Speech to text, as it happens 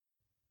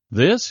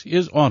This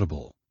is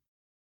Audible.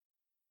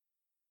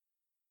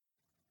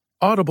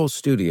 Audible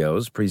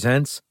Studios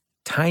presents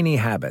Tiny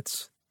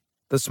Habits,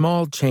 the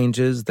small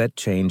changes that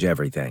change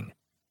everything.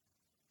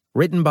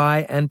 Written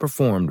by and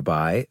performed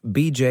by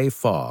B.J.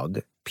 Fogg,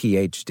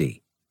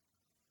 Ph.D.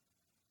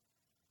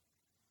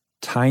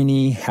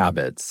 Tiny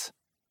habits.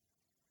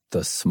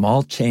 The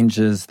small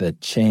changes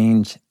that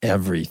change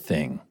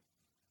everything.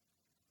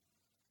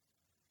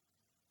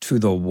 To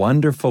the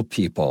wonderful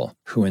people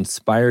who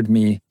inspired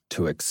me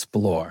to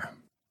explore.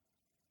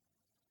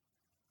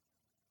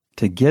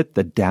 To get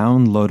the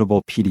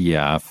downloadable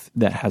PDF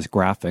that has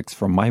graphics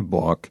from my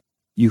book,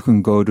 you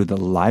can go to the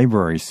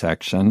library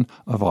section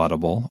of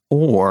Audible,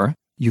 or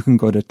you can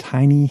go to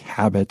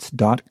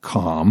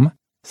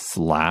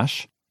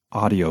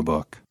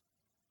tinyhabits.com/audiobook.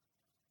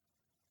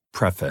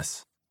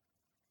 Preface.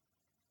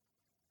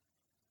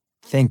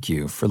 Thank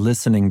you for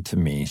listening to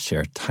me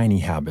share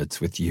tiny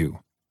habits with you.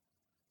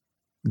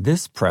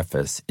 This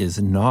preface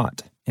is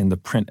not in the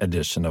print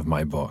edition of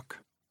my book.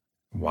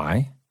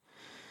 Why?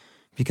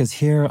 Because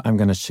here I'm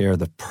going to share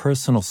the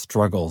personal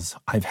struggles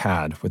I've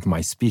had with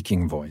my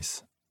speaking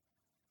voice.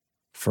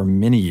 For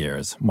many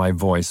years, my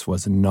voice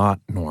was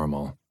not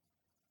normal.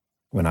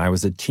 When I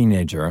was a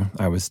teenager,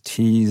 I was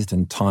teased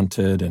and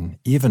taunted and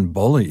even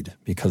bullied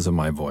because of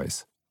my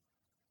voice.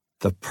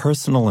 The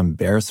personal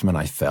embarrassment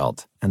I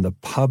felt and the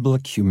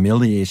public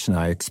humiliation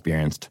I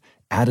experienced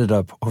added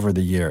up over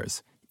the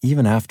years,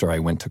 even after I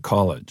went to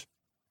college.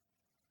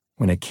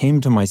 When it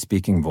came to my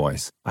speaking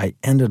voice, I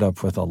ended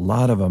up with a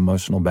lot of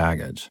emotional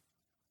baggage.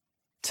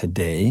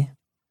 Today,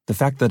 the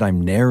fact that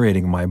I'm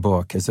narrating my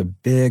book is a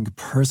big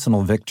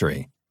personal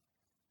victory.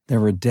 There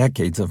were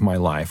decades of my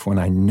life when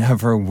I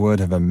never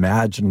would have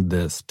imagined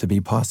this to be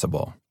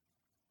possible.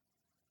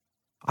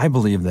 I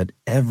believe that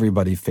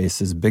everybody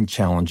faces big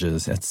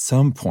challenges at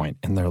some point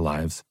in their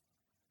lives.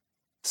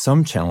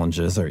 Some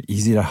challenges are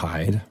easy to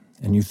hide,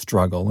 and you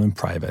struggle in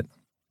private.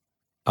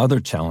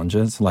 Other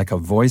challenges, like a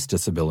voice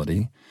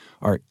disability,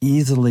 are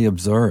easily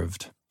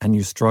observed, and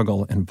you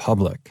struggle in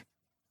public.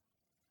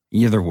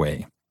 Either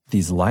way,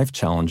 these life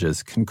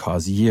challenges can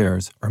cause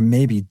years or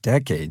maybe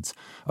decades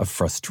of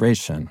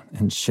frustration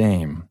and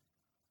shame.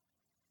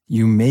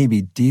 You may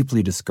be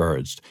deeply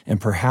discouraged, and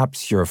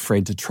perhaps you're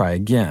afraid to try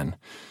again,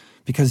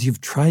 because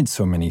you've tried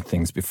so many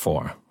things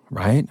before,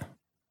 right?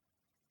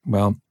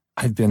 Well,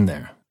 I've been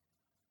there.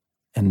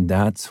 And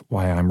that's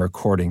why I'm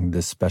recording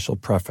this special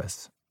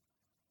preface.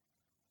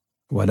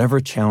 Whatever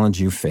challenge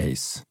you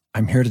face,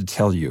 I'm here to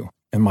tell you,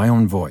 in my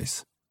own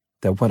voice,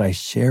 that what I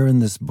share in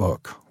this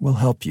book will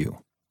help you.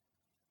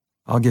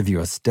 I'll give you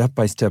a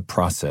step-by-step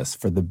process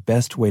for the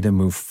best way to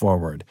move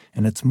forward,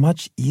 and it's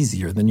much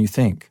easier than you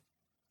think.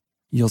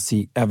 You'll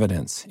see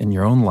evidence in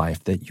your own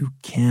life that you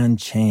can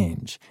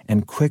change,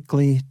 and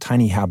quickly,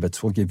 tiny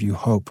habits will give you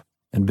hope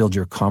and build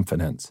your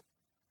confidence.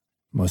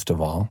 Most of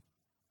all,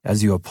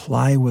 as you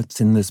apply what's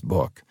in this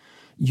book,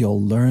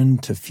 you'll learn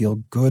to feel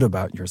good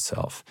about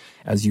yourself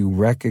as you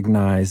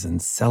recognize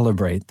and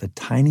celebrate the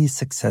tiny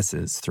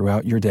successes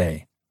throughout your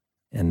day.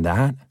 And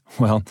that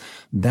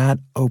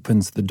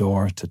opens the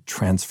door to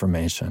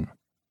transformation.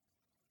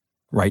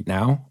 Right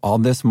now, all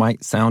this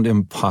might sound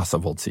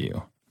impossible to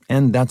you,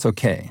 and that's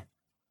okay.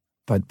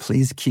 But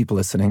please keep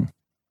listening.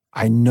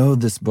 I know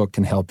this book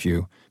can help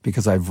you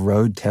because I've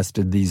road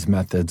tested these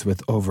methods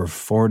with over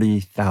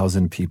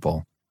 40,000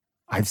 people.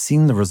 I've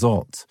seen the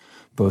results,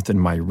 both in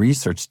my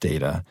research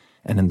data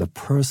and in the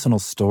personal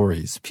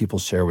stories people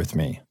share with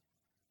me.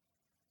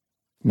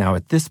 Now,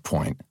 at this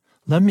point,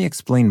 let me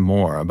explain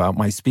more about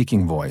my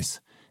speaking voice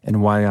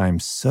and why I'm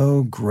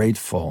so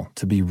grateful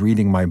to be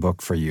reading my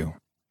book for you.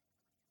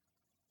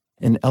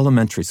 In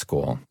elementary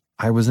school,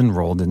 I was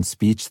enrolled in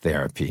speech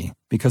therapy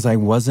because I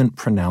wasn't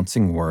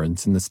pronouncing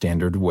words in the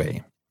standard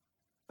way.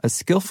 A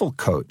skillful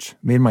coach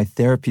made my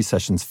therapy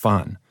sessions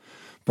fun,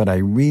 but I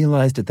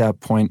realized at that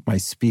point my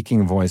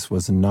speaking voice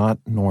was not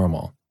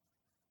normal.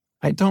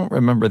 I don't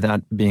remember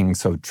that being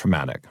so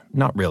traumatic,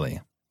 not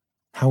really.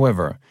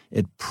 However,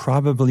 it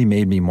probably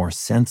made me more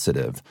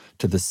sensitive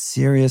to the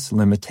serious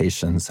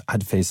limitations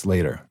I'd face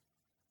later.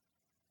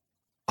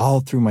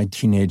 All through my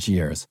teenage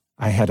years,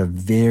 I had a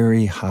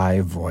very high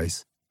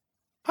voice.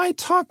 I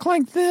talk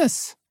like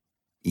this,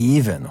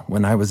 even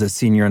when I was a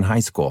senior in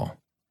high school.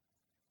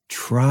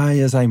 Try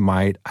as I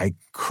might, I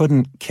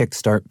couldn't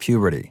kickstart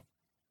puberty.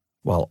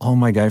 While all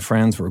my guy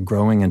friends were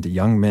growing into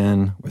young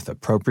men with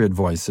appropriate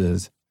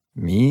voices,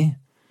 me,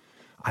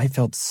 I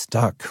felt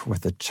stuck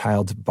with a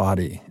child's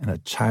body and a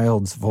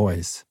child's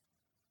voice.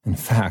 In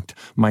fact,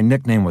 my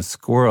nickname was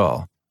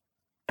Squirrel,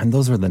 and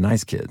those were the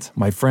nice kids,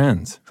 my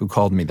friends, who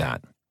called me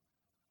that.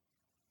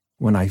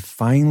 When I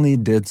finally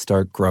did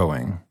start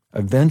growing,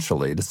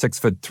 eventually to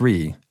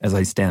 6'3", as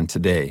I stand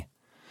today,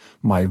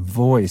 my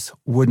voice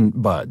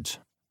wouldn't budge.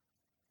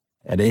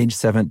 At age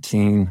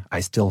 17, I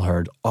still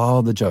heard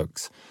all the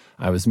jokes.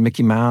 I was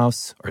Mickey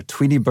Mouse, or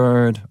Tweety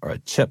Bird, or a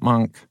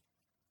chipmunk.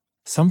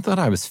 Some thought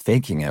I was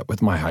faking it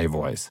with my high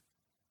voice.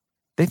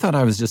 They thought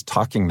I was just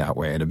talking that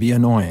way to be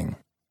annoying.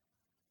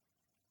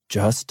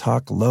 Just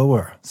talk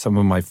lower, some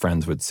of my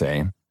friends would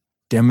say,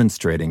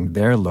 demonstrating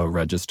their low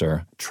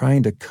register,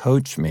 trying to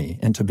coach me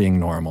into being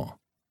normal.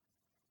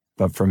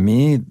 But for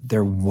me,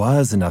 there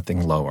was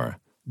nothing lower.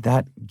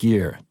 That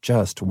gear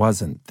just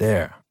wasn't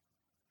there.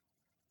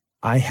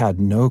 I had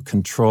no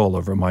control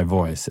over my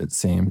voice, it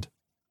seemed.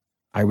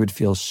 I would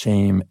feel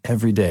shame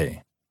every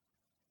day.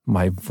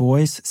 My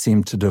voice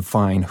seemed to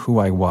define who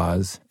I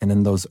was, and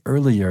in those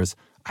early years,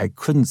 I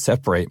couldn't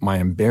separate my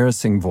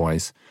embarrassing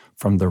voice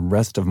from the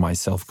rest of my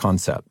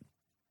self-concept.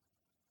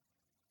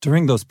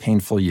 During those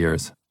painful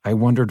years, I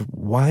wondered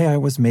why I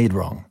was made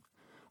wrong.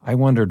 I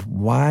wondered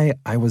why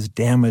I was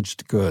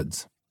damaged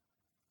goods.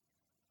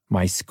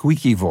 My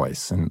squeaky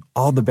voice and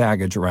all the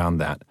baggage around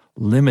that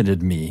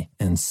limited me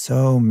in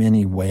so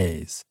many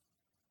ways.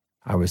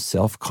 I was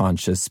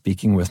self-conscious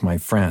speaking with my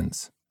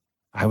friends.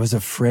 I was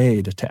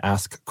afraid to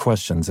ask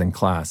questions in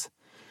class.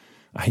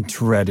 I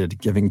dreaded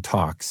giving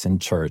talks in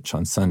church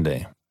on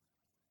Sunday.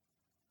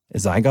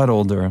 As I got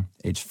older,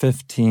 age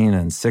 15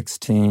 and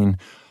 16,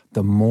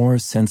 the more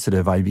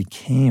sensitive I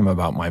became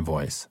about my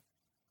voice.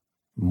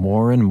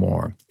 More and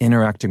more,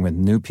 interacting with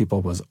new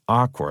people was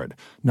awkward,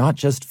 not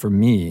just for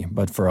me,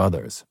 but for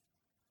others.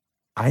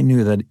 I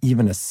knew that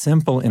even a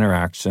simple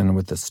interaction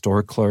with the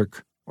store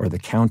clerk or the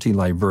county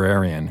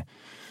librarian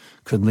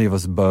could leave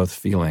us both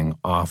feeling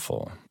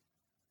awful.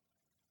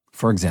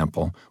 For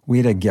example, we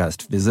had a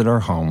guest visit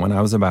our home when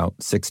I was about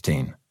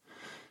 16.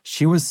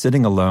 She was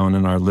sitting alone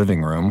in our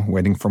living room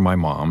waiting for my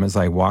mom as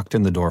I walked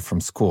in the door from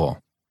school.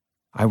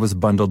 I was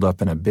bundled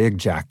up in a big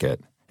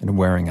jacket and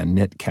wearing a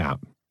knit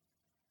cap.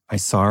 I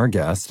saw our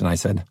guest and I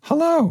said,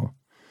 "Hello."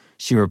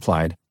 She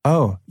replied,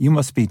 "Oh, you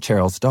must be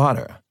Cheryl's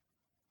daughter."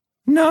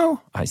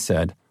 "No," I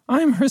said,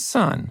 "I'm her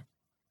son,"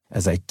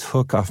 as I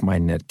took off my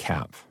knit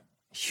cap,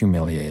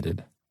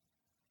 humiliated.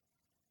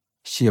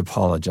 She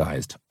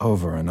apologized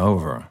over and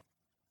over.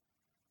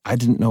 I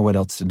didn't know what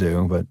else to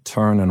do but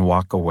turn and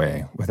walk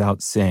away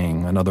without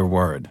saying another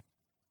word.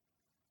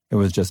 It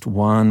was just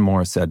one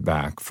more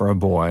setback for a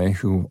boy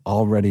who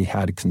already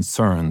had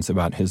concerns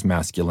about his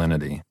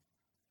masculinity.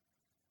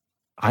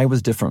 I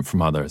was different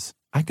from others.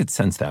 I could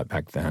sense that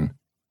back then.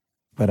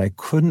 But I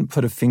couldn't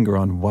put a finger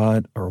on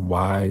what or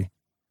why,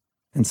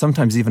 and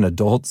sometimes even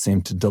adults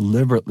seemed to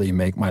deliberately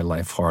make my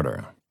life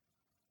harder.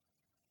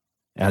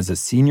 As a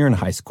senior in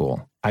high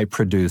school, I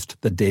produced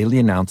the daily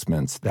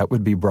announcements that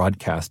would be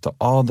broadcast to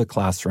all the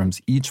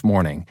classrooms each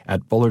morning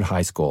at Bullard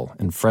High School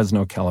in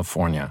Fresno,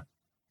 California.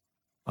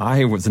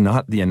 I was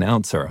not the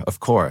announcer, of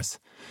course.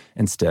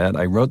 Instead,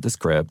 I wrote the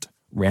script,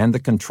 ran the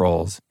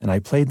controls, and I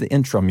played the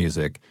intro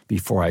music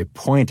before I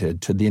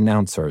pointed to the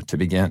announcer to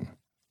begin.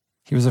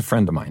 He was a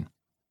friend of mine.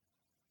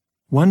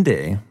 One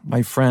day,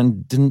 my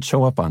friend didn't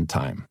show up on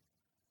time.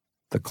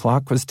 The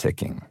clock was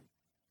ticking.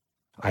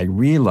 I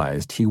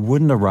realized he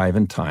wouldn't arrive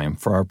in time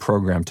for our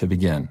program to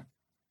begin.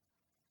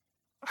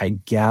 I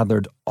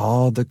gathered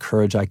all the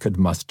courage I could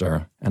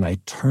muster, and I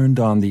turned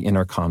on the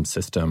intercom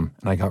system,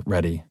 and I got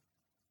ready.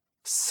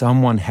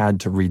 Someone had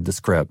to read the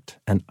script,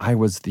 and I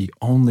was the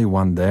only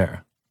one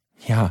there.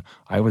 Yeah,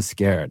 I was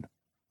scared.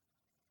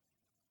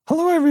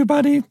 "Hello,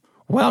 everybody.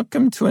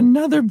 Welcome to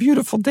another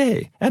beautiful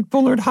day at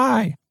Bullard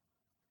High,"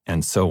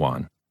 and so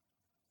on.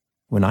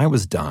 When I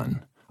was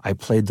done, I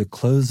played the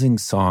closing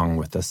song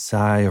with a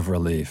sigh of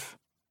relief.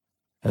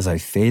 As I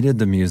faded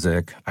the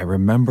music, I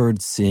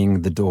remembered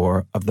seeing the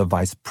door of the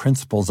vice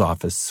principal's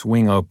office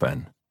swing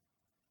open.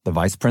 The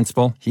vice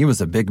principal, he was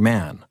a big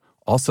man,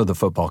 also the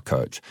football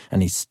coach,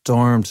 and he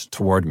stormed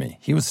toward me.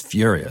 He was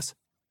furious.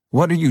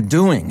 "What are you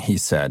doing?" he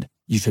said.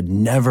 "You should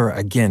never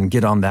again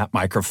get on that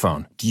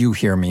microphone. Do you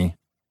hear me?"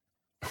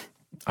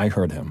 I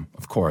heard him,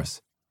 of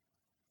course.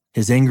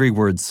 His angry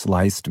words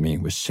sliced me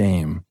with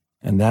shame,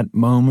 and that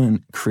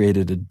moment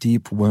created a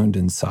deep wound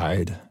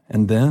inside,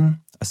 and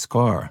then a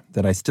scar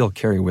that I still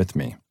carry with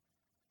me.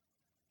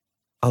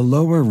 A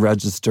lower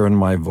register in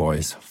my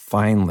voice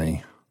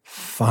finally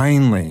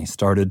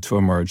started to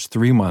emerge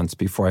 3 months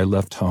before I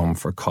left home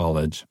for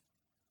college.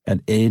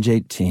 At age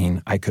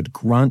 18, I could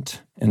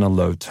grunt in a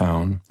low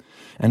tone,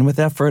 and with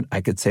effort,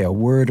 I could say a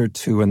word or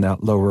two in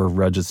that lower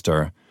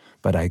register,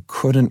 but I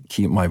couldn't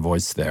keep my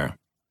voice there.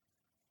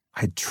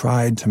 I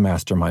tried to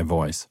master my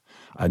voice.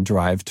 I'd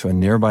drive to a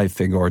nearby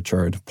fig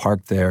orchard,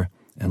 park there,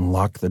 and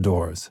lock the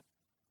doors.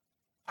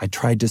 I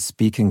tried to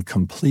speak in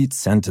complete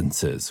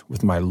sentences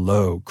with my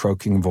low,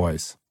 croaking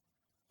voice.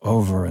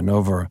 Over and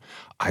over,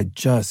 I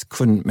just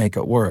couldn't make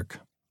it work.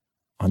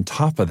 On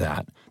top of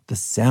that, the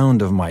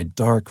sound of my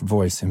dark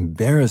voice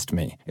embarrassed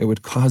me. It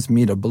would cause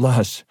me to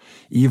blush,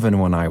 even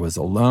when I was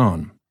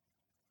alone.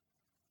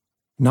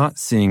 Not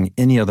seeing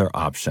any other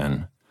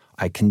option,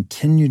 I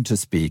continued to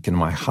speak in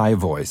my high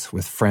voice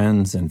with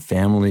friends and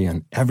family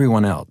and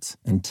everyone else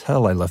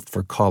until I left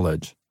for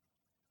college.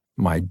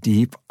 My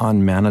deep,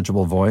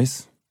 unmanageable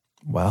voice,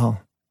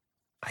 well,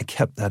 I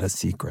kept that a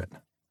secret.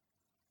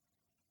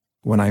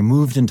 When I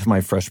moved into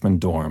my freshman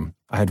dorm,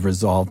 I had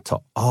resolved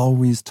to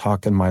always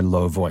talk in my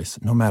low voice,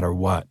 no matter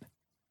what.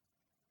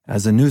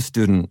 As a new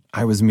student,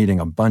 I was meeting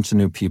a bunch of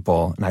new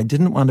people, and I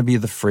didn't want to be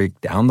the freak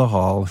down the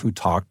hall who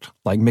talked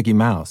like Mickey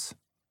Mouse.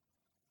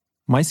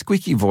 My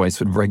squeaky voice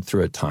would break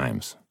through at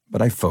times,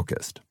 but I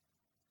focused.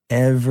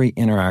 Every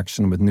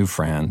interaction with new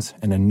friends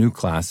and in new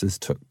classes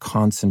took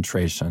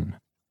concentration.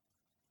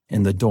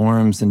 In the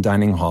dorms and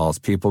dining halls,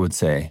 people would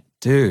say,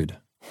 "Dude,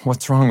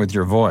 what's wrong with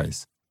your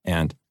voice?"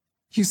 And,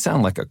 "You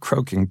sound like a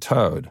croaking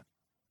toad."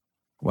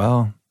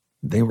 Well,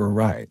 they were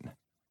right.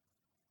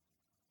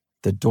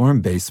 The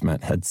dorm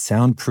basement had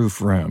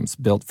soundproof rooms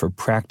built for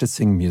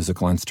practicing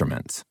musical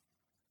instruments.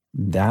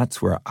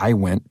 That's where I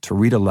went to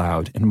read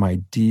aloud in my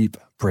deep,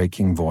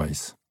 breaking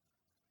voice.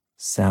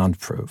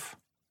 Soundproof.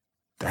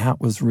 That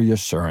was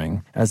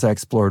reassuring as I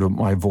explored what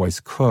my voice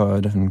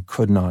could and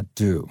could not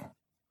do.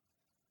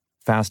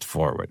 Fast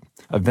forward.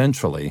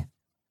 Eventually,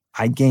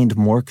 I gained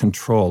more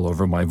control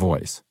over my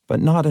voice, but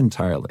not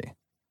entirely.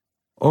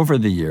 Over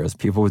the years,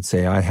 people would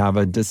say I have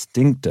a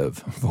distinctive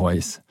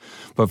voice,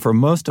 but for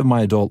most of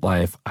my adult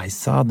life, I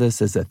saw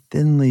this as a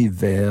thinly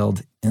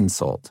veiled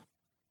insult.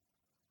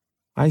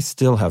 I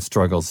still have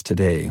struggles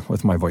today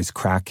with my voice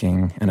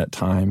cracking and at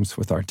times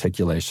with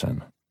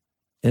articulation.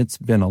 It's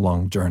been a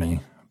long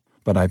journey,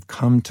 but I've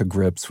come to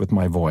grips with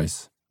my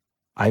voice.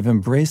 I've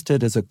embraced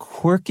it as a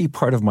quirky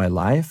part of my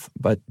life,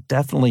 but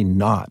definitely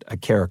not a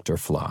character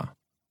flaw.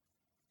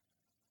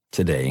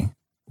 Today,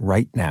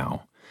 right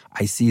now,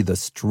 I see the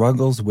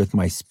struggles with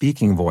my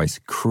speaking voice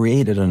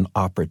created an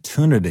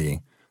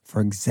opportunity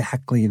for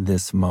exactly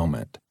this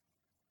moment,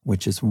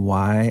 which is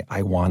why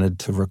I wanted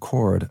to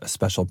record a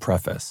special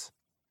preface.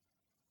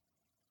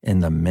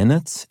 In the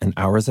minutes and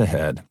hours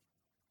ahead,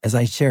 as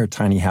I share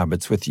tiny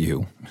habits with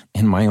you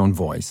in my own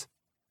voice,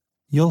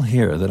 you'll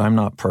hear that I'm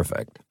not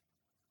perfect.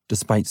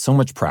 Despite so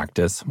much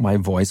practice, my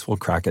voice will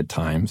crack at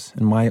times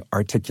and my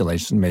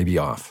articulation may be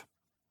off.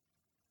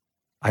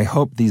 I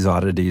hope these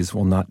oddities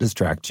will not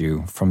distract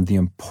you from the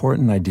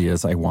important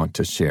ideas I want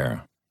to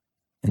share.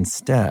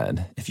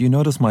 Instead, if you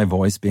notice my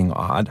voice being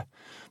odd,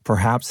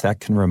 perhaps that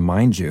can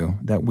remind you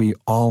that we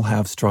all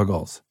have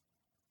struggles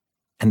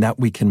and that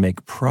we can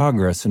make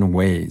progress in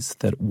ways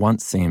that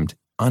once seemed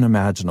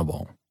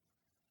unimaginable.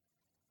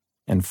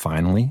 And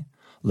finally,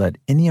 let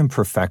any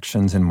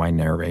imperfections in my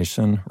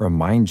narration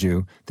remind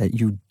you that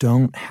you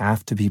don't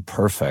have to be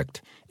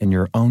perfect in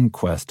your own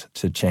quest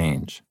to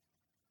change.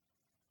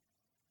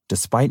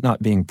 Despite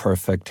not being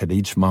perfect at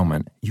each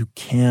moment, you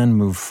can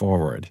move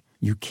forward,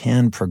 you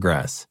can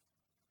progress,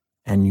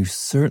 and you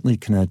certainly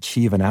can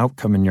achieve an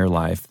outcome in your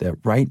life that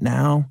right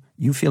now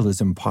you feel is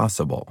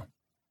impossible.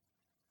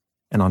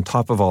 And on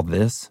top of all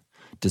this,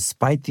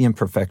 despite the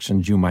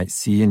imperfections you might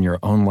see in your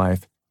own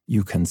life,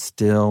 you can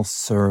still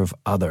serve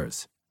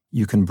others.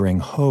 You can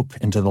bring hope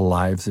into the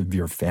lives of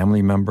your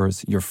family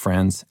members, your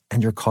friends,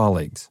 and your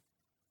colleagues.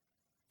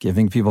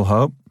 Giving people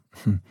hope?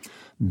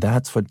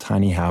 That's what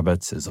Tiny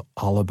Habits is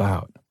all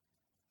about.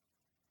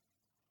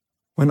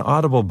 When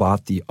Audible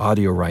bought the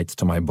audio rights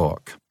to my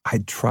book, I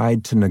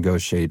tried to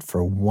negotiate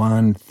for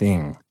one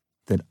thing,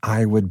 that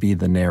I would be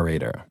the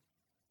narrator.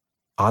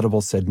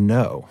 Audible said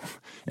no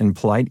in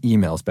polite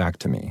emails back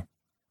to me.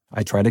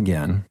 I tried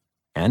again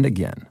and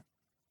again.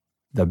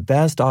 The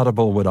best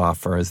Audible would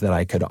offer is that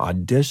I could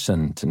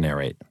audition to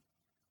narrate.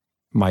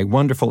 My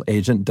wonderful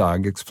agent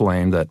Doug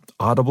explained that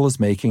Audible is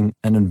making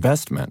an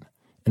investment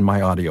in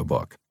my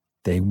audiobook.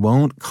 They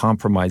won't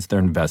compromise their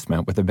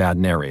investment with a bad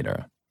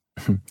narrator.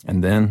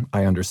 And then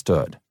I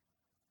understood.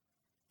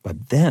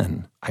 But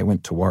then I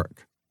went to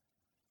work.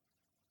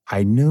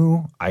 I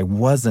knew I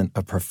wasn't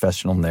a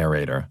professional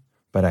narrator,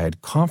 but I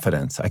had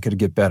confidence I could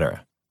get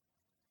better.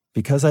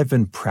 Because I've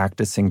been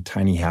practicing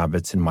tiny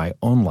habits in my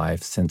own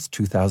life since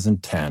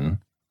 2010,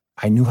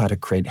 I knew how to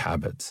create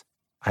habits.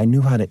 I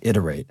knew how to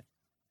iterate.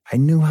 I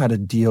knew how to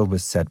deal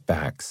with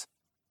setbacks.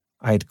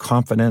 I had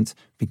confidence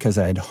because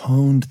I had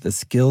honed the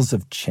skills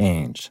of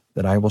change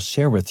that I will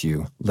share with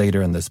you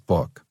later in this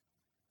book.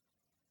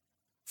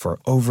 For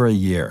over a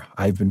year,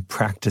 I've been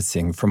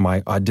practicing for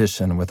my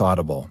audition with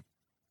Audible.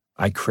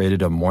 I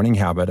created a morning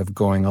habit of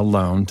going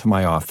alone to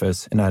my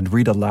office and I'd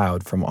read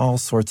aloud from all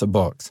sorts of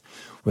books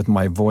with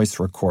my voice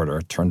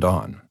recorder turned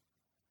on.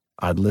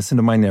 I'd listen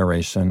to my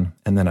narration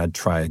and then I'd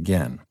try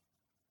again.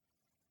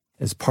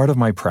 As part of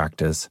my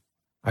practice,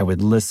 I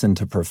would listen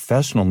to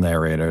professional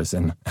narrators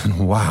and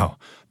wow,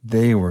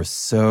 they were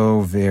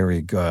so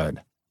very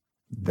good.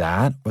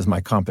 That was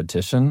my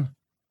competition,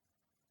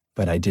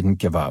 but I didn't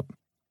give up.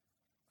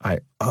 I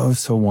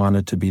also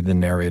wanted to be the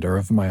narrator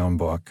of my own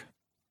book.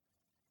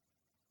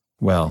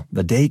 Well,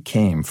 the day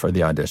came for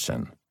the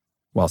audition.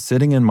 While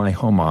sitting in my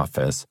home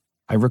office,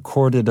 I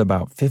recorded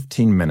about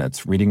 15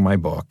 minutes reading my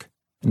book,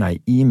 and I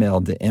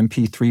emailed the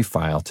MP3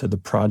 file to the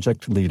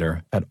project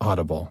leader at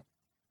Audible.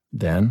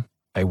 Then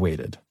I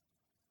waited.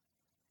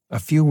 A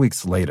few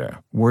weeks later,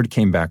 word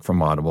came back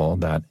from Audible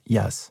that,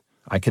 yes,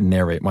 I could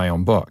narrate my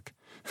own book.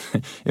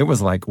 It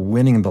was like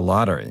winning the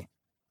lottery.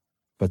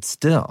 But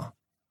still,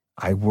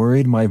 I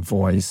worried my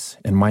voice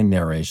and my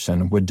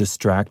narration would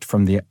distract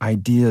from the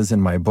ideas in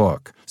my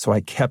book, so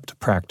I kept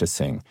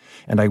practicing,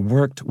 and I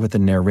worked with a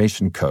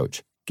narration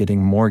coach,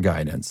 getting more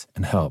guidance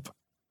and help.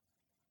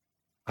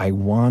 I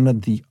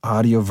wanted the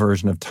audio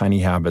version of Tiny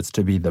Habits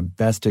to be the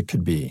best it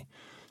could be,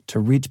 to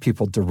reach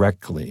people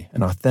directly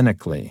and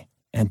authentically,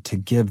 and to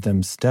give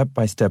them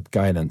step-by-step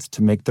guidance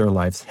to make their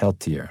lives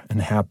healthier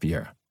and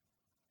happier.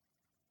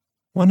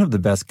 One of the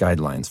best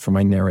guidelines for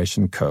my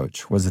narration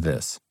coach was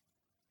this: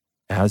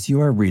 as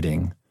you are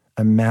reading,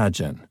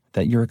 imagine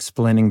that you're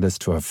explaining this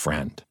to a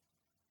friend.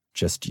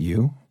 Just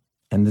you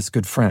and this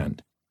good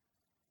friend.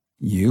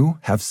 You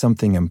have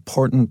something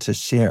important to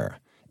share.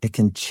 It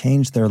can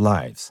change their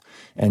lives,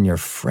 and your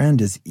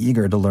friend is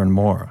eager to learn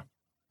more.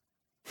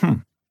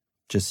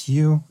 Just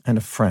you and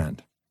a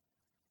friend.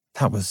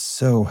 That was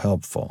so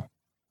helpful.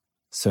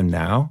 So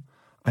now,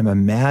 I'm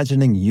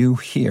imagining you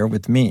here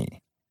with me.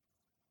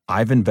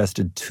 I've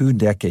invested 2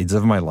 decades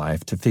of my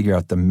life to figure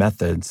out the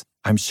methods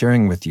I'm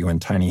sharing with you in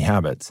Tiny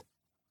Habits,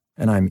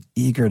 and I'm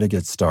eager to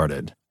get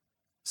started.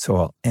 So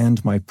I'll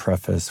end my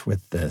preface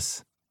with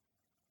this.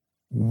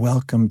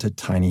 Welcome to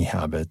Tiny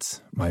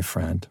Habits, my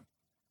friend.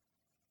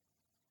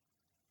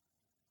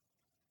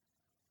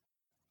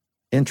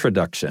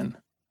 Introduction.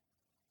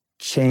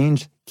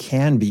 Change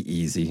can be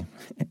easy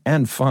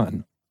and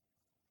fun.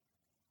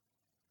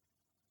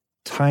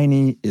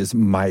 Tiny is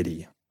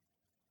mighty,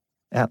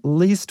 at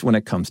least when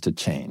it comes to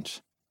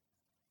change.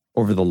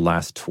 Over the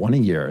last 20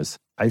 years,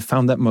 I've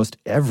found that most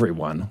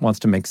everyone wants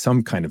to make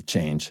some kind of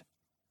change.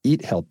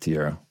 Eat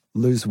healthier,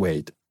 lose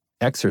weight,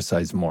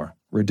 exercise more,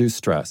 reduce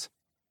stress,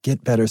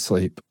 get better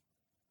sleep.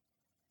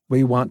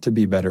 We want to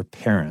be better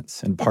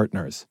parents and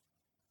partners.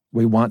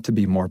 We want to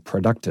be more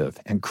productive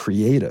and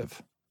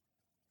creative.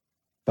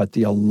 But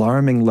the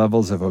alarming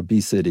levels of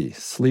obesity,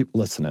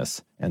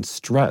 sleeplessness, and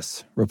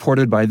stress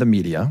reported by the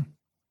media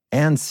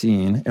and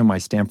seen in my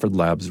Stanford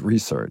Labs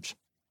research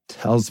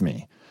tells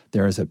me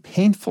there is a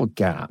painful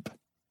gap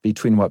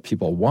between what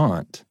people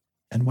want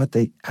and what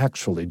they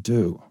actually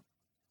do.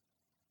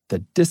 The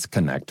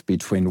disconnect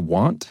between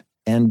want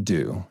and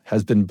do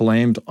has been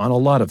blamed on a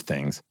lot of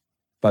things,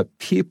 but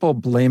people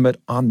blame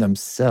it on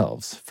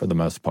themselves for the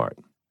most part.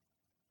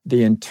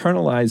 They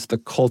internalize the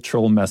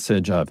cultural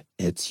message of,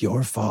 it's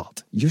your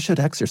fault. You should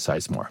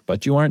exercise more,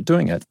 but you aren't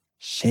doing it.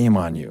 Shame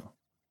on you.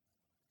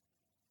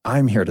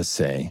 I'm here to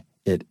say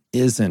it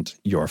isn't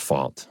your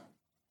fault.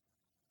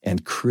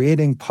 And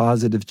creating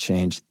positive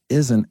change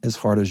isn't as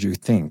hard as you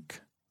think.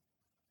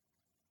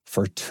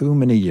 For too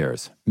many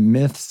years,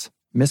 myths,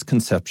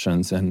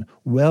 misconceptions, and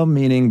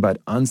well-meaning but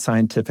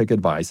unscientific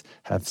advice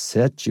have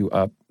set you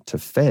up to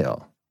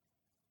fail.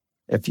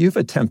 If you've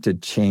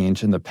attempted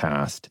change in the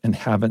past and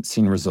haven't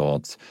seen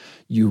results,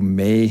 you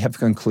may have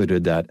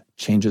concluded that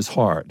change is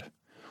hard,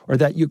 or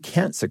that you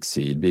can't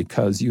succeed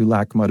because you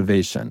lack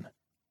motivation.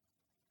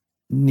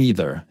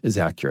 Neither is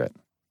accurate.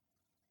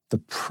 The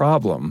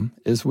problem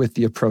is with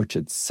the approach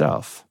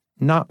itself,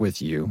 not with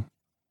you.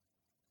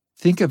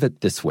 Think of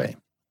it this way.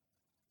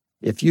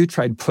 If you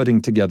tried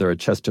putting together a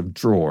chest of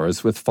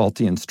drawers with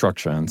faulty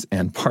instructions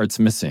and parts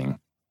missing,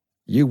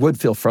 you would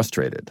feel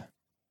frustrated.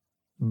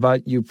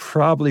 But you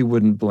probably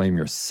wouldn't blame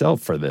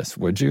yourself for this,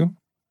 would you?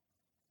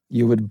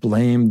 You would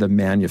blame the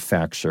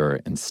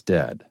manufacturer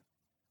instead.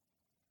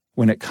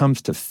 When it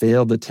comes to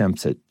failed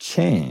attempts at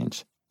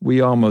change, we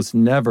almost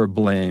never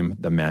blame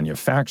the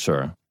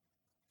manufacturer.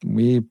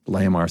 We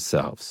blame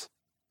ourselves.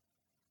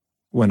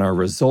 When our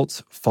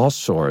results fall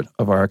short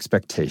of our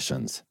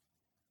expectations,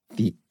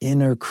 the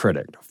inner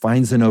critic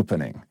finds an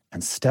opening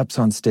and steps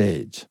on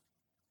stage.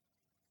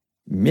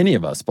 Many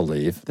of us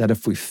believe that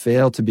if we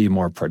fail to be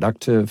more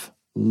productive,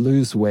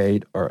 lose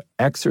weight, or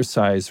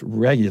exercise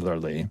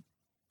regularly,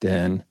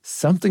 then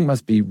something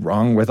must be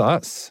wrong with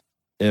us.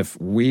 If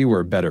we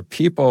were better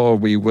people,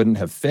 we wouldn't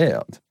have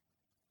failed.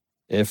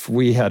 If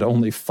we had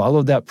only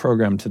followed that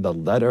program to the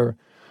letter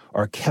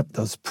or kept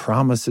those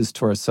promises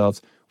to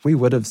ourselves, we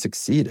would have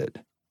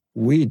succeeded.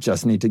 We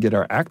just need to get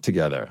our act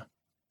together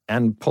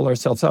and pull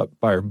ourselves up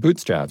by our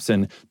bootstraps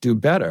and do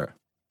better,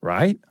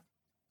 right?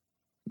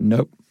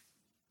 Nope.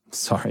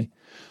 Sorry,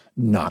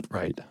 not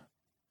right.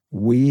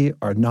 We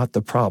are not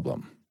the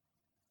problem.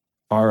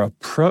 Our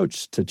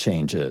approach to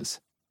change is,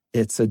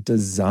 it's a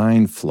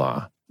design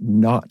flaw,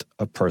 not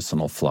a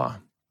personal flaw.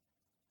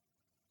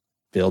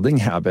 Building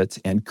habits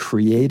and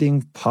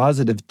creating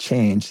positive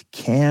change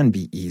can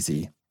be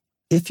easy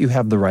if you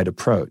have the right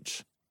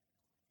approach.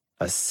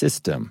 A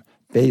system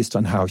based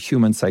on how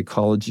human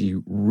psychology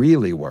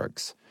really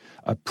works,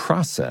 a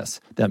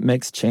process that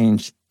makes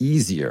change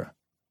easier,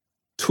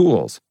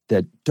 tools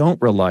that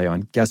don't rely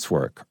on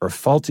guesswork or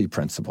faulty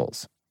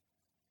principles.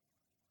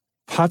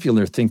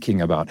 Popular thinking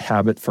about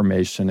habit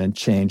formation and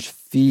change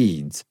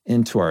feeds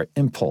into our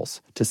impulse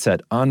to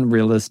set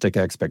unrealistic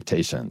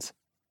expectations.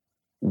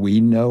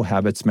 We know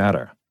habits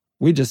matter.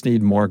 We just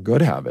need more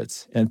good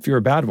habits and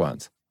fewer bad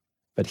ones.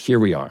 But here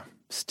we are,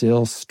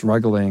 still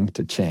struggling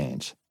to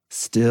change,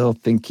 still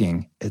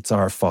thinking it's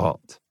our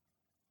fault.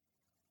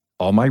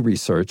 All my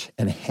research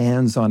and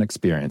hands-on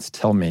experience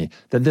tell me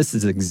that this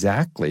is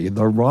exactly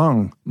the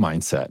wrong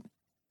mindset.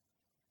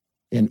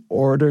 In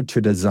order to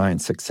design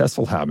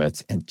successful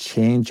habits and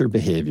change your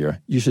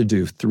behavior, you should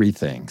do 3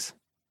 things.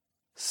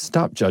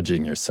 Stop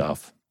judging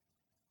yourself.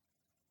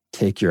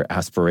 Take your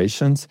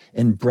aspirations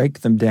and break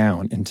them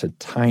down into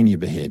tiny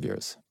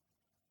behaviors,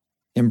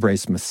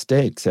 embrace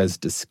mistakes as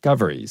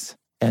discoveries,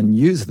 and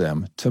use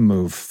them to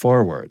move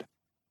forward.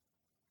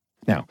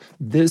 Now,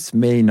 this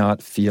may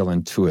not feel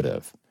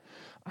intuitive.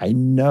 I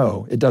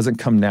know it doesn't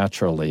come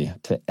naturally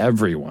to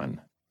everyone.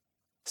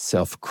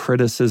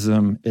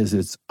 Self-criticism is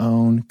its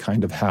own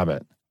kind of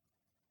habit.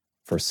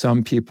 For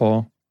some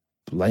people,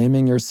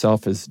 blaming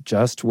yourself is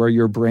just where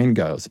your brain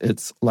goes.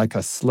 It's like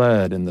a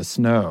sled in the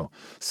snow,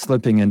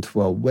 slipping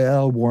into a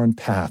well-worn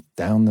path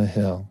down the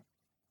hill.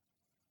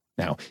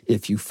 Now,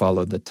 if you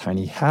follow the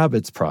tiny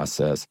habits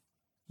process,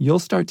 you'll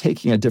start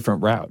taking a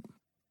different route.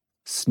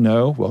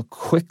 Snow will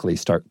quickly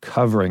start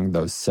covering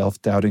those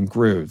self-doubting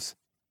grooves.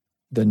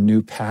 The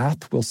new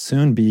path will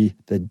soon be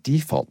the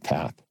default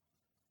path.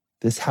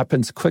 This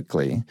happens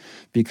quickly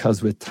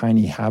because with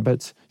tiny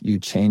habits, you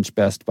change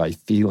best by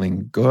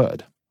feeling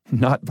good,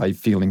 not by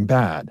feeling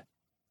bad.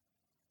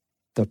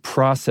 The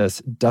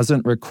process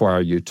doesn't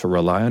require you to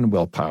rely on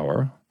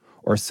willpower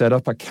or set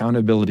up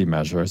accountability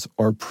measures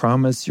or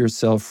promise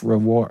yourself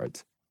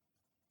rewards.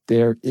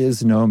 There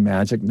is no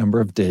magic number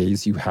of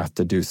days you have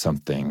to do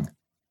something.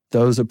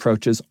 Those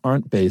approaches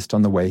aren't based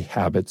on the way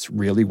habits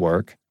really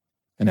work,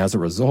 and as a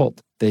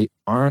result, they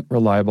aren't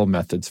reliable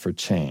methods for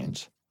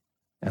change,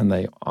 and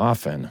they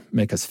often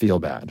make us feel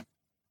bad.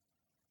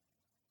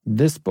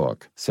 This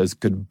book says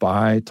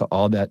goodbye to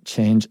all that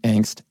change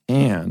angst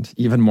and,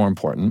 even more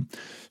important,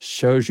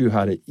 shows you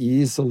how to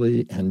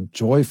easily and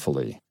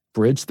joyfully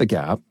bridge the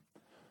gap,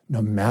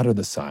 no matter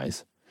the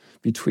size,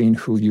 between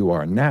who you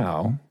are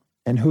now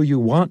and who you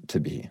want to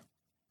be.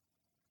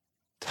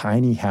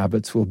 Tiny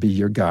habits will be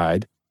your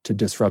guide to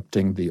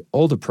disrupting the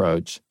old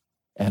approach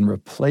and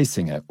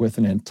replacing it with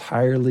an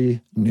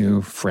entirely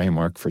new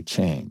framework for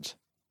change.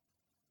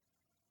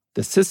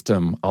 The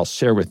system I'll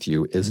share with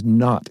you is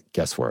not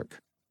guesswork.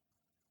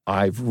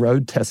 I've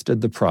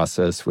road-tested the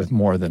process with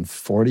more than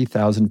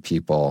 40,000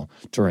 people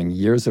during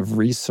years of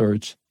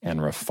research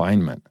and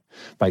refinement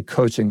by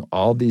coaching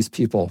all these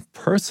people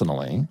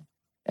personally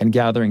and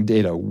gathering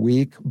data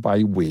week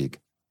by week.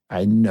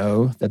 I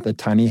know that the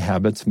Tiny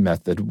Habits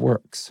method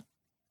works.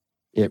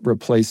 It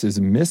replaces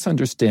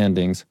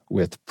misunderstandings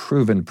with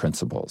proven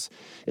principles.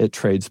 It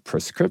trades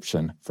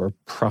prescription for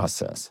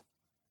process.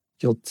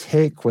 You'll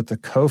take what the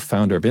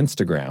co-founder of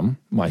Instagram,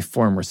 my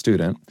former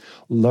student,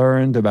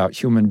 learned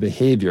about human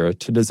behavior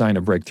to design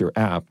a breakthrough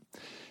app,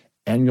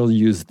 and you'll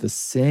use the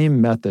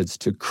same methods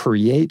to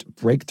create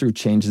breakthrough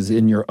changes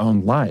in your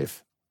own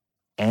life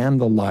and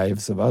the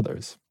lives of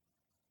others.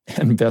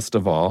 And best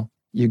of all,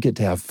 you get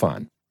to have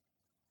fun.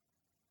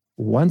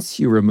 Once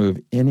you remove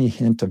any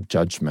hint of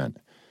judgment,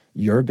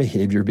 your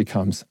behavior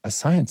becomes a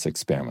science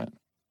experiment.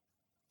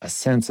 A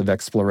sense of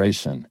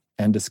exploration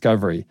and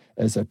discovery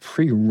is a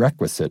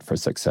prerequisite for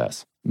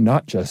success,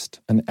 not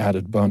just an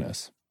added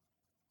bonus.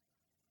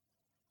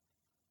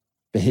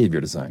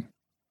 Behavior design.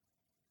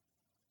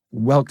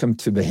 Welcome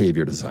to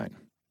behavior design.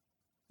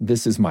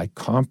 This is my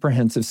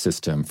comprehensive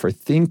system for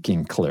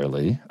thinking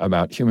clearly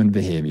about human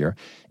behavior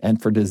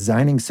and for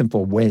designing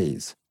simple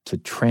ways to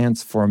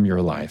transform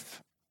your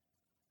life.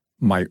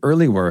 My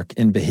early work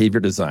in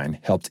behavior design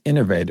helped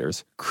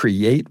innovators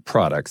create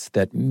products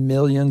that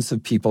millions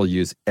of people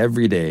use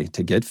every day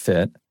to get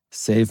fit,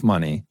 save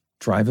money,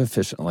 drive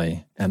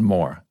efficiently, and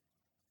more.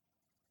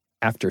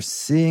 After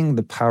seeing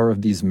the power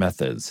of these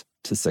methods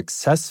to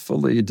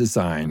successfully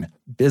design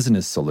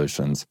business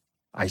solutions,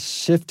 I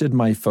shifted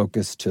my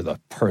focus to the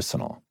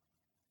personal.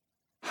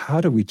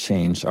 How do we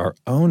change our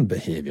own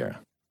behavior?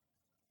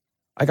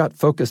 I got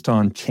focused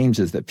on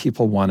changes that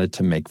people wanted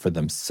to make for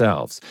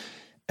themselves.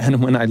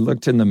 And when I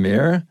looked in the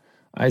mirror,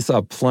 I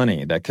saw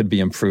plenty that could be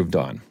improved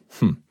on.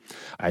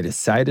 I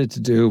decided to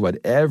do what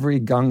every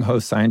gung-ho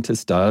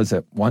scientist does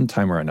at one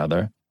time or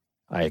another.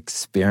 I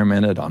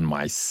experimented on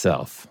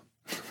myself.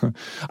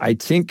 I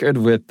tinkered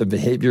with the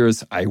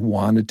behaviors I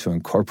wanted to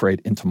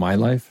incorporate into my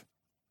life.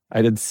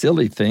 I did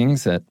silly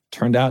things that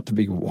turned out to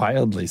be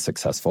wildly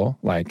successful,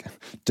 like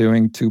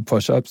doing 2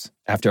 push-ups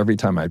after every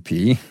time I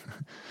pee.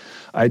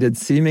 I did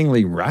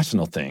seemingly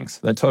rational things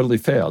that totally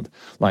failed,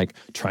 like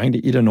trying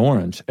to eat an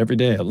orange every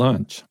day at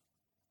lunch.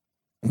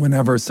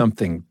 Whenever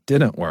something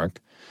didn't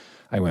work,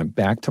 I went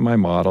back to my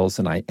models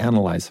and I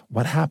analyzed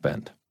what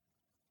happened.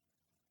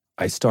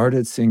 I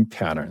started seeing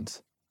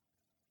patterns.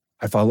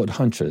 I followed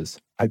hunches.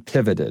 I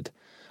pivoted.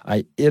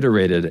 I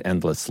iterated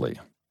endlessly.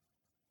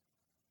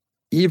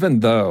 Even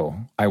though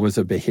I was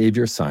a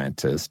behavior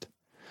scientist,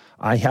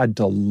 I had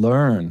to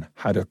learn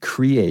how to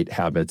create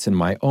habits in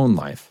my own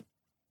life.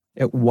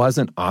 It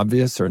wasn't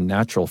obvious or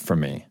natural for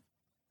me.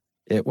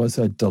 It was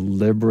a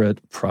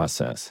deliberate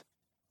process.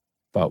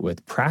 But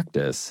with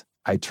practice,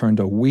 I turned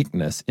a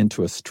weakness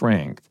into a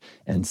strength,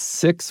 and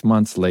 6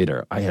 months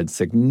later, I had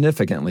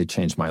significantly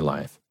changed my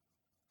life.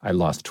 I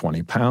lost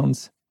 20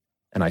 pounds,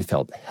 and I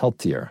felt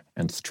healthier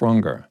and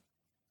stronger.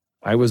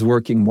 I was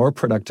working more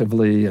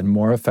productively and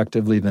more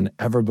effectively than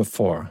ever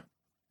before.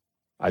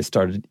 I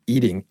started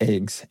eating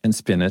eggs and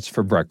spinach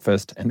for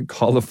breakfast and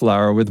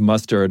cauliflower with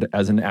mustard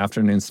as an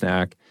afternoon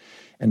snack,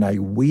 and I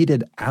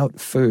weeded out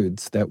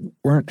foods that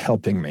weren't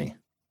helping me.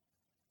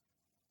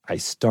 I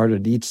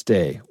started each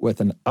day with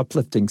an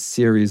uplifting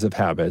series of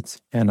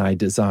habits, and I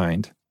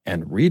designed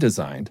and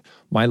redesigned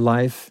my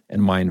life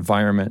and my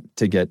environment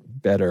to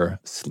get better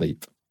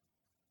sleep.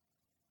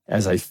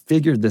 As I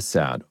figured this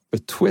out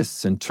with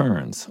twists and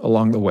turns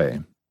along the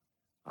way,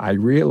 I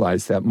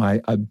realized that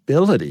my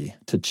ability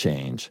to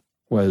change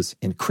was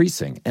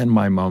increasing and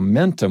my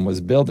momentum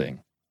was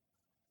building.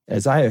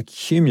 As I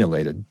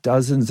accumulated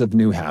dozens of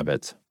new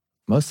habits,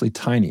 mostly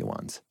tiny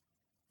ones,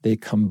 they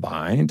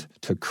combined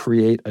to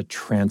create a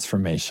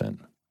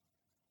transformation.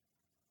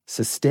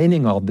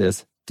 Sustaining all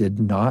this did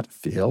not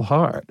feel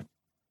hard.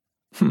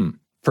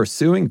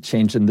 Pursuing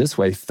change in this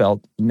way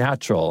felt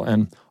natural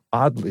and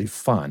oddly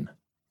fun.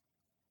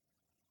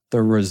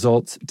 The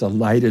results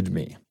delighted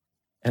me,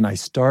 and I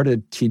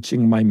started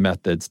teaching my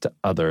methods to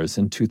others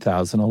in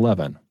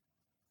 2011.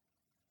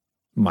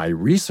 My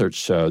research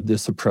showed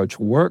this approach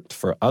worked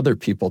for other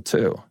people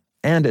too,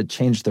 and it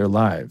changed their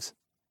lives.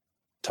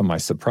 To my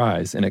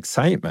surprise and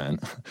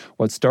excitement,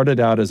 what started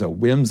out as a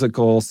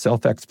whimsical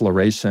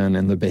self-exploration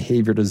in the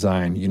behavior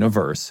design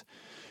universe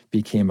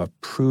became a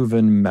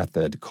proven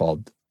method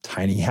called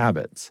Tiny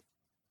Habits,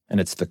 and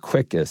it's the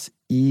quickest,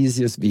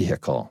 easiest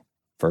vehicle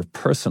for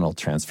personal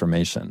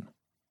transformation.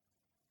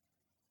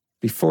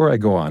 Before I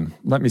go on,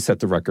 let me set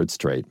the record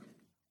straight.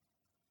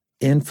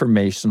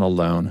 Information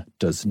alone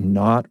does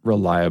not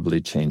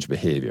reliably change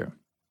behavior.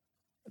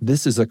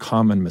 This is a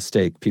common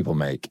mistake people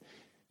make,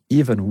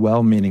 even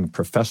well-meaning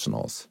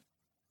professionals.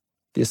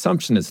 The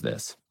assumption is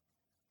this: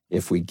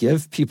 if we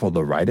give people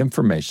the right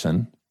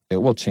information, it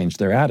will change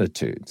their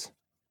attitudes,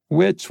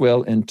 which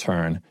will in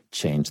turn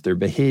change their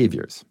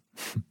behaviors.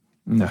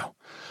 No,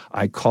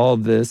 I call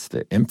this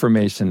the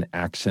information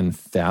action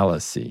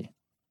fallacy.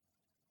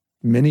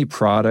 Many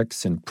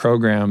products and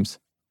programs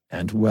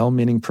and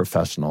well-meaning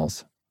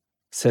professionals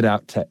set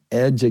out to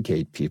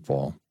educate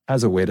people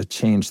as a way to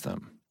change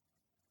them.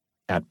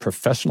 At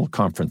professional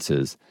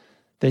conferences,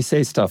 they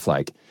say stuff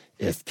like,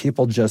 if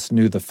people just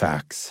knew the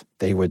facts,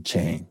 they would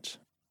change.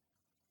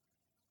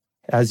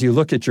 As you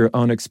look at your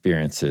own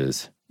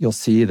experiences, you'll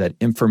see that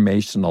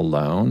information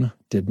alone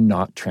did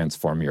not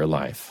transform your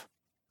life.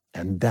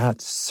 And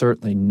that's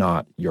certainly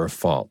not your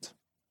fault.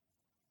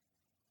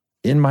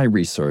 In my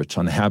research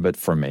on habit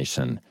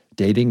formation,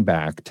 dating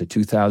back to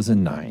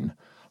 2009,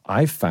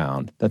 I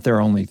found that there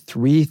are only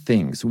 3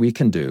 things we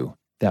can do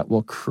that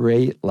will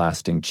create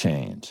lasting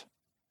change.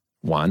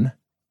 1,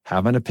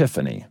 have an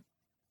epiphany.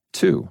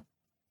 2,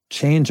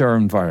 change our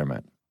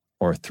environment.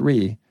 Or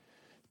 3,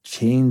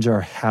 change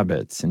our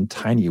habits in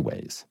tiny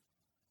ways.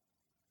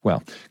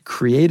 Well,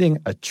 creating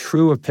a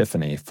true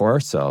epiphany for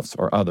ourselves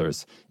or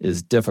others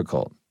is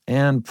difficult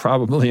and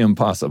probably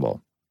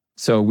impossible.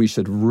 So we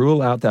should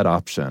rule out that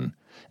option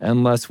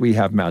unless we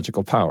have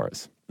magical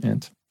powers,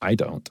 and I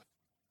don't.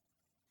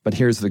 But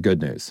here's the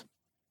good news.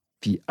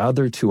 The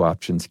other 2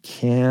 options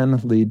can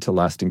lead to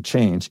lasting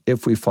change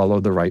if we follow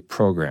the right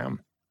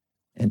program.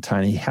 And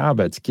Tiny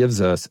Habits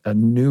gives us a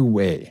new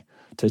way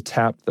to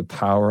tap the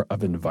power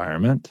of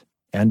environment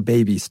and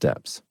baby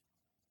steps.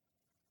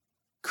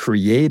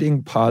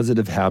 Creating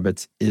positive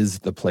habits is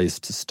the place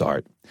to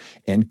start,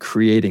 and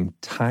creating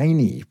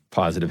tiny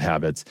positive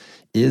habits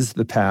is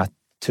the path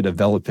to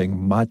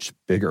developing much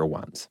bigger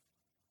ones.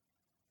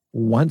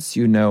 Once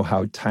you know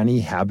how Tiny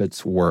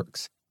Habits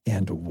works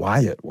and why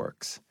it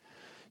works,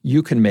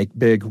 you can make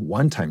big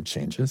one-time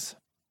changes.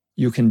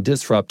 You can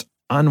disrupt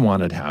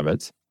unwanted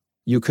habits.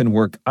 You can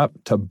work up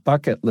to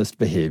bucket list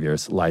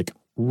behaviors like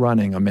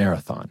running a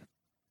marathon.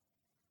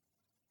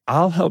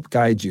 I'll help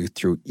guide you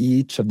through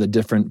each of the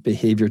different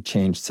behavior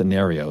change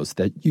scenarios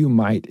that you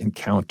might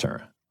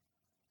encounter.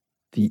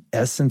 The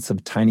essence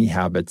of Tiny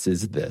Habits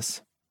is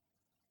this: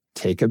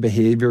 take a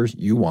behavior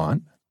you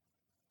want,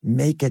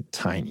 make it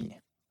tiny.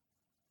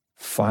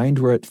 Find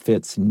where it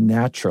fits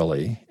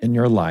naturally in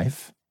your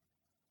life,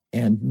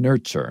 and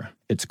nurture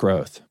its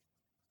growth.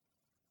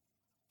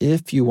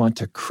 If you want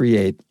to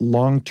create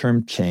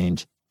long-term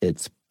change,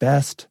 it's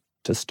best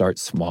to start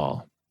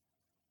small.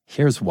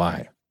 Here's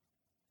why.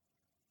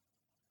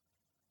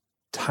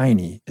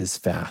 Tiny is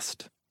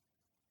fast.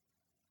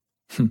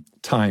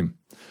 Time.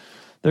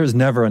 There's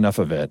never enough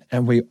of it,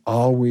 and we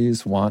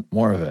always want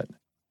more of it.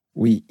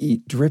 We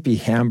eat drippy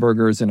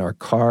hamburgers in our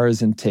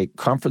cars and take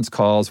conference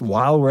calls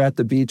while we're at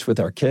the beach with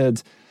our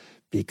kids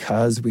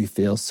because we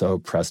feel so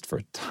pressed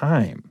for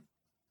time.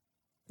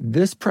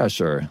 This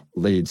pressure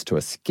leads to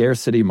a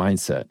scarcity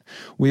mindset.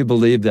 We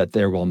believe that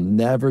there will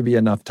never be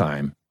enough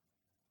time.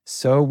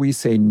 So we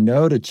say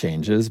no to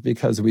changes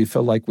because we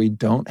feel like we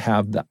don't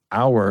have the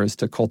hours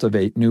to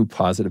cultivate new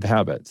positive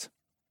habits.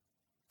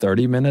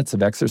 30 minutes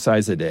of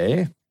exercise a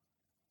day?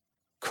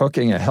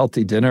 Cooking a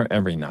healthy dinner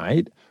every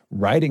night?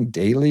 Writing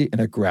daily in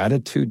a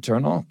gratitude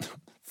journal?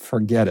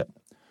 Forget it.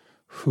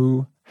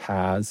 Who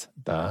has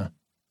the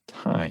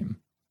time?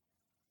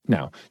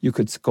 Now, you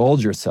could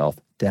scold yourself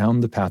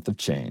down the path of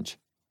change,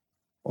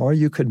 or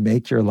you could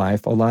make your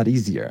life a lot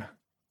easier.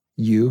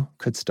 You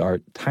could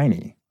start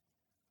tiny.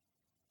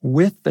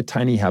 With the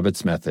Tiny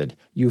Habits method,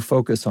 you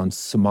focus on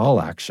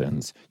small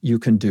actions you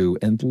can do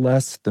in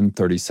less than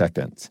 30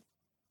 seconds.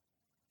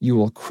 You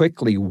will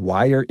quickly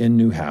wire in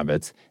new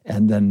habits,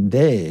 and then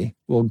they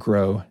will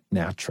grow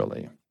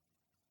naturally.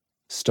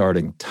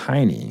 Starting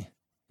tiny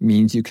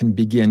means you can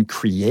begin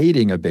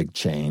creating a big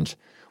change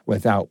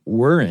without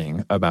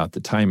worrying about the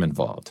time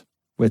involved.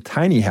 With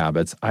tiny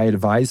habits, I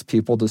advise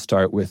people to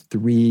start with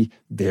 3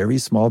 very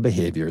small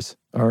behaviors,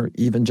 or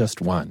even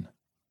just 1.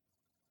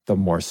 The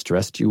more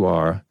stressed you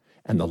are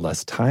and the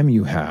less time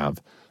you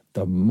have,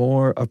 the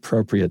more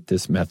appropriate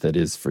this method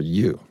is for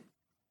you.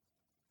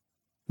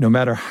 No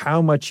matter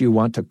how much you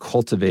want to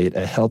cultivate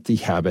a healthy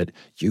habit,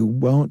 you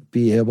won't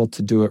be able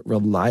to do it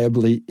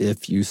reliably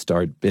if you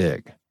start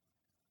big.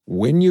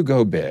 When you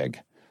go big,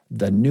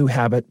 the new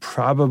habit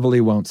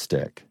probably won't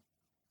stick.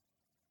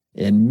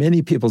 In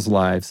many people's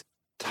lives,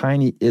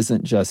 tiny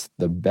isn't just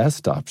the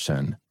best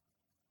option,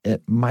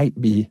 it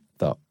might be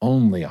the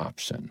only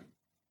option.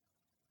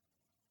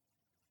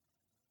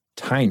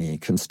 Tiny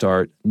can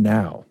start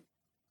now.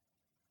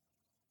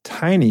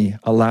 Tiny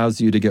allows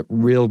you to get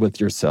real with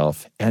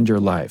yourself and your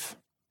life.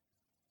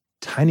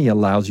 Tiny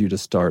allows you to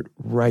start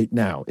right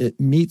now. It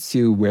meets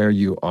you where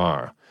you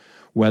are,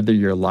 whether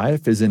your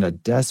life is in a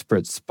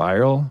desperate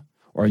spiral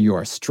or you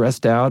are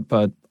stressed out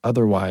but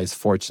otherwise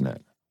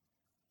fortunate.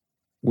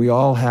 We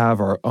all have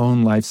our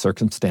own life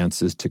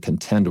circumstances to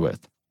contend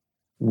with,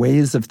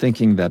 ways of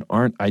thinking that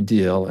aren't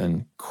ideal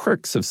and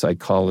quirks of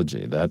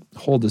psychology that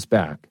hold us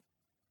back.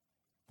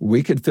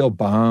 We could feel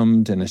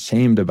bummed and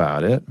ashamed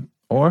about it,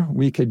 or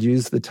we could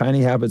use the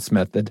Tiny Habits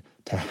method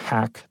to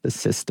hack the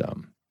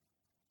system.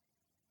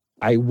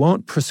 I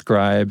won't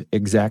prescribe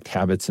exact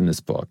habits in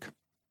this book.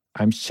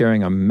 I'm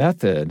sharing a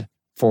method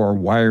for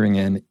wiring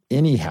in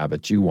any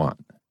habit you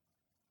want.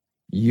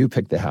 You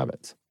pick the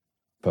habits.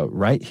 But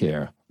right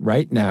here,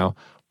 right now,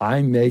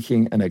 I'm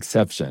making an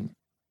exception.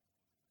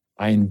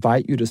 I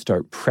invite you to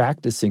start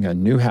practicing a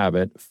new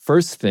habit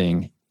first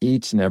thing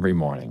each and every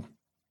morning.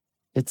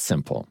 It's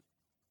simple,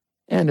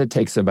 and it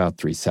takes about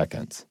 3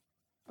 seconds.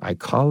 I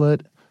call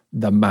it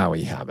the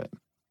Maui habit.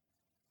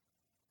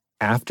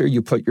 After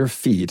you put your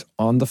feet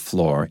on the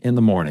floor in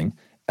the morning,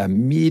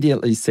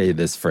 immediately say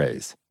this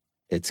phrase,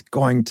 "It's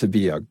going to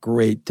be a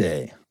great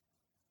day."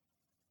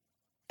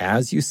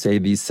 As you say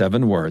these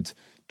 7 words,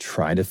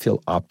 try to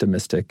feel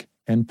optimistic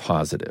and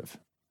positive.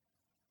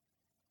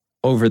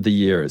 Over the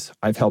years,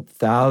 I've helped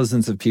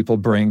thousands of people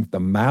bring the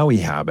Maui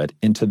habit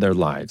into their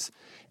lives,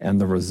 and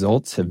the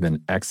results have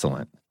been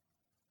excellent.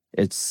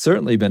 It's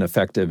certainly been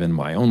effective in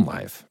my own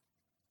life.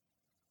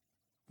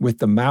 With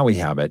the Maui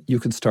habit, you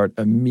can start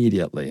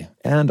immediately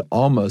and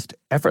almost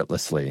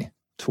effortlessly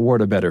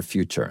toward a better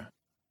future.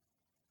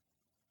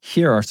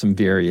 Here are some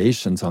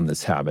variations on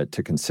this habit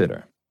to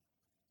consider.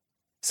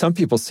 Some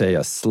people say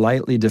a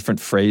slightly different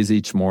phrase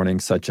each morning,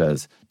 such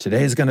as,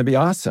 "Today's going to be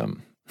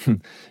awesome."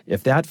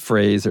 If that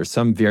phrase or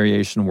some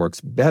variation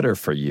works better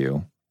for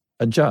you,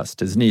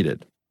 adjust as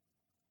needed.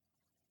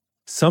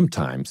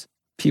 Sometimes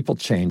people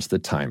change the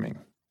timing.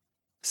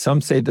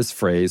 Some say this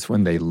phrase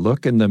when they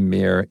look in the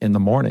mirror in the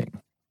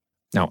morning.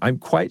 Now, I'm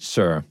quite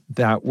sure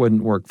that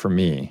wouldn't work for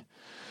me.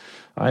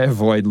 I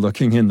avoid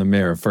looking in the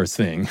mirror first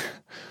thing.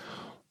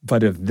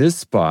 But if this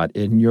spot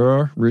in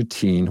your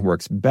routine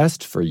works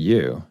best for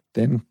you,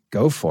 then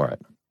go for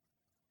it.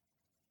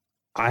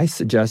 I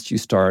suggest you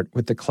start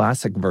with the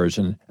classic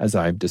version as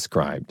I've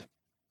described.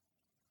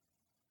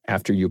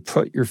 After you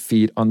put your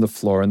feet on the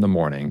floor in the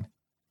morning,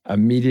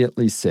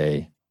 immediately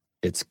say,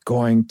 "It's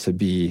going to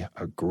be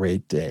a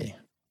great day."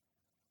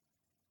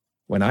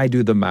 When I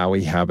do the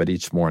Maui habit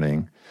each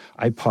morning,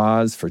 I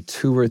pause for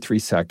 2 or 3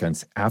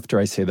 seconds after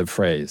I say the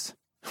phrase.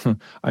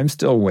 I'm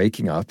still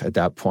waking up at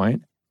that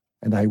point,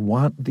 and I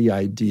want the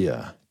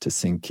idea to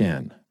sink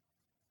in.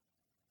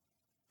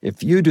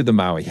 If you do the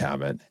Maui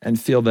habit and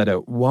feel that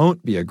it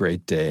won't be a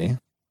great day,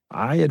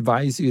 I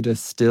advise you to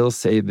still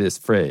say this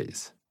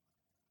phrase.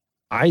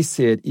 I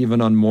say it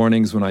even on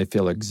mornings when I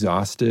feel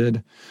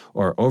exhausted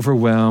or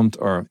overwhelmed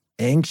or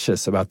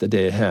anxious about the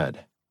day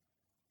ahead.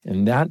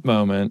 In that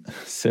moment,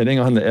 sitting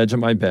on the edge of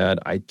my bed,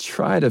 I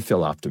try to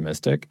feel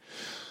optimistic.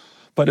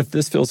 But if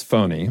this feels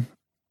phony,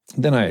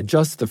 then I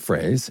adjust the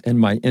phrase and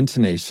my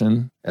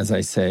intonation as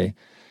I say,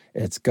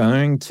 "It's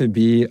going to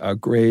be a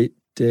great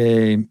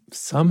day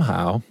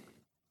somehow."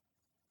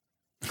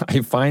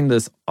 I find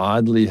this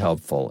oddly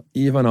helpful,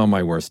 even on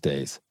my worst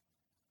days.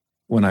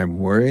 When I'm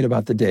worried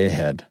about the day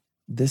ahead,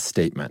 this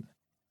statement,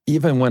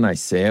 even when I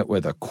say it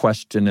with a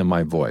question in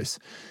my voice,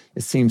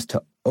 it seems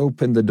to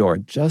open the door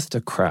just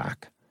a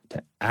crack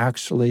to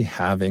actually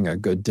having a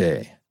good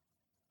day.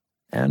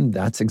 And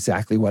that's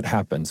exactly what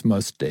happens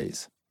most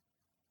days.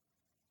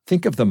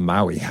 Think of the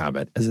Maui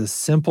habit as a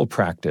simple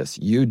practice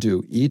you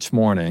do each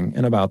morning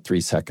in about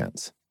 3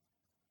 seconds.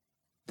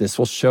 This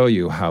will show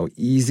you how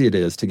easy it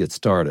is to get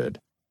started,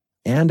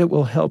 and it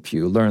will help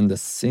you learn the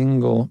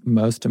single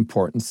most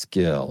important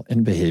skill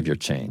in behavior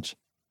change: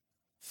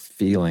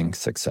 feeling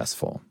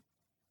successful.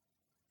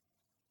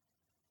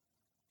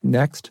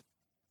 Next,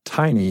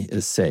 tiny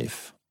is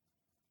safe.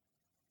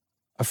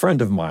 A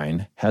friend of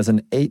mine has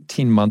an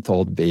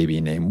 18-month-old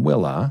baby named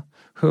Willa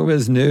who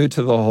is new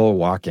to the whole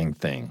walking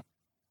thing.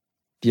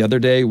 The other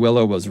day,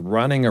 Willa was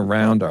running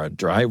around our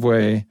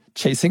driveway,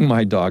 chasing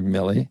my dog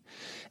Millie,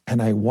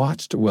 and I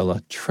watched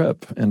Willa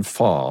trip and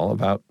fall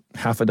about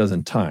half a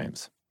dozen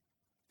times.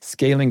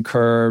 Scaling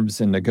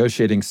curbs and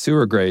negotiating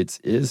sewer grates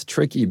is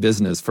tricky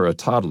business for a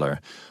toddler,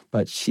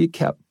 but she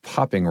kept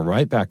popping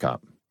right back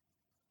up.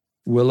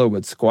 Willa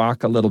would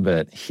squawk a little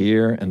bit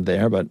here and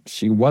there, but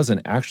she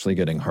wasn't actually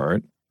getting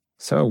hurt,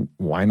 so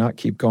why not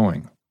keep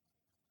going?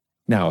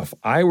 Now, if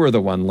I were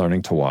the one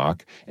learning to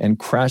walk and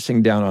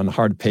crashing down on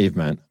hard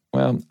pavement,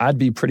 well, I'd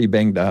be pretty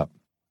banged up.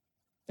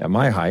 At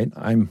my height,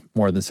 I'm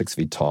more than 6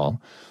 feet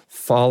tall,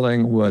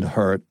 falling would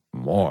hurt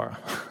more.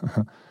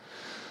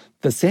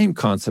 The same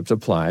concept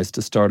applies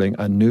to starting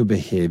a new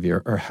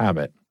behavior or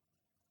habit.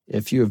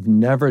 If you have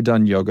never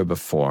done yoga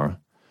before,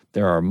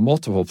 there are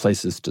multiple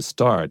places to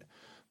start,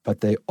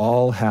 but they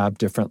all have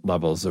different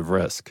levels of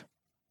risk.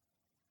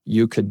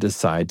 You could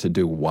decide to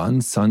do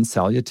one sun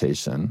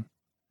salutation,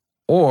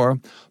 or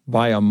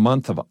buy a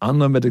month of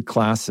unlimited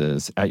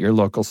classes at your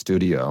local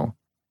studio,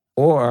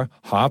 or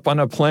hop on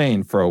a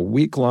plane for a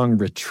week-long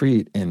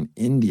retreat in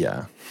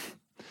India.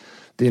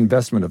 The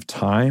investment of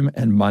time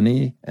and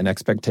money and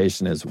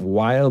expectation is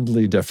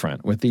wildly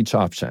different with each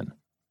option.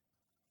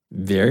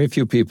 Very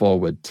few people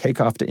would take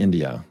off to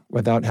India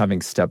without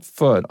having stepped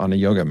foot on a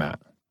yoga mat.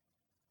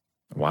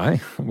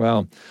 Why?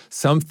 Well,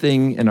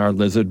 something in our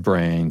lizard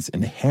brains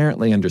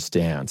inherently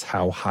understands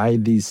how high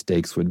these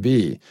stakes would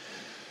be,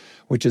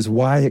 which is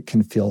why it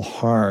can feel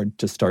hard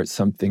to start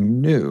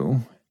something new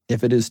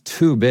if it is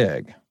too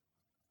big.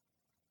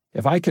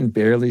 If I can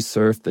barely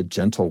surf the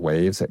gentle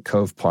waves at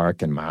Cove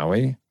Park in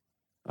Maui,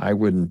 I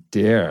wouldn't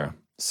dare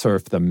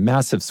surf the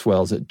massive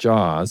swells at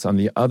Jaws on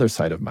the other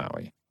side of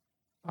Maui.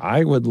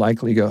 I would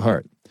likely get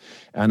hurt,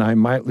 and I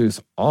might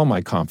lose all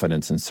my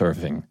confidence in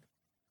surfing,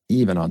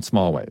 even on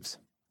small waves.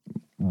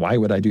 Why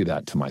would I do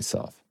that to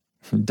myself?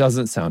 It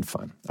doesn't sound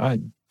fun.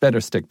 I'd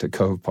better stick to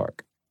Cove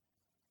Park.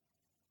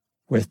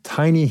 With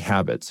tiny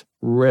habits,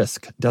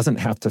 risk doesn't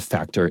have to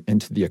factor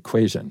into the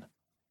equation.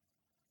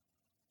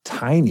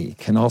 Tiny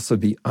can also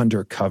be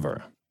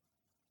undercover.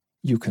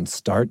 You can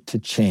start to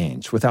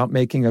change without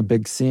making a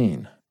big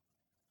scene.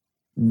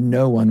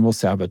 No one will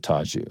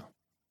sabotage you.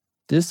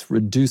 This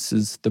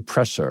reduces the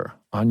pressure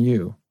on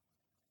you.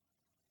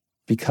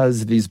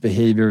 Because these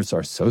behaviors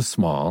are so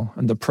small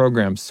and the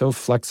program so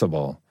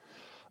flexible,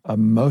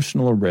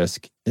 emotional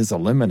risk is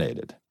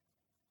eliminated.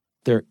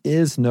 There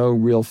is no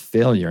real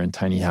failure in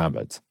tiny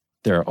habits.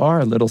 There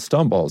are little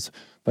stumbles,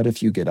 but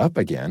if you get up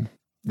again,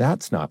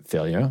 that's not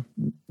failure.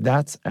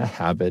 That's a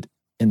habit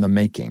in the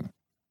making.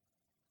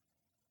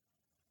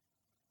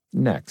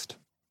 Next,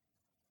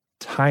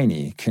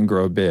 tiny can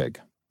grow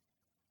big.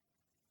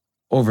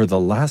 Over the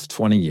last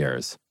 20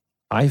 years,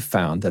 I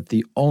found that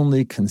the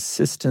only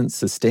consistent,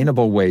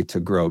 sustainable way to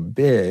grow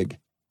big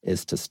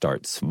is to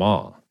start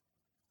small.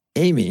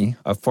 Amy,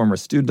 a former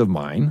student of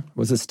mine,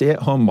 was a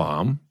stay-at-home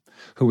mom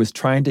who was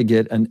trying to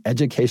get an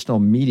educational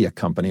media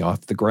company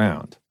off the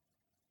ground.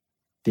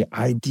 The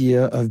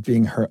idea of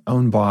being her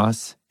own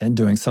boss and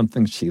doing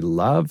something she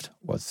loved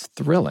was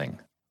thrilling.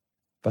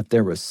 But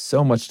there was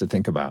so much to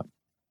think about.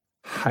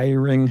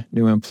 Hiring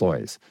new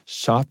employees,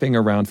 shopping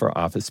around for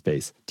office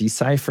space,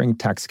 deciphering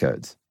tax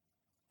codes.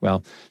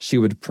 Well, she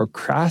would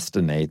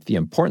procrastinate the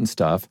important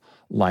stuff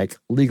like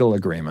legal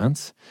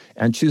agreements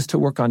and choose to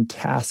work on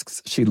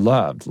tasks she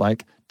loved,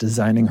 like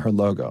designing her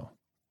logo.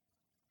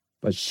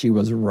 But she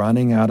was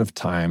running out of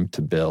time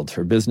to build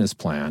her business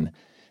plan,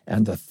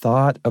 and the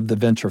thought of the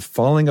venture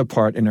falling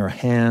apart in her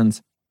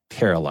hands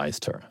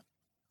paralyzed her.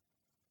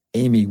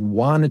 Amy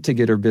wanted to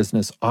get her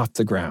business off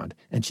the ground,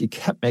 and she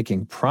kept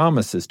making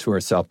promises to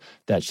herself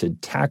that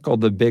she'd tackle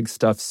the big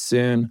stuff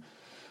soon.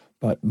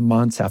 But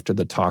months after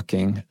the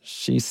talking,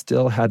 she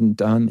still hadn't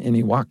done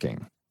any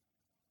walking.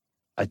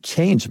 A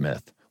change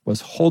myth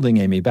was holding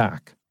Amy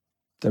back.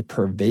 The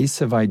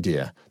pervasive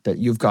idea that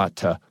you've got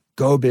to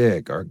go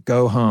big or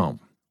go home.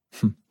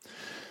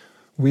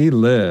 We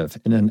live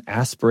in an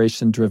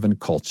aspiration-driven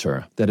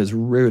culture that is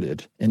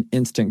rooted in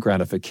instant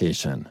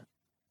gratification.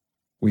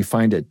 We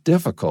find it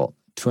difficult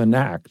to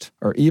enact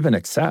or even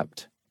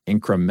accept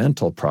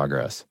incremental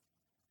progress,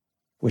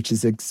 which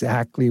is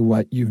exactly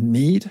what you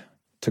need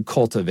to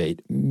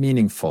cultivate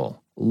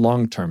meaningful,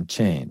 long-term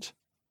change.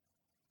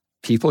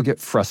 People get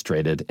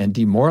frustrated and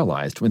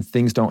demoralized when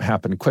things don't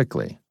happen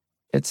quickly.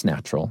 It's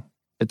natural.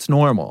 It's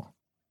normal.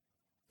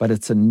 But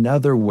it's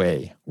another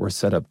way we're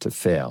set up to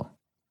fail.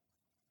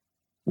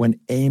 When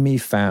Amy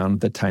found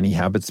the Tiny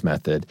Habits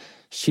method,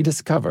 she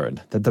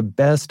discovered that the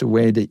best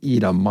way to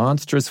eat a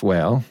monstrous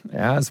whale,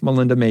 as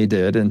Melinda May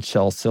did in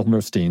Shel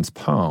Silverstein's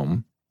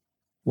poem,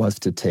 was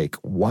to take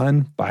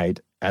one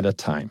bite at a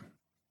time.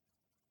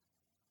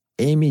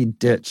 Amy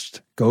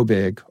ditched go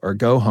big or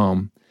go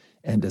home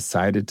and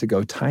decided to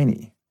go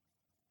tiny.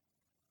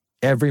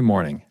 Every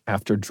morning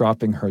after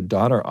dropping her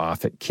daughter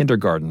off at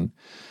kindergarten,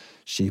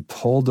 she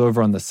pulled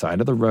over on the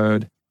side of the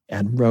road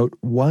and wrote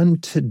one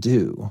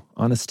to-do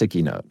on a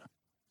sticky note.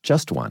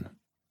 Just one.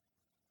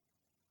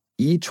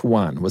 Each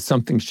one was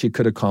something she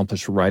could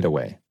accomplish right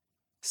away.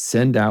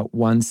 Send out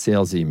one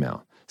sales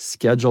email,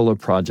 schedule a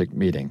project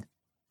meeting,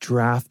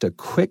 draft a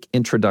quick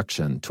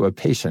introduction to a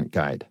patient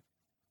guide.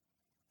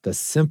 The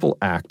simple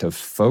act of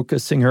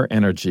focusing her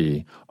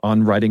energy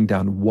on writing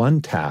down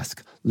one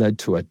task led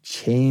to a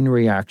chain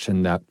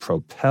reaction that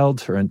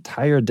propelled her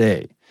entire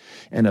day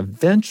and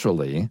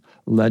eventually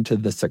led to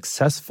the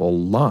successful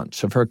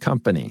launch of her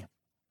company.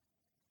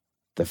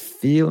 The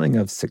feeling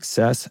of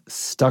success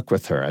stuck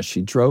with her as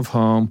she drove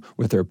home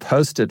with her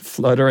Post-it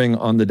fluttering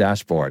on the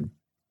dashboard.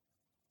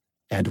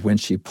 And when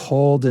she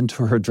pulled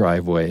into her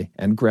driveway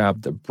and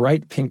grabbed the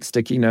bright pink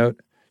sticky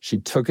note, she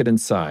took it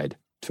inside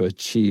to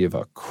achieve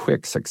a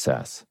quick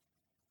success.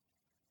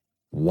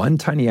 One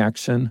tiny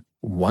action,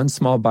 one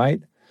small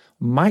bite,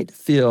 might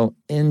feel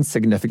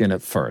insignificant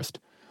at first,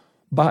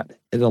 but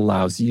it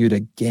allows you to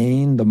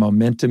gain the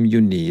momentum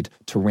you need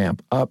to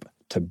ramp up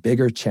to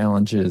bigger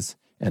challenges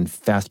and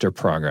faster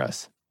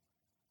progress.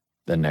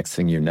 The next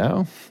thing you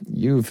know,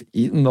 you've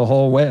eaten the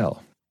whole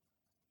whale.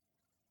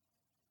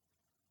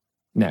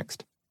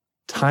 Next,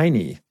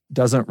 Tiny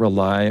doesn't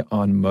rely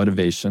on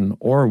motivation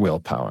or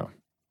willpower.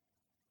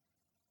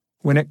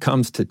 When it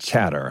comes to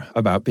chatter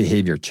about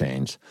behavior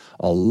change,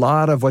 a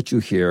lot of what you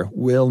hear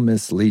will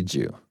mislead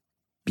you.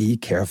 Be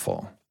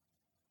careful.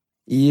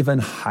 Even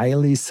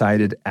highly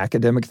cited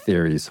academic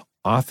theories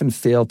often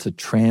fail to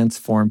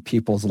transform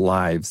people's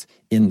lives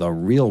in the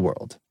real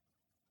world.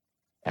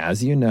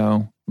 As you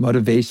know,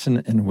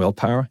 motivation and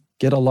willpower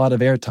get a lot of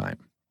airtime.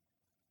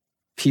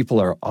 People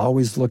are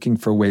always looking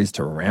for ways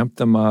to ramp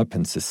them up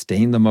and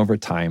sustain them over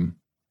time.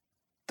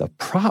 The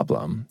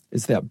problem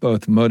is that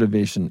both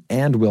motivation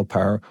and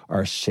willpower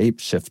are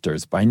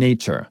shapeshifters by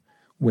nature,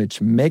 which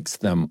makes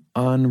them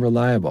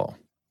unreliable.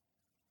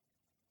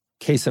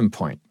 Case in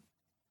point,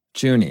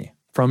 Junie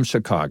from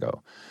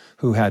Chicago,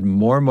 who had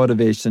more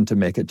motivation to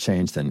make a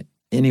change than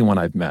anyone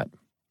I've met.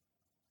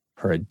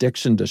 Her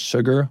addiction to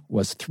sugar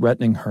was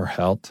threatening her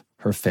health,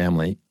 her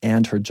family,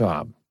 and her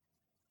job.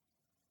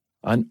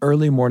 An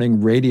early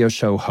morning radio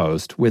show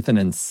host with an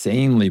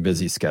insanely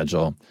busy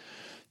schedule,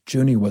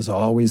 Junie was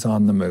always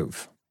on the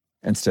move.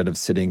 Instead of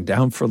sitting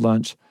down for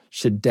lunch,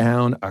 she'd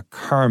down a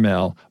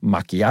caramel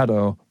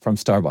macchiato from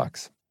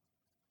Starbucks.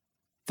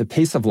 The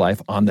pace of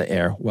life on the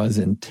air was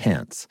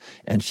intense,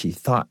 and she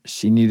thought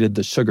she needed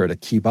the sugar to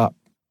keep up.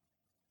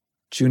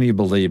 Junie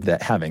believed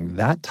that having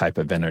that type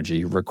of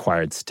energy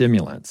required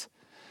stimulants,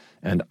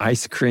 and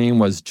ice cream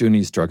was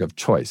Junie's drug of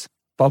choice,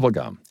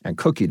 bubblegum and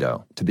cookie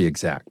dough to be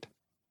exact.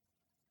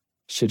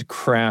 She'd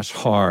crash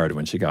hard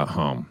when she got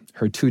home,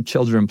 her 2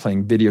 children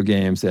playing video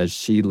games as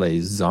she lay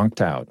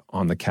zonked out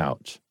on the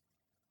couch.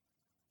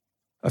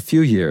 A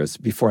few years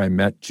before I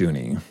met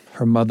Junie,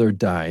 her mother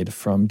died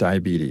from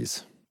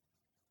diabetes.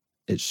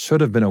 It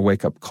should have been a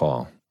wake-up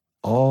call,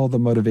 all the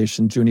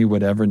motivation Junie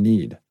would ever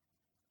need.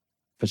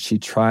 But she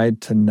tried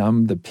to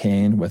numb the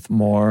pain with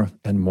more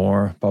and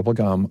more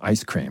bubblegum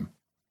ice cream.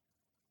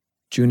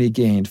 Junie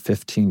gained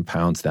 15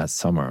 pounds that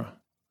summer.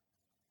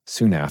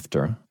 Soon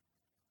after,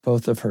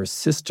 both of her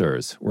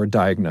sisters were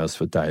diagnosed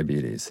with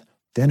diabetes.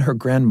 Then her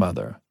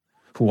grandmother,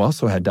 who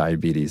also had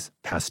diabetes,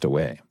 passed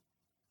away.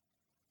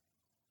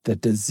 The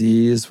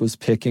disease was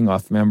picking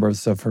off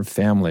members of her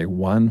family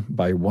one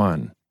by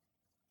one.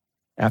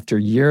 After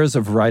years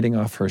of writing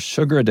off her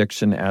sugar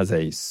addiction as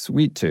a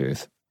sweet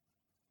tooth,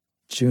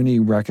 Junie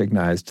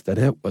recognized that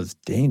it was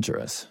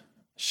dangerous.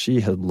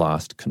 She had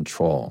lost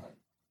control.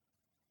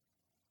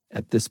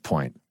 At this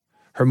point,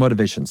 her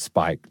motivation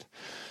spiked.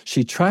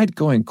 She tried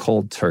going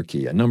cold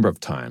turkey a number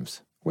of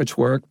times, which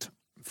worked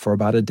for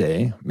about a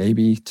day,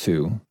 maybe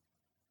 2.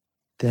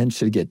 Then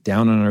she'd get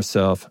down on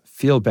herself,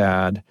 feel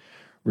bad,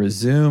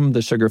 resume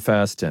the sugar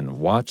fast, and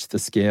watch the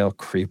scale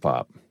creep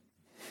up.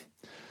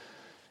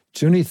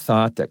 Junie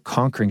thought that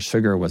conquering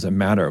sugar was a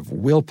matter of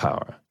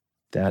willpower,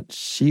 that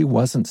she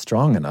wasn't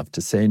strong enough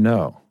to say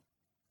no.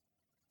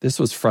 This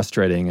was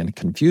frustrating and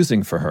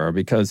confusing for her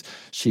because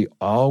she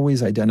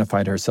always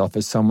identified herself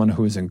as someone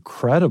who is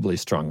incredibly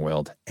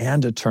strong-willed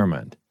and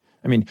determined.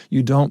 I mean,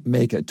 you don't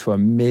make it to a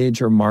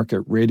major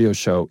market radio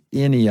show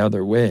any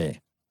other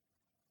way.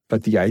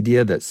 But the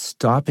idea that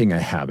stopping a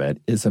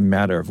habit is a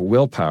matter of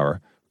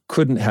willpower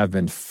couldn't have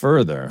been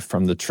further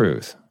from the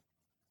truth.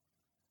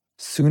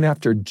 Soon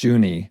after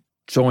Junie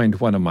joined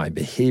one of my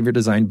behavior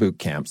design boot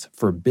camps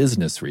for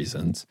business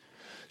reasons,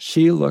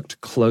 she looked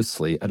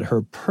closely at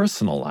her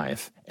personal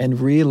life and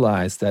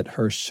realized that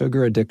her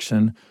sugar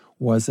addiction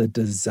was a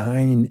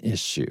design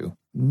issue,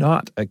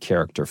 not a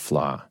character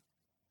flaw.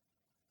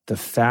 The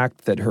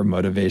fact that her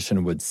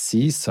motivation would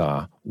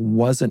seesaw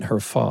wasn't her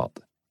fault.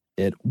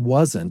 It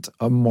wasn't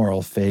a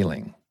moral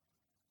failing.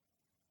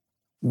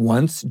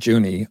 Once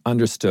Junie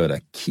understood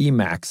a key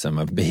maxim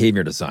of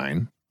behavior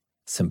design,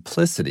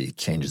 simplicity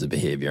changes the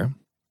behavior,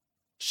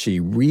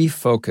 she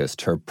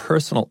refocused her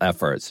personal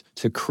efforts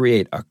to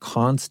create a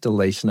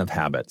constellation of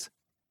habits,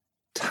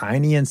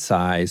 tiny in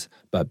size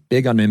but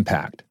big on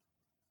impact.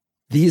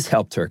 These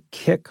helped her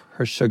kick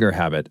her sugar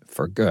habit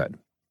for good.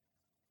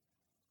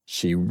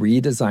 She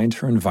redesigned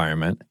her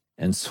environment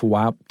and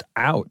swapped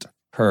out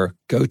her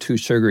go-to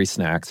sugary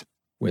snacks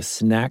with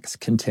snacks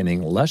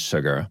containing less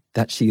sugar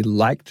that she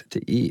liked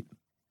to eat,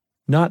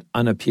 not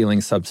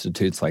unappealing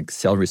substitutes like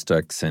celery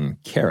sticks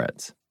and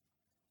carrots.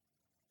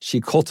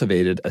 She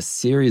cultivated a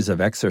series of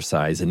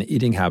exercise and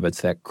eating habits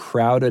that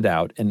crowded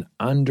out and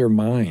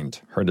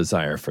undermined her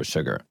desire for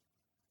sugar.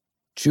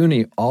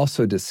 Junie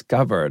also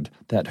discovered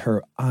that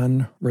her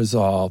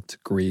unresolved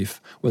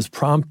grief was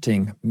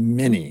prompting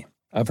many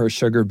of her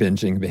sugar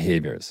binging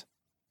behaviors.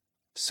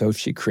 So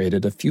she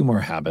created a few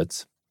more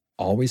habits,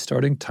 always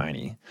starting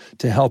tiny,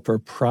 to help her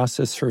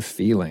process her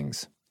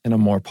feelings in a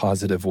more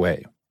positive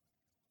way.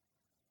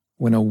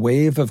 When a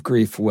wave of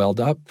grief welled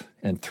up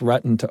and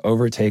threatened to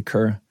overtake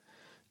her,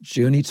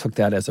 Junie took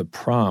that as a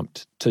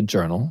prompt to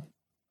journal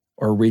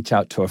or reach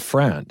out to a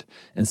friend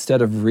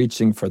instead of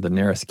reaching for the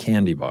nearest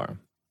candy bar.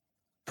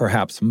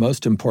 Perhaps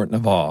most important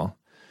of all,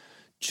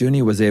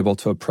 Junie was able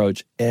to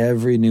approach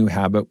every new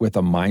habit with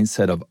a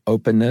mindset of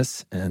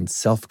openness and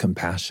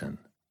self-compassion.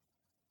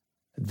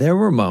 There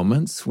were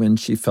moments when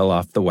she fell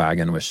off the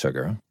wagon with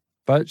sugar,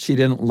 but she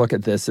didn't look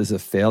at this as a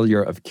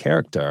failure of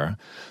character,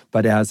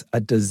 but as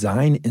a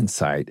design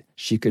insight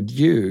she could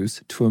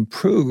use to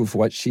improve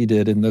what she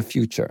did in the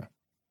future.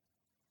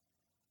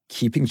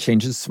 Keeping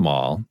changes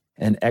small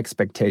and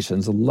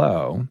expectations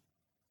low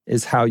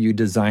is how you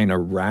design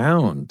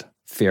around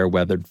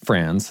fair-weathered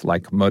friends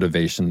like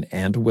motivation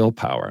and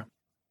willpower.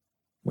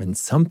 When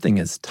something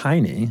is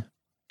tiny,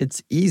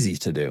 it's easy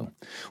to do,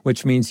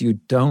 which means you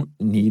don't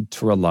need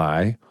to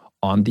rely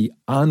on the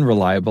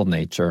unreliable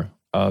nature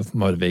of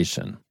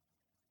motivation.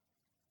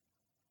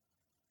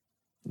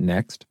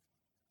 Next,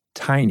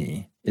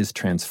 tiny is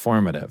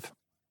transformative.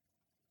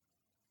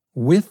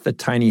 With the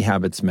Tiny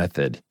Habits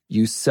method,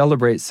 you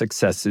celebrate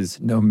successes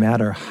no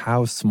matter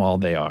how small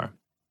they are.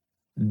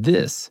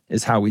 This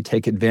is how we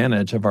take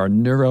advantage of our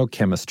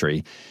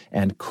neurochemistry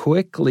and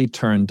quickly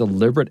turn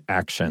deliberate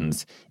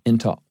actions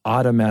into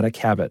automatic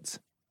habits.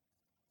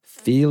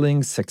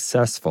 Feeling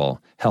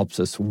successful helps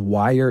us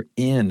wire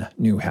in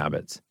new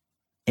habits,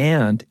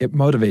 and it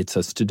motivates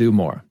us to do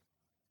more.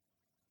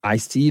 I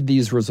see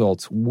these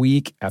results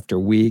week after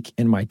week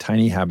in my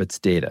Tiny Habits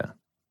data.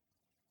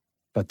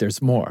 But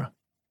there's more.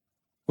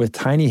 With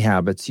Tiny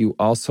Habits, you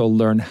also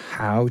learn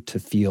how to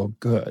feel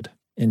good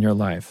in your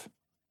life.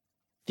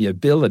 The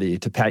ability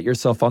to pat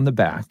yourself on the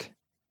back,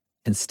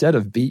 instead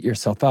of beat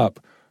yourself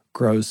up,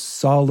 grows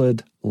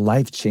solid,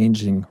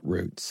 life-changing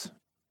roots.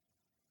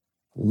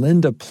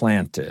 Linda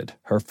planted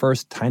her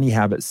first Tiny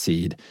Habit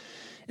seed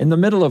in the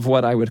middle of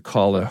what I would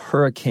call a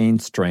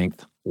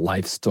hurricane-strength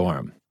life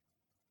storm.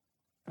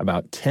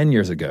 About 10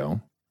 years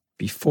ago,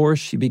 before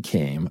she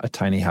became a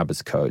Tiny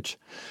Habits coach,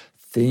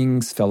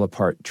 things fell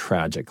apart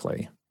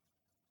tragically.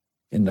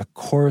 In the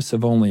course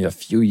of only a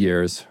few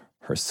years,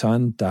 her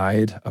son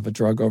died of a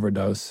drug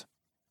overdose.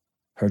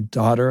 Her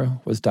daughter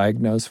was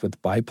diagnosed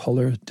with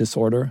bipolar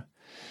disorder,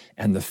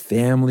 and the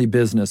family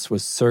business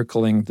was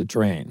circling the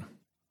drain.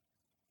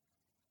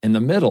 In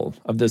the middle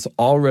of this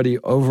already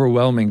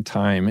overwhelming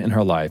time in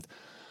her life,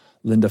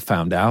 Linda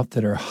found out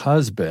that her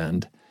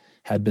husband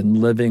had been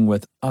living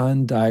with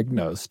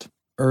undiagnosed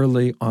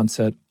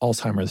early-onset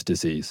Alzheimer's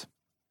disease.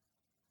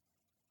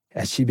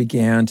 As she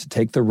began to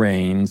take the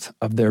reins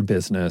of their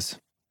business,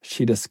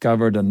 she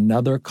discovered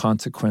another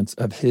consequence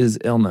of his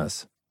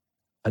illness,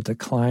 a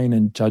decline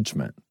in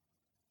judgment.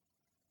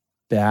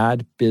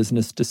 Bad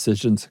business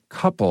decisions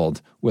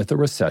coupled with a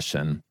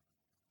recession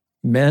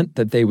meant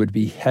that they would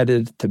be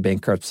headed to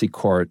bankruptcy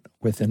court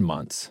within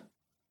months.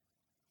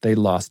 They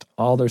lost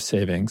all their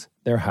savings,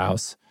 their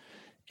house,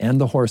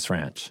 and the horse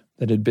ranch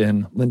that had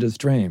been Linda's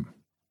dream.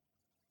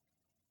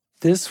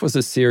 This was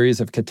a series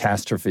of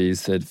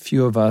catastrophes that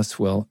few of us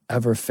will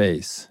ever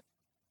face,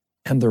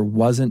 and there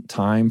wasn't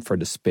time for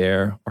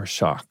despair or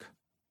shock.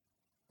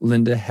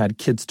 Linda had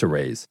kids to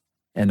raise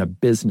and a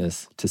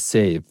business to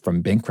save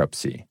from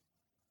bankruptcy.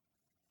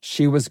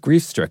 She was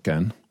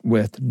grief-stricken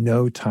with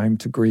no time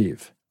to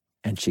grieve,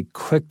 and she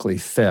quickly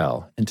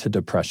fell into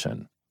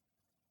depression.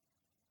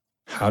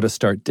 How to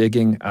start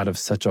digging out of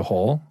such a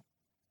hole?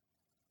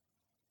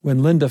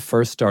 When Linda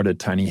first started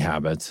Tiny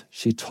Habits,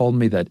 she told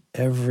me that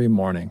every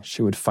morning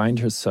she would find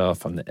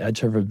herself on the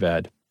edge of her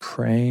bed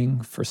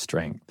praying for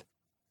strength.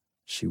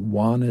 She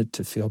wanted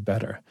to feel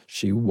better.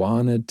 She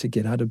wanted to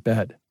get out of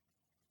bed.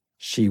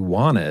 She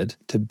wanted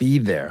to be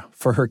there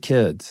for her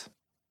kids.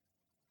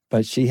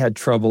 But she had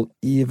trouble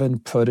even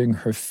putting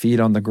her feet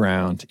on the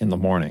ground in the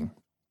morning.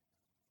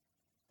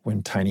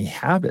 When Tiny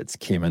Habits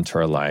came into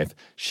her life,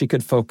 she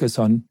could focus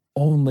on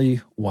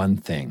only one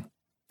thing,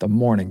 the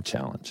morning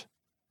challenge.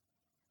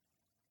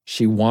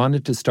 She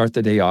wanted to start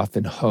the day off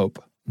in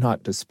hope,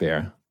 not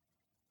despair.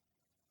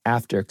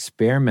 After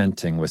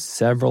experimenting with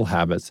several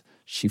habits,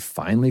 she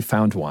finally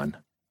found one,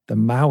 the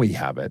Maui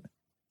habit,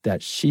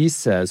 that she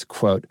says,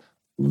 quote,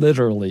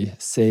 literally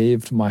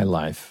saved my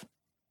life.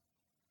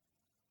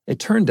 It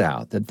turned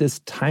out that this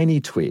tiny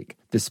tweak,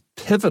 this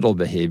pivotal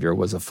behavior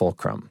was a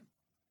fulcrum.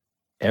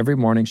 Every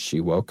morning she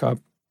woke up,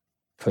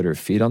 put her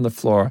feet on the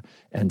floor,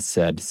 and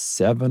said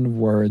 7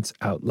 words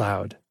out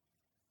loud.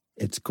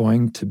 It's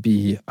going to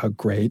be a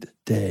great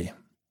day.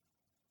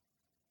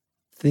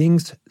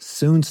 Things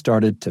soon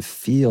started to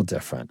feel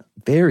different,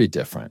 very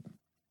different.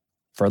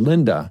 For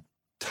Linda,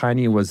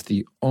 Tiny was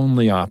the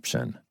only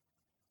option.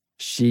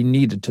 She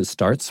needed to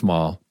start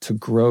small, to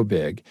grow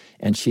big,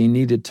 and she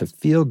needed to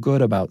feel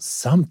good about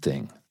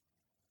something.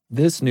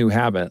 This new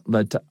habit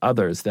led to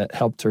others that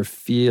helped her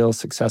feel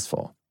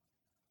successful.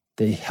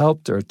 They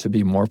helped her to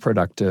be more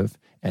productive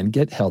and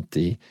get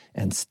healthy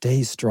and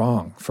stay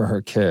strong for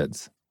her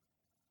kids.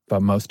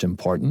 But most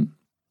important,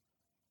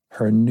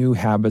 her new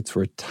habits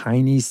were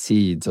tiny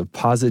seeds of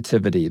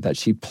positivity that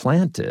she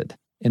planted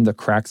in the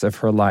cracks of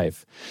her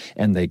life,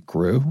 and they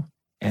grew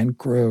and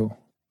grew.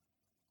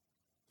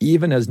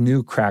 Even as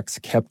new cracks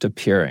kept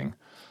appearing,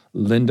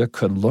 Linda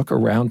could look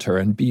around her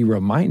and be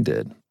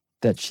reminded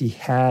that she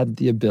had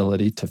the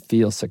ability to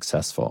feel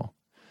successful.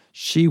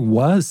 She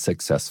was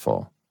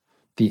successful.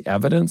 The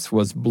evidence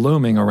was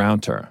blooming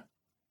around her.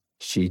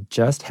 She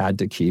just had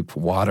to keep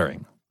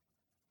watering.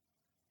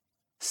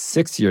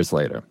 6 years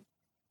later,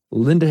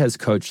 Linda has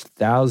coached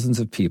thousands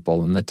of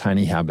people in the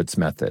Tiny Habits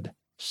method.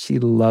 She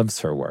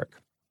loves her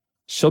work.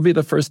 She'll be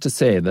the first to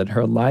say that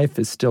her life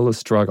is still a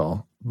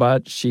struggle,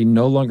 but she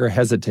no longer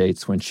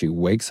hesitates when she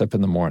wakes up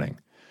in the morning.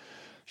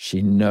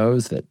 She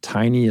knows that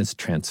Tiny is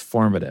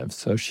transformative,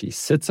 so she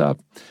sits up,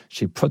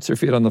 she puts her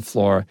feet on the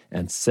floor,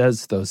 and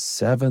says those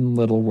 7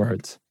 little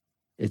words.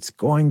 It's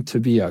going to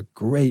be a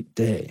great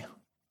day.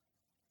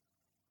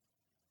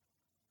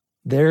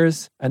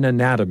 There's an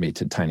anatomy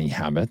to Tiny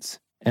Habits,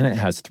 and it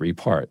has 3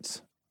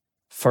 parts.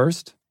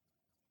 First,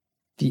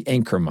 the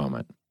anchor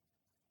moment.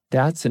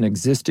 That's an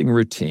existing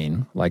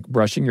routine, like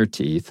brushing your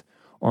teeth,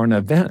 or an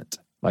event,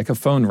 like a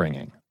phone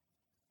ringing.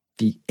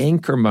 The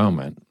anchor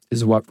moment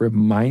is what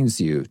reminds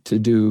you to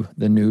do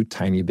the new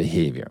tiny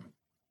behavior.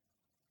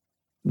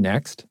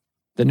 Next,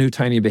 the new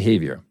tiny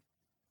behavior.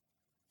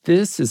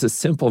 This is a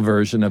simple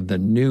version of the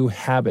new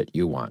habit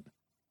you want,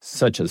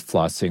 such as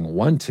flossing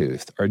 1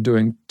 tooth or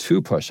doing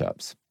 2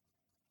 push-ups.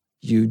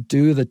 You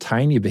do the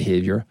tiny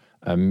behavior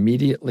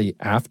immediately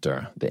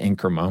after the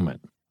anchor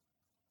moment.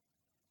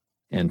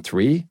 And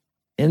 3,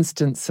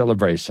 instant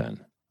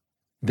celebration.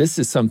 This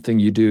is something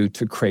you do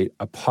to create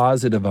a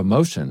positive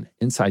emotion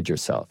inside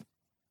yourself,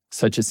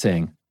 such as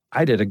saying,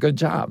 I did a good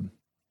job.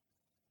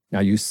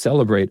 Now you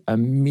celebrate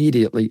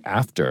immediately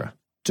after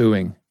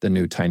doing the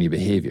new tiny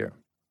behavior.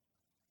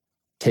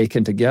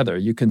 Taken together,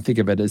 you can think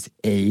of it as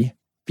A,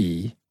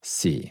 B,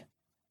 C.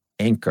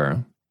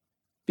 Anchor,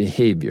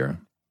 behavior,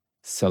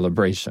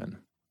 celebration.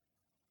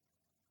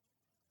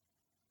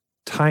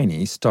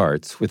 Tiny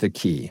starts with a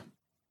key.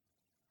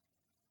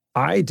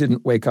 I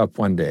didn't wake up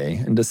one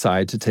day and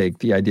decide to take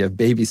the idea of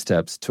baby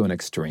steps to an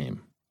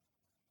extreme.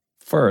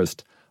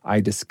 First,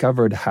 I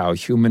discovered how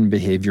human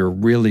behavior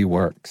really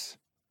works.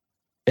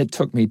 It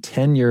took me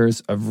 10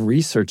 years of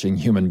researching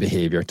human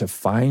behavior to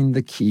find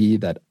the key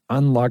that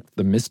unlocked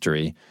the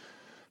mystery,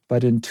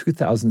 but in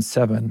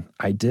 2007,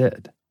 I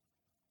did.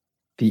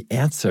 The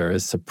answer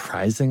is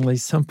surprisingly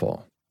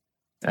simple.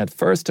 At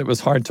first, it was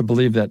hard to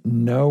believe that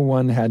no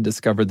one had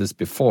discovered this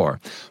before,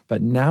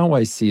 but now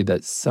I see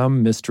that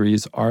some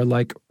mysteries are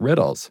like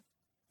riddles.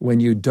 When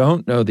you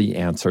don't know the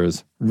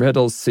answers,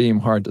 riddles seem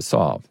hard to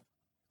solve.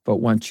 But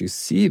once you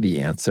see the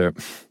answer,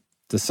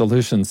 the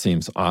solution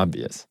seems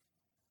obvious.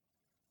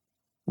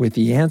 With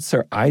the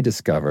answer I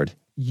discovered,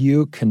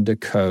 you can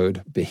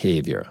decode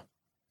behavior,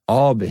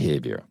 all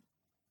behavior.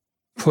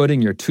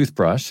 Putting your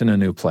toothbrush in a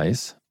new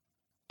place,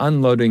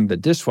 unloading the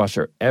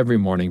dishwasher every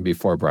morning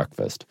before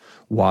breakfast,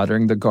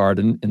 watering the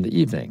garden in the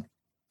evening,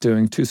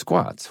 doing 2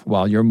 squats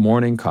while your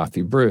morning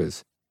coffee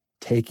brews,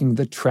 taking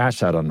the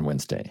trash out on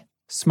Wednesday,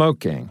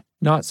 smoking,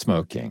 not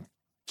smoking,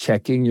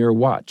 checking your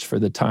watch for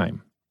the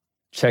time,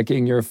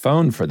 checking your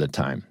phone for the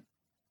time,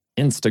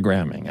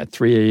 Instagramming at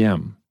 3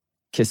 a.m.,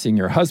 kissing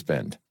your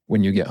husband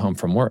when you get home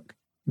from work,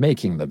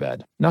 making the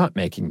bed, not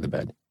making the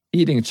bed,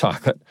 eating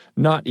chocolate,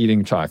 not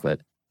eating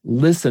chocolate,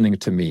 listening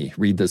to me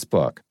read this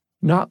book,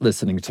 not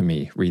listening to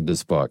me read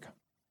this book.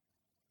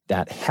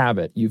 That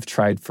habit you've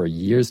tried for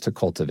years to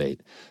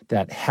cultivate,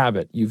 that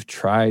habit you've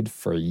tried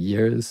for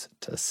years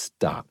to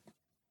stop.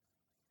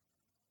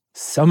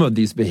 Some of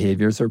these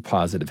behaviors are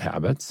positive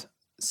habits,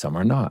 some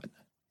are not.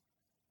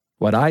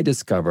 What I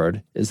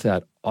discovered is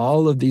that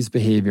all of these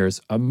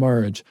behaviors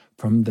emerge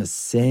from the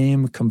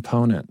same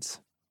components.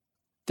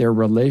 Their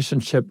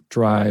relationship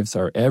drives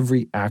our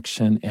every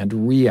action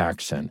and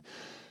reaction.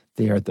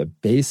 They are the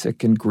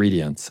basic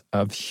ingredients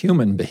of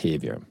human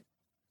behavior.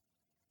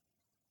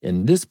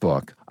 In this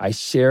book, I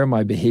share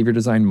my behavior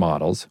design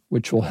models,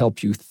 which will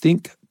help you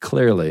think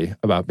clearly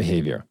about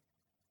behavior.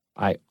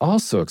 I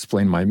also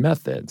explain my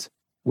methods,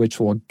 which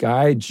will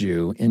guide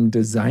you in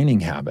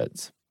designing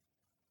habits.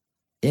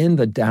 In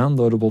the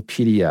downloadable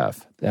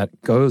PDF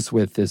that goes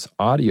with this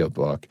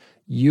audiobook,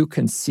 you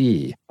can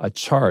see a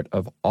chart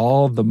of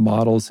all the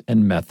models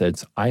and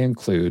methods I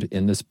include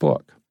in this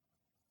book.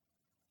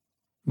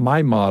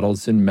 My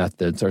models and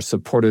methods are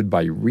supported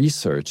by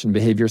research in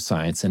behavior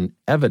science and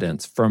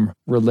evidence from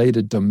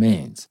related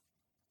domains.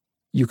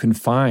 You can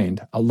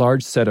find a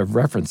large set of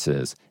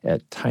references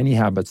at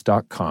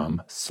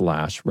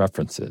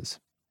tinyhabits.com/references.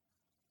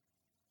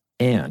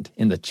 And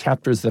in the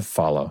chapters that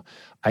follow,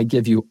 I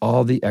give you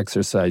all the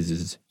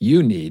exercises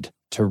you need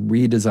to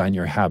redesign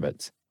your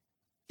habits.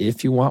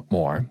 If you want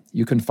more,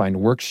 you can find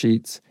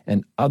worksheets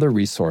and other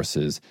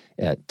resources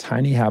at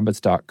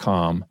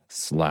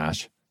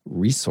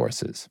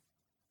tinyhabits.com/resources.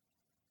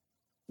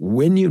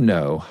 When you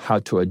know how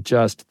to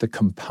adjust the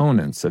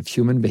components of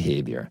human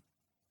behavior,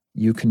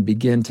 you can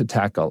begin to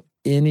tackle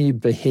any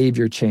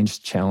behavior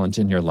change challenge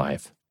in your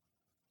life,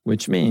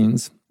 which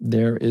means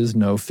there is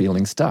no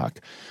feeling stuck,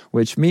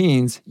 which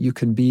means you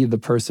can be the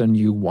person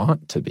you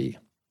want to be.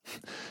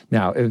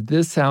 Now, if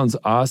this sounds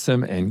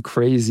awesome and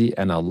crazy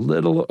and a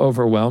little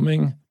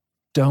overwhelming,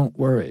 don't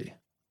worry.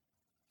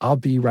 I'll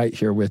be right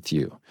here with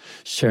you,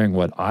 sharing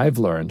what I've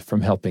learned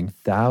from helping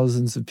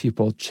thousands of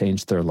people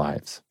change their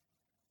lives.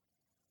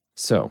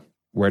 So,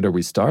 where do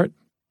we start?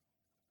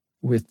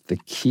 With the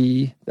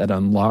key that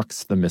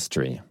unlocks the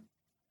mystery,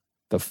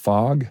 the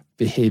FOG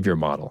behavior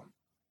model.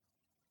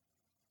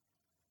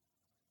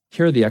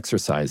 Here are the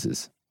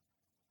exercises.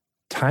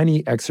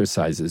 Tiny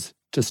exercises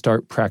to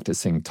start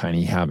practicing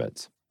tiny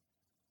habits.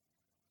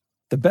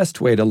 The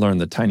best way to learn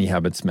the tiny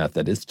habits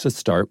method is to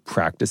start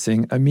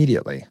practicing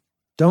immediately.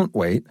 Don't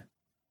wait.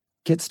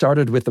 Get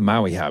started with the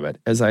Maui habit,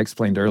 as I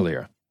explained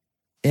earlier.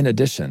 In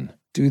addition,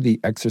 do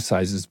the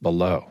exercises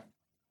below.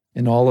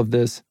 In all of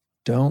this,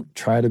 don't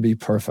try to be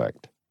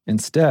perfect.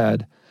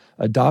 Instead,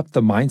 adopt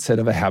the mindset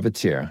of a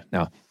habituer.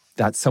 Now,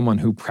 that's someone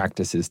who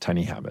practices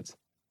tiny habits.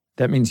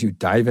 That means you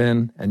dive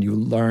in and you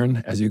learn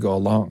as you go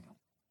along.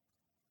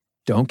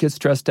 Don't get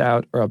stressed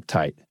out or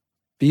uptight.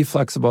 Be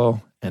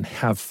flexible and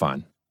have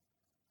fun.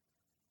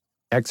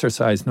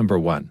 Exercise number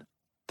 1,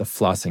 the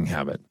flossing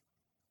habit.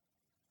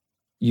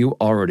 You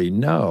already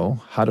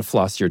know how to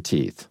floss your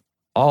teeth,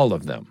 all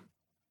of them.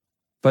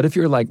 But if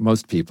you're like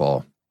most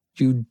people,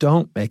 you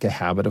don't make a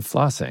habit of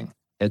flossing.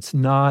 It's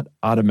not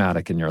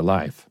automatic in your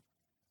life.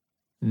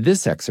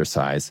 This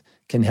exercise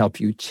can help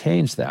you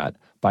change that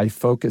by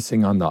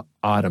focusing on the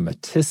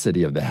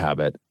automaticity of the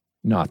habit,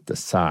 not the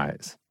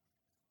size.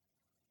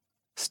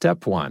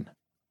 Step 1,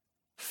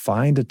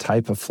 find a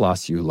type of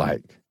floss you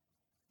like.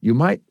 You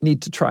might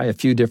need to try a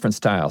few different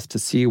styles to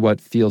see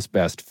what feels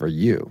best for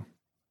you.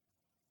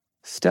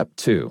 Step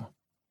 2,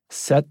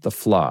 set the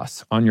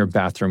floss on your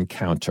bathroom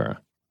counter,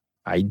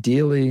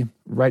 ideally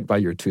right by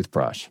your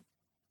toothbrush.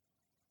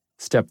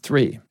 Step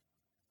 3,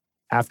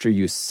 after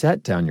you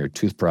set down your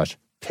toothbrush,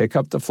 pick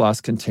up the floss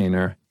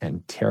container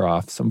and tear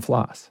off some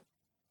floss.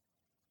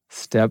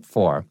 Step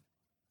 4,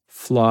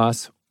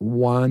 floss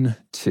one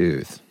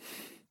tooth.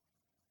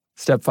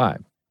 Step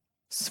 5,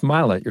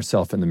 smile at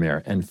yourself in the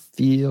mirror and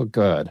feel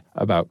good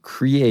about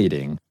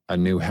creating a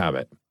new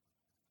habit.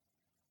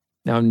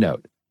 Now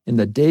note, in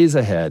the days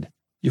ahead,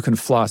 you can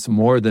floss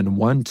more than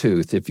one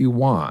tooth if you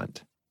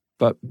want,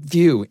 but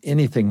view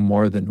anything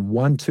more than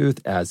one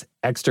tooth as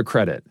extra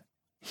credit.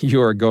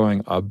 You are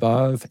going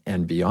above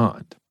and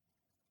beyond.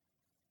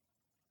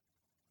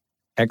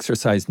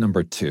 Exercise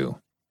number 2,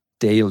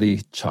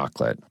 daily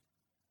chocolate.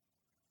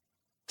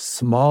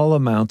 Small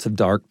amounts of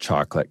dark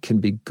chocolate can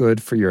be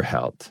good for your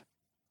health.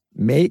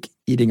 Make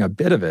eating a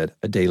bit of it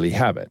a daily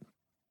habit.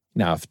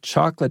 Now, if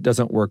chocolate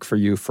doesn't work for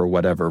you for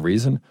whatever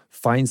reason,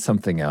 find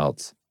something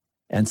else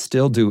and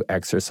still do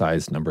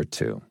exercise number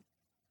 2.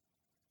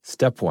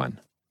 Step 1,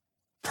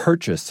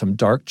 purchase some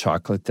dark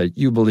chocolate that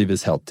you believe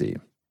is healthy.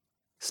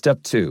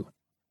 Step 2,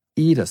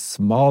 eat a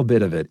small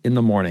bit of it in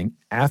the morning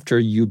after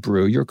you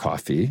brew your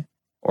coffee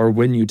or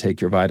when you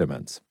take your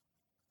vitamins.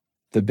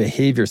 The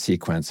behavior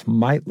sequence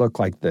might look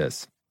like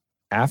this.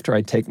 After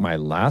I take my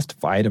last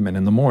vitamin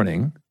in the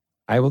morning,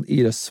 I will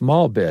eat a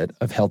small bit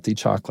of healthy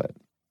chocolate.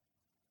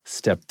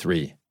 Step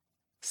 3,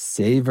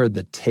 savor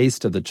the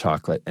taste of the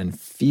chocolate and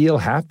feel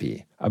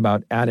happy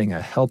about adding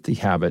a healthy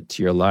habit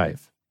to your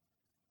life.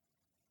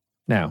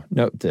 Now,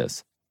 note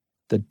this.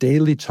 The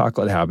daily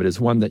chocolate habit is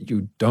one that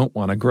you don't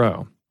want to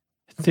grow.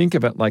 Think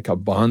of it like a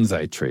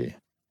bonsai tree.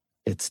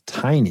 It's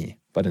tiny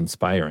but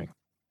inspiring.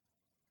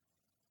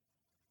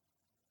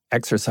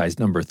 Exercise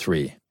number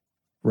 3,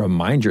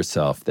 remind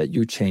yourself that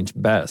you change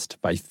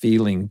best by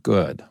feeling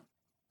good.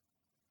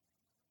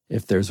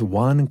 If there's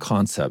one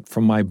concept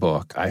from my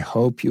book I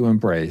hope you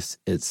embrace,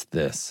 it's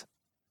this.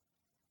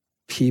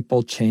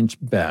 People change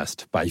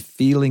best by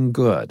feeling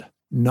good,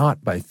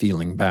 not by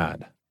feeling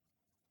bad.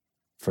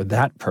 For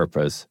that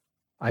purpose,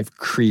 I've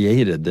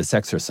created this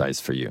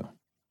exercise for you.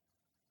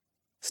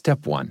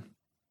 Step 1,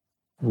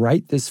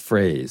 write this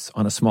phrase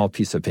on a small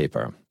piece of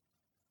paper.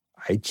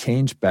 I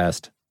change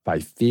best by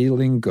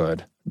feeling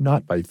good,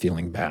 not by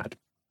feeling bad.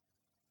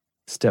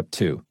 Step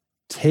 2,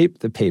 tape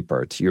the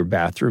paper to your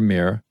bathroom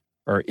mirror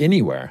or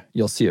anywhere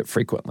you'll see it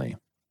frequently.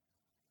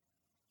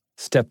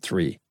 Step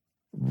 3,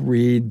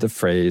 read the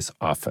phrase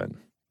often.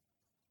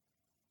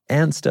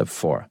 And step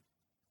 4,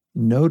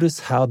 notice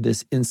how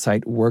this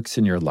insight works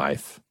in your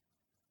life.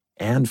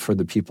 and for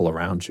the people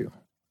around you.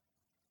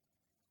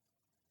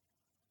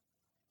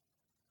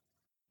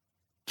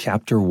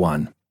 Chapter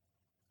 1: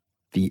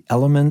 The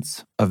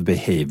Elements of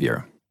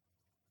Behavior.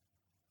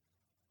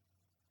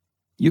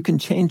 You can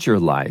change your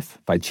life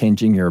by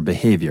changing your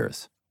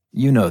behaviors.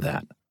 You know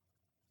that.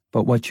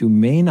 But what you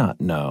may not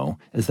know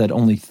is that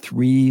only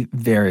 3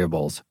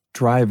 variables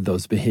drive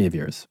those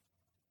behaviors.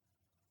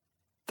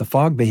 The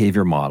Fogg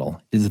behavior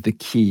model is the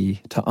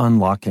key to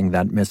unlocking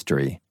that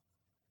mystery.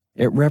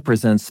 It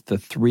represents the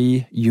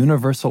 3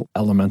 universal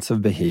elements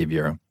of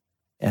behavior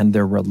and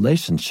their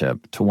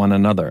relationship to one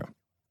another.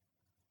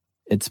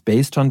 It's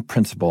based on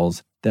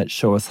principles that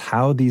show us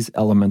how these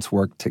elements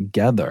work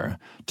together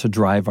to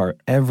drive our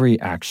every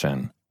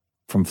action,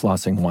 from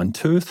flossing one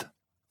tooth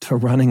to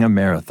running a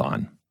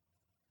marathon.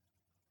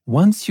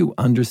 Once you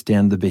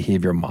understand the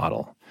behavior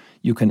model,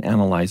 you can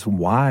analyze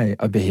why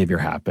a behavior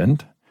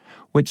happened,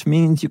 which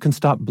means you can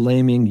stop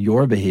blaming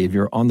your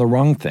behavior on the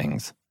wrong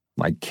things,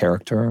 like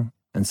character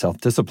and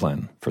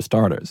self-discipline, for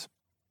starters.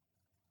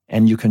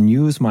 And you can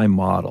use my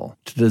model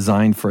to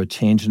design for a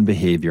change in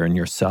behavior in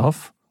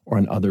yourself or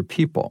in other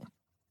people.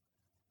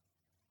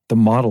 The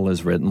model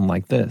is written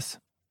like this: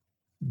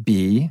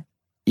 B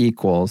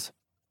equals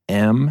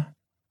MAP.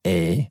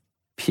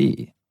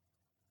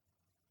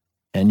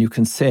 And you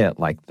can say it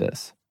like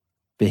this: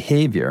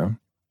 behavior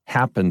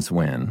happens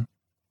when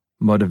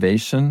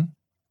motivation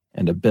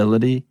and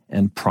ability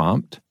and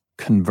prompt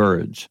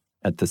converge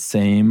at the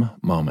same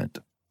moment.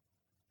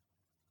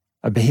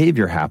 A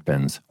behavior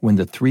happens when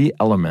the 3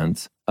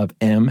 elements of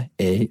M,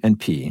 A, and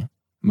P,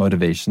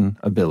 motivation,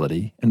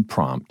 ability, and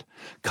prompt,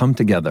 come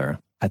together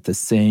at the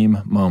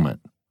same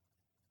moment.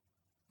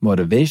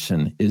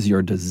 Motivation is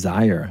your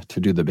desire to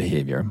do the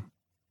behavior.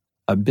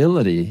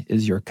 Ability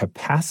is your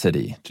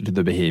capacity to do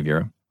the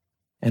behavior,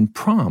 and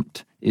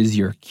prompt is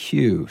your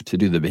cue to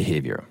do the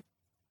behavior.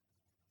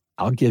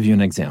 I'll give you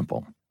an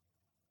example.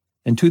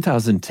 In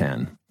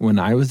 2010, when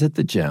I was at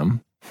the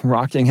gym,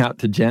 rocking out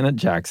to Janet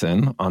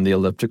Jackson on the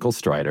elliptical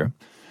strider,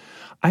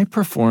 I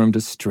performed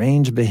a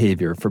strange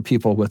behavior for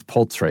people with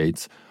pulse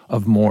rates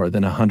of more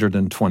than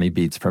 120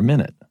 beats per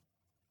minute.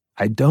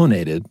 I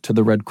donated to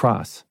the Red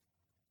Cross.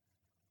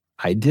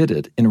 I did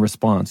it in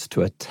response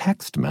to a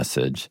text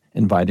message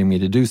inviting me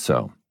to do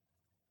so.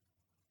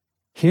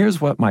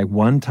 Here's what my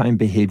one-time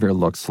behavior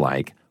looks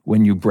like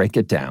when you break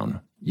it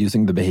down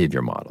using the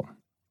behavior model.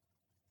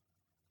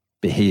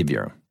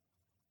 Behavior: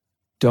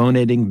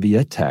 donating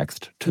via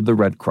text to the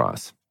Red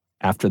Cross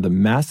after the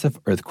massive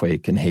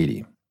earthquake in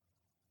Haiti.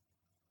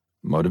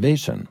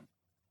 Motivation: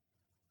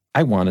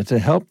 I wanted to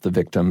help the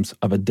victims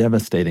of a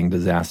devastating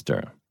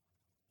disaster.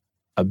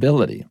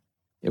 Ability: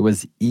 it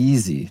was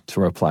easy to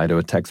reply to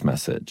a text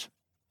message.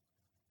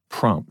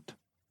 Prompt: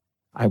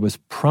 I was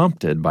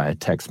prompted by a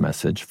text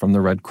message from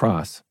the Red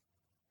Cross.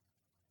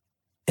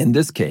 In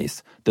this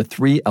case, the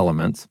 3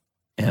 elements,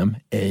 M,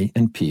 A,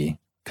 and P,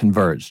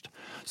 converged,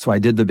 so I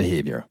did the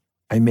behavior.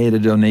 I made a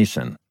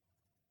donation.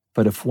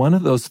 But if one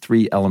of those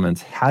 3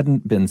 elements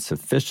hadn't been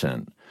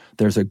sufficient,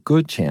 there's a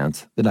good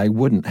chance that I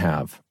wouldn't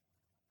have.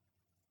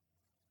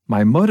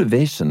 My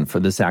motivation for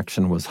this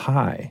action was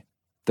high.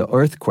 The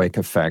earthquake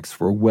effects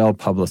were well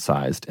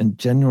publicized and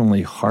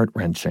genuinely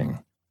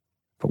heart-wrenching.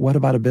 But what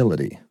about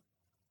ability?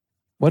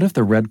 What if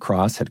the Red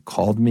Cross had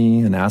called me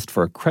and asked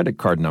for a credit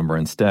card number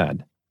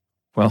instead?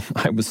 Well,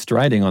 I was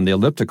striding on the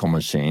elliptical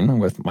machine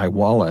with my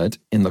wallet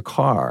in the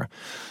car,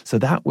 so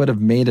that would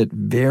have made it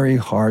very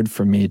hard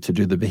for me to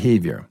do the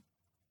behavior.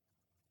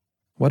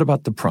 What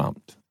about the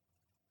prompt?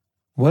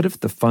 What if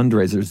the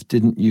fundraisers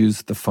didn't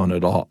use the phone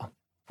at all?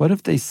 What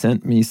if they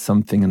sent me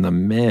something in the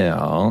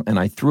mail and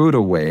I threw it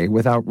away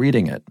without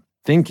reading it,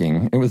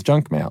 thinking it was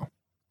junk mail?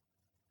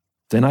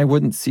 Then I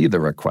wouldn't see the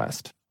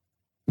request.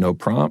 No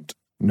prompt,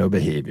 no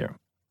behavior.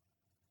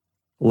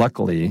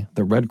 Luckily,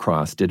 the Red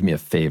Cross did me a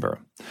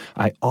favor.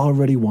 I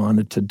already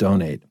wanted to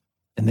donate,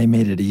 and they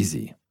made it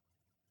easy.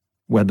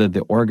 Whether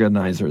the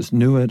organizers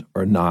knew it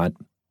or not,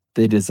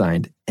 they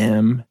designed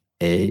M,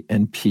 A,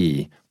 and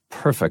P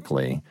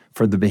perfectly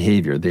for the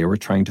behavior they were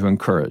trying to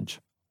encourage.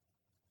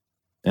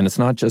 And it's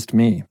not just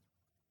me.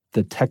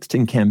 The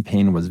texting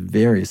campaign was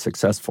very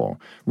successful,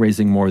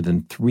 raising more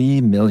than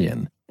 $3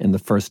 million in the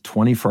first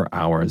 24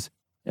 hours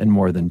and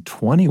more than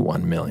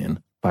 $21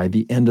 million by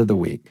the end of the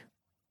week.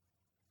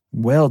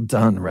 Well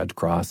done, Red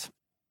Cross.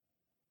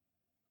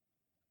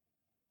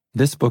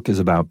 This book is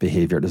about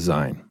behavior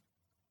design,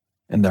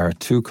 and there are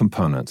 2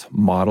 components,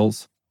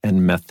 models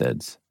and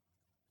methods.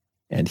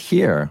 And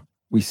here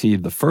we see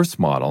the first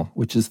model,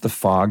 which is the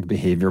Fogg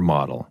behavior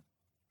model.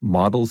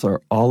 Models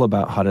are all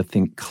about how to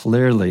think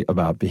clearly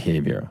about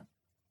behavior.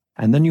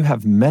 And then you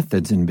have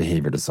methods in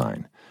behavior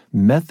design.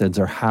 Methods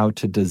are how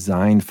to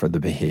design for the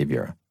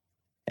behavior.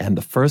 And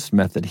the first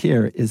method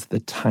here is the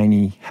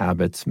tiny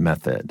habits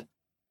method.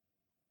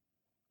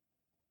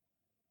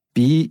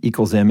 B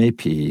equals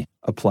MAP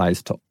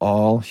applies to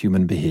all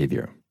human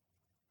behavior.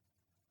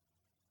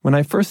 When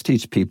I first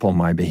teach people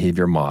my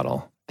behavior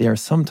model, they are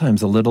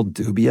sometimes a little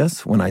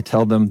dubious when I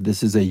tell them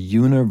this is a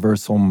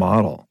universal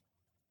model.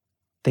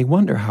 They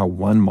wonder how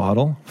one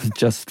model with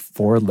just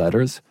 4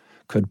 letters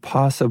could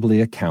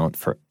possibly account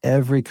for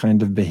every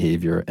kind of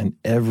behavior and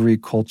every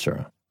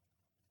culture.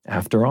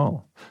 After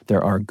all,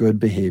 there are good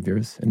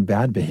behaviors and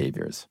bad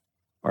behaviors.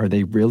 Are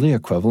they really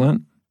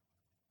equivalent?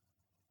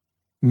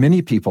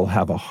 Many people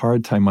have a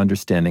hard time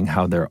understanding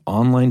how their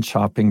online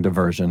shopping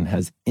diversion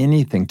has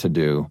anything to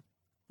do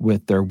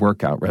with their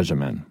workout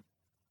regimen.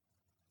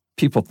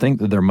 People think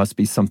that there must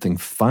be something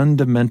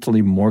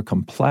fundamentally more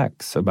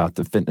complex about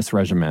the fitness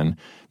regimen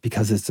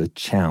because it's a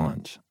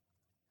challenge.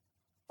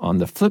 On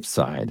the flip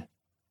side,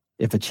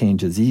 if a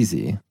change is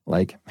easy,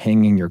 like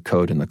hanging your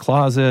coat in the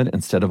closet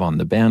instead of on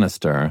the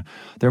banister,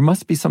 there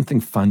must be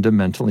something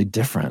fundamentally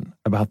different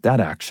about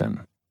that action.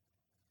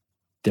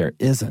 There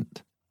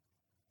isn't.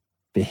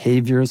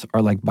 Behaviors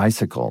are like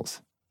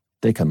bicycles.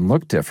 They can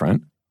look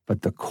different,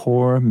 but the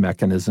core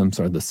mechanisms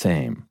are the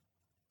same: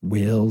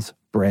 wheels,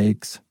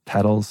 brakes,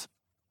 pedals.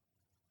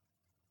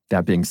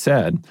 That being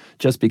said,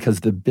 just because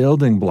the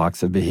building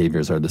blocks of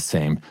behaviors are the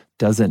same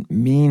doesn't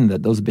mean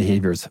that those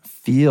behaviors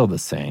feel the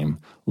same,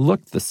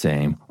 look the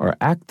same, or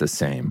act the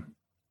same.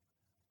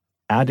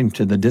 Adding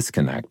to the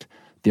disconnect,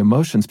 the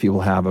emotions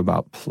people have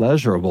about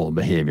pleasurable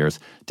behaviors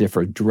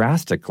differ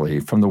drastically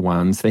from the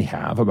ones they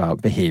have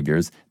about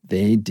behaviors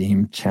they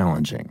deem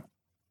challenging.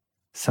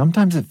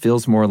 Sometimes it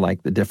feels more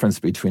like the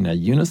difference between a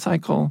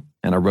unicycle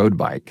and a road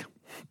bike.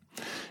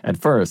 At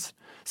first,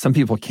 some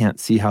people can't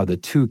see how the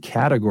 2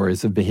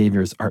 categories of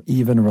behaviors are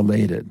even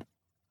related.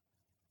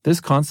 This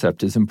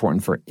concept is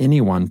important for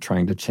anyone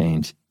trying to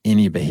change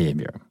any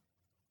behavior.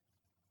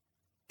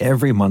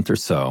 Every month or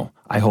so,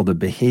 I hold a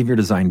behavior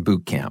design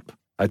boot camp,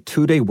 a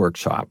 2-day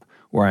workshop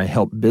where I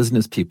help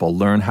business people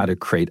learn how to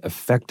create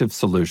effective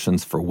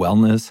solutions for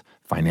wellness,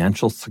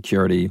 financial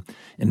security,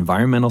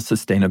 environmental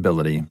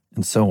sustainability,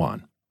 and so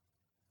on.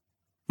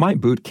 My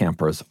boot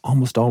campers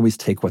almost always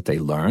take what they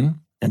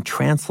learn and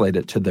translate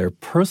it to their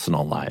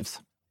personal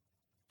lives.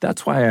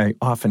 That's why I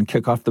often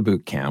kick off the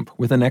boot camp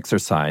with an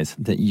exercise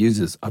that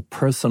uses a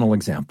personal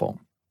example.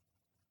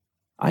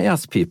 I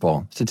ask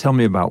people to tell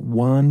me about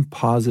one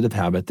positive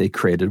habit they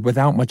created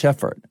without much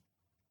effort,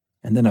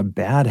 and then a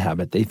bad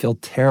habit they feel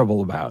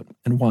terrible about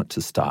and want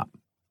to stop.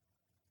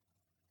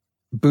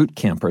 Boot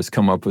campers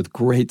come up with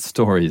great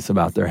stories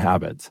about their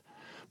habits,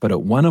 but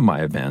at one of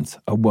my events,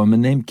 a woman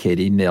named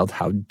Katie nailed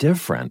how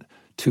different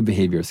 2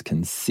 behaviors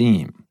can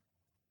seem.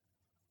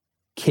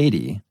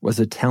 Katie was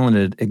a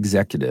talented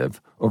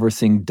executive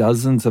overseeing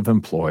dozens of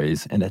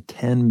employees and a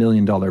 $10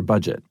 million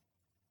budget,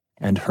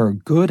 and her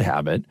good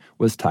habit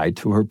was tied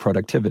to her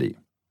productivity.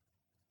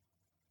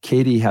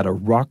 Katie had a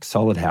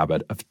rock-solid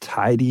habit of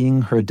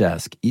tidying her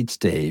desk each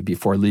day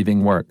before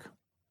leaving work.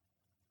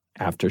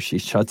 After she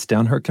shuts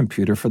down her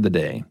computer for the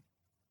day,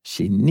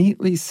 she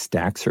neatly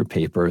stacks her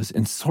papers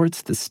and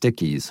sorts the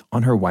stickies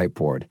on her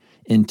whiteboard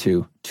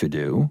into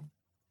to-do,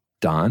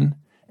 done,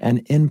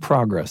 and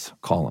in-progress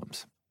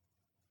columns.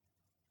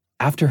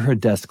 After her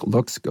desk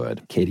looks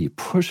good, Katie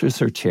pushes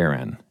her chair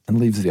in and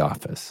leaves the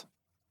office.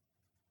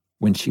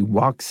 When she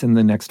walks in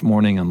the next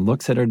morning and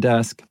looks at her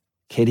desk,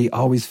 Katie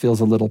always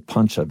feels a little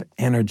punch of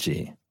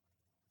energy.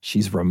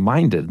 She's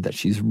reminded that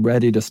she's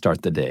ready to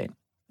start the day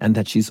and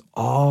that she's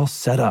all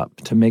set up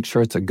to make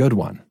sure it's a good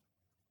one.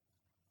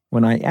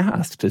 When I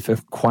asked if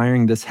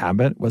acquiring this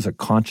habit was a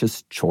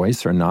conscious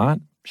choice or not,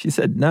 she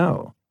said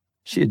no.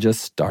 She had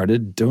just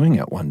started doing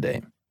it one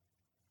day.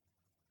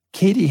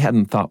 Katie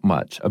hadn't thought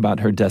much about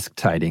her desk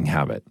tidying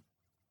habit.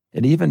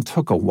 It even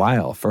took a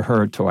while for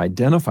her to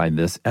identify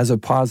this as a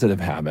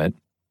positive habit,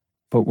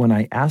 but when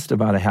I asked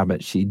about a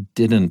habit she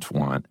didn't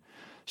want,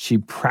 she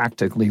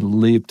practically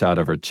leaped out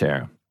of her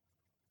chair.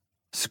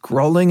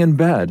 Scrolling in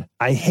bed.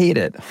 I hate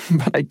it,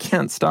 but I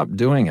can't stop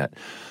doing it.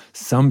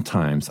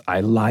 Sometimes I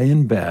lie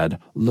in bed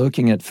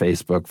looking at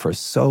Facebook for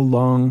so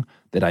long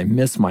that I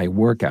miss my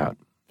workout,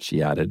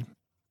 she added.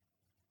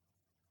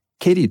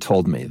 Katie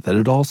told me that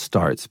it all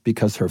starts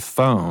because her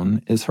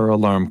phone is her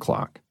alarm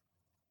clock.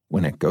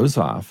 When it goes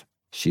off,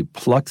 she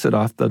plucks it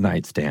off the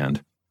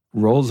nightstand,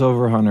 rolls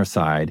over on her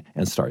side,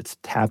 and starts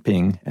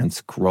tapping and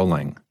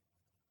scrolling.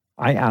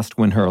 I asked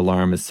when her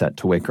alarm is set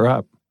to wake her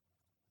up.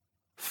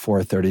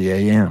 4:30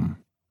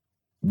 a.m.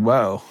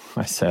 Whoa,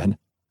 I said.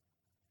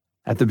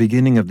 At the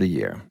beginning of the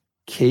year,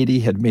 Katie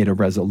had made a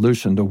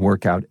resolution to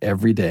work out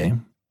every day.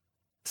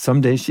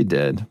 Some days she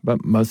did,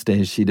 but most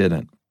days she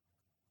didn't.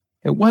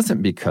 It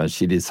wasn't because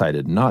she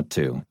decided not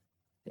to.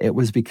 It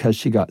was because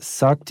she got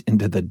sucked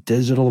into the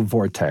digital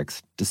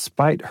vortex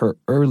despite her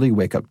early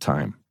wake-up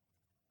time.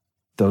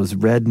 Those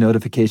red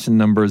notification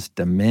numbers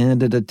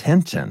demanded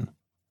attention.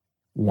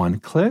 One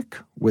click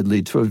would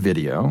lead to a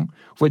video,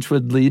 which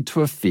would lead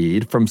to a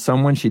feed from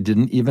someone she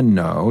didn't even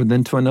know,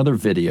 then to another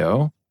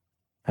video,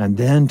 and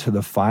then to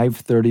the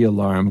 5:30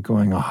 alarm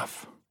going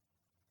off.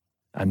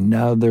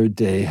 Another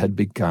day had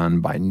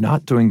begun by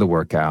not doing the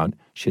workout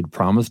she had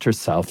promised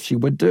herself she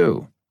would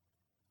do.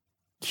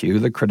 Cue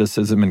the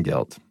criticism and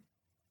guilt.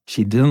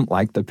 She didn't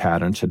like the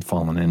pattern she'd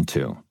fallen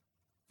into,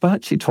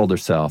 but she told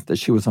herself that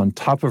she was on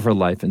top of her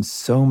life in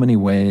so many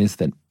ways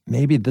that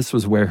maybe this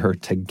was where her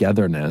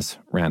togetherness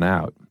ran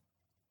out.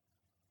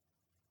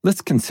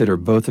 Let's consider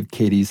both of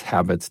Katie's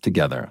habits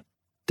together: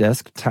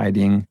 desk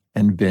tidying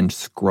and binge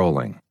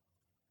scrolling.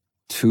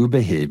 Two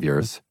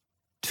behaviors,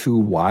 two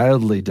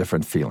wildly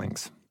different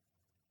feelings.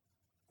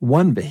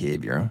 One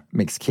behavior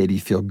makes Katie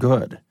feel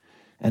good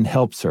and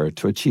helps her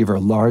to achieve her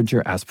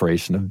larger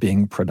aspiration of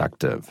being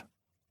productive.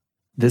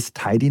 This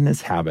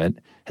tidiness habit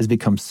has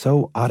become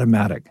so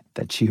automatic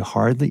that she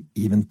hardly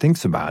even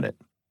thinks about it.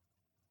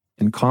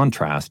 In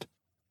contrast,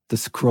 the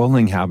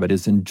scrolling habit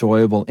is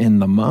enjoyable in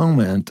the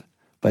moment,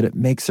 but it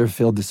makes her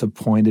feel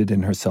disappointed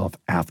in herself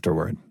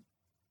afterward.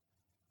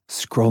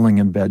 Scrolling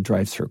in bed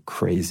drives her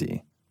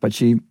crazy, but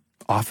she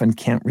often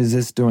can't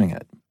resist doing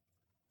it.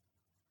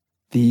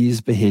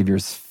 These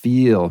behaviors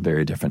feel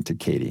very different to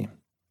Katie,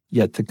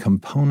 yet the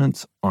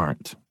components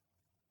aren't.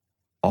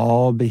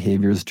 All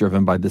behaviors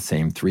driven by the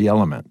same three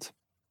elements.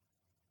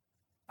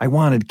 I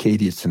wanted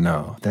Katie to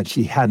know that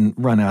she hadn't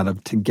run out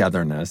of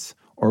togetherness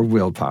or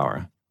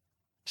willpower.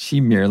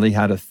 She merely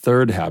had a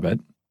third habit,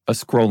 a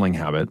scrolling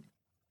habit,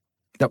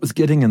 that was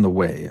getting in the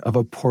way of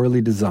a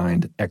poorly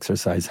designed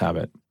exercise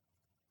habit.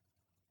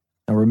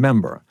 Now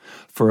remember,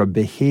 for a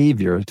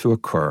behavior to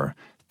occur,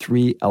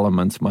 three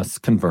elements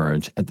must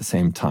converge at the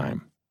same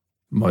time: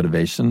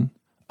 motivation,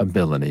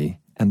 ability,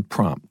 and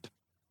prompt.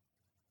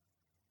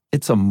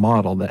 It's a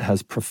model that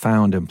has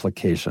profound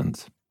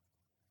implications.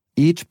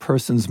 Each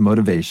person's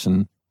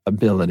motivation,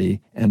 ability,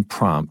 and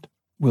prompt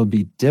will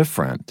be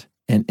different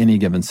in any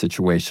given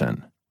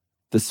situation.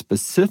 The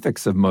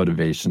specifics of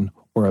motivation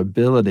or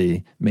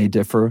ability may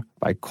differ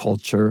by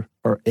culture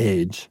or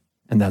age,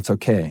 and that's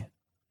okay.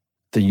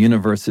 The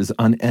universe is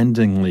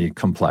unendingly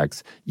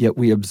complex, yet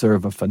we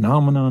observe a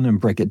phenomenon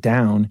and break it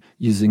down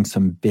using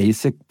some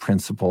basic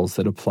principles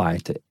that apply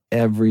to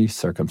every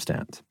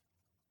circumstance.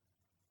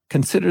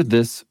 Consider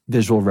this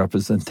visual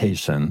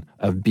representation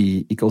of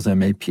B equals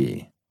MAP,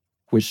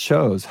 which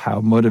shows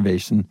how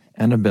motivation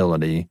and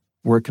ability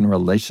work in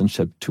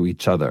relationship to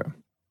each other.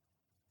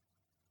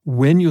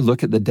 When you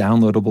look at the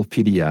downloadable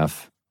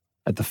PDF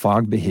at the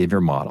Fogg behavior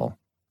model,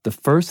 the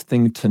first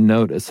thing to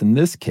notice in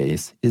this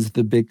case is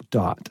the big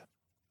dot.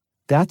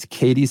 That's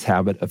Katie's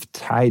habit of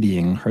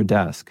tidying her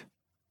desk.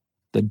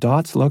 The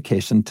dot's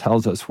location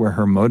tells us where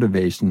her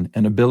motivation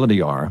and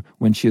ability are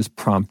when she is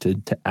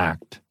prompted to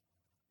act.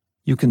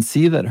 You can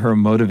see that her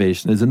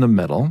motivation is in the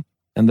middle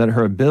and that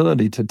her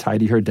ability to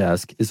tidy her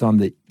desk is on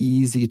the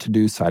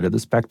easy-to-do side of the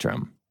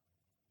spectrum.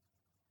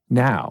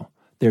 Now,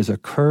 there's a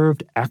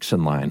curved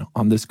action line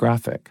on this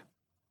graphic.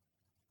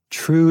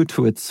 True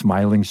to its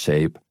smiling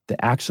shape,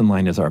 the action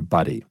line is our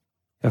buddy.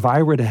 If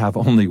I were to have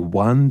only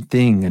one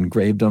thing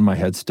engraved on my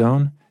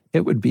headstone,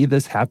 it would be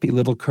this happy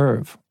little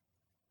curve.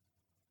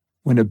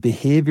 When a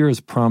behavior is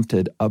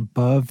prompted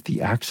above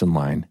the action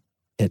line,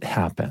 it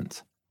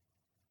happens.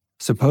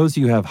 Suppose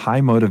you have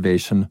high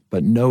motivation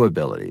but no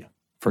ability.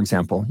 For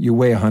example, you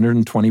weigh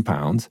 120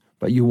 pounds,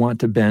 but you want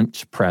to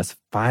bench press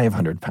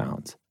 500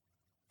 pounds.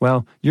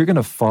 Well, you're going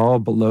to fall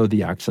below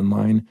the action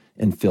line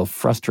and feel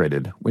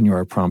frustrated when you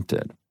are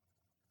prompted.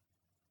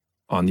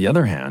 On the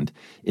other hand,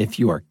 if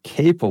you are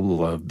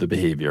capable of the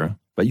behavior,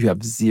 but you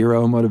have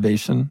zero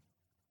motivation,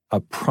 a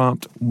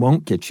prompt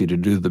won't get you to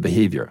do the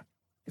behavior.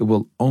 It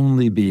will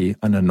only be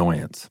an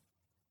annoyance.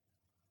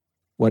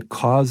 What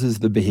causes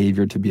the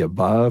behavior to be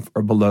above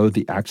or below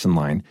the action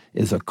line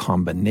is a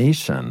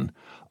combination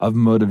of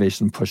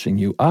motivation pushing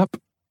you up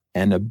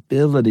and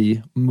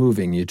ability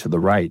moving you to the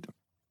right.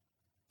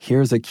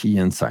 Here's a key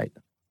insight.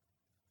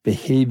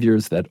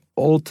 Behaviors that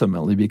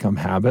ultimately become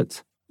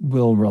habits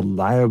will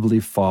reliably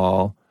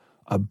fall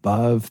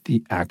above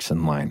the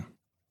action line.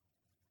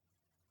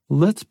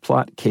 Let's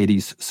plot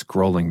Katie's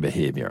scrolling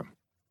behavior.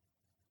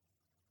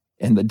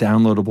 In the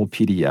downloadable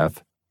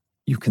PDF,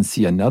 you can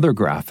see another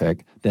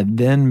graphic that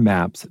then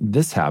maps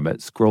this habit,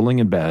 scrolling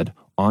in bed,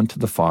 onto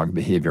the Fogg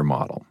behavior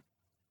model.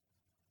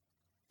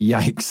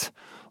 Yikes!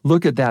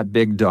 Look at that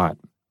big dot.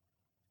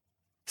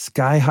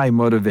 Sky-high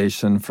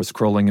motivation for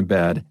scrolling in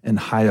bed and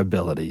high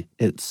ability.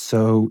 It's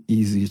so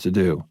easy to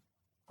do.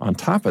 On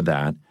top of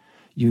that,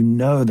 you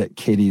know that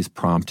Katie's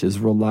prompt is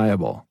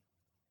reliable.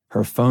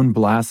 Her phone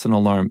blasts an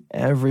alarm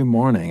every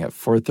morning at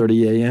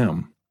 4:30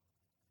 a.m.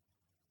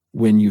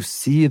 When you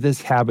see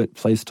this habit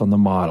placed on the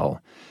model,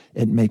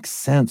 it makes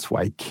sense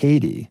why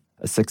Katie,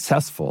 a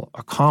successful,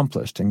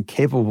 accomplished, and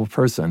capable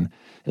person,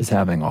 is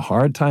having a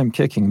hard time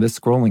kicking this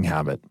scrolling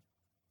habit.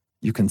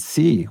 You can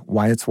see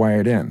why it's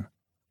wired in.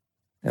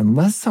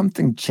 Unless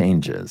something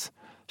changes,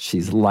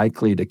 she's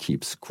likely to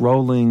keep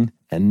scrolling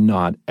and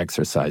not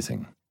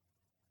exercising.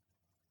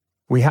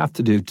 We have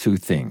to do two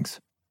things: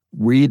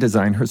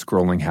 redesign her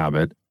scrolling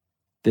habit,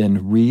 then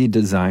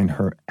redesign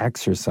her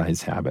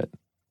exercise habit.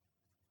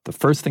 The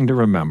first thing to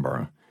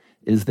remember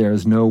is there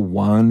is no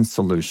one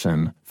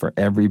solution for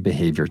every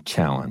behavior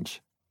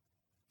challenge.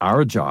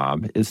 Our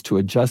job is to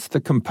adjust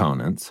the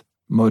components,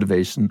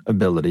 motivation,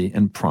 ability,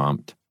 and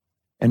prompt,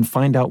 and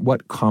find out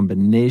what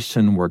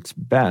combination works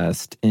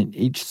best in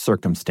each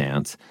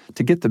circumstance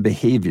to get the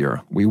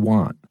behavior we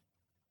want.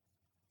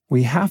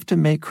 We have to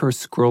make her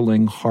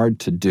scrolling hard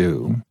to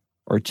do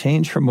or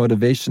change her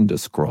motivation to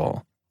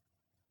scroll.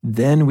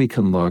 Then we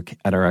can look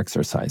at our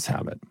exercise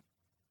habit.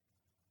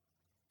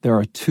 There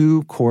are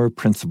two core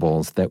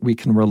principles that we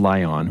can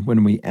rely on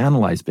when we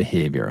analyze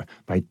behavior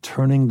by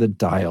turning the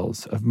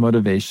dials of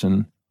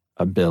motivation,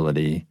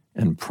 ability,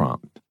 and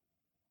prompt.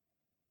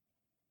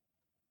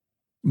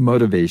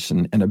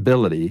 Motivation and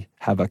ability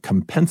have a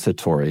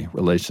compensatory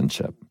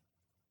relationship.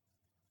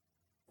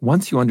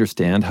 Once you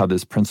understand how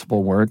this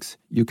principle works,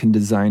 you can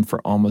design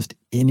for almost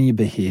any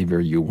behavior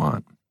you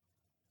want.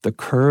 The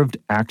curved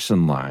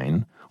action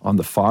line on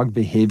the Fogg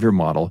behavior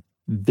model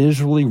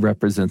visually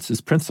represents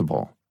this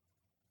principle.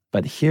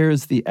 But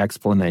here's the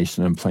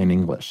explanation in plain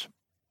English.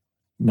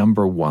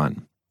 Number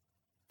 1,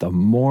 the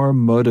more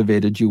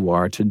motivated you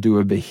are to do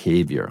a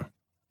behavior,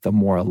 the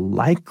more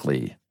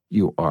likely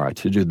you are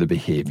to do the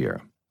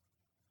behavior.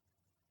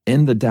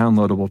 In the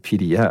downloadable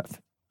PDF,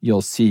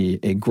 you'll see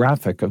a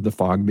graphic of the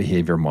Fogg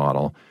behavior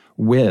model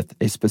with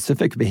a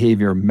specific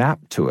behavior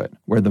mapped to it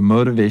where the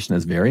motivation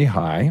is very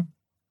high,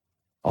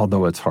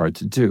 although it's hard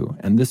to do.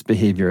 And this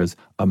behavior is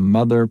a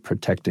mother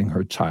protecting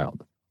her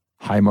child.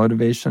 High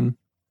motivation,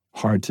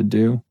 hard to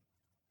do.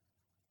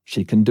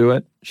 She can do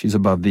it. She's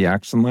above the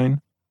action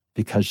line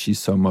because she's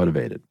so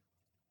motivated.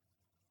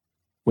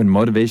 When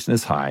motivation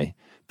is high,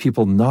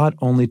 people not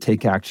only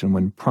take action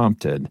when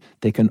prompted,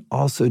 they can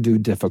also do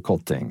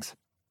difficult things.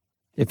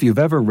 If you've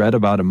ever read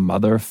about a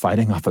mother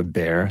fighting off a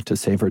bear to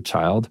save her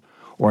child,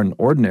 or an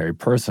ordinary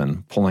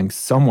person pulling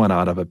someone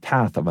out of a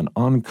path of an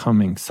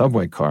oncoming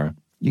subway car,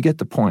 you get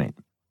the point.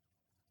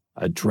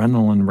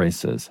 Adrenaline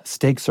races,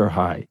 stakes are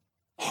high,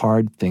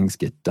 hard things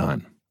get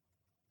done.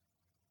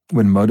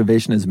 When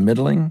motivation is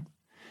middling,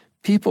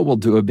 people will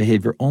do a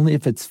behavior only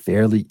if it's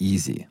fairly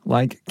easy,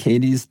 like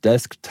Katie's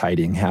desk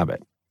tidying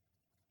habit.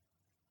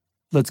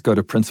 Let's go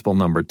to principle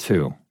number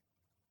 2.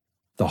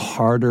 The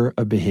harder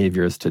a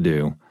behavior is to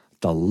do,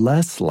 the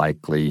less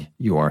likely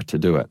you are to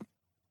do it.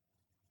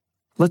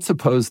 Let's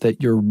suppose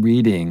that you're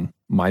reading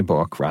my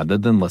book rather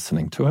than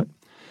listening to it,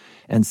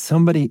 and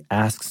somebody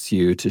asks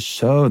you to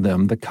show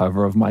them the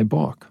cover of my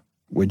book.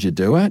 Would you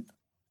do it?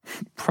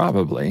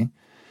 Probably.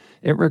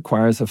 It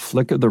requires a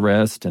flick of the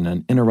wrist and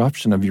an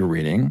interruption of your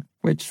reading,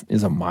 which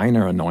is a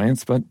minor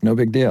annoyance, but no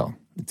big deal.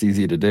 It's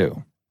easy to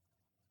do.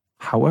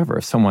 However,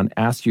 if someone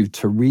asked you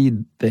to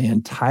read the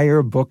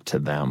entire book to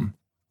them,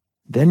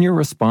 then your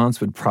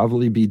response would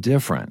probably be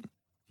different.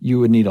 You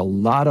would need a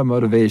lot of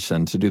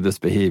motivation to do this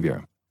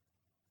behavior.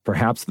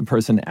 Perhaps the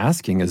person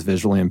asking is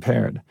visually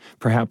impaired.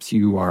 Perhaps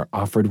you are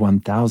offered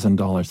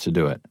 $1,000 to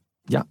do it.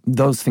 Yeah,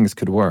 those things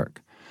could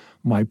work.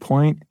 My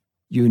point,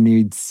 you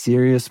need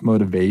serious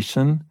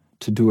motivation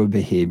to do a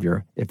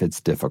behavior if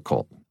it's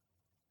difficult.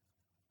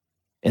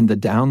 In the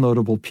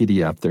downloadable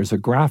PDF, there's a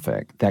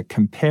graphic that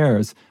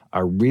compares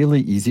a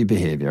really easy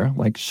behavior,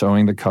 like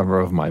showing the cover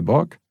of my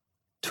book,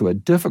 to a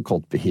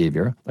difficult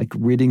behavior, like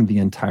reading the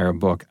entire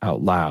book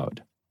out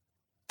loud.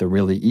 The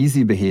really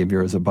easy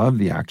behavior is above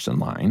the action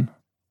line,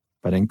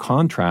 but in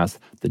contrast,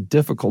 the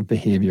difficult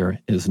behavior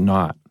is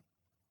not.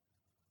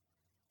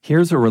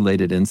 Here's a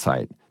related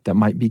insight that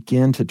might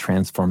begin to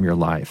transform your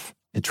life.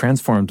 It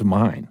transformed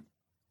mine.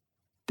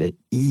 The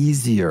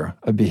easier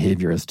a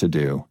behavior is to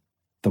do,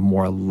 the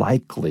more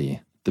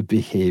likely the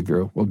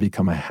behavior will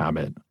become a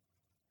habit.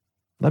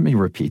 Let me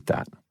repeat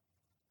that.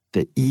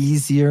 The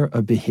easier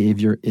a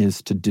behavior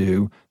is to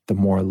do, the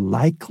more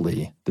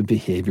likely the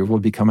behavior will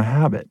become a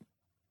habit.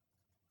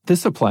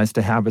 This applies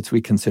to habits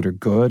we consider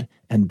good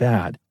and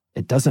bad.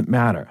 It doesn't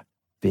matter.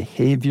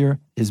 Behavior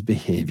is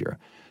behavior.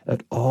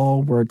 It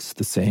all works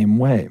the same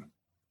way.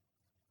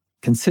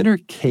 Consider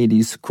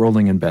Katie's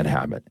scrolling in bed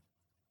habit.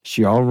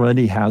 She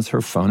already has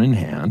her phone in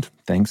hand,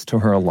 thanks to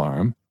her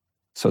alarm,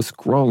 so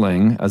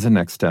scrolling as a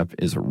next step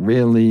is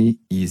really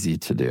easy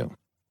to do.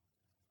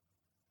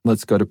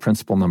 Let's go to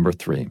principle number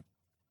 3.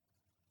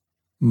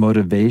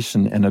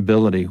 Motivation and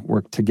ability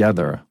work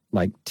together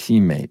like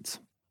teammates.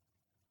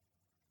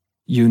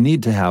 You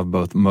need to have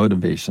both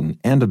motivation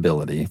and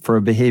ability for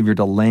a behavior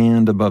to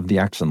land above the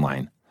action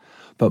line.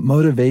 But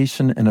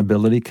motivation and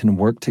ability can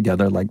work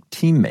together like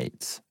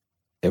teammates.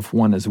 If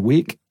one is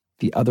weak,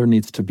 the other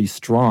needs to be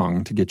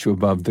strong to get you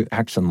above the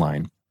action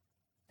line.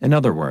 In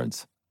other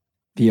words,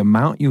 the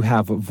amount you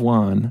have of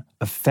one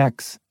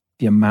affects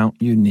the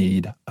amount you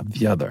need of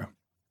the other.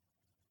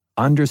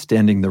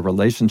 Understanding the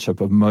relationship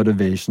of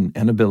motivation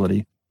and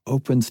ability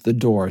opens the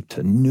door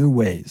to new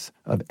ways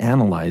of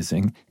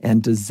analyzing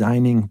and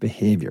designing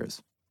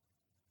behaviors.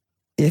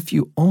 If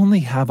you only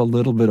have a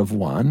little bit of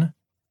one,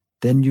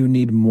 then you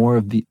need more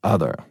of the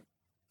other.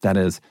 That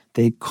is,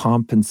 they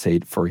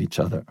compensate for each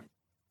other.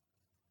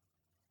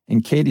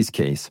 In Katie's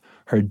case,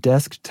 her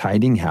desk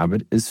tidying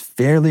habit is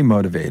fairly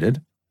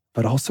motivated,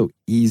 but also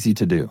easy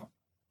to do.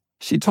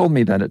 She told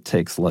me that it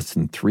takes less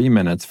than 3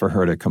 minutes for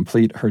her to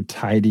complete her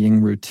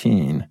tidying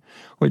routine,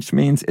 which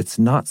means it's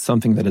not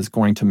something that is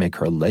going to make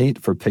her late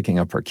for picking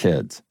up her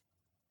kids.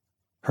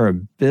 Her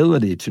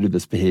ability to do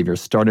this behavior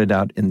started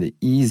out in the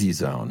easy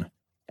zone,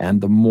 and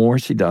the more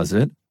she does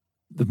it,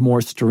 the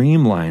more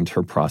streamlined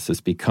her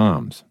process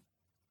becomes.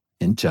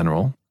 In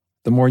general,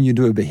 the more you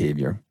do a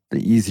behavior, the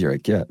easier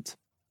it gets.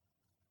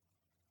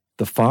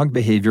 The Fogg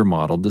behavior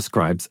model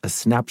describes a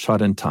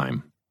snapshot in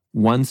time,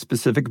 one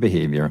specific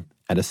behavior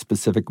at a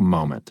specific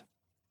moment.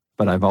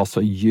 But I've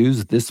also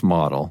used this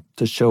model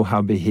to show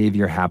how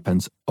behavior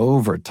happens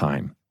over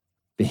time.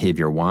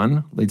 Behavior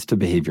 1 leads to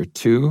behavior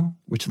 2,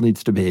 which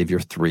leads to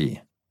behavior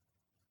 3.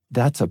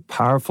 That's a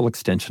powerful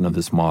extension of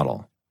this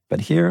model.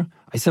 But here,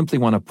 I simply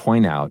want to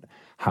point out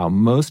how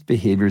most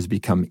behaviors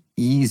become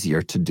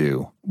easier to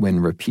do when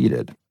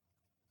repeated.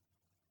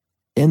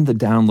 In the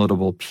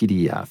downloadable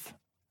PDF,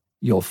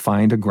 you'll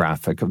find a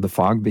graphic of the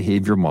Fogg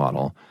behavior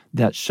model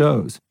that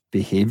shows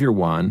behavior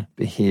 1,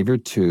 behavior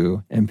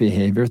 2, and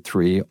behavior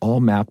 3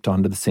 all mapped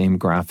onto the same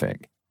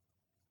graphic.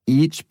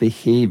 Each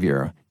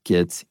behavior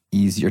gets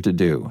easier to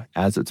do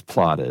as it's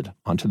plotted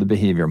onto the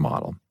behavior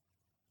model.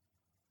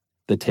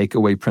 The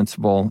takeaway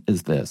principle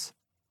is this: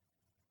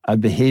 a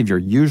behavior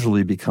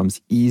usually becomes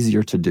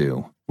easier to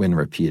do when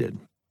repeated.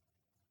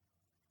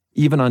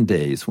 Even on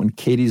days when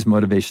Katie's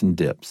motivation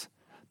dips,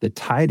 the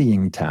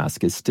tidying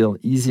task is still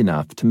easy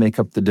enough to make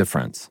up the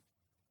difference.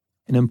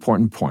 An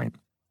important point: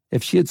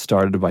 if she had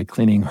started by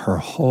cleaning her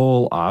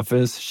whole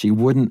office, she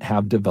wouldn't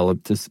have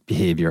developed this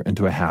behavior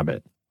into a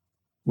habit.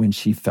 When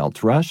she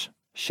felt rush,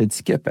 she'd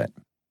skip it.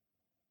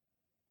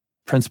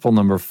 Principle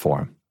number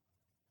 4.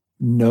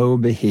 No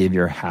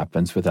behavior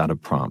happens without a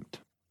prompt.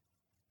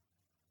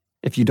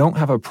 If you don't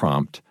have a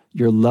prompt,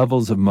 your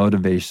levels of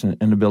motivation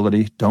and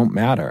ability don't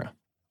matter.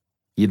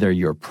 Either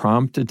you're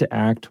prompted to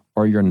act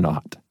or you're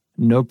not.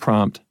 No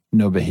prompt,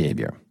 no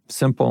behavior.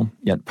 Simple,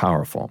 yet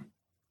powerful.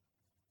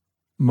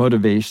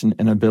 Motivation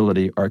and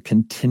ability are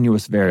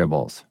continuous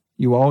variables.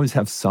 You always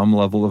have some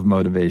level of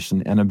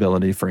motivation and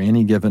ability for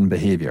any given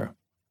behavior.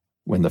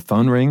 When the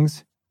phone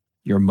rings,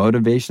 your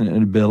motivation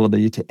and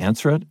ability to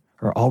answer it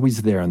are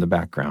always there in the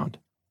background.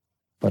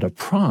 But a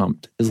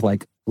prompt is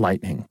like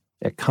lightning.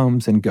 It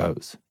comes and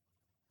goes.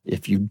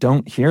 If you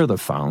don't hear the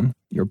phone,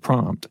 your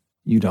prompt,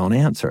 you don't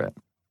answer it.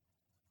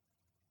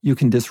 You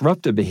can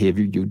disrupt a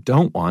behavior you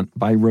don't want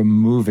by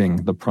removing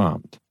the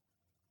prompt.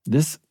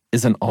 This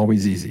isn't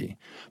always easy,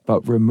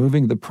 but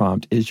removing the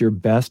prompt is your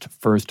best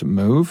first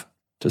move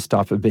to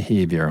stop a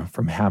behavior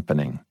from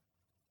happening.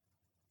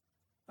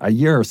 A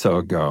year or so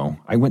ago,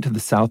 I went to the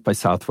South by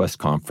Southwest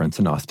conference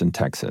in Austin,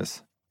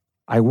 Texas.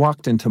 I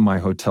walked into my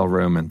hotel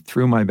room and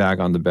threw my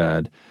bag on the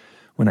bed.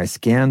 When I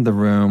scanned the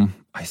room,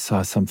 I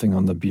saw something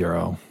on the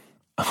bureau.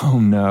 "Oh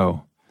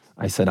no,"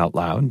 I said out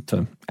loud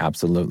to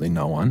absolutely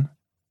no one.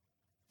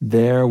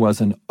 There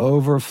was an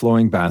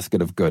overflowing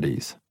basket of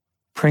goodies.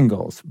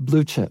 Pringles,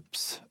 Blue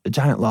Chips, a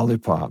giant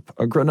lollipop,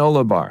 a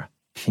granola bar,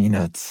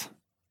 peanuts.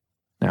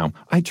 Now,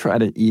 I try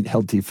to eat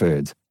healthy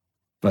foods,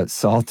 but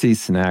salty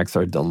snacks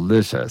are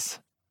delicious.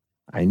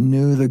 I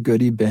knew the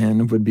goodie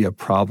bin would be a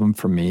problem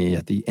for me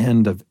at the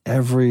end of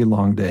every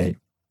long day.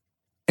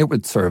 It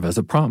would serve as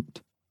a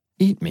prompt.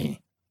 Eat me.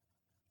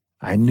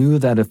 I knew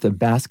that if the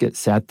basket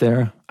sat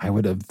there, I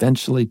would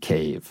eventually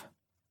cave.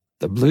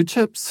 The Blue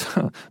Chips,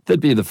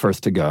 they'd be the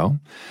first to go.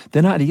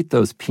 Then I'd eat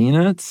those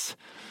peanuts.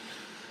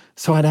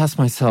 So I'd ask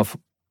myself,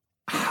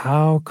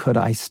 how could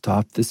I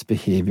stop this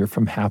behavior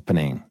from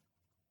happening?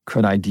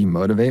 Could I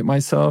demotivate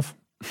myself?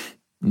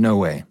 No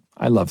way.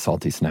 I love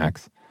salty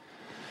snacks.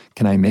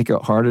 Can I make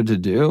it harder to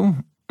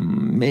do?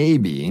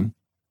 Maybe.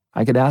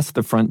 I could ask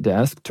the front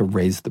desk to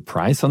raise the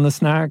price on the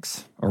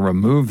snacks or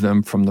remove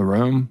them from the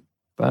room,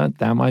 but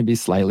that might be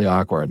slightly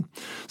awkward.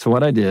 So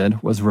what I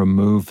did was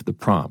remove the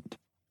prompt.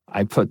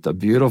 I put the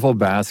beautiful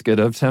basket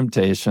of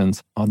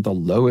temptations on the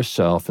lowest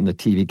shelf in the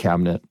TV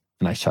cabinet,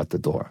 and I shut the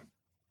door.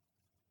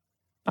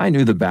 I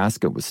knew the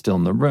basket was still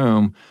in the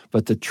room,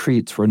 but the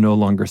treats were no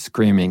longer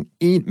screaming,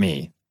 "Eat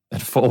me,"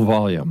 at full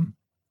volume.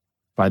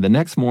 By the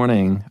next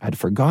morning, I'd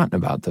forgotten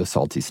about those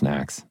salty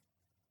snacks.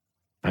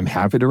 I'm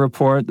happy to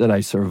report that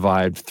I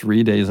survived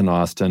 3 days in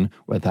Austin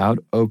without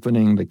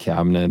opening the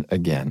cabinet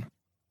again.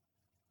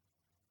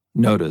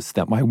 Notice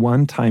that my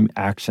one-time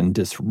action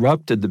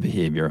disrupted the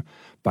behavior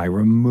by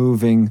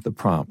removing the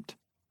prompt.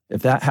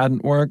 If that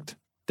hadn't worked,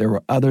 there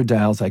were other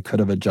dials I could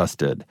have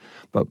adjusted,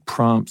 but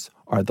prompts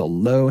are the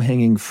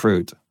low-hanging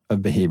fruit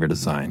of behavior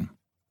design.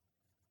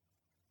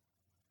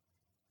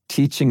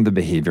 Teaching the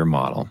behavior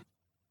model.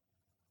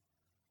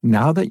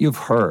 Now that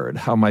you've heard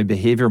how my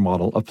behavior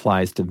model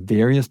applies to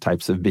various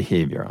types of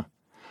behavior,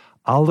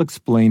 I'll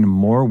explain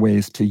more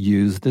ways to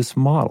use this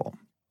model.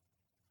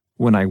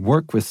 When I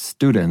work with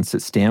students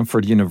at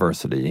Stanford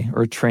University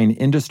or train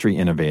industry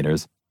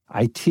innovators,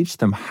 I teach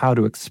them how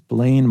to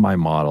explain my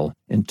model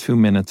in 2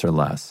 minutes or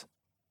less.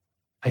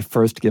 I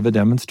first give a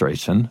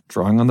demonstration,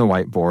 drawing on the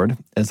whiteboard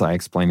as I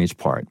explain each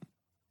part.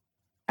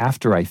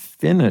 After I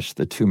finish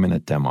the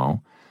 2-minute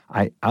demo,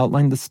 I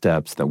outline the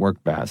steps that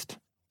work best,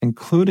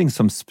 including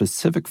some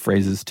specific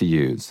phrases to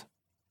use.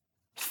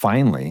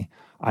 Finally,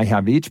 I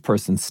have each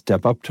person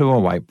step up to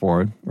a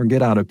whiteboard or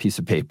get out a piece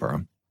of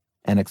paper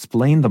and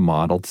explain the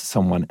model to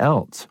someone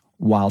else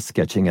while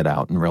sketching it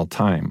out in real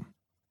time.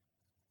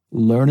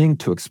 Learning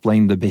to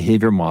explain the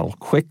behavior model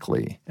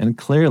quickly and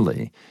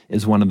clearly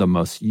is one of the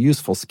most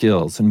useful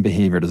skills in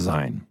behavior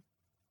design.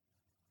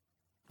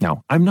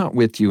 Now, I'm not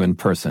with you in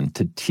person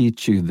to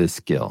teach you this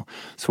skill,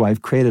 so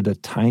I've created a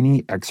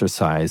tiny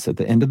exercise at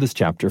the end of this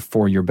chapter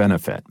for your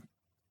benefit.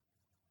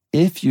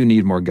 If you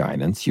need more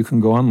guidance, you can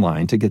go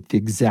online to get the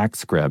exact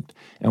script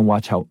and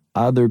watch how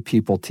other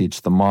people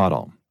teach the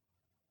model.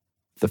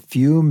 The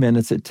few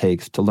minutes it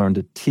takes to learn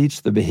to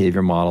teach the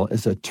behavior model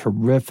is a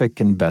terrific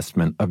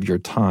investment of your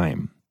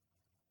time.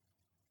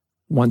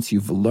 Once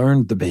you've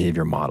learned the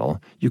behavior model,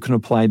 you can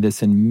apply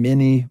this in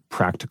many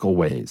practical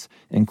ways,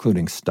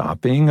 including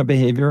stopping a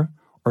behavior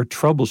or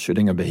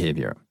troubleshooting a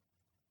behavior.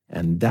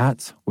 And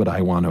that's what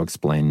I want to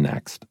explain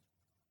next.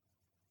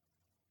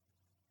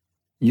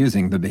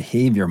 Using the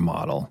behavior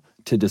model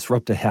to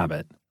disrupt a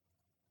habit.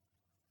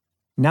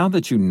 Now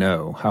that you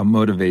know how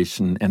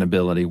motivation and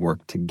ability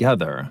work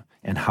together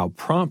and how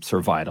prompts are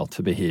vital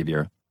to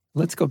behavior,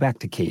 let's go back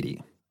to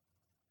Katie.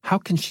 How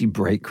can she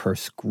break her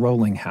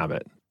scrolling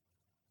habit?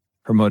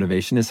 Her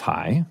motivation is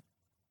high.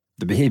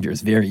 The behavior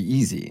is very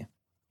easy.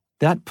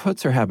 That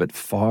puts her habit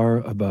far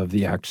above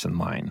the action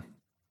line.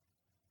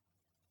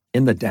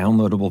 In the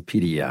downloadable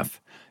PDF,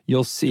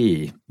 you'll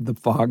see the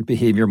Fogg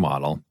behavior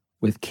model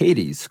with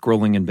Katie's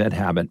scrolling in bed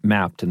habit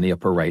mapped in the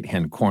upper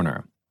right-hand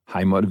corner.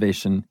 High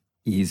motivation,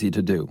 easy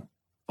to do.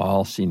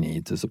 All she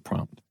needs is a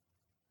prompt.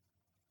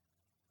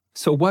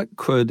 So what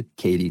could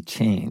Katie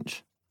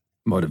change?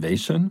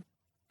 Motivation?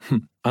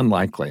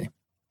 Unlikely.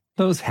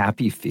 Those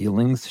happy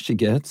feelings she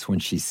gets when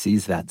she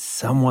sees that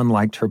someone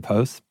liked her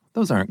post,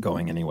 those aren't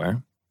going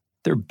anywhere.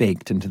 They're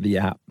baked into the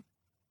app.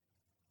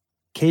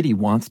 Katie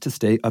wants to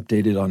stay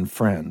updated on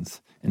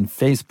friends, and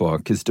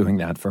Facebook is doing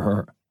that for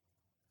her.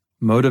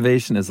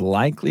 Motivation is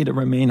likely to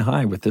remain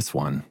high with this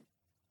one.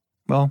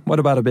 Well, what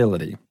about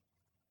ability?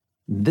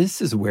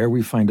 This is where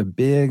we find a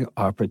big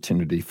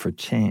opportunity for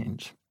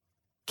change.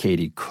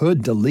 Katie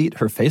could delete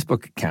her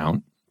Facebook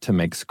account to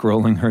make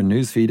scrolling her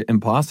newsfeed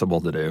impossible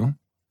to do.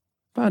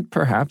 But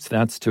perhaps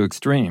that's too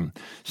extreme.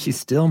 She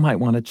still might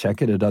want to check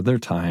it at other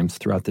times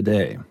throughout the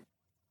day.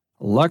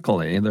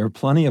 Luckily, there are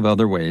plenty of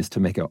other ways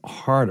to make it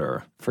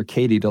harder for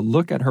Katie to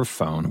look at her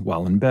phone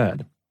while in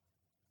bed.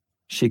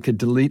 She could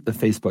delete the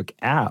Facebook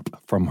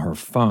app from her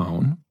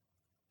phone.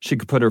 She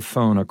could put her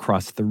phone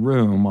across the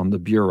room on the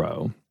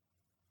bureau.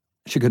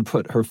 She could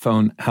put her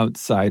phone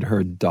outside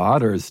her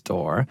daughter's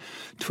door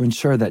to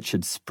ensure that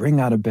she'd spring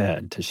out of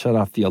bed to shut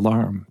off the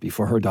alarm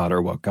before her daughter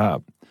woke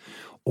up.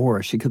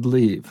 Or she could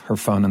leave her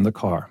phone in the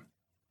car.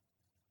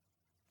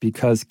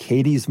 Because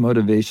Katie's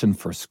motivation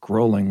for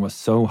scrolling was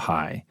so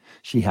high,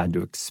 she had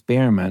to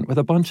experiment with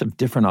a bunch of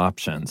different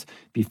options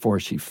before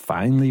she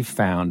finally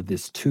found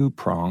this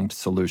two-pronged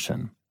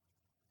solution.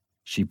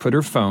 She put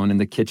her phone in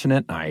the kitchen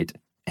at night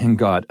and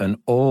got an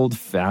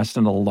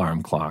old-fashioned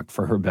alarm clock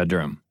for her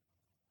bedroom.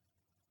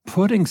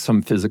 Putting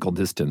some physical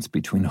distance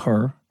between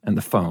her and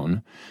the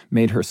phone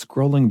made her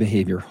scrolling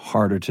behavior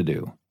harder to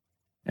do.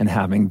 And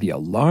having the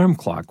alarm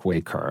clock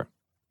wake her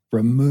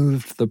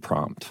removed the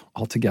prompt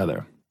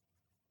altogether.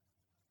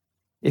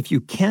 If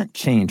you can't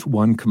change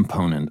one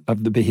component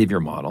of the behavior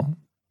model,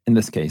 in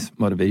this case,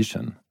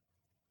 motivation,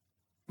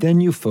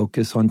 then you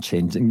focus on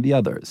changing the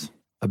others,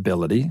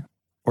 ability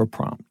or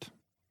prompt.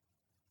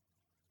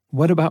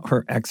 What about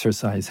her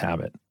exercise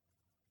habit?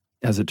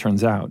 As it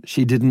turns out,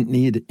 she didn't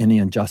need any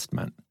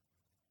adjustment.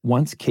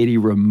 Once Katie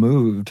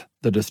removed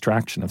the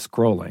distraction of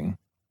scrolling,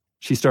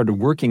 she started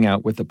working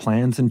out with the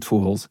plans and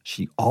tools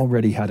she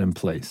already had in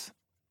place.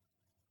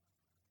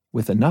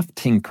 With enough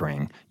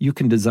tinkering, you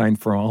can design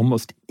for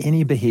almost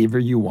any behavior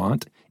you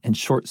want and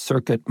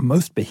short-circuit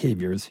most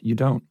behaviors you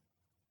don't.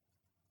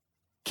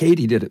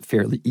 Katie did it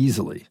fairly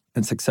easily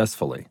and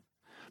successfully.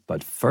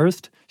 But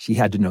first, she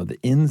had to know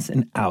the ins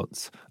and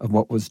outs of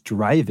what was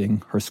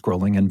driving her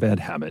scrolling in bed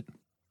habit.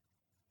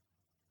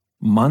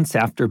 Months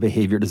after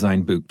Behavior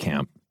Design Boot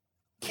Camp,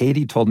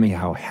 Katie told me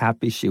how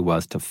happy she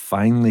was to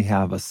finally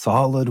have a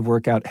solid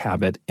workout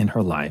habit in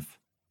her life.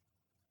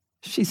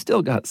 She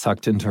still got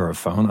sucked into her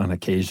phone on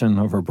occasion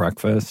over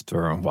breakfast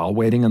or while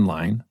waiting in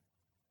line,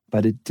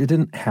 but it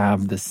didn't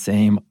have the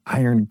same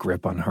iron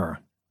grip on her.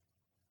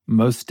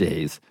 Most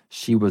days,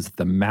 she was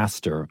the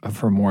master of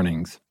her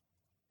mornings.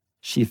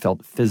 She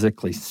felt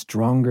physically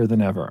stronger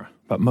than ever,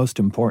 but most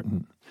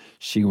important,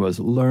 she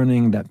was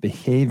learning that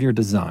behavior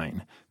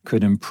design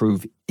could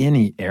improve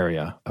any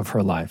area of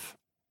her life.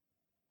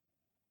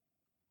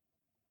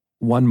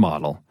 One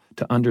model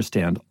to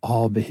understand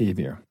all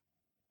behavior.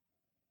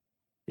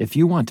 If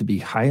you want to be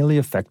highly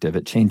effective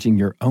at changing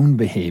your own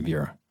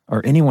behavior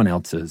or anyone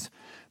else's,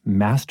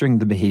 mastering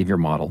the behavior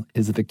model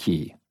is the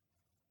key.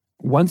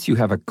 Once you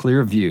have a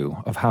clear view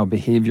of how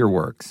behavior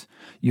works,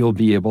 you'll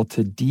be able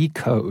to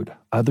decode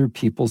other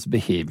people's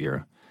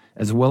behavior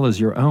as well as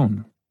your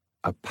own,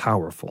 a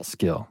powerful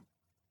skill.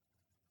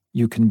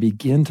 You can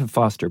begin to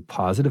foster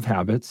positive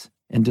habits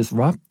and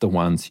disrupt the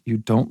ones you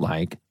don't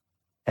like,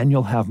 and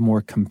you'll have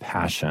more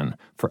compassion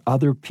for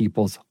other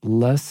people's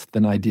less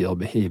than ideal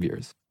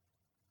behaviors.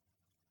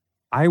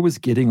 I was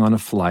getting on a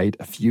flight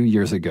a few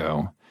years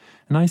ago,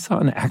 and I saw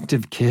an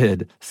active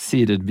kid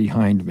seated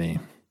behind me.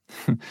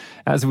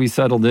 As we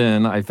settled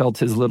in, I felt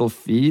his little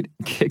feet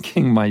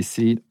kicking my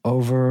seat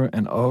over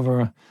and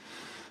over.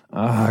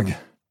 Ugh.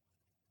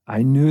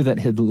 I knew that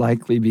he'd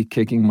likely be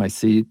kicking my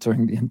seat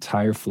during the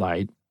entire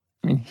flight.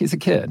 I mean, he's a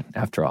kid,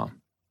 after all.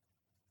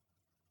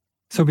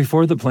 So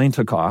before the plane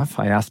took off,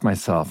 I asked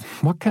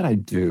myself, what could I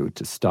do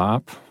to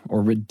stop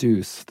or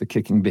reduce the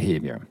kicking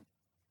behavior?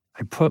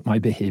 I put my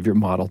behavior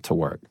model to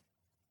work.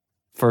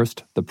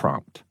 First, the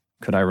prompt.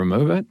 Could I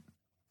remove it?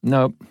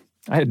 Nope.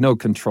 I had no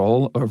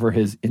control over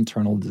his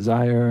internal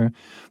desire,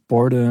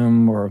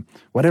 boredom, or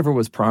whatever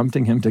was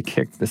prompting him to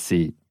kick the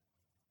seat.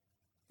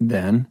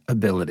 Then,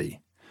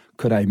 ability.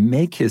 Could I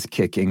make his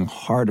kicking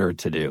harder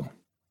to do?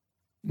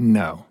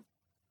 No.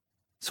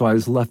 So I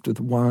was left with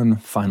one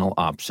final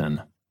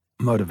option: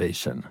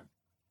 motivation.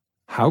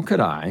 How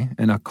could I,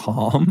 in a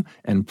calm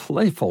and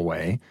playful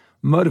way,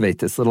 motivate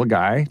this little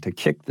guy to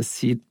kick the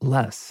seat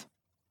less?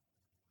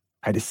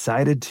 I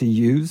decided to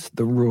use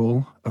the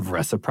rule of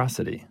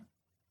reciprocity.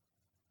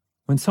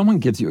 When someone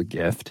gives you a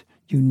gift,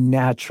 you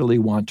naturally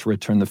want to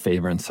return the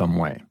favor in some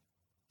way.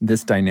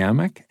 This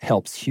dynamic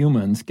helps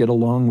humans get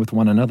along with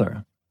one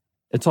another.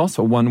 It's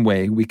also one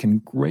way we can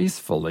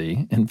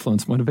gracefully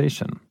influence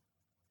motivation.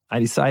 I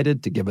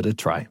decided to give it a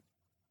try.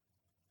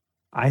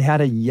 I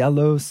had a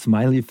yellow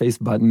smiley face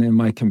button in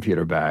my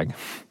computer bag.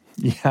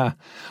 Yeah,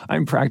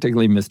 I'm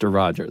practically Mr.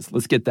 Rogers.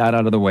 Let's get that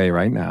out of the way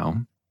right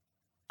now.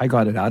 I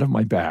got it out of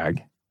my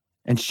bag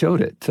and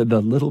showed it to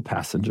the little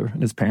passenger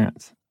and his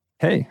parents.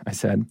 Hey, I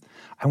said,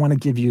 I want to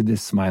give you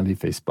this smiley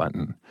face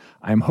button.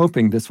 I'm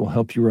hoping this will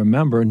help you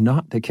remember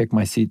not to kick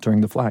my seat during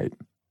the flight.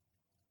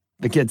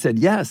 The kid said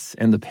yes,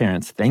 and the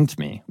parents thanked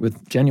me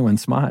with genuine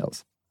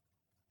smiles.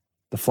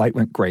 The flight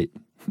went great,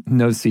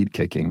 no seat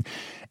kicking,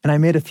 and I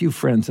made a few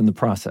friends in the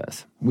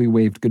process. We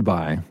waved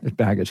goodbye at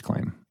baggage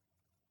claim.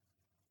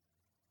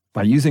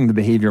 By using the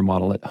behavior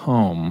model at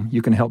home,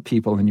 you can help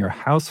people in your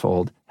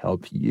household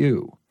help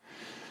you.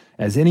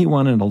 As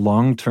anyone in a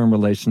long-term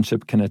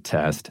relationship can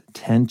attest,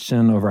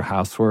 tension over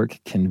housework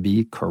can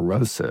be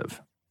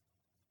corrosive.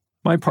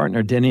 My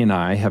partner Denny and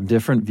I have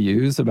different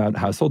views about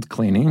household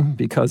cleaning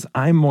because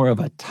I'm more of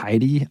a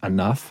tidy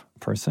enough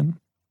person,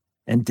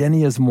 and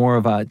Denny is more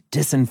of a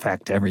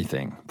disinfect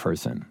everything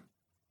person.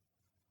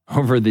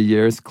 Over the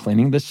years,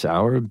 cleaning the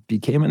shower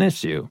became an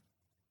issue.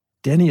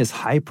 Denny is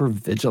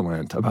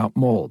hyper-vigilant about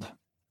mold,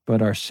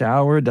 but our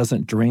shower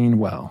doesn't drain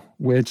well,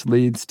 which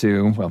leads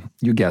to, well,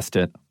 you guessed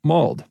it,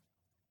 mold.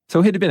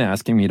 So he'd been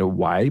asking me to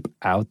wipe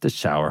out the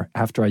shower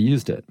after I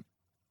used it.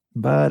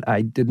 But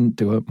I didn't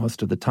do it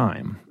most of the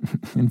time.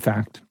 In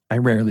fact, I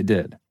rarely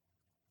did.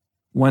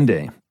 One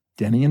day,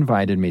 Denny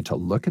invited me to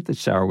look at the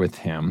shower with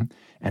him,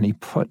 and he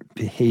put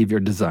behavior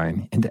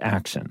design into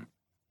action.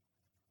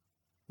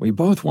 We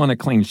both want a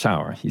clean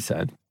shower, he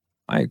said.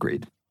 I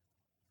agreed.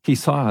 He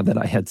saw that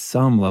I had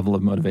some level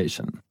of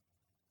motivation.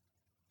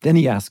 Then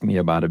he asked me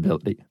about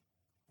ability.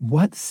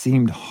 What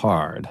seemed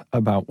hard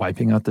about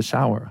wiping out the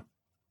shower?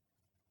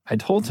 I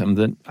told him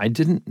that I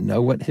didn't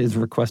know what his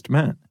request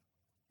meant.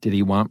 Did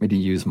he want me to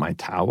use my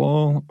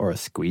towel or a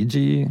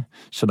squeegee?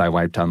 Should I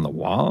wipe down the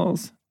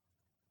walls?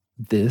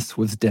 This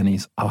was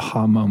Denny's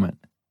aha moment.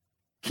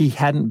 He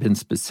hadn't been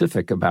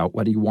specific about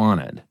what he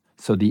wanted,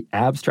 so the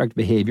abstract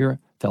behavior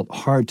felt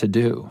hard to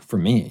do for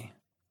me.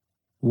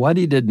 What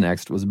he did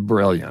next was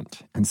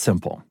brilliant and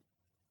simple.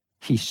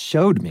 He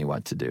showed me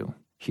what to do.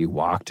 He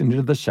walked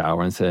into the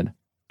shower and said,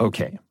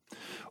 okay,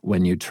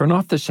 when you turn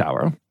off the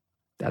shower,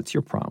 that's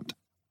your prompt.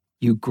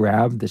 You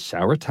grab the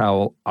shower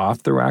towel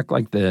off the rack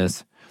like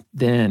this,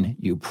 then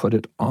you put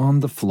it on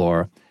the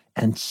floor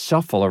and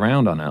shuffle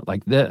around on it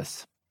like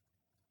this.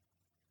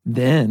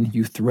 Then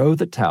you throw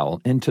the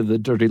towel into the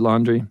dirty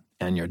laundry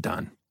and you're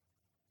done.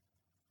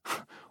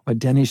 What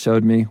Denny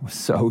showed me was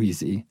so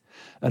easy.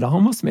 It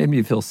almost made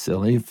me feel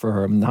silly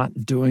for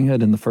not doing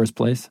it in the first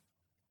place.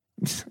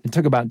 It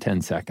took about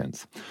 10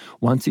 seconds.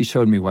 Once he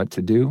showed me what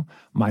to do,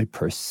 my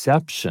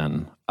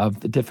perception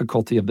of the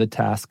difficulty of the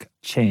task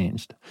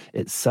changed.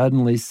 It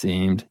suddenly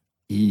seemed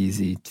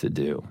easy to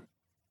do.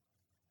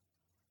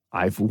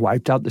 I've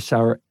wiped out the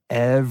shower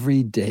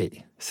every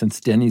day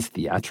since Denny's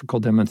theatrical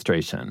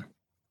demonstration.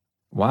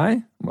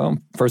 Why? Well,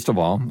 first of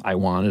all, I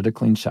wanted a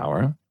clean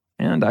shower,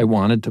 and I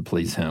wanted to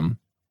please him,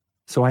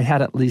 so I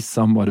had at least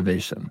some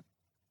motivation.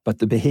 But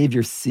the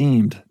behavior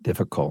seemed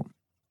difficult.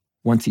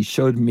 Once he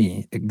showed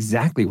me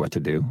exactly what to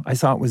do, I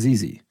saw it was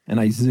easy,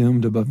 and I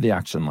zoomed above the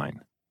action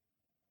line.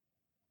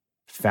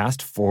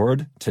 Fast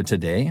forward to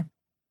today.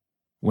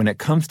 When it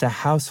comes to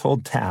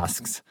household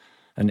tasks,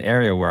 an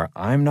area where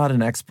I'm not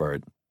an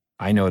expert,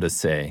 I know to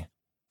say,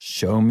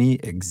 show me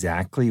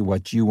exactly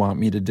what you want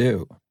me to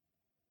do.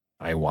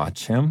 I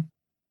watch him,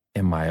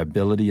 and my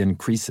ability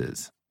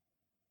increases.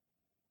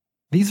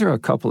 These are a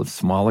couple of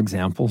small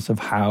examples of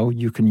how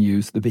you can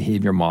use the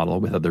behavior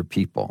model with other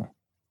people.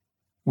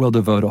 We'll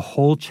devote a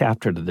whole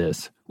chapter to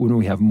this when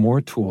we have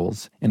more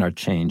tools in our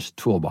Change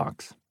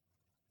toolbox.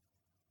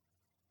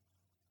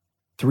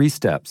 3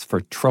 steps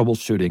for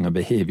troubleshooting a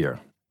behavior.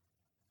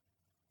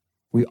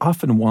 We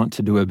often want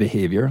to do a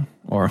behavior,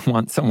 or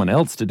want someone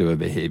else to do a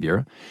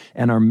behavior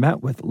and are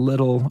met with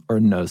little or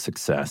no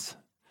success.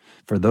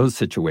 For those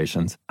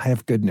situations, I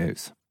have good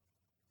news.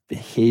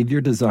 Behavior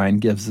design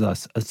gives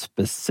us a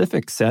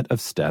specific set of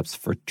steps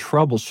for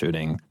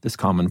troubleshooting this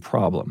common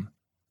problem.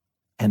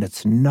 And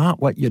it's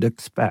not what you'd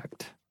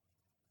expect.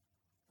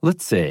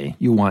 Let's say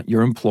you want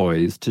your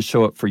employees to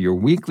show up for your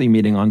weekly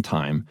meeting on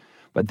time,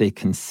 but they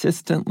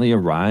consistently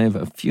arrive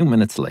a few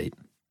minutes late.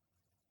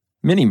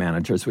 Many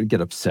managers would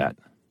get upset,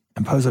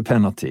 impose a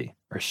penalty,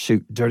 or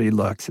shoot dirty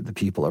looks at the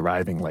people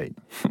arriving late.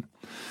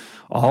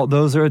 All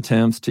those are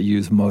attempts to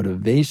use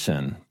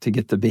motivation to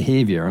get the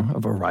behavior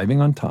of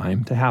arriving on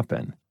time to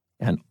happen.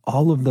 And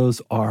all of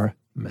those are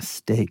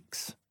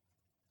mistakes.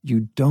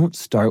 You don't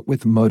start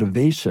with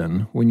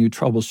motivation when you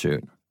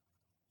troubleshoot.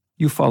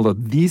 You follow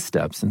these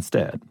steps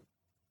instead.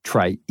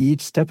 Try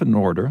each step in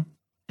order.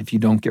 If you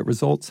don't get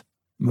results,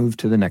 move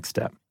to the next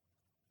step.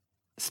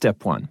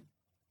 Step 1.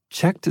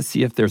 Check to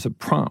see if there's a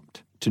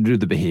prompt to do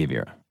the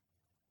behavior.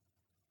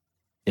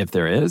 If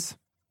there is,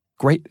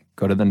 great,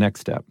 go to the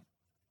next step.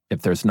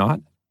 If there's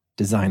not,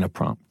 design a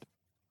prompt.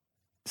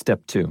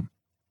 Step 2.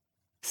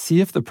 See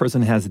if the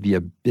person has the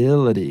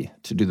ability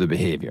to do the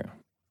behavior.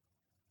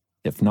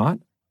 If not,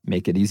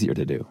 make it easier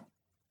to do.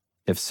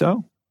 If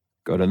so,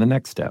 go to the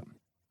next step.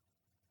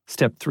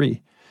 Step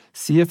 3.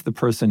 See if the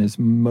person is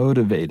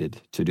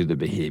motivated to do the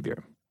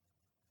behavior.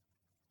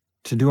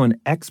 To do an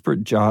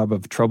expert job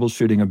of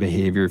troubleshooting a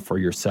behavior for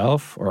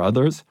yourself or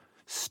others,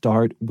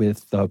 start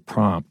with the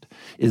prompt.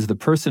 Is the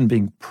person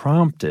being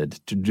prompted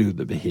to do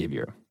the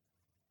behavior?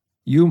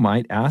 You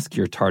might ask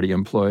your tardy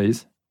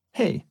employees,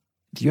 "Hey,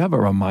 do you have a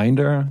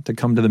reminder to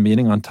come to the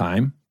meeting on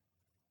time?"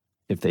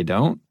 If they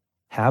don't,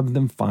 have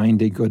them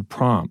find a good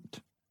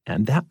prompt,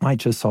 and that might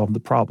just solve the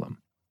problem.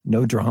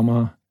 No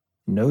drama,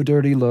 no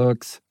dirty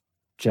looks,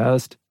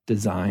 just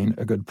design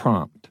a good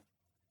prompt.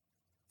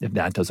 If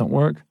that doesn't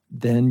work,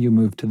 then you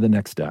move to the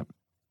next step.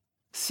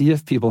 See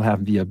if people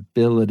have the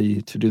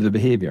ability to do the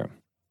behavior.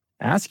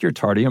 Ask your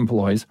tardy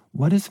employees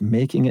what is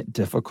making it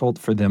difficult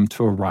for them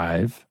to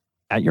arrive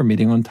at your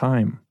meeting on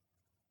time.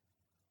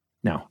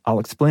 Now, I'll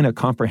explain a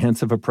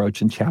comprehensive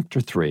approach in Chapter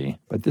 3,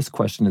 but this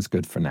question is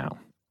good for now.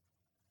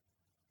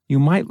 You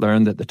might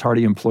learn that the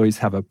tardy employees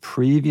have a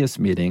previous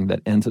meeting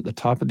that ends at the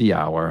top of the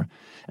hour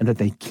and that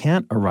they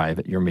can't arrive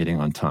at your meeting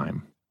on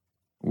time.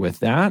 With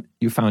that,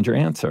 you found your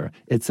answer.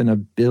 It's an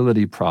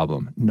ability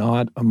problem,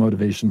 not a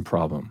motivation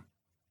problem.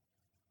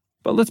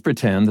 But let's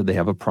pretend that they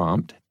have a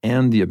prompt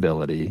and the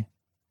ability,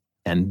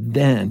 and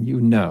then you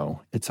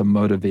know it's a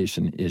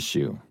motivation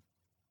issue.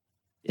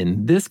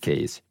 In this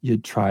case,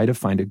 you'd try to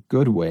find a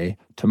good way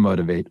to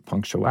motivate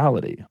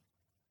punctuality.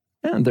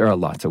 And there are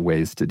lots of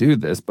ways to do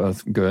this,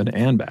 both good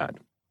and bad.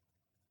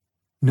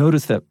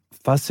 Notice that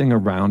fussing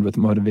around with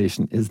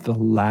motivation is the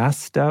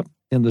last step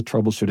in the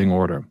troubleshooting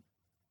order.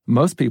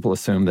 Most people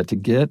assume that to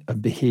get a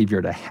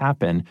behavior to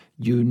happen,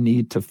 you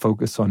need to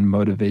focus on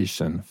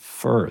motivation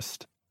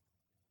first.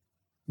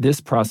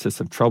 This process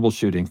of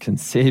troubleshooting can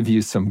save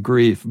you some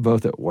grief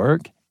both at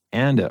work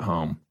and at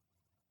home.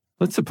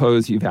 Let's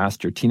suppose you've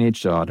asked your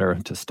teenage daughter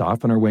to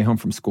stop on her way home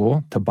from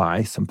school to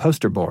buy some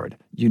poster board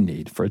you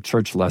need for a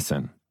church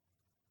lesson.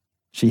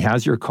 She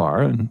has your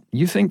car, and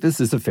you think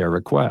this is a fair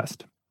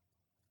request.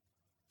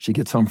 She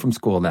gets home from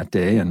school that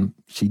day, and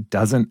she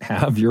doesn't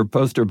have your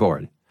poster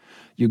board.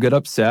 You get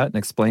upset and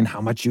explain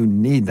how much you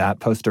need that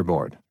poster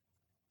board.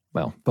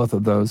 Well, both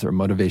of those are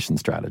motivation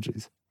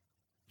strategies.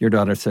 Your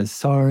daughter says,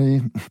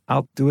 "Sorry,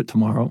 I'll do it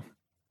tomorrow."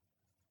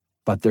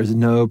 But there's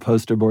no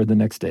poster board the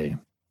next day.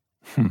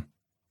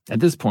 At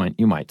this point,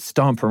 you might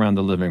stomp around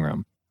the living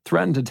room,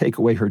 threaten to take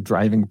away her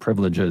driving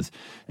privileges,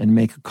 and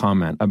make a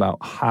comment about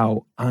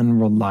how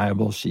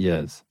unreliable she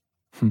is.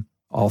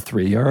 All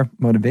three are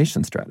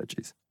motivation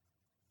strategies.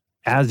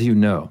 As you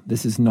know,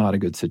 this is not a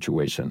good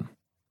situation.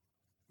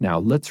 Now,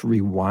 let's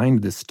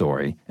rewind this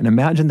story and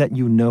imagine that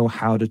you know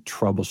how to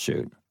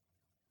troubleshoot.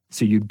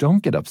 So you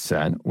don't get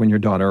upset when your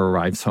daughter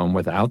arrives home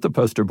without the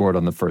poster board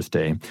on the first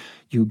day.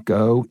 You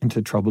go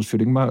into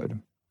troubleshooting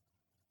mode.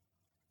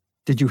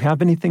 Did you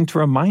have anything to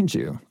remind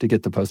you to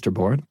get the poster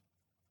board?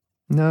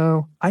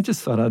 No, I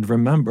just thought I'd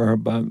remember,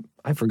 but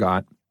I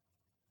forgot.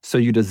 So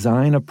you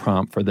design a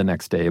prompt for the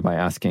next day by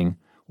asking,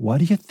 "What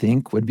do you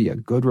think would be a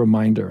good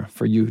reminder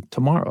for you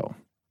tomorrow?"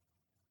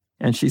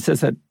 And she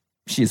says that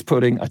she's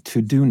putting a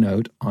to-do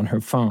note on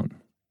her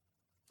phone.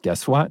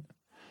 Guess what?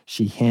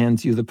 She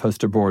hands you the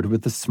poster board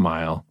with a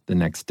smile the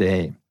next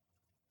day.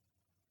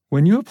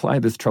 When you apply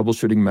this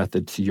troubleshooting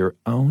method to your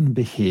own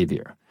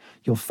behavior,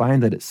 you'll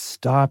find that it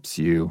stops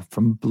you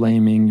from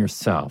blaming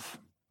yourself.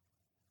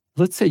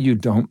 Let's say you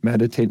don't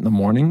meditate in the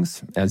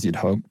mornings, as you'd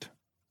hoped.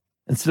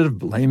 Instead of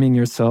blaming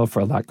yourself for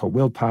a lack of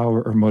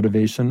willpower or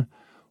motivation,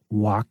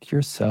 walk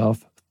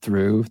yourself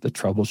through the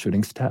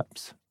troubleshooting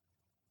steps.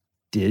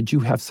 Did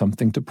you have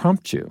something to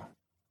prompt you?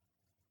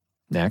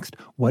 Next,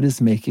 what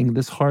is making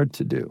this hard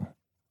to do?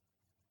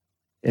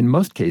 In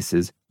most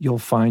cases, you'll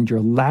find your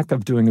lack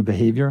of doing a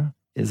behavior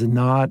is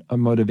not a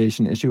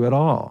motivation issue at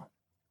all.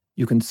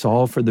 You can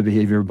solve for the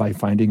behavior by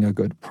finding a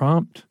good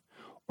prompt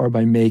or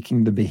by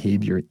making the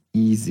behavior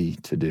easy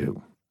to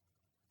do.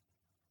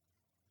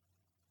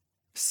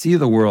 See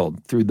the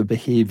world through the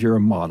behavior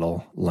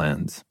model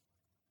lens.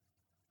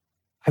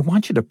 I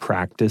want you to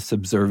practice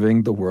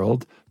observing the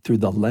world through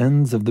the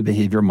lens of the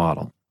behavior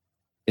model.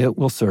 It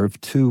will serve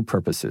two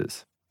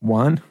purposes.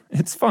 One,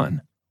 it's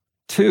fun.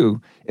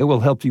 Two, it will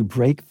help you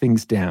break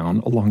things down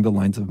along the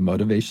lines of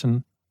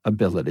motivation,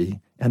 ability,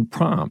 and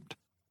prompt,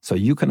 so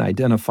you can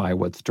identify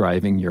what's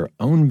driving your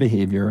own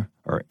behavior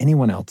or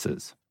anyone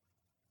else's.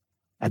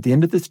 At the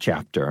end of this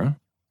chapter,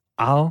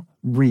 I'll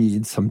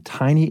read some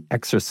tiny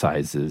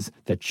exercises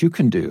that you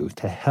can do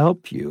to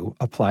help you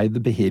apply the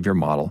behavior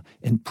model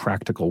in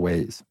practical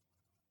ways.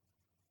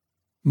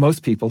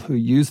 Most people who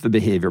use the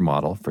behavior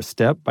model for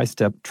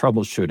step-by-step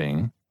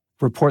troubleshooting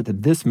report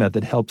that this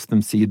method helps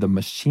them see the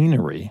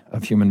machinery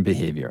of human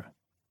behavior.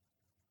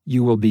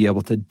 You will be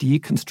able to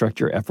deconstruct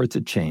your efforts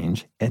at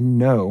change and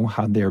know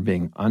how they're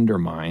being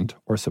undermined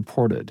or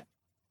supported.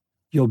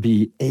 You'll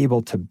be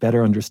able to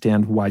better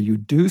understand why you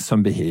do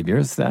some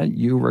behaviors that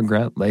you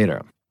regret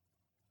later.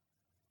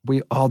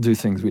 We all do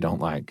things we don't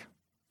like.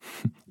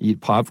 Eat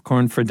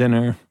popcorn for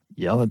dinner,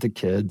 yell at the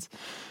kids,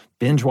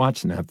 binge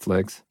watch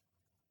Netflix.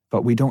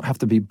 But we don't have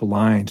to be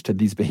blind to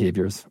these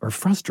behaviors or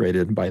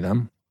frustrated by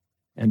them.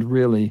 And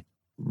really,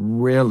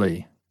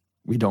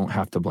 we don't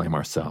have to blame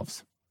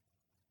ourselves.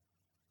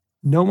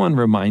 No one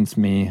reminds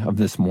me of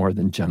this more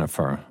than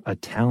Jennifer, a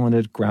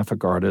talented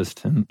graphic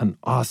artist and an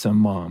awesome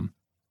mom.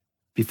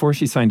 Before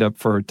she signed up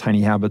for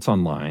Tiny Habits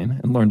online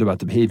and learned about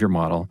the behavior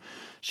model,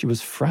 she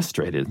was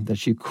frustrated that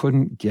she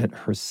couldn't get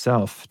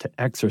herself to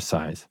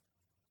exercise.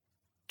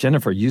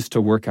 Jennifer used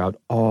to work out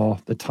all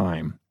the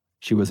time.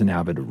 She was an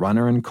avid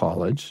runner in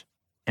college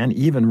and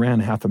even ran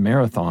half a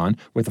marathon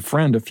with a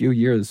friend a few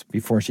years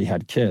before she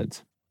had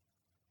kids.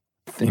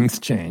 Things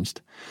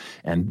changed,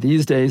 and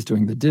these days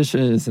doing the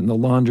dishes and the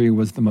laundry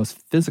was the most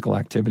physical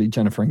activity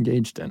Jennifer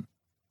engaged in.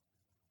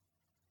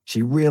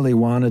 She really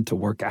wanted to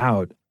work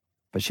out,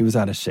 but she was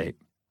out of shape.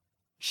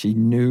 She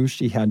knew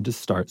she had to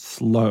start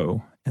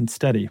slow and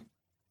steady.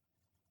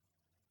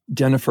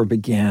 Jennifer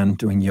began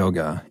doing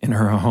yoga in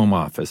her home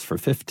office for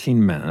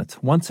 15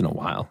 minutes once in a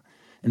while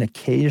and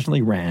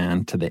occasionally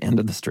ran to the end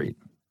of the street.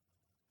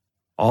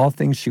 All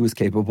things she was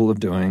capable of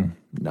doing,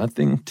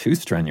 nothing too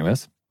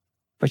strenuous,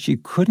 but she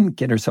couldn't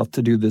get herself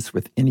to do this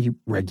with any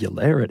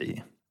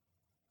regularity.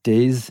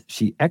 Days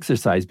she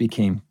exercised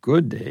became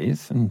good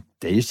days, and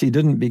days she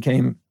didn't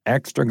became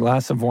extra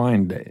glass of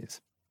wine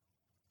days.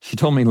 She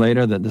told me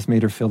later that this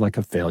made her feel like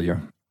a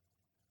failure.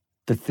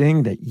 The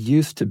thing that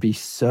used to be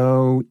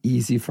so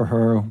easy for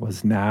her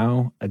was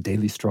now a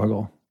daily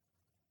struggle.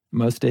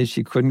 Most days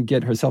she couldn't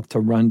get herself to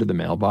run to the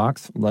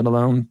mailbox, let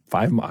alone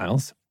 5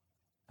 miles.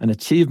 An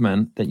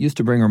achievement that used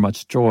to bring her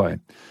much joy.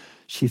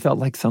 She felt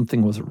like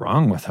something was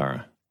wrong with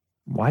her.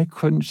 Why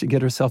couldn't she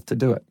get herself to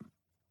do it?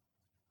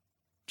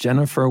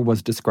 Jennifer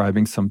was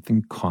describing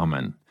something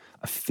common,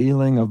 a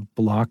feeling of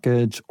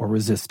blockage or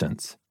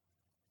resistance.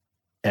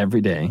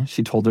 Every day,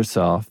 she told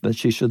herself that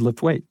she should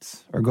lift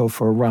weights or go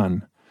for a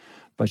run,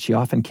 but she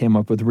often came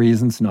up with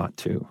reasons not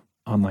to.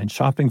 Online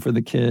shopping for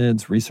the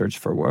kids, research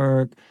for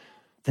work.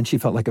 Then she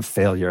felt like a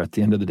failure at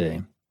the end of the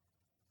day.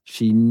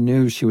 She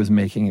knew she was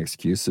making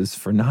excuses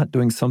for not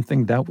doing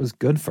something that was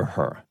good for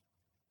her.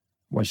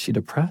 Was she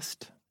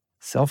depressed?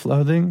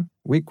 Self-loathing?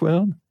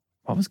 Weak-willed?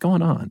 What was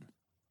going on?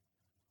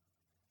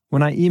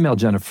 When I emailed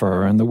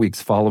Jennifer in the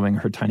weeks following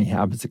her Tiny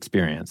Habits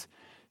experience,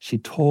 she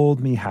told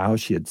me how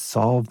she had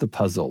solved the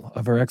puzzle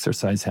of her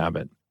exercise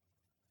habit.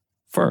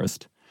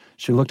 First,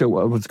 she looked at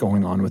what was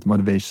going on with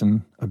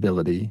motivation,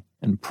 ability,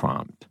 and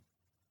prompt.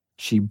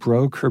 She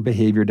broke her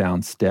behavior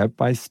down step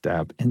by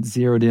step and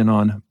zeroed in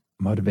on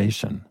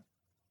motivation.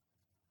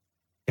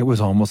 It was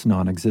almost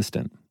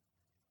non-existent.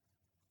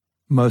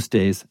 Most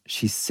days,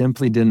 she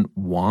simply didn't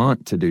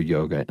want to do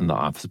yoga in the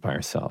office by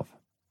herself.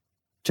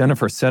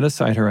 Jennifer set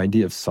aside her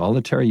idea of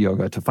solitary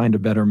yoga to find a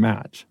better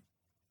match.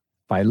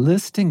 By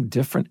listing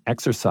different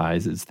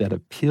exercises that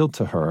appealed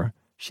to her,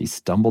 she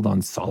stumbled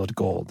on solid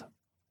gold.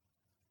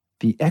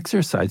 The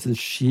exercises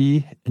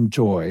she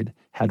enjoyed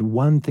had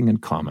one thing in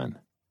common.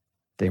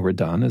 They were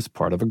done as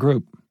part of a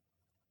group.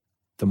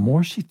 The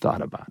more she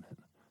thought about it,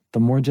 the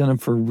more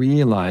Jennifer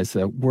realized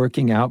that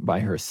working out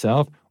by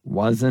herself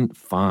wasn't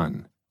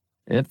fun.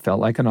 It felt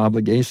like an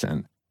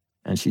obligation,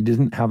 and she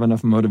didn't have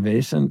enough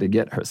motivation to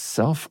get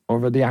herself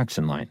over the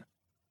action line.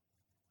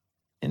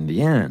 In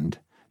the end,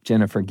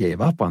 Jennifer gave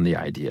up on the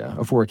idea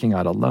of working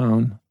out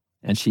alone,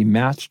 and she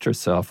matched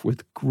herself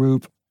with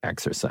group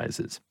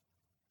exercises.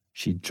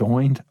 She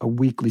joined a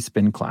weekly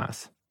spin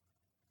class,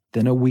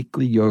 then a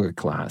weekly yoga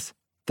class,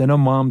 then a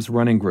mom's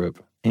running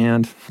group,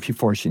 and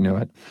before she knew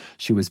it,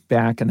 she was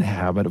back in the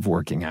habit of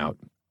working out.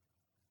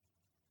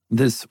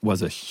 This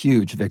was a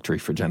huge victory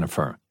for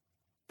Jennifer,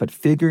 but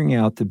figuring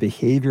out the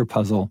behavior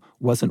puzzle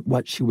wasn't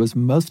what she was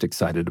most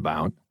excited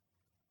about.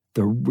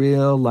 The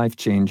real life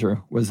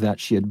changer was that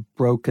she had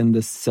broken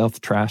the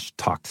self-trash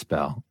talk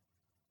spell.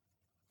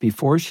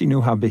 Before she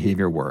knew how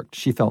behavior worked,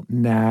 she felt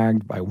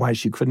nagged by why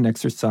she couldn't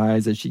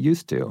exercise as she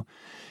used to,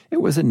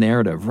 It was a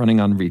narrative running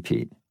on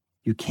repeat.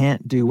 You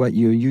can't do what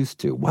you used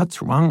to.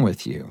 What's wrong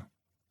with you?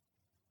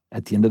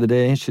 At the end of the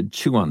day, she'd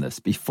chew on this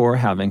before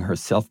having her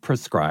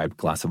self-prescribed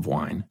glass of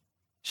wine.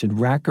 She'd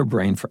rack her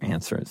brain for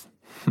answers.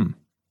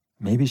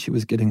 Maybe she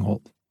was getting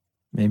old.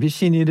 Maybe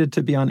she needed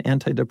to be on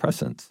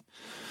antidepressants.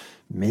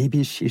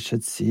 Maybe she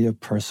should see a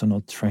personal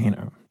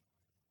trainer.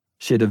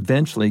 She'd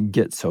eventually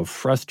get so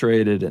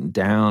frustrated and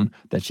down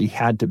that she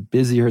had to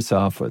busy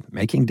herself with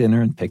making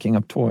dinner and picking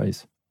up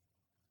toys.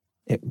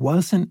 It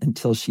wasn't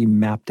until she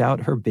mapped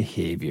out her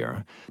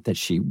behavior that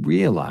she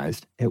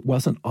realized it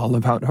wasn't all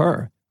about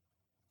her.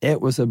 It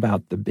was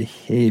about the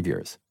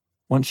behaviors.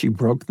 Once she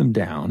broke them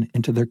down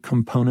into their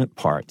component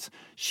parts,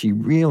 she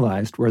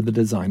realized where the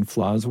design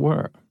flaws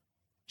were.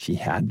 She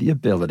had the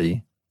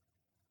ability,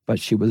 but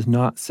she was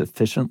not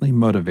sufficiently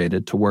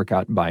motivated to work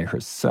out by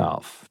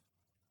herself.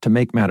 To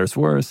make matters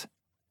worse,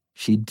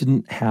 she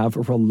didn't have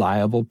a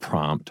reliable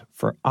prompt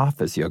for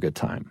office yoga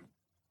time.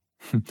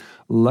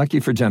 Lucky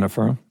for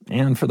Jennifer,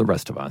 and for the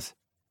rest of us,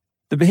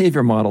 the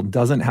behavior model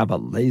doesn't have a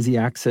lazy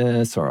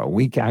axis or a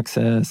weak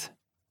axis.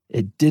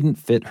 It didn't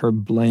fit her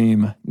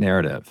blame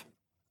narrative.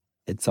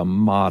 It's a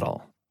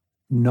model,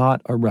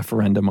 not a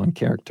referendum on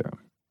character.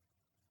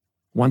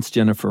 Once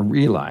Jennifer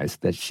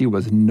realized that she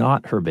was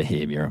not her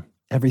behavior,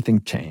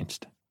 everything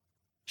changed.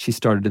 She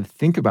started to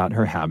think about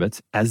her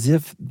habits as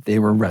if they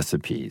were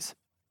recipes.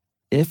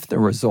 If the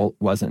result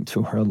wasn't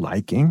to her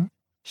liking,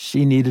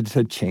 she needed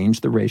to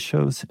change the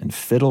ratios and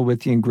fiddle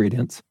with the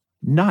ingredients,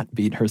 not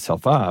beat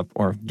herself up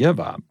or give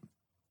up.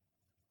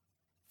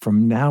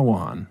 From now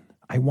on,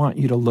 I want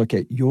you to look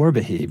at your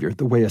behavior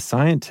the way a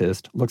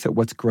scientist looks at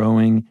what's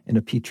growing in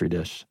a petri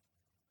dish,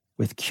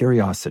 with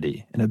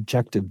curiosity and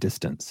objective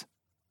distance.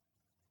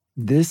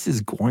 This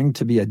is going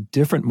to be a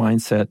different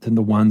mindset than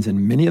the ones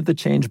in many of the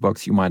change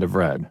books you might have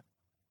read.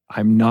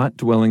 I'm not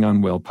dwelling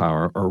on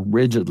willpower or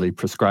rigidly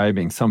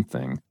prescribing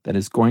something that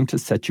is going to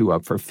set you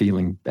up for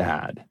feeling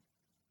bad.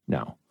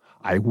 No,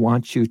 I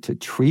want you to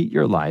treat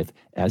your life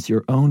as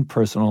your own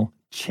personal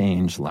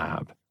change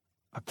lab,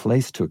 a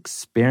place to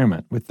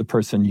experiment with the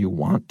person you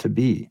want to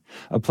be,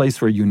 a place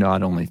where you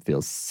not only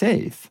feel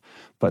safe,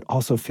 but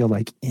also feel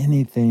like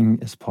anything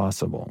is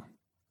possible.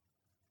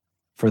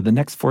 For the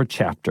next 4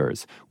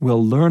 chapters,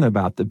 we'll learn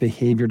about the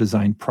behavior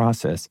design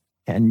process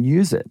and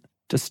use it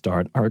to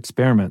start our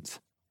experiments.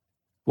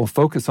 We'll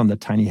focus on the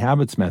Tiny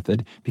Habits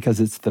method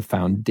because it's the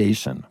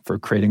foundation for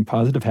creating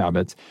positive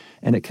habits,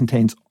 and it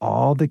contains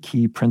all the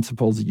key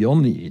principles you'll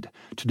need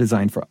to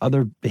design for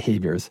other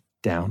behaviors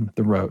down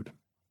the road.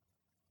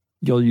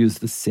 You'll use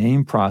the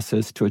same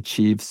process to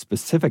achieve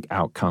specific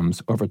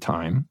outcomes over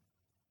time,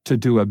 to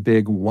do a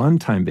big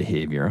one-time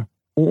behavior,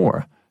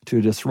 or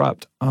to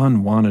disrupt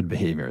unwanted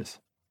behaviors.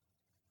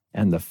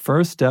 And the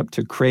first step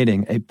to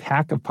creating a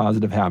pack of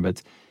positive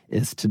habits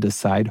is to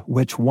decide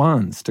which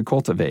ones to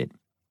cultivate.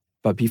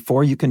 But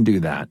before you can do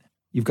that,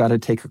 you've got to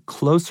take a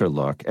closer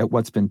look at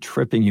what's been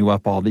tripping you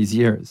up all these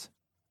years.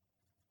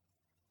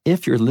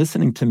 If you're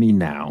listening to me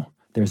now,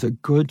 there's a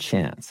good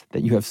chance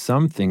that you have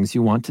some things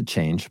you want to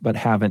change but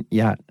haven't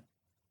yet.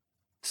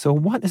 So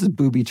what has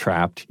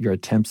booby-trapped your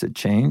attempts at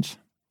change?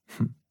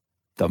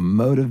 The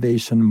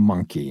motivation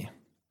monkey.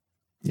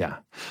 Yeah,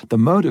 the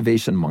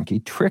motivation monkey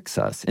tricks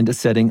us into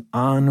setting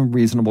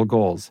unreasonable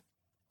goals.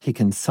 He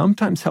can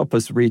sometimes help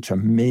us reach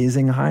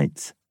amazing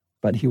heights,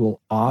 but he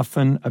will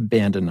often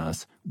abandon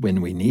us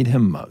when we need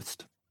him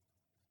most.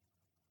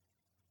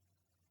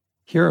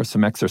 Here are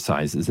some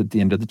exercises at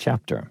the end of the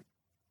chapter.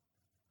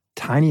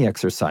 Tiny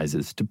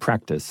exercises to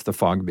practice the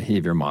FOG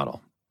behavior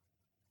model.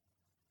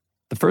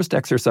 The first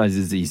exercise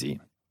is easy.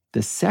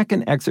 The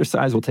second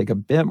exercise will take a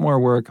bit more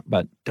work,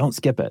 but don't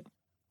skip it.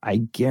 I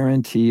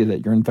guarantee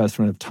that your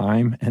investment of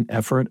time and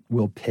effort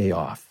will pay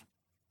off.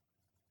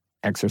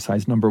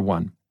 Exercise number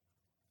 1.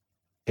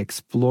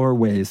 Explore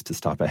ways to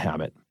stop a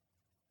habit.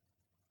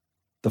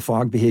 The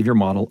FOG behavior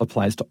model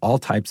applies to all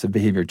types of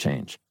behavior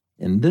change.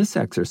 In this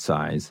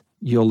exercise,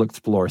 you'll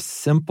explore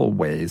simple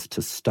ways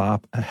to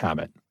stop a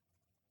habit.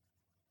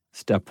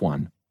 Step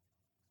 1.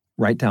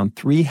 Write down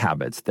 3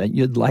 habits that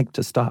you'd like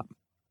to stop.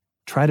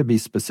 Try to be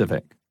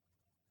specific.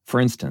 For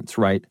instance,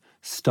 write,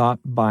 "Stop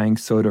buying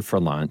soda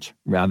for lunch,"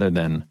 rather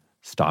than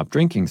 "Stop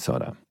drinking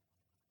soda."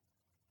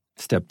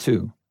 Step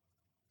 2.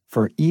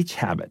 For each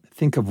habit,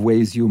 think of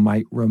ways you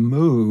might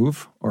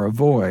remove or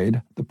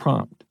avoid the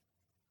prompt.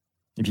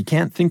 If you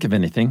can't think of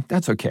anything,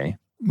 that's okay.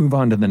 Move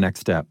on to the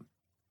next step.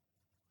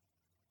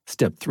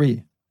 Step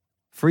 3.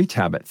 For each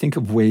habit, think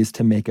of ways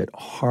to make it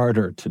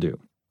harder to do.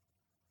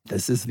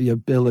 This is the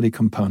ability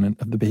component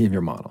of the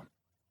behavior model.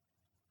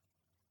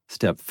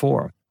 Step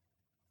 4.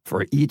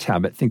 For each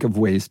habit, think of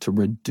ways to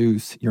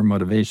reduce your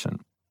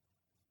motivation.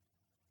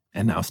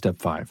 And now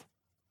step 5.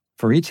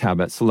 For each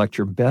habit, select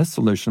your best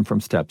solution from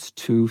steps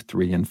 2,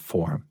 3, and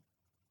 4.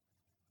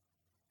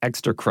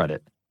 Extra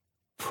credit.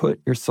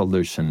 Put your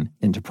solution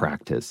into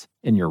practice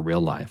in your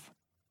real life.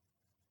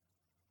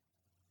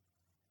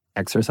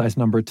 Exercise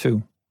number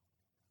 2.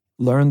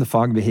 Learn the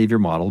FOG behavior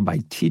model by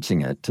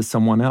teaching it to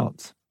someone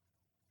else.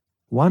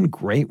 One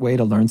great way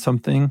to learn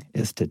something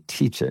is to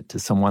teach it to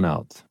someone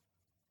else.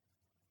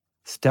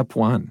 Step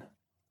 1.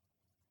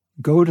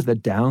 Go to the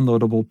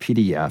downloadable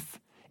PDF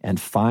and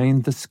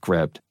find the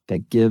script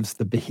that gives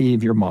the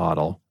behavior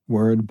model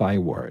word by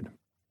word.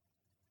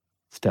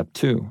 Step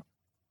 2.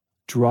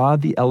 Draw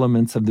the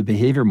elements of the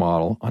behavior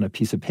model on a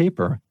piece of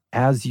paper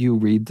as you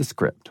read the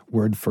script,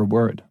 word for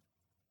word.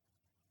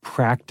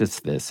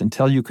 Practice this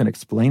until you can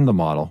explain the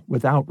model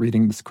without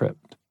reading the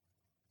script.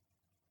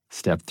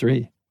 Step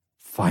 3.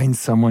 Find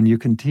someone you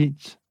can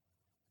teach.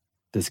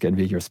 This can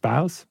be your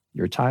spouse,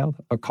 your child,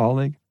 a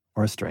colleague,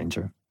 or a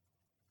stranger.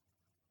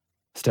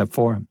 Step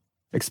 4.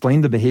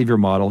 Explain the behavior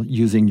model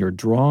using your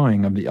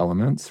drawing of the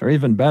elements, or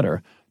even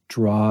better,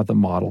 draw the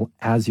model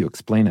as you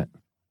explain it.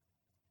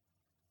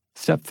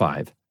 Step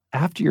 5.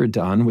 After you're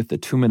done with the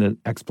 2-minute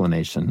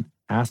explanation,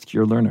 ask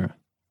your learner,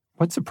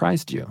 what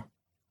surprised you?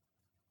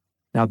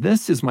 Now,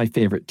 this is my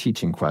favorite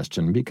teaching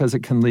question because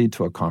it can lead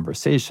to a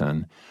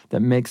conversation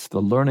that makes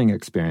the learning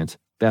experience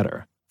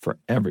better for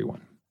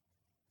everyone.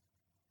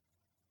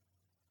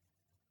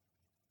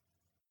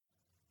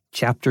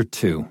 Chapter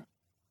 2.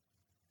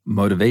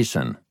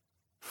 Motivation.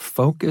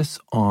 Focus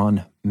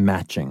on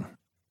matching.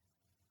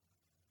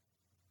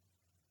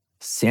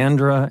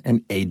 Sandra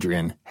and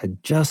Adrian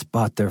had just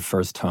bought their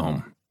first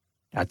home.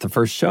 At the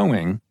first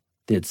showing,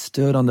 they had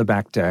stood on the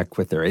back deck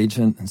with their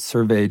agent and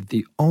surveyed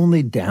the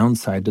only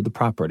downside to the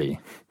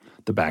property,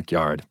 the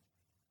backyard.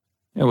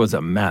 It was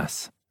a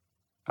mess.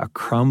 A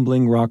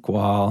crumbling rock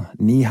wall,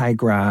 knee-high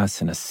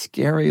grass, and a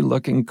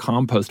scary-looking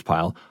compost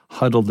pile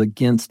huddled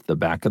against the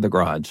back of the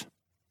garage.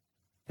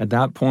 At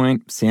that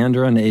point,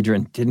 Sandra and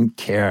Adrian didn't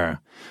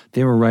care.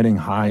 They were riding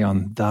high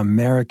on the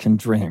American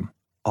dream.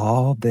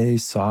 All they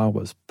saw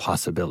was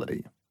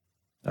possibility.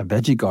 A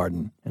veggie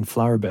garden and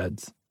flower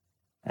beds.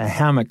 A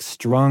hammock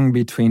strung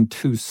between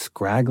 2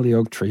 scraggly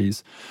oak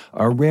trees.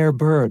 A rare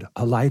bird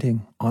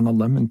alighting on a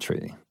lemon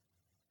tree.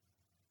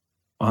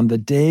 On the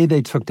day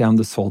they took down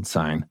the sold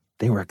sign,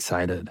 they were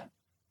excited.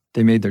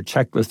 They made their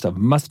checklist of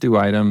must-do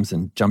items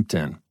and jumped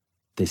in.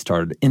 They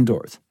started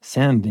indoors,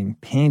 sanding,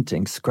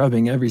 painting,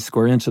 scrubbing every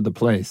square inch of the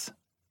place.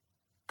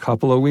 A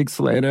couple of weeks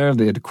later,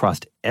 they had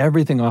crossed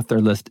everything off their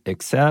list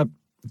except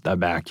the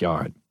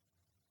backyard.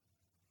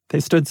 They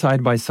stood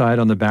side by side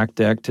on the back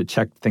deck to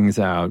check things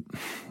out.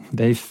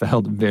 They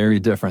felt very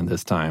different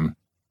this time.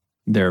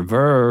 Their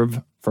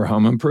verve for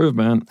home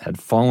improvement had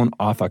fallen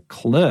off a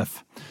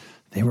cliff.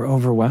 They were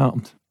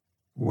overwhelmed.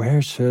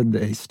 Where should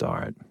they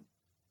start?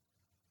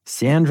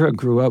 Sandra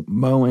grew up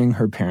mowing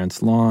her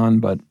parents' lawn,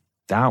 but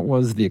that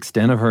was the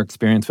extent of her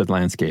experience with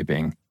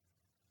landscaping.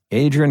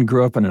 Adrian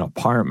grew up in an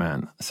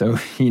apartment, so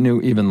he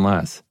knew even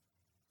less.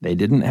 They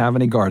didn't have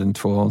any garden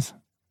tools.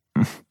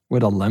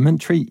 Would a lemon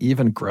tree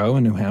even grow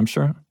in New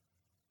Hampshire?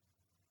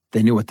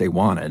 They knew what they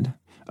wanted.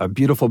 A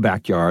beautiful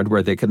backyard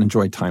where they could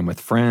enjoy time with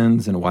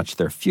friends and watch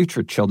their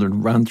future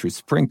children run through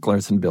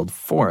sprinklers and build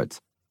forts.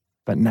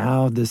 But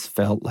now this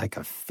felt like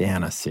a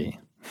fantasy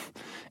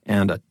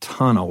and a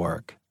ton of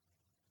work.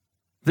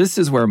 This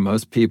is where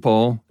most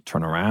people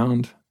turn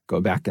around,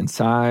 go back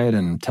inside,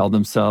 and tell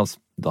themselves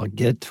they'll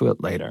get to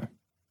it later.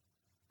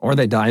 Or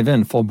they dive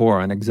in full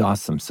bore and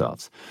exhaust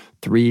themselves.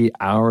 3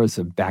 hours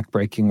of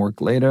backbreaking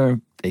work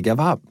later, they give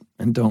up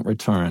and don't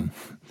return.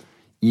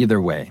 Either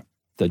way,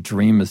 the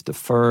dream is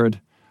deferred,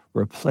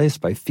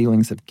 replaced by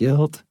feelings of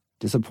guilt,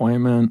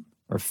 disappointment,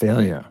 or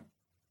failure.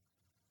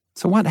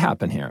 So what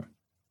happened here?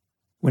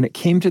 When it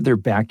came to their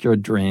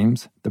backyard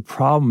dreams, the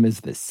problem is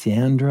that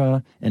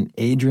Sandra and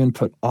Adrian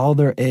put all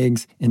their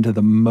eggs into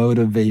the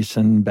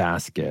motivation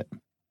basket.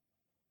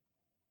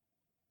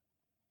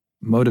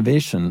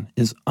 Motivation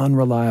is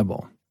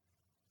unreliable.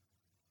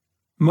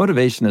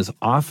 Motivation is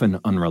often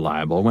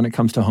unreliable when it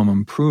comes to home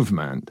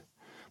improvement,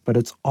 but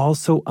it's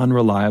also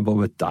unreliable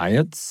with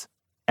diets,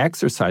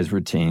 exercise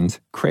routines,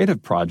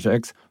 creative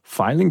projects,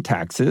 filing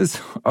taxes,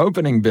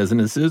 opening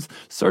businesses,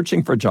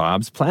 searching for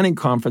jobs, planning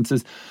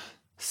conferences,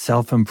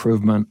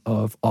 self-improvement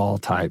of all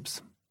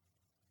types.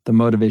 The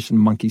motivation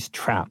monkey's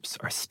traps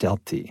are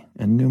stealthy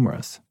and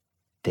numerous.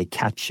 They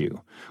catch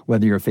you,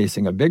 whether you're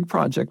facing a big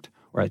project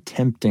or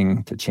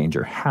attempting to change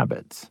your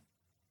habits.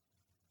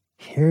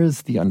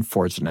 Here's the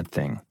unfortunate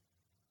thing.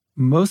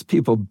 Most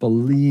people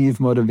believe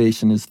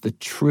motivation is the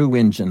true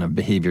engine of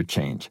behavior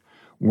change.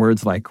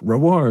 Words like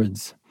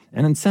rewards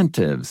and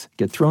incentives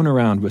get thrown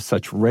around with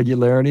such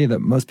regularity that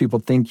most people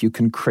think you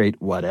can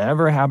create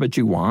whatever habit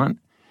you want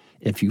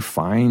if you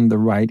find the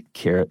right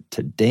carrot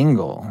to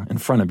dangle in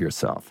front of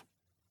yourself.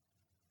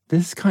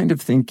 This kind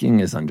of thinking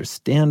is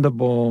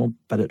understandable,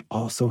 but it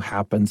also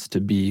happens to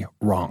be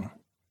wrong.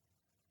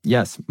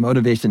 Yes,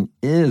 motivation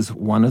is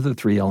one of the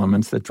 3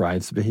 elements that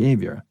drives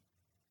behavior.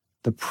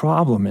 The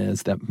problem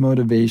is that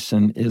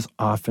motivation is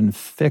often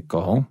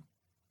fickle,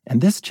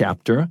 and this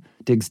chapter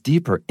digs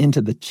deeper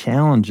into the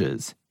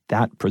challenges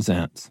that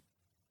presents.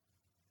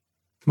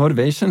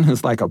 Motivation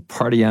is like a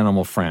party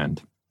animal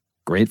friend.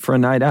 Great for a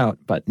night out,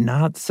 but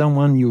not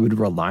someone you would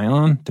rely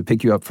on to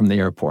pick you up from the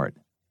airport.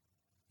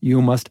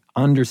 You must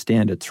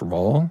understand its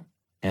role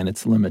and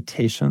its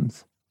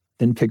limitations.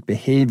 then pick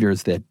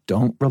behaviors that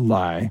don't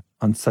rely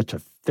on such a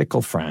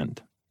fickle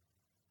friend.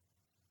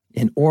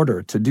 In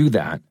order to do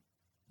that,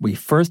 we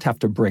first have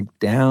to break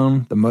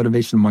down the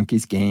motivation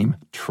monkey's game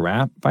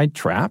trap by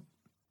trap.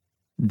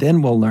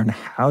 Then we'll learn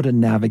how to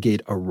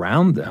navigate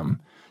around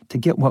them to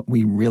get what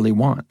we really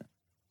want.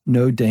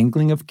 No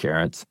dangling of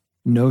carrots,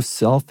 no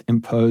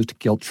self-imposed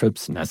guilt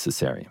trips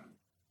necessary.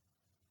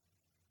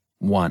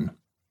 1.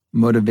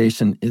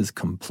 Motivation is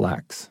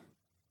complex.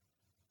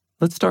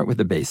 Let's start with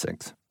the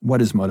basics. What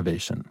is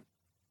motivation?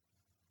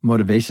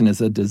 Motivation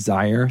is a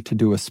desire to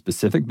do a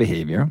specific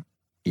behavior,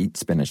 eat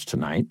spinach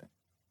tonight,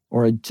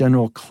 or a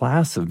general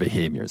class of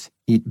behaviors,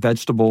 eat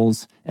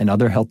vegetables and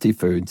other healthy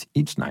foods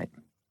each night.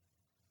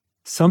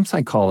 Some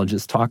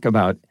psychologists talk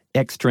about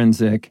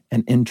extrinsic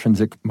and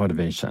intrinsic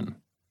motivation.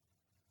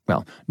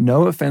 Well,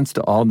 no offense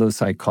to all those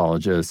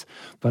psychologists,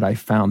 but I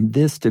found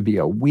this to be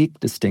a weak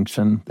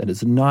distinction that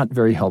is not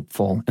very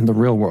helpful in the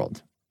real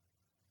world.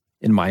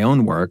 In my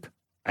own work,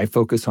 I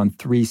focus on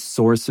 3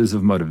 sources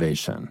of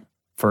motivation.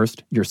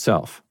 First,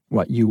 yourself,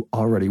 what you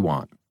already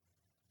want.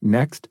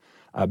 Next,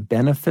 a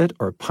benefit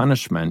or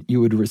punishment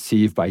you would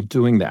receive by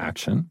doing the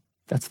action.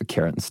 That's the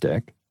carrot and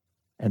stick.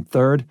 And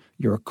third,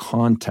 your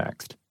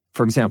context.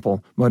 For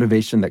example,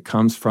 motivation that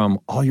comes from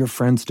all your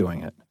friends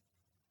doing it.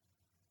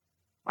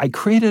 I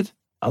created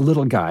a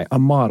little guy, a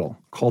model,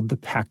 called the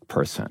pack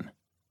person.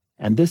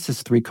 And this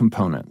is 3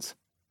 components.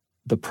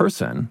 The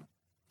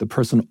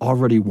person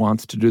already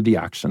wants to do the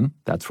action.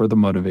 That's where the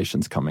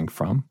motivation's coming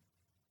from.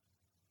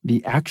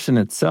 The action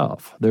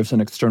itself, there's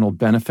an external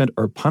benefit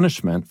or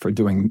punishment for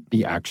doing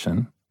the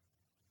action.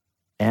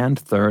 And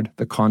third,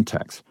 the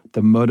context.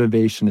 The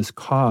motivation is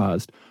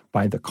caused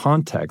by the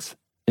context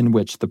in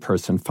which the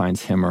person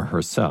finds him or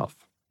herself.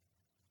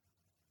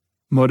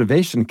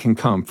 Motivation can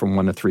come from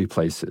one of 3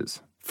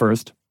 places.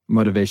 First,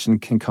 motivation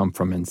can come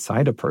from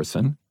inside a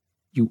person.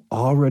 You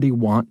already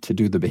want to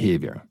do the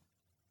behavior.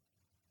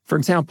 For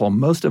example,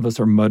 most of us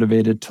are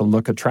motivated to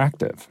look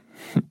attractive.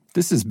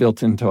 This is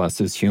built into us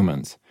as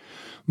humans.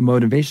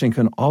 Motivation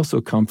can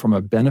also come from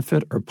a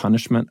benefit or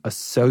punishment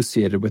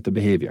associated with the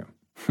behavior.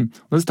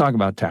 Let's talk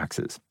about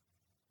taxes.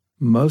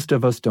 Most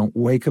of us don't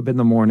wake up in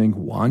the morning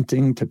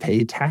wanting to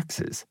pay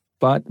taxes,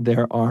 but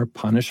there are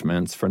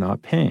punishments for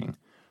not paying.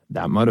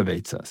 That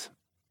motivates us.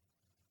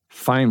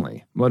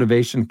 Finally,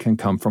 motivation can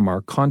come from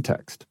our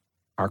context,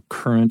 our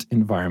current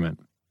environment.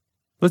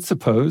 Let's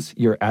suppose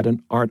you're at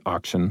an art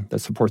auction that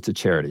supports a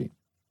charity.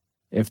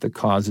 If the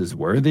cause is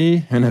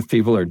worthy, and if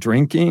people are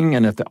drinking,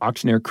 and if the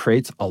auctioneer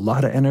creates a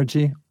lot of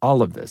energy,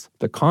 all of this,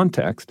 the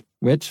context,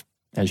 which,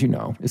 as you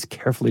know, is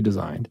carefully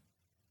designed,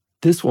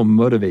 this will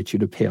motivate you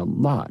to pay a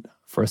lot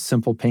for a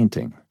simple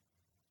painting.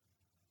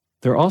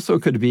 There also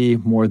could be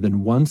more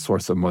than one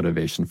source of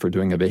motivation for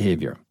doing a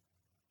behavior.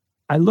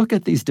 I look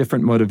at these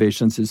different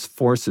motivations as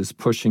forces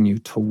pushing you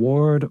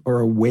toward or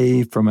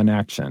away from an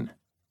action.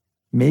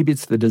 Maybe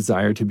it's the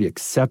desire to be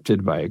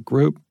accepted by a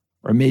group,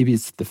 or maybe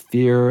it's the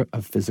fear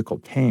of physical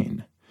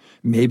pain.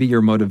 Maybe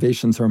your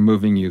motivations are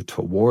moving you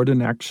toward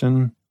an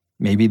action.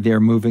 Maybe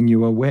they're moving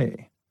you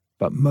away.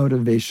 But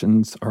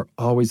motivations are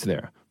always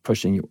there,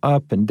 pushing you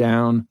up and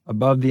down,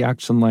 above the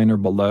action line or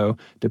below,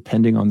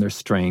 depending on their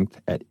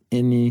strength at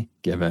any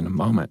given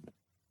moment.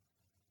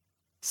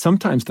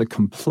 Sometimes the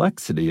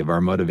complexity of our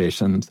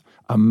motivations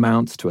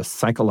amounts to a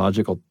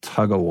psychological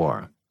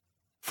tug-of-war.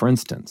 For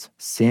instance,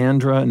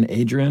 Sandra and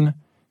Adrian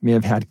may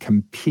have had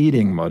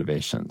competing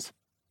motivations.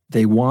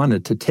 They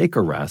wanted to take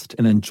a rest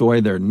and enjoy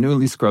their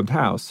newly scrubbed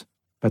house,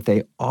 but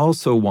they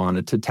also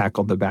wanted to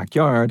tackle the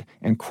backyard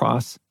and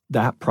cross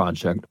that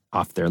project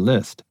off their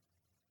list.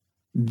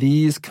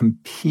 These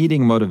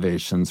competing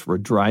motivations were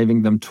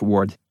driving them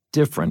toward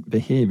different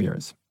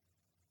behaviors.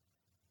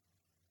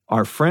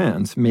 Our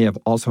friends may have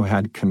also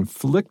had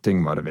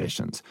conflicting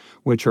motivations,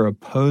 which are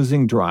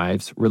opposing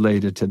drives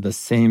related to the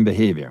same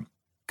behavior.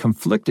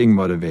 Conflicting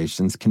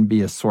motivations can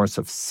be a source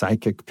of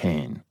psychic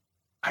pain.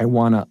 I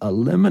want to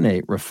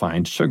eliminate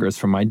refined sugars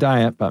from my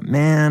diet, but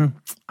man,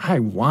 I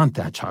want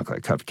that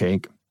chocolate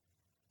cupcake.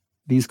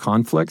 These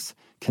conflicts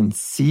can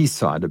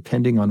seesaw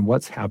depending on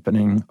what's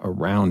happening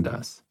around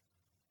us.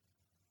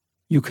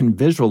 You can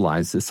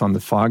visualize this on the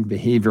FOG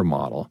behavior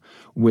model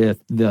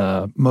with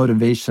the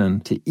motivation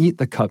to eat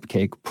the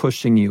cupcake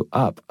pushing you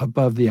up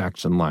above the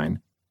action line,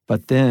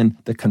 but then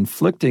the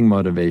conflicting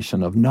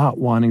motivation of not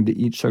wanting to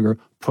eat sugar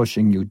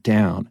pushing you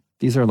down.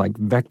 These are like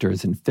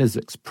vectors in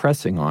physics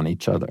pressing on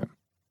each other.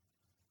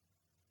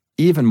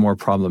 Even more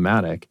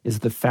problematic is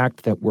the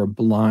fact that we're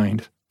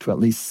blind to at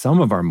least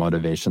some of our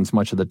motivations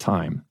much of the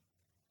time.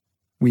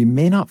 We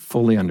may not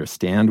fully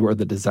understand where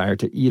the desire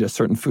to eat a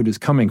certain food is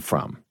coming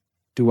from.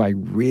 Do I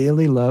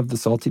really love the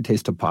salty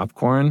taste of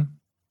popcorn?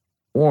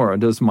 Or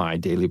does my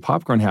daily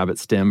popcorn habit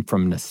stem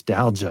from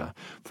nostalgia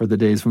for the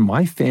days when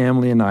my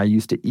family and I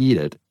used to eat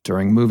it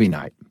during movie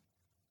night?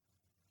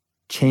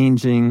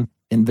 Changing,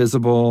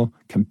 invisible,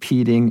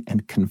 competing,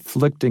 and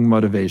conflicting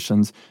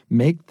motivations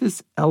make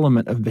this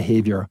element of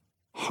behavior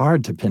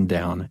hard to pin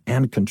down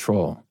and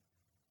control.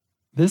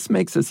 This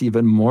makes us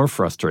even more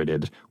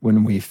frustrated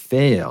when we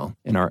fail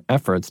in our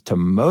efforts to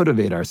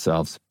motivate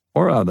ourselves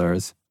or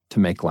others to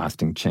make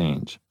lasting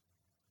change.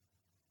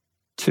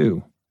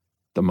 2.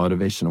 The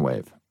motivation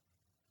wave.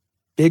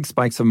 Big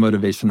spikes of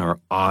motivation are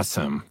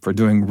awesome for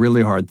doing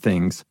really hard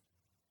things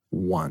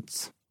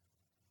once.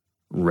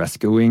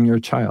 Rescuing your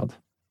child,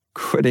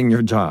 quitting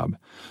your job,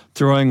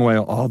 throwing away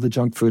all the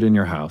junk food in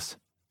your house,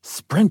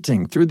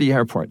 sprinting through the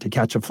airport to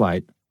catch a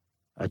flight,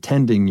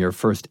 attending your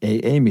first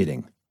AA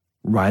meeting,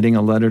 writing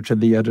a letter to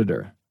the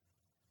editor,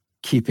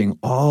 keeping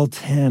all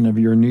 10 of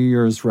your New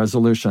Year's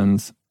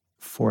resolutions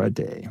for a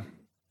day.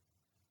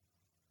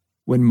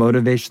 When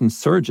motivation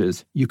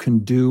surges, you can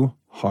do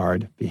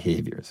hard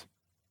behaviors.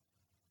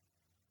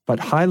 But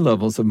high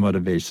levels of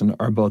motivation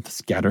are both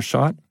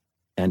scattershot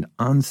and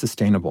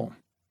unsustainable.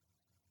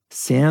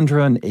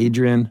 Sandra and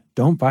Adrian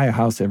don't buy a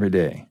house every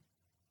day.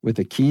 With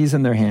the keys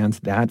in their hands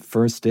that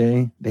first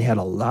day, they had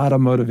a lot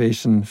of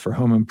motivation for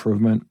home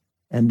improvement,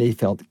 and they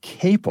felt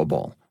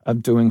capable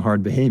of doing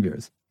hard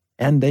behaviors.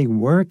 And they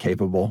were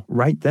capable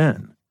right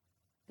then.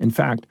 In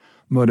fact,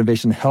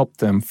 motivation helped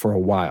them for a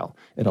while.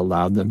 It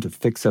allowed them to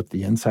fix up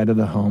the inside of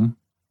the home,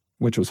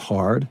 which was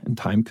hard and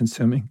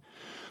time-consuming.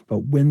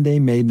 But when they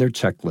made their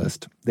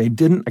checklist, they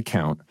didn't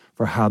account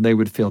for how they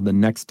would feel the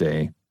next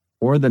day,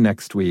 or the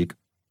next week,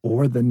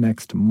 or the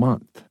next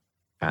month.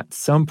 At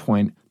some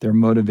point, their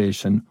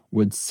motivation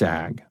would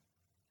sag.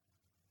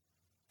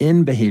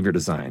 In behavior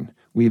design,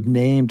 we've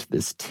named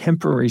this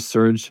temporary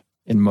surge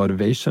in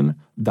motivation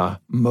the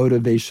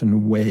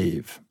motivation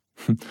wave.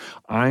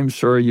 I'm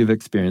sure you've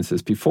experienced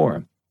this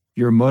before.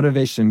 Your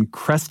motivation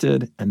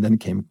crested and then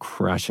came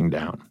crashing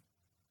down.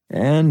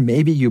 And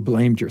maybe you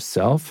blamed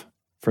yourself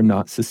for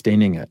not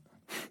sustaining it.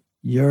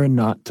 You're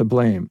not to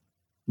blame.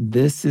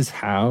 This is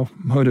how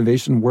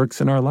motivation works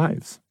in our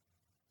lives.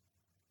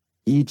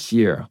 Each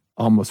year,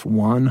 almost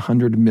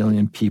 100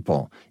 million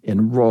people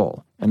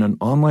enroll in an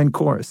online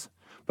course,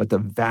 but the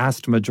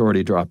vast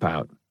majority drop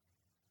out.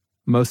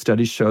 Most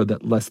studies show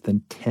that less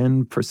than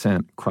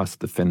 10% cross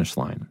the finish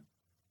line.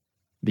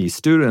 These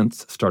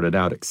students started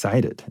out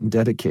excited and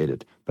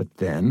dedicated, but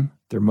then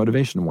their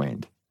motivation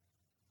waned.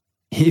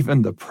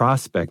 Even the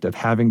prospect of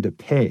having to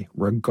pay,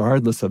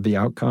 regardless of the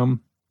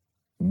outcome,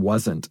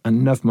 wasn't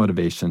enough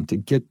motivation to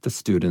get the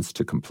students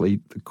to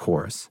complete the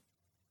course.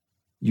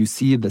 You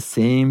see the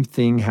same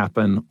thing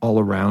happen all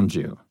around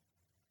you.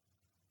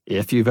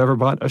 If you've ever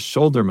bought a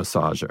shoulder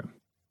massager,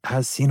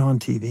 as seen on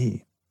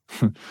TV,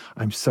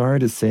 I'm sorry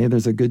to say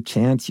there's a good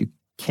chance you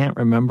can't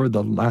remember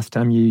the last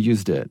time you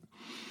used it.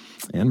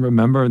 And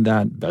remember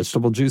that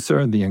vegetable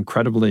juicer the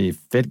incredibly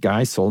fit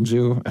guy sold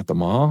you at the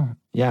mall?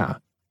 Yeah.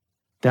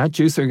 That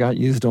juicer got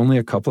used only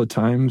a couple of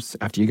times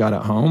after you got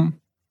it home.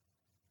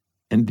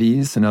 In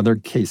these and other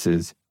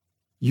cases,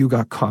 you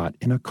got caught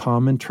in a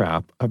common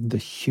trap of the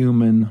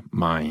human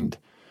mind.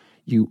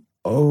 You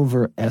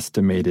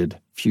overestimated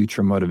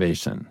future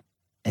motivation.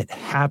 It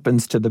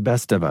happens to the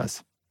best of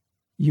us.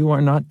 You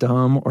are not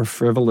dumb or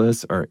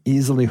frivolous or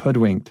easily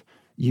hoodwinked.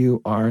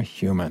 You are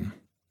human.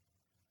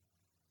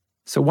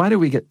 So why do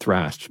we get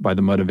thrashed by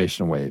the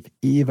motivation wave,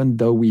 even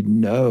though we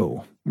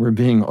know we're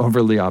being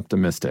overly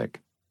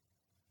optimistic?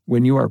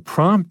 When you are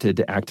prompted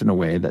to act in a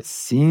way that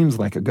seems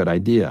like a good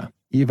idea,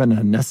 even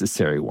a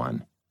necessary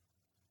one,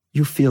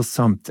 you feel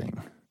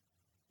something.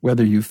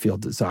 Whether you feel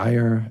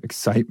desire,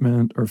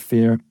 excitement, or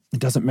fear, it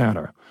doesn't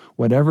matter.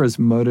 Whatever is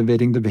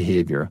motivating the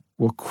behavior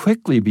will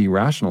quickly be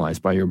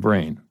rationalized by your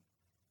brain.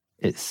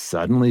 It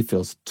suddenly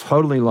feels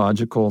totally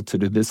logical to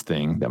do this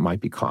thing that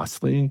might be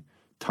costly,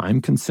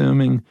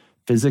 time-consuming,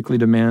 physically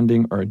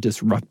demanding, or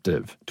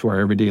disruptive to our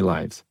everyday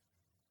lives.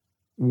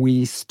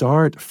 We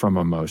start from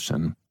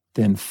emotion,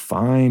 then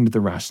find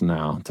the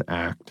rationale to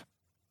act.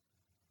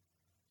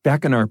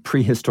 Back in our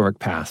prehistoric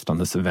past on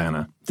the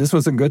savannah, this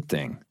was a good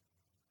thing.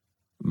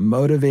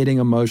 Motivating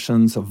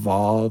emotions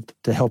evolved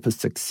to help us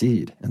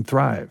succeed and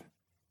thrive.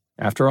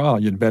 After all,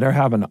 you'd better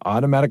have an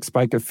automatic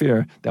spike of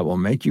fear that will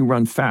make you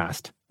run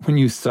fast when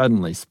you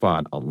suddenly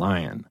spot a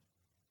lion.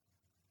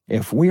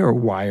 If we are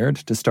wired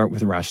to start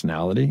with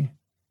rationality,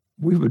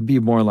 we would be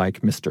more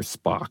like Mr.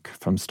 Spock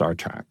from Star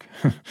Trek.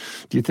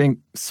 Do you think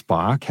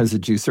Spock has a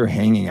juicer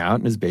hanging out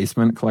in his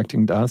basement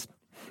collecting dust?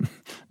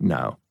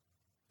 No.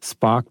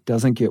 Spock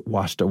doesn't get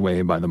washed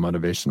away by the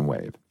motivation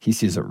wave. He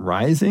sees it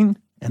rising,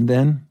 and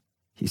then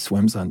he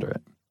swims under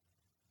it.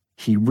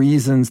 He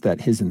reasons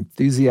that his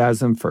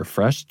enthusiasm for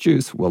fresh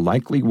juice will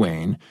likely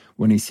wane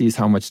when he sees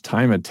how much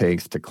time it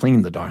takes to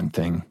clean the darn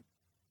thing.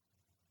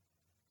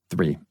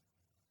 3.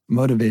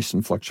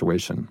 Motivation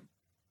fluctuation.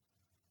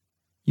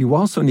 You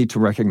also need to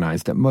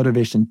recognize that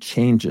motivation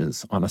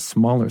changes on a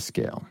smaller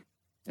scale.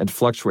 It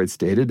fluctuates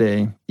day to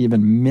day,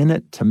 even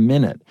minute to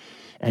minute,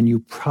 and you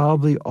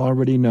probably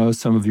already know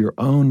some of your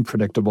own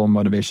predictable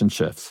motivation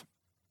shifts.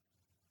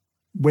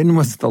 When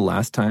was the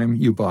last time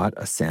you bought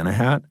a Santa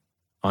hat?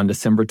 On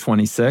December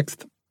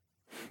 26th?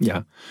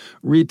 Yeah,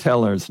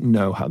 retailers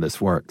know how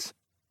this works,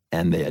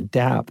 and they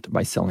adapt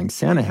by selling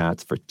Santa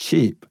hats for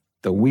cheap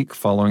the week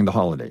following the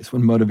holidays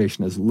when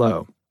motivation is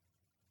low.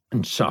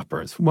 and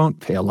shoppers won't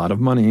pay a lot of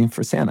money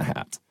for Santa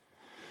hats.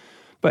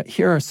 But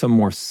here are some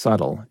more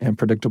subtle and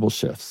predictable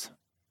shifts.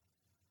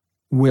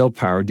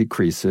 Willpower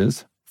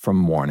decreases from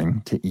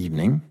morning to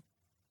evening.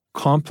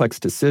 Complex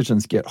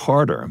decisions get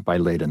harder by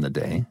late in the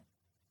day.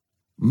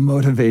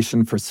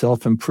 Motivation for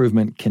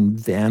self-improvement can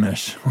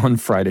vanish on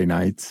Friday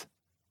nights.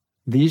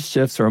 These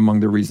shifts are among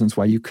the reasons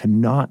why you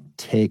cannot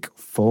take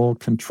full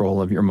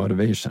control of your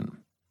motivation.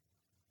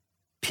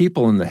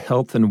 People in the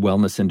health and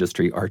wellness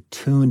industry are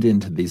tuned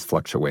into these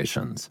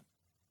fluctuations.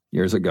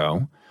 Years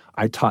ago,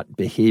 I taught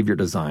behavior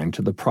design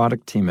to the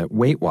product team at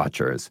Weight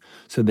Watchers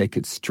so they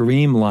could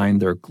streamline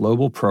their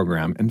global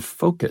program and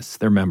focus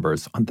their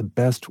members on the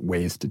best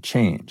ways to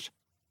change.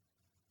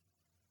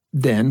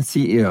 Then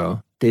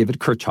CEO David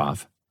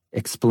Kirchhoff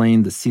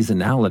explained the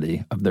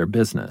seasonality of their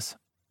business.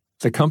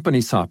 The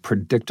company saw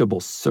predictable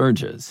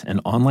surges in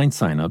online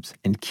signups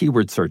and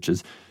keyword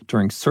searches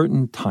during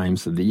certain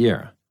times of the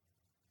year.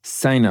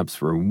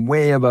 Signups were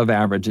way above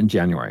average in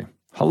January.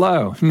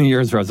 Hello, New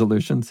Year's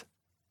resolutions.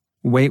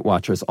 Weight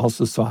Watchers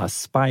also saw a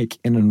spike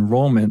in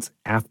enrollments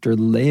after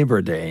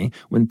Labor Day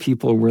when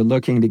people were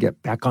looking to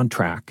get back on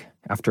track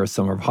after a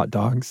summer of hot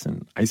dogs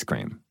and ice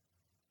cream.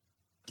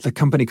 The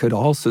company could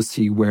also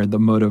see where the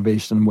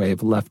motivation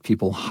wave left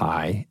people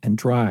high and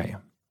dry.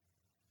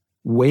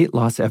 Weight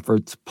loss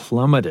efforts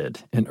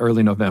plummeted in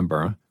early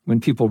November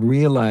when people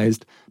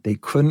realized they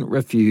couldn't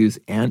refuse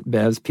Aunt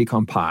Bev's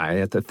pecan pie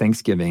at the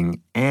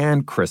Thanksgiving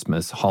and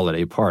Christmas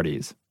holiday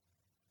parties.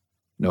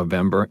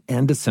 November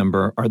and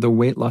December are the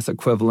weight loss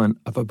equivalent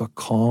of a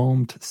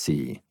becalmed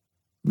sea.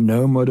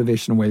 No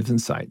motivation waves in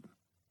sight,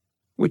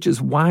 which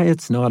is why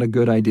it's not a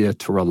good idea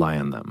to rely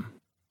on them.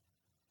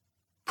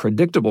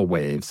 Predictable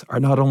waves are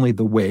not only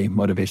the way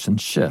motivation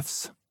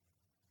shifts.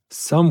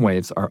 Some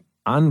waves are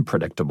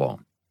unpredictable.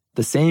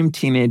 The same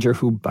teenager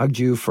who bugged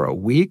you for a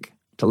week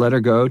to let her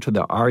go to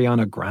the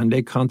Ariana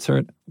Grande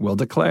concert will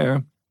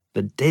declare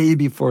the day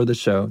before the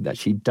show that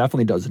she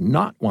definitely does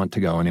not want to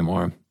go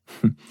anymore.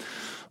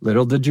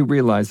 Little did you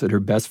realize that her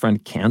best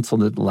friend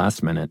canceled at the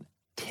last minute,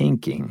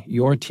 tanking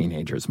your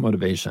teenager's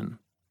motivation.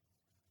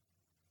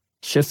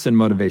 Shifts in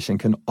motivation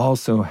can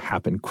also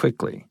happen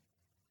quickly.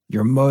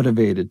 You're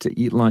motivated to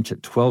eat lunch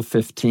at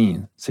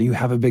 12:15, so you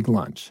have a big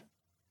lunch.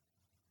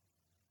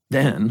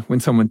 Then, when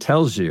someone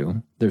tells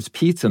you there's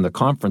pizza in the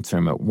conference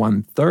room at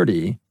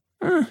 1:30,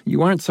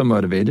 you aren't so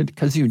motivated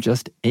because you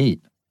just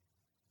ate.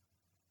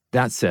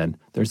 That said,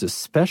 there's a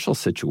special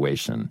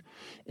situation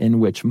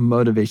in which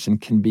motivation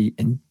can be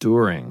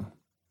enduring.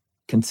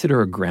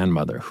 Consider a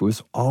grandmother who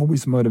is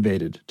always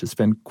motivated to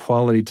spend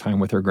quality time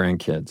with her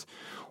grandkids,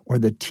 or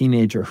the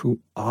teenager who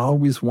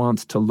always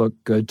wants to look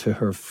good to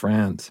her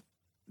friends.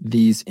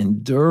 These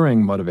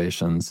enduring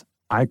motivations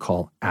I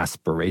call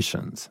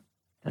aspirations,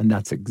 and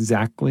that's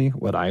exactly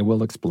what I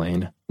will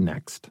explain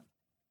next.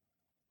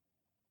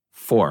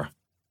 4.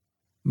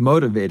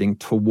 Motivating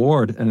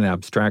toward an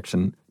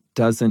abstraction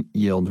doesn't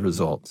yield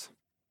results.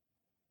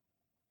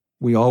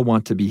 We all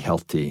want to be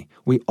healthy.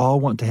 We all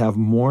want to have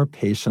more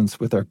patience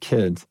with our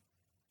kids.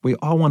 We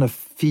all want to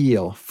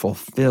feel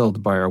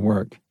fulfilled by our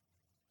work.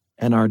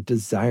 And our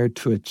desire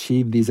to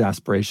achieve these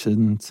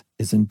aspirations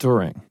is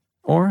enduring,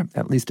 or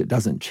at least it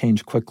doesn't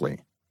change quickly.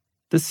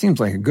 This seems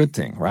like a good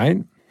thing,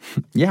 right?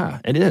 Yeah,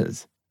 it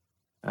is.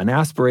 An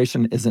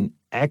aspiration is an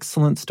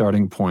excellent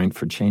starting point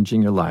for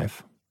changing your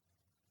life.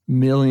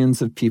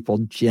 Millions of people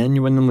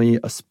genuinely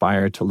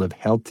aspire to live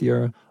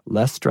healthier,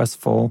 less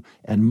stressful,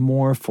 and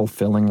more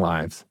fulfilling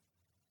lives.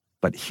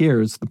 But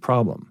here's the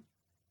problem.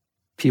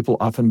 People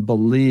often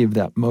believe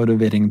that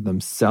motivating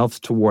themselves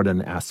toward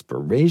an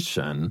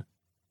aspiration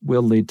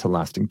will lead to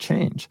lasting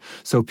change.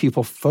 So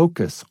people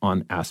focus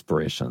on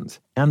aspirations,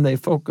 and they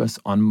focus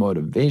on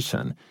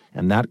motivation,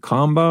 and that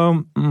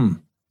combo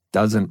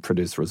doesn't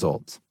produce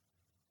results.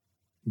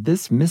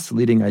 This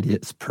misleading idea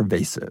is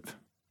pervasive.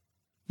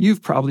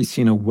 You've probably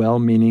seen a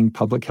well-meaning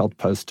public health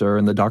poster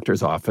in the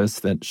doctor's office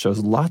that shows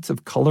lots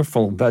of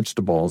colorful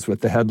vegetables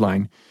with the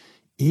headline,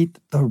 "Eat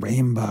the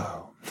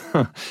rainbow."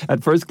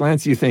 At first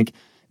glance, you think,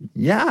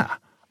 yeah,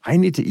 I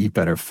need to eat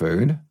better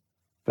food.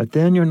 But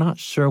then you're not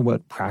sure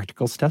what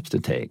practical steps to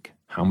take.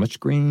 How much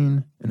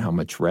green and how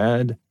much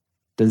red?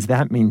 Does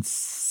that mean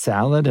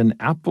salad and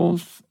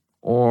apples?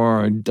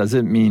 Or does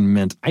it mean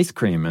mint ice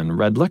cream and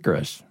red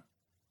licorice?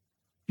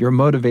 You're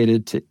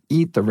motivated to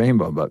eat the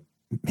rainbow, but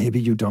maybe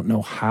you don't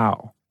know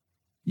how.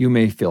 You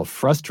may feel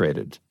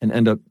frustrated and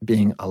end up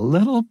being a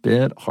little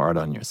bit hard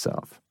on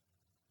yourself.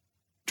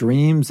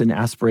 Dreams and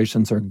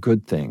aspirations are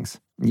good things.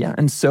 Yeah,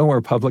 and so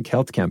are public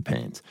health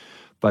campaigns.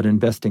 But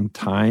investing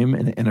time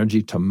and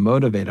energy to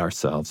motivate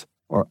ourselves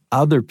or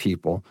other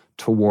people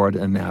toward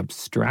an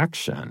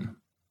abstraction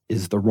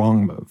is the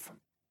wrong move.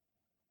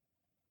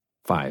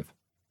 5.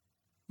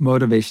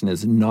 Motivation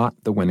is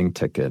not the winning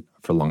ticket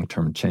for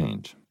long-term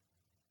change.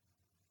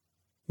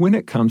 When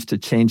it comes to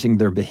changing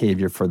their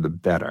behavior for the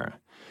better,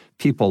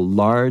 people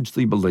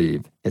largely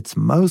believe it's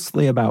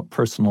mostly about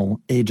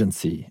personal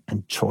agency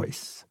and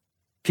choice.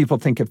 People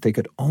think if they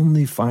could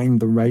only find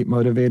the right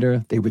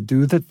motivator, they would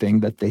do the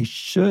thing that they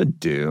should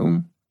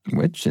do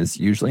which is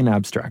usually an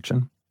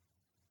abstraction.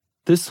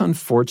 This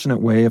unfortunate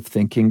way of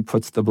thinking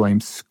puts the blame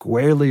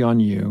squarely on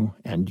you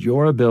and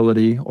your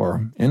ability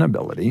or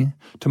inability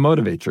to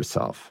motivate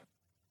yourself.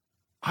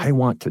 I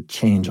want to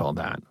change all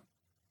that.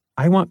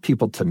 I want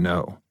people to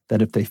know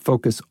that if they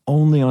focus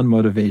only on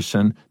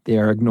motivation, they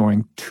are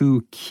ignoring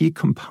two key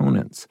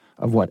components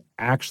of what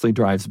actually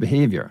drives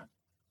behavior: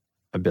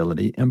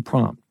 ability and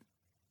prompt.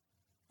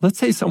 Let's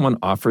say someone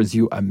offers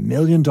you $1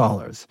 million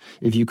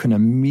if you can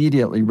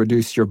immediately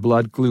reduce your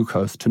blood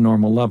glucose to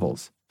normal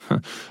levels.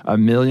 $1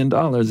 million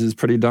is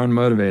pretty darn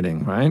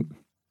motivating, right?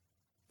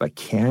 But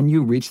can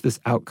you reach this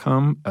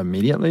outcome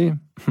immediately?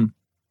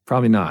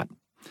 Probably not.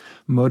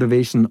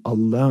 Motivation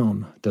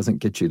alone doesn't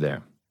get you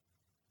there.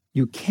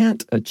 You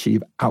can't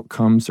achieve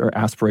outcomes or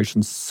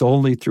aspirations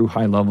solely through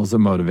high levels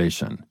of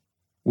motivation,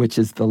 which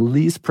is the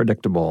least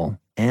predictable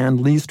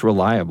and least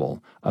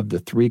reliable of the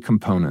three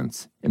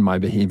components in my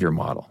behavior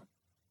model.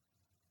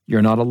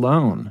 You're not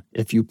alone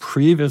if you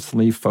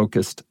previously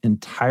focused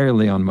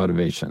entirely on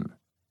motivation.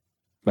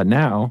 But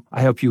now,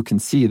 I hope you can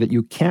see that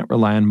you can't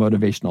rely on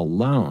motivation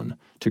alone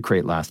to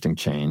create lasting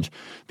change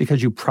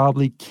because you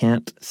probably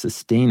can't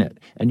sustain it,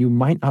 and you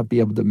might not be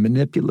able to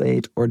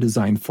manipulate or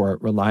design for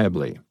it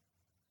reliably.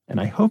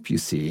 And I hope you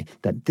see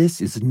that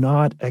this is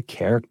not a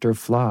character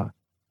flaw.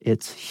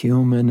 It's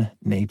human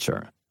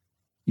nature.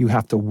 You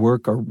have to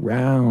work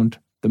around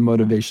the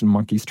motivation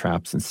monkey's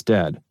traps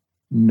instead,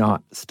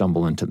 not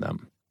stumble into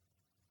them.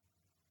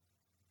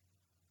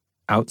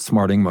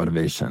 Outsmarting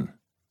motivation.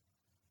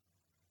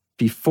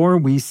 Before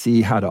we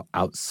see how to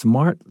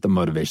outsmart the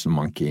motivation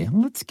monkey,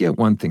 let's get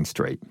one thing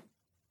straight.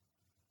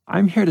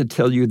 I'm here to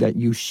tell you that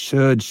you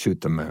should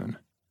shoot the moon,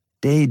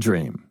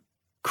 daydream,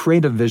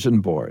 create a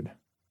vision board.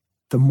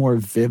 The more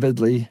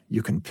vividly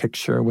you can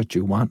picture what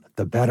you want,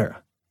 the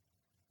better.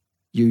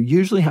 You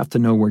usually have to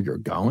know where you're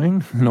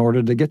going in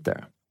order to get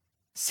there.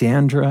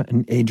 Sandra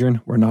and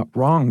Adrian were not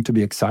wrong to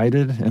be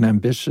excited and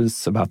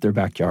ambitious about their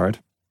backyard.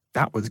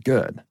 That was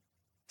good.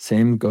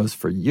 Same goes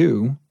for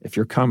you if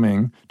you're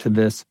coming to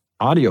this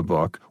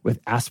audiobook with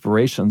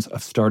aspirations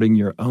of starting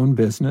your own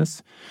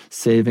business,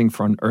 saving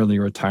for an early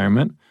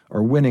retirement,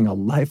 or winning a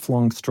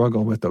lifelong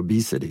struggle with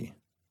obesity.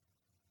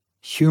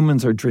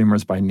 Humans are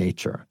dreamers by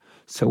nature,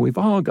 so we've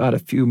all got a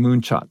few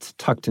moonshots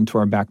tucked into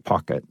our back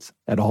pockets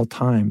at all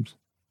times.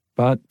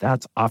 But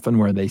that's often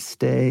where they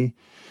stay,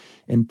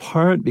 in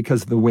part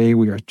because of the way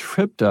we are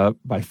tripped up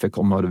by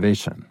fickle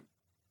motivation.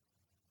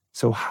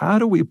 So how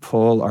do we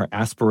pull our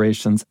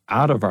aspirations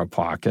out of our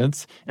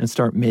pockets and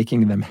start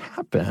making them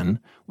happen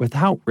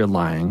without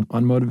relying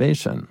on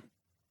motivation?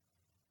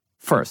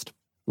 First,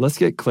 let's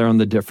get clear on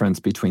the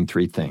difference between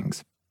three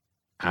things: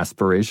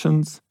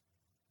 aspirations,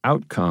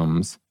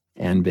 outcomes,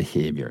 and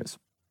behaviors.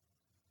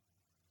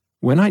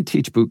 When I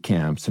teach boot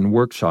camps and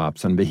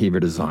workshops on behavior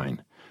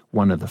design,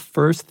 one of the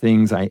first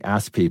things I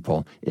ask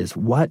people is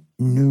what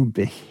new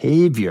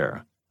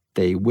behavior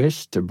they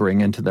wish to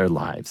bring into their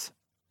lives.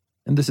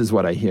 And this is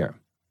what I hear.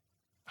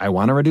 I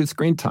want to reduce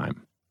screen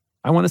time.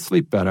 I want to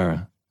sleep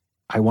better.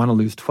 I want to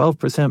lose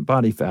 12%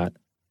 body fat.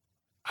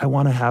 I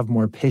want to have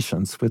more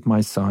patience with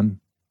my son.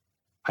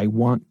 I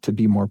want to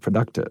be more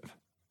productive.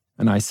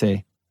 And I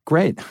say,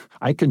 great,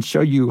 I can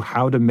show you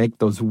how to make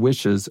those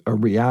wishes a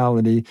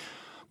reality,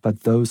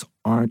 but those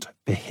aren't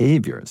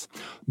behaviors.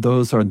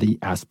 Those are the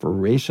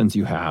aspirations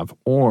you have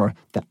or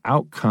the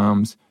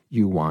outcomes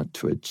you want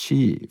to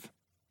achieve.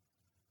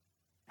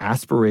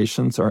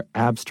 Aspirations are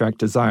abstract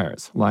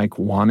desires, like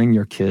wanting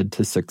your kid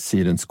to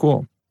succeed in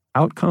school.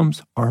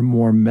 Outcomes are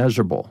more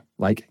measurable,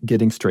 like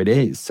getting straight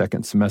A's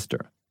second semester.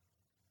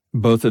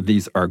 Both of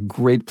these are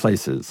great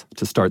places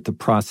to start the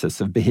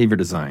process of behavior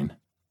design,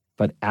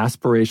 but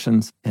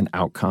aspirations and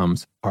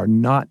outcomes are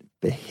not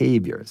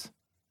behaviors.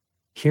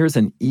 Here's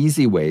an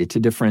easy way to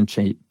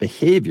differentiate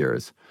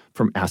behaviors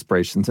from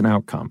aspirations and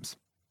outcomes.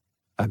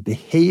 A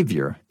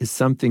behavior is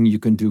something you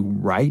can do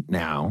right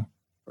now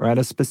or at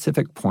a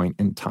specific point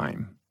in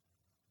time.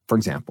 For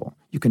example,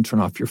 you can turn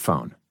off your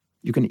phone.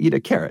 You can eat a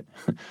carrot.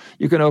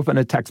 You can open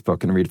a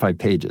textbook and read 5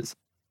 pages.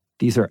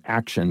 These are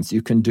actions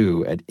you can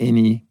do at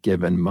any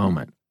given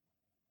moment.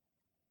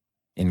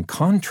 In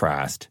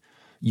contrast,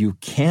 you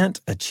can't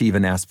achieve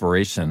an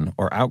aspiration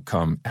or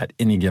outcome at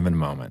any given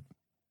moment.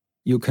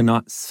 You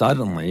cannot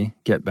suddenly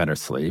get better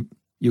sleep.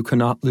 You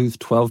cannot lose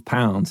 12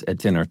 pounds at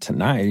dinner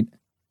tonight.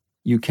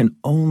 You can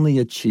only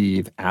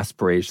achieve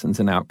aspirations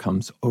and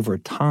outcomes over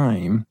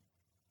time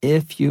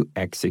if you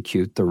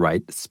execute the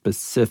right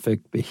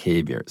specific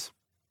behaviors.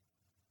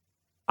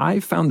 I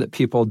found that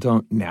people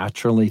don't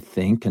naturally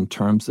think in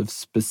terms of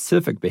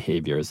specific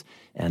behaviors,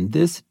 and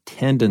this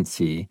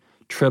tendency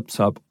trips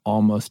up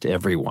almost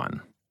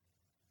everyone.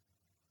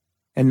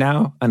 And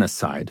now, an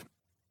aside.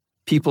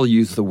 People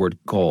use the word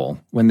goal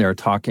when they're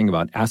talking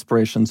about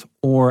aspirations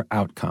or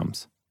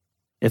outcomes.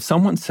 If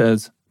someone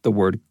says the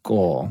word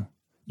goal,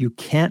 you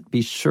can't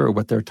be sure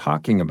what they're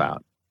talking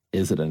about.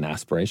 Is it an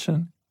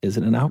aspiration? Is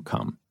it an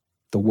outcome?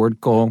 The word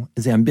goal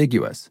is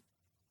ambiguous.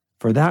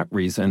 For that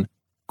reason,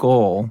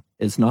 goal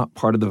is not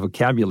part of the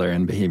vocabulary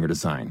in behavior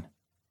design.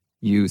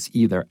 Use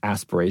either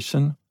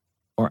aspiration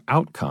or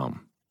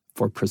outcome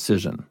for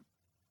precision.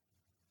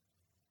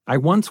 I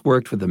once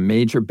worked with a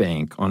major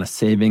bank on a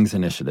savings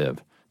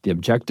initiative. The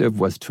objective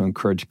was to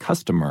encourage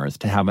customers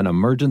to have an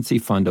emergency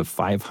fund of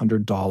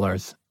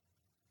 $500.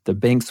 The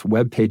bank's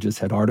web pages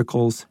had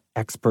articles,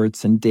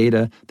 experts, and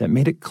data that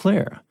made it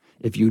clear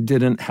if you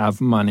didn't have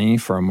money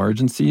for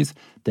emergencies,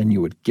 then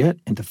you would get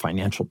into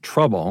financial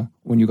trouble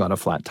when you got a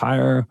flat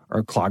tire or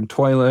a clogged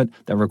toilet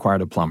that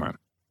required a plumber.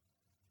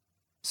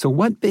 So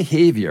what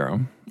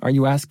behavior are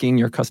you asking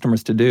your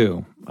customers to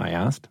do? I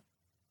asked.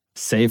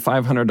 Save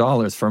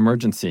 $500 for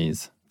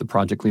emergencies, the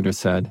project leader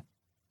said.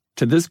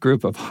 To this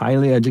group of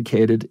highly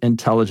educated,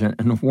 intelligent,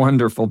 and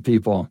wonderful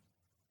people,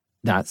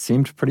 that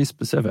seemed pretty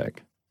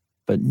specific.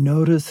 But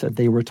notice that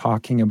they were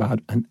talking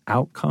about an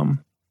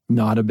outcome,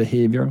 not a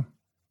behavior.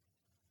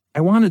 I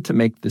wanted to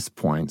make this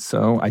point,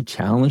 so I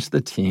challenged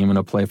the team in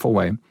a playful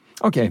way.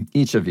 Okay,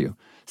 each of you,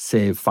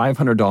 save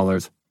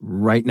 $500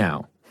 right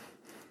now.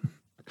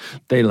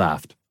 They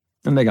laughed,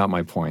 and they got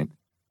my point.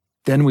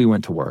 Then we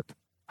went to work.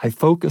 I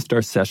focused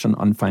our session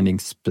on finding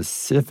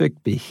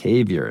specific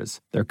behaviors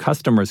their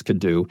customers could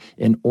do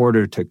in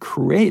order to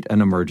create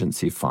an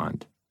emergency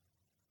fund.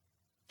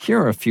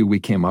 Here are a few we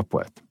came up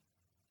with.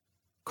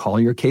 Call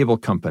your cable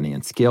company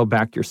and scale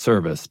back your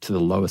service to the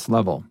lowest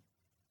level.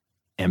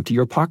 Empty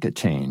your pocket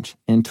change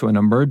into an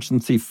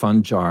emergency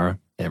fund jar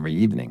every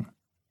evening.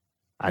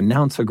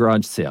 Announce a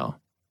garage sale,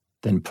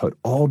 then put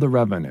all the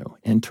revenue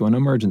into an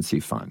emergency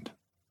fund.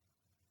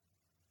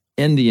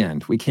 In the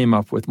end, we came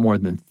up with more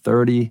than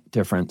 30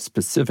 different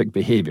specific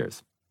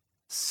behaviors.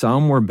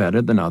 Some were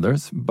better than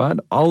others, but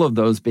all of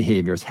those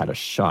behaviors had a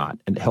shot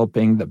at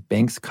helping the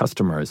bank's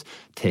customers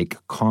take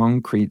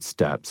concrete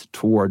steps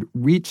toward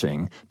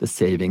reaching the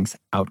savings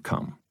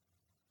outcome.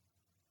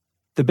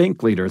 The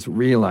bank leaders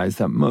realized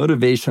that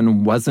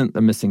motivation wasn't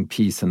the missing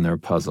piece in their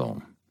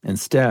puzzle.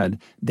 Instead,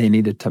 they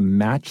needed to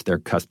match their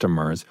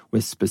customers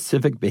with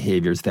specific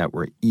behaviors that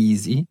were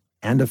easy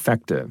and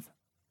effective.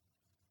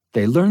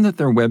 They learned that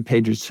their web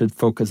pages should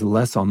focus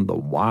less on the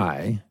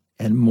why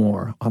and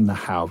more on the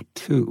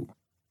how-to.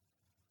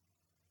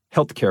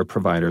 Healthcare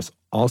providers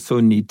also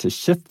need to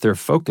shift their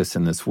focus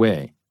in this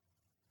way.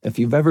 If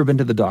you've ever been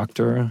to the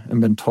doctor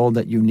and been told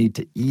that you need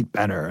to eat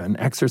better and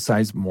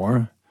exercise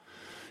more,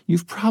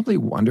 you've probably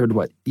wondered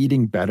what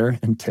eating better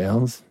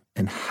entails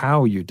and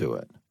how you do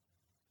it.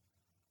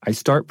 I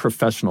start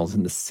professionals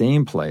in the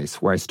same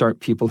place where I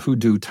start people who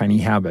do tiny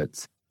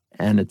habits,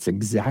 and it's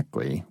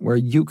exactly where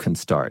you can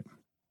start.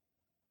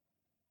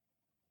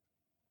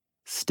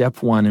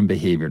 Step 1 in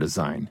behavior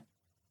design.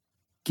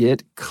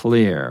 Get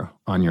clear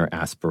on your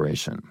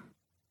aspiration.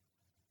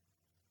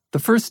 The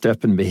first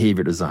step in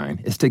behavior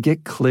design is to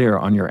get clear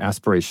on your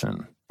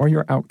aspiration or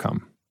your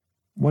outcome.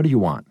 What do you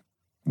want?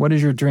 What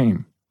is your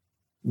dream?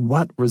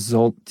 What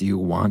result do you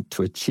want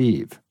to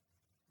achieve?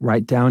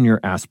 Write down your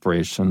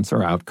aspirations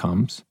or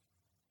outcomes,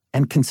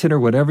 and consider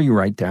whatever you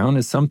write down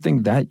as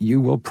something that you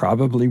will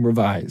probably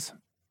revise.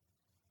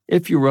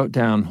 If you wrote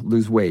down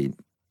lose weight,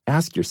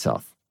 ask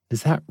yourself,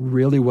 is that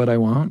really what I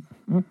want?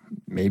 Well,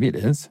 maybe it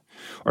is.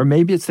 Or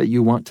maybe it's that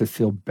you want to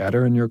feel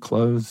better in your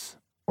clothes,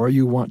 or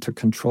you want to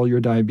control your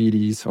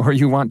diabetes, or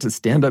you want to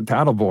stand up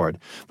paddleboard,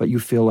 but you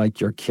feel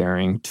like you're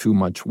carrying too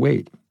much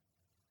weight.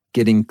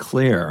 Getting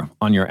clear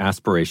on your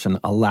aspiration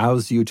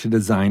allows you to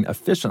design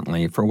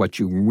efficiently for what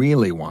you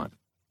really want.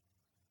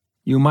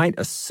 You might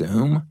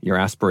assume your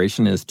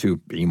aspiration is to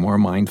be more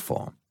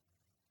mindful.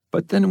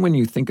 But then when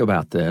you think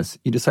about this,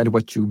 you decide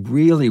what you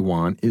really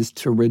want is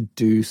to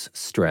reduce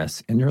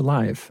stress in your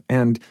life.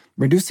 And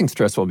reducing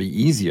stress will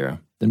be easier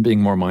than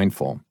being more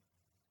mindful.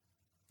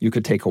 You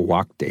could take a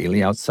walk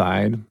daily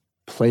outside,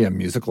 play a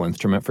musical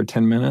instrument for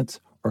 10 minutes,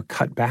 or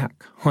cut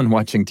back on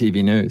watching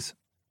TV news.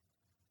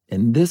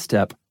 In this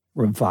step,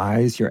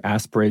 revise your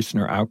aspiration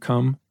or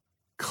outcome,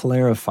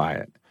 clarify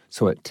it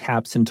so it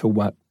taps into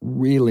what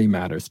really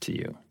matters to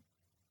you.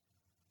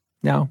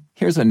 Now,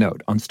 here's a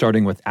note on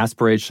starting with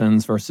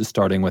aspirations versus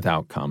starting with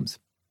outcomes.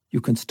 You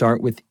can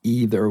start with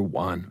either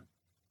one.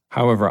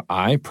 However,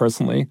 I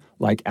personally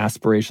like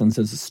aspirations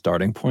as a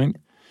starting point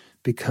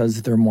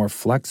because they're more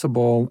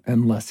flexible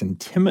and less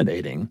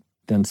intimidating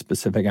than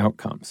specific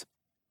outcomes.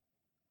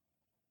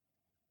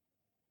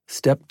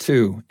 Step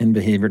 2 in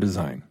behavior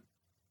design.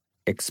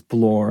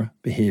 Explore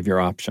behavior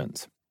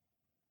options.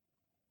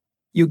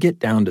 You get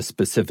down to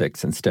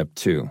specifics in step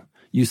 2.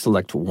 You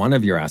select one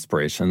of your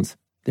aspirations,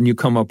 then you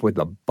come up with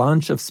a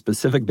bunch of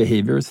specific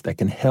behaviors that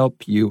can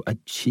help you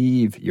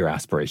achieve your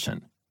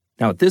aspiration.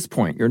 Now, at this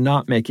point, you're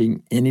not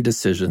making any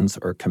decisions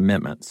or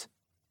commitments.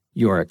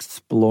 You are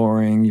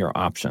exploring your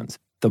options.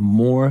 The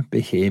more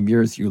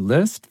behaviors you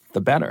list,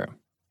 the better.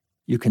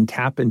 You can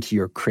tap into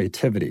your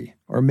creativity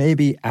or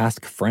maybe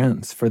ask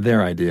friends for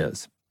their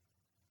ideas.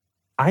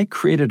 I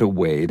created a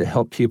way to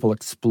help people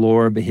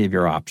explore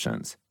behavior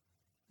options.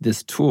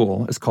 This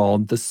tool is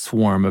called the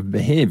swarm of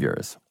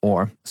behaviors,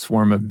 or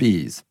swarm of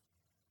bees.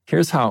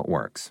 Here's how it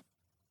works.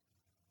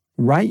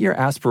 Write your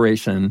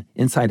aspiration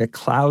inside a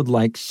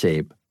cloud-like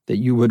shape that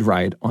you would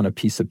write on a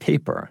piece of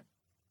paper.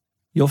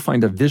 You'll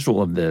find a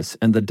visual of this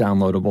in the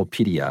downloadable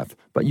PDF,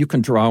 but you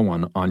can draw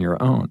one on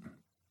your own.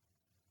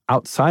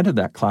 Outside of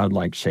that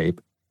cloud-like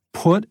shape,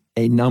 put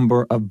a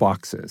number of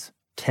boxes,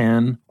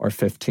 10 or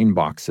 15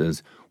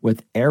 boxes,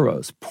 with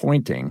arrows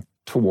pointing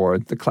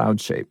toward the cloud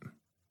shape.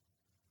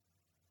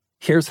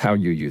 Here's how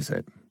you use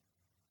it.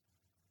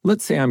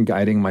 Let's say I'm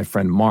guiding my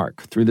friend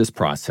Mark through this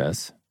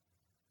process,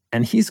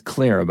 and he's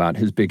clear about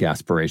his big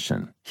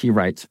aspiration. He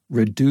writes,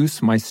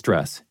 "Reduce my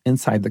stress,"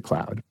 inside the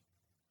cloud.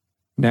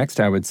 Next,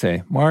 I would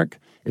say, "Mark,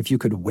 if you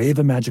could wave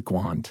a magic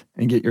wand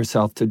and get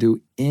yourself to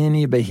do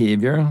any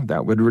behavior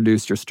that would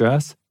reduce your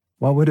stress,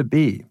 what would it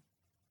be?"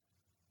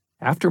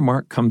 After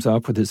Mark comes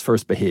up with his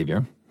first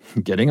behavior,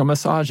 getting a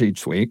massage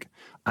each week,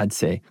 I'd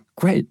say,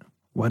 "Great,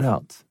 what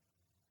else?"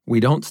 We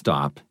don't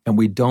stop, and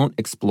we don't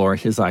explore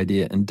his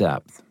idea in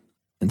depth.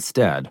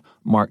 Instead,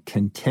 Mark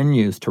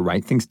continues to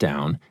write things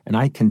down, and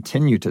I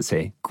continue to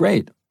say,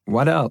 "Great,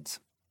 what else?"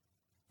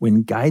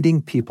 When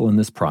guiding people in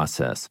this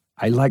process,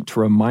 I like to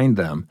remind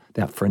them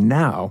that for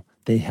now,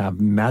 they have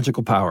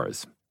magical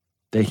powers.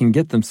 They can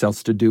get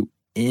themselves to do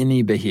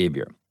any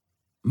behavior.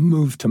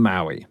 Move to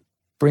Maui,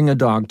 bring a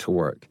dog to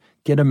work,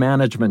 get a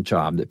management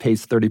job that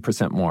pays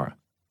 30% more.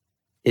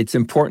 It's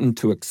important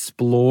to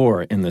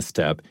explore in this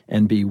step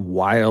and be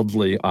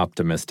wildly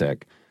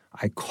optimistic.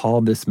 I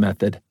call this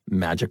method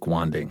magic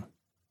wanding.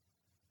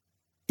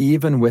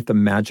 Even with a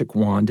magic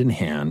wand in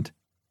hand,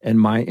 and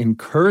my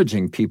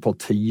encouraging people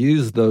to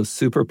use those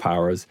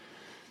superpowers,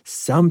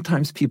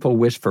 sometimes people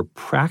wish for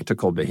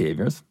practical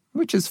behaviors,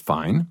 which is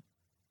fine.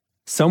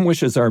 Some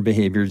wishes are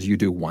behaviors you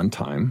do one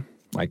time,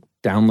 like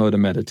download a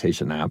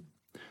meditation app.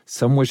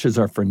 Some wishes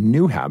are for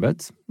new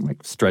habits,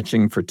 like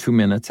stretching for 2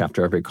 minutes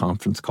after every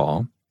conference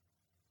call.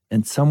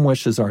 And some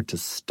wishes are to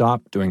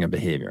stop doing a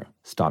behavior,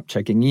 stop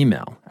checking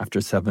email after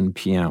 7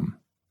 p.m.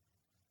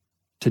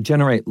 To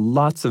generate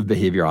lots of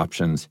behavior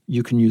options,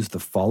 you can use the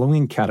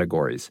following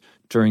categories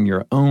during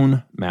your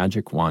own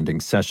magic wanding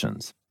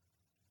sessions.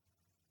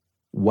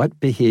 What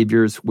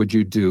behaviors would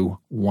you do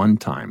one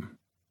time?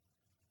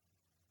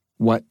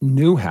 What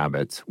new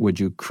habits would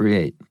you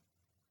create?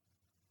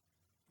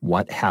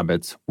 What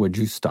habits would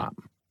you stop?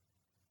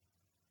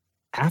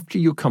 After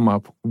you come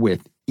up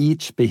with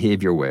each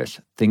behavior wish,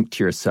 think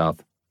to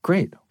yourself,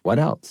 "Great, what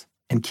else?"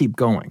 and keep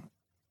going.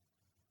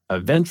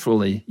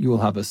 Eventually, you will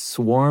have a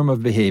swarm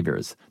of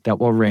behaviors that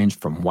will range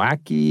from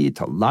wacky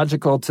to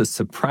logical to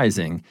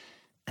surprising,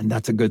 and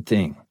that's a good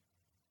thing.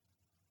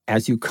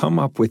 As you come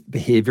up with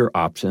behavior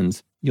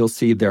options, you'll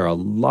see there are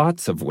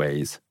lots of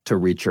ways to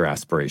reach your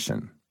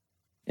aspiration.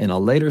 In a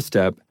later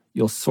step,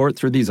 you'll sort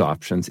through these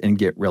options and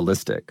get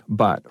realistic.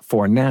 But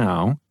for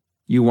now,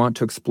 you want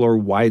to explore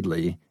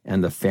widely,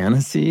 and the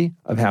fantasy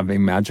of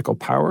having magical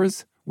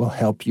powers will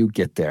help you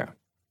get there.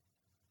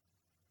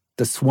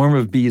 The Swarm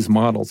of Bees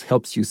models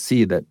helps you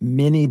see that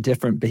many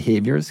different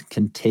behaviors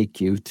can take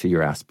you to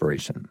your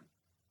aspiration.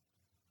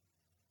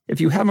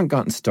 If you haven't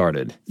gotten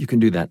started, you can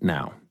do that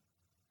now.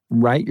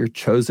 Write your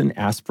chosen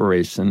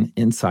aspiration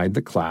inside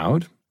the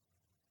cloud.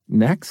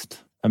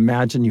 Next,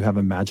 imagine you have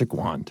a magic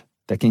wand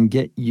that can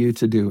get you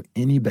to do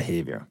any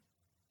behavior.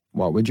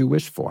 What would you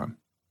wish for?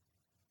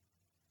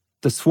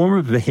 The Swarm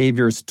of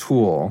Behaviors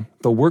tool,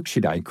 the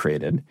worksheet I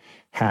created,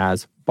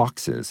 has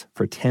boxes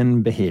for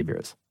 10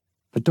 behaviors.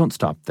 But don't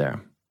stop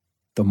there.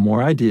 The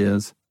more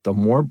ideas, the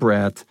more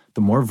breadth,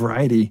 the more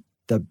variety,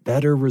 the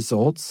better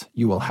results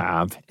you will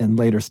have in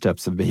later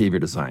steps of behavior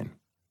design.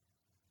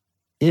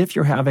 If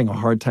you're having a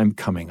hard time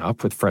coming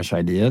up with fresh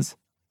ideas,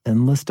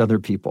 enlist other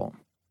people.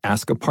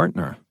 Ask a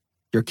partner,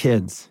 your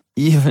kids,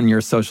 even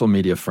your social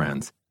media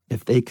friends,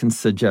 if they can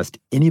suggest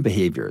any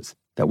behaviors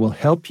that will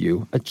help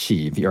you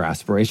achieve your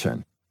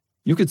aspiration.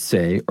 You could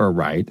say or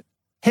write,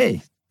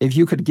 "Hey, if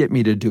you could get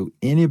me to do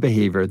any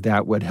behavior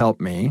that would help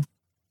me,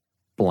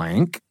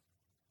 blank,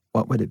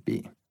 what would it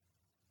be?"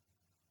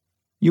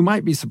 You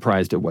might be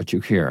surprised at what you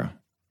hear.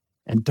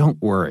 And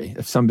don't worry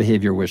if some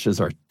behavior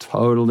wishes are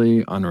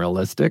totally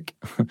unrealistic.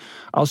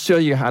 I'll show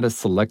you how to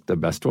select the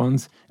best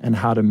ones and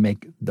how to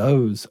make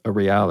those a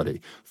reality.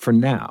 For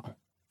now,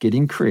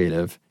 getting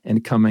creative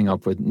and coming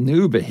up with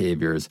new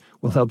behaviors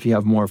will help you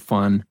have more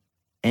fun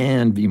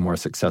and be more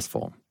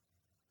successful.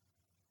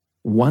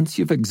 Once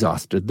you've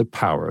exhausted the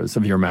powers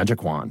of your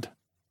magic wand,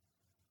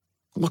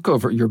 look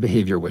over your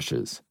behavior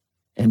wishes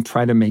and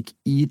try to make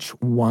each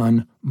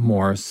one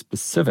more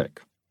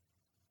specific.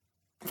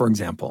 For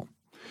example,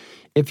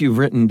 if you've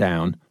written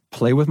down,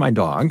 "play with my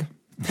dog"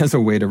 as a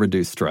way to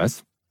reduce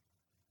stress,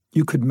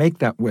 you could make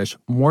that wish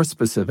more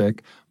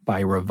specific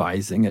by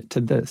revising it to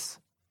this: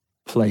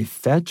 "play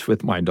fetch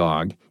with my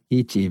dog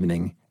each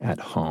evening at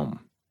home."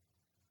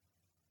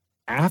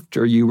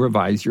 After you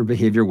revise your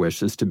behavior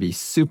wishes to be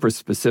super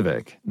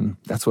specific,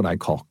 that's what I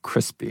call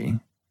crispy,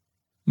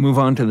 move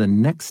on to the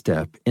next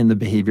step in the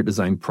behavior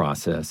design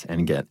process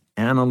and get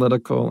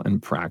analytical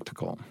and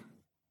practical.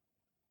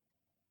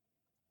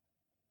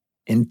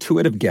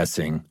 Intuitive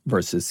guessing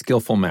versus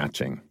skillful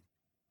matching.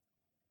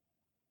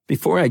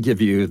 Before I give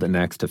you the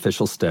next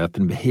official step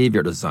in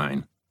behavior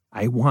design,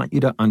 I want you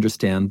to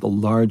understand the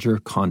larger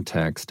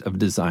context of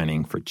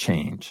designing for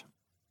change.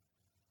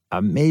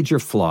 A major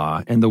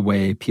flaw in the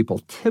way people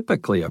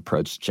typically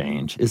approach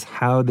change is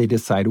how they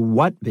decide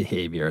what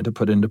behavior to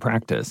put into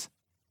practice.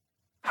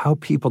 How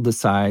people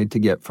decide to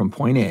get from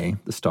point A,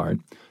 the start,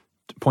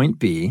 to point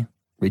B,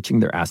 reaching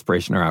their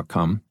aspiration or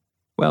outcome,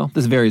 well,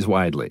 this varies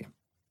widely.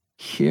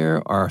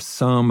 Here are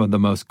some of the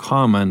most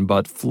common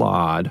but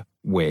flawed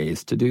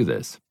ways to do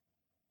this.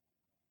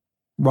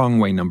 Wrong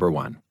way number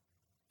 1.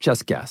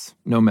 Just guess,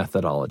 no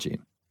methodology.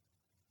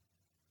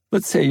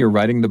 Let's say you're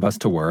riding the bus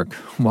to work.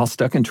 While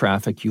stuck in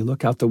traffic, you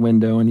look out the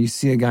window and you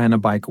see a guy on a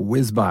bike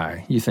whiz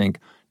by. You think,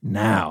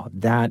 now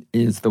that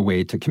is the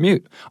way to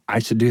commute. I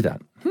should do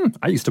that.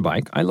 I used to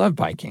bike. I love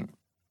biking.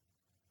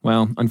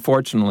 Well,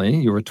 unfortunately,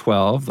 you were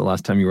 12 the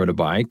last time you rode a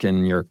bike,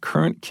 and your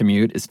current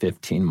commute is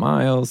 15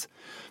 miles,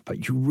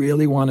 but you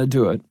really want to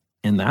do it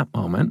in that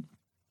moment.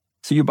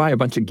 So you buy a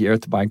bunch of gear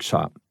at the bike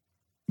shop.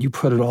 You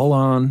put it all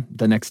on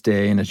the next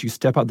day, and as you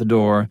step out the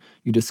door,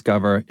 you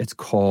discover it's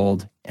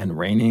cold and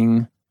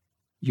raining.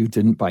 You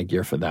didn't buy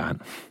gear for that.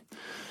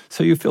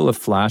 So you feel a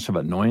flash of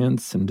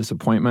annoyance and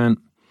disappointment,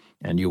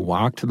 and you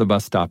walk to the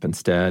bus stop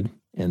instead.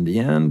 In the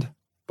end,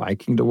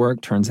 biking to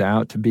work turns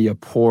out to be a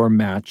poor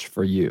match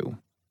for you.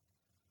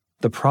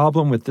 The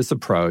problem with this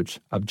approach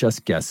of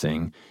just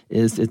guessing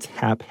is it's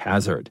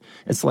haphazard.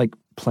 It's like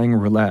playing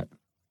roulette.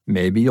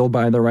 Maybe you'll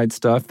buy the right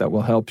stuff that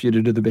will help you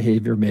to do the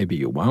behavior. Maybe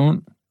you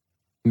won't.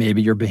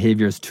 Maybe your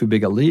behavior is too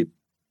big a leap,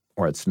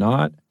 or it's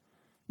not.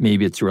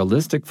 Maybe it's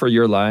realistic for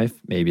your life.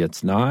 Maybe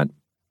it's not.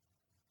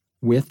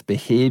 With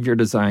behavior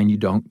design, you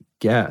don't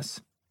guess.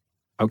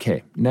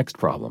 Okay, next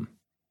problem.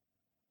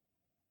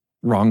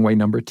 Wrong way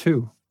number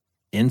 2.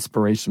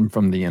 Inspiration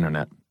from the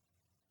internet.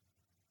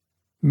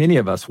 Many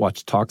of us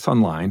watch talks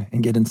online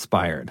and get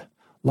inspired.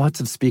 Lots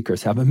of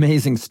speakers have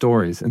amazing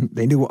stories and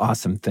they do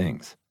awesome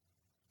things.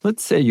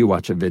 Let's say you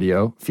watch a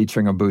video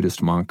featuring a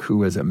Buddhist monk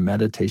who is a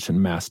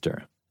meditation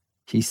master.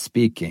 He's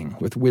speaking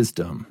with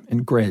wisdom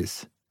and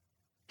grace.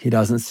 He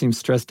doesn't seem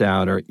stressed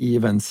out or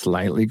even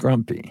slightly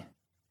grumpy.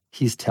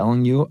 He's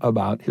telling you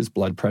about his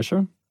blood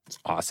pressure. It's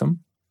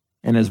awesome.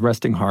 And his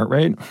resting heart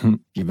rate.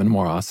 Even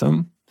more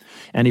awesome.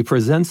 And he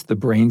presents the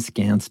brain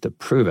scans to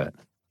prove it.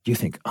 You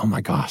think, oh my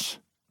gosh,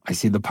 I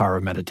see the power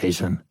of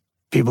meditation.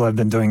 People have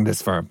been doing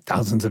this for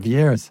thousands of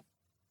years.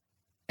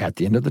 At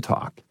the end of the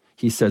talk,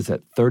 he says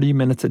that 30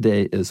 minutes a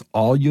day is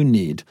all you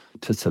need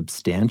to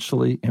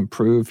substantially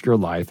improve your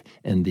life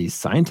in these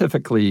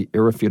scientifically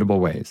irrefutable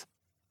ways.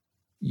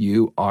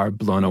 You are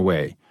blown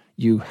away.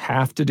 You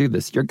have to do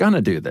this. You're going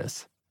to do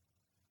this.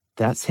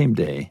 That same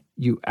day,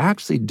 you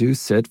actually do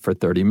sit for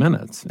 30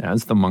 minutes,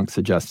 as the monk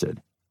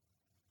suggested.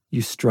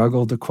 You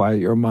struggle to quiet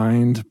your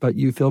mind, but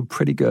you feel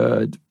pretty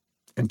good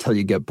until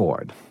you get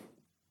bored.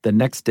 The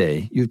next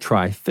day, you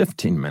try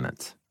 15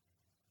 minutes.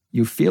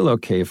 You feel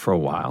okay for a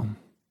while,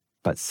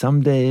 but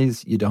some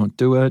days you don't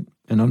do it,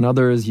 and on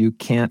others you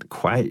can't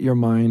quiet your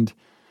mind.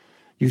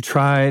 You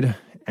tried,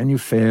 and you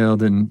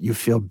failed, and you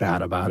feel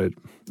bad about it,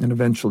 and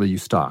eventually you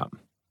stop.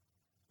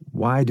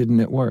 Why didn't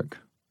it work?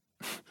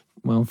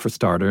 Well, for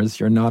starters,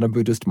 you're not a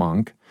Buddhist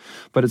monk,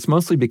 but it's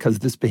mostly because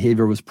this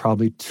behavior was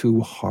probably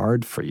too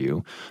hard for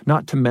you,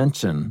 not to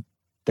mention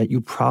that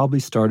you probably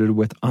started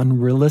with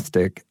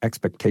unrealistic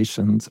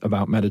expectations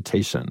about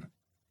meditation.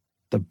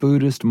 The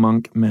Buddhist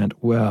monk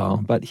meant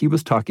well, but he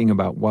was talking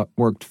about what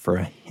worked for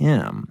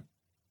him.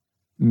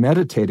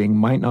 Meditating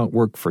might not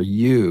work for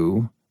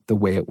you the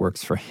way it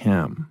works for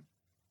him.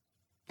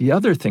 The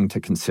other thing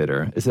to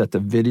consider is that the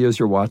videos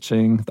you're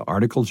watching, the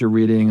articles you're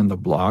reading, and the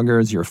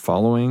bloggers you're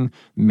following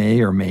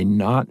may or may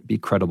not be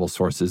credible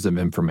sources of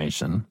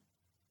information.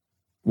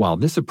 While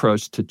this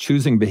approach to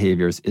choosing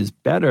behaviors is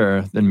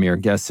better than mere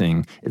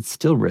guessing, it's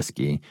still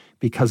risky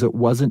because it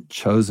wasn't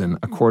chosen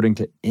according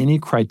to any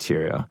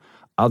criteria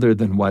other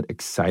than what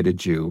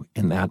excited you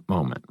in that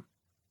moment.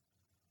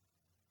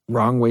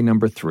 Wrong way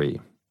number 3.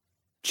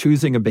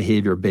 Choosing a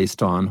behavior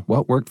based on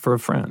what worked for a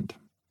friend.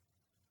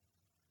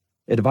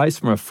 Advice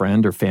from a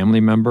friend or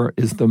family member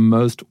is the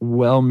most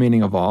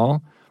well-meaning of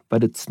all,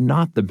 but it's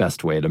not the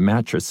best way to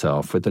match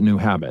yourself with a new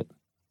habit.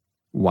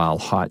 While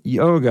hot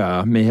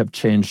yoga may have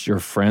changed your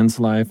friend's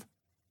life,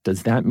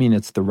 does that mean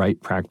it's the right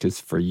practice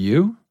for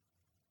you?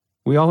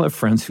 We all have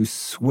friends who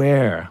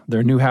swear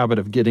their new habit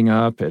of getting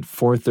up at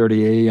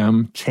 4:30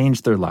 a.m.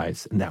 changed their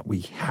lives and that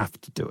we have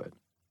to do it.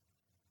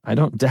 I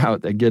don't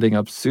doubt that getting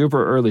up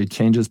super early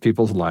changes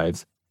people's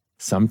lives,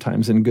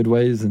 sometimes in good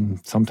ways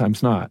and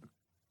sometimes not.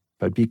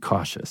 But be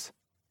cautious.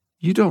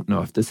 You don't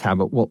know if this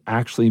habit will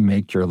actually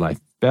make your life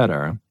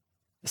better,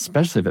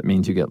 especially if it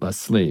means you get less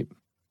sleep.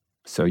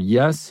 So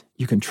yes,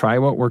 you can try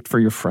what worked for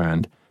your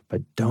friend,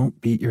 but don't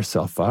beat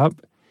yourself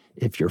up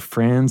if your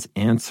friend's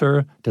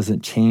answer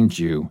doesn't change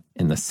you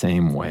in the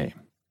same way.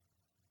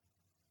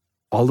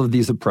 All of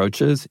these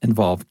approaches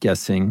involve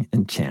guessing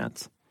and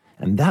chance,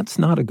 and that's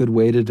not a good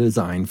way to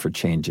design for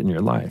change in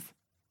your life.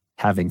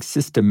 Having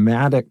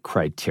systematic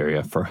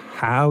criteria for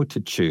how to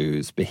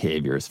choose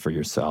behaviors for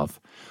yourself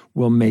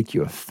will make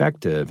you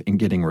effective in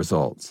getting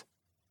results.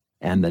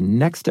 And the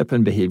next step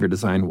in behavior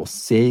design will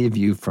save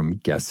you from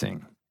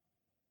guessing.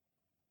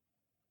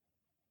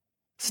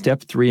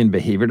 Step 3 in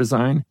behavior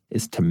design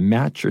is to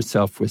match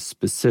yourself with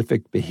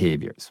specific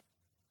behaviors.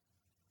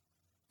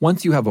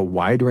 Once you have a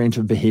wide range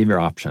of behavior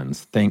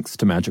options, thanks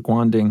to magic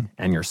wanding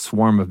and your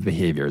swarm of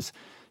behaviors,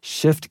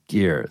 shift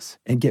gears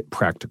and get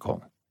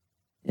practical.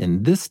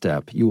 In this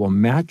step, you will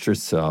match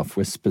yourself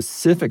with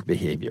specific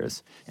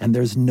behaviors, and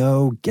there's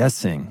no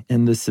guessing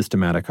in this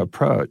systematic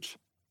approach.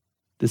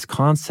 This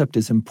concept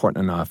is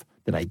important enough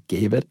that I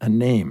gave it a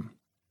name.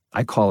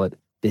 I call it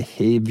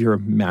behavior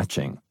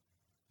matching.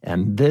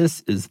 And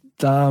this is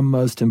the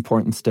most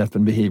important step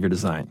in behavior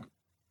design.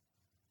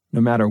 No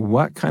matter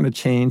what kind of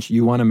change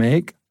you want to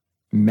make,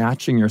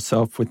 matching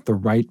yourself with the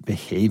right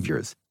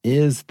behaviors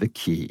is the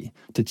key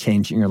to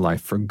changing your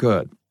life for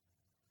good.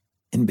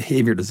 In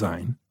behavior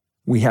design,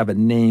 we have a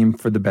name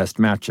for the best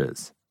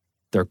matches.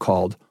 They're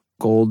called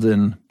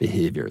golden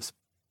behaviors.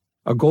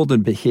 A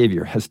golden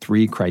behavior has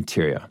 3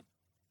 criteria.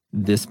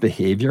 This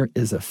behavior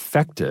is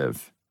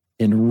effective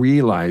in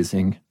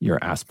realizing your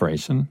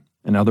aspiration.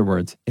 In other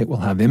words, it will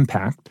have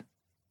impact.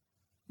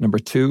 Number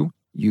 2,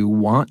 you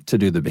want to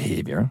do the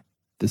behavior.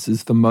 This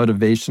is the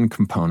motivation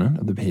component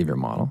of the behavior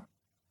model.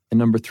 And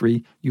number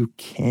 3, you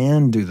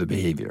can do the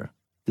behavior.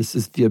 This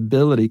is the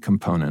ability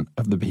component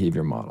of the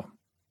behavior model.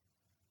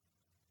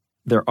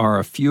 There are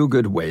a few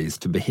good ways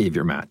to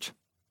behavior match.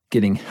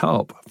 Getting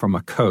help from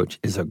a coach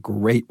is a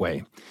great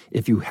way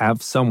if you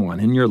have someone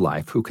in your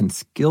life who can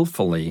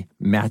skillfully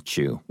match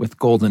you with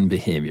golden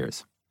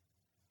behaviors.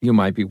 You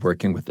might be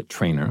working with a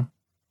trainer,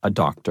 a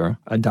doctor,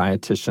 a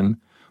dietitian,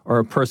 or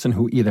a person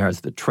who either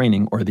has the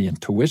training or the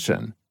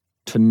intuition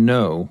to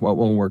know what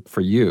will work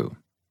for you.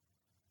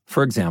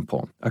 For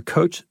example, a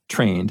coach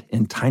trained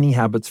in tiny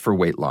habits for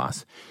weight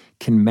loss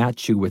can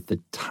match you with the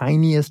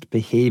tiniest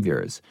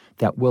behaviors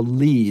that will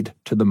lead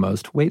to the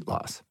most weight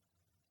loss.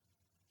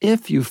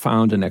 If you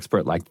found an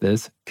expert like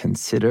this,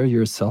 consider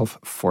yourself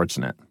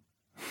fortunate.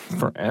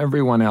 For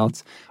everyone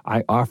else,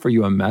 I offer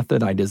you a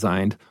method I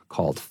designed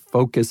called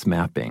focus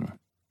mapping.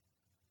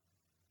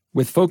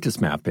 With focus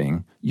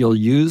mapping, you'll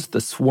use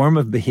the swarm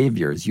of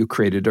behaviors you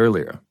created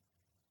earlier.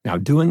 Now,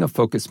 doing a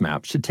focus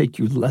map should take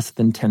you less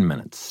than 10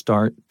 minutes,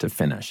 start to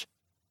finish.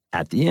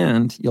 At the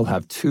end, you'll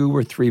have 2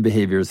 or 3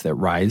 behaviors that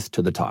rise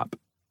to the top.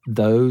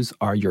 Those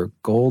are your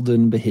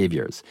golden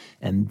behaviors,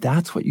 and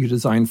that's what you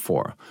design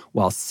for,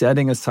 while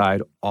setting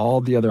aside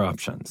all the other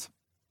options.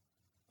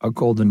 A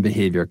golden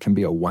behavior can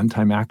be a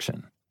one-time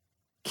action.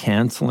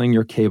 Canceling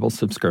your cable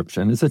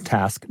subscription is a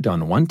task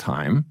done one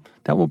time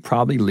that will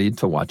probably lead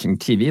to watching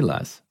TV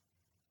less.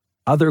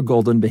 Other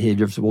golden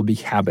behaviors will be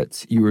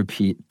habits you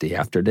repeat day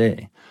after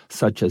day,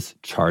 such as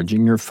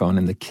charging your phone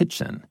in the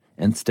kitchen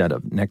instead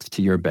of next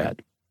to your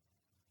bed.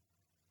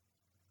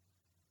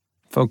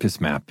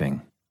 Focus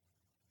mapping.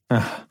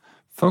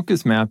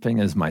 Focus mapping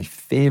is my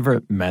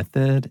favorite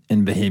method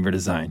in behavior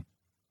design.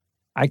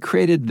 I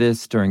created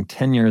this during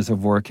 10 years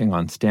of working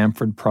on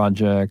Stanford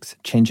projects,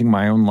 changing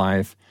my own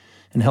life,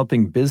 and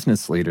helping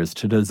business leaders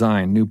to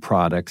design new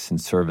products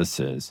and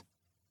services.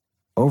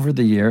 Over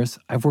the years,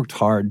 I've worked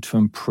hard to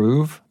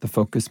improve the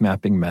focus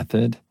mapping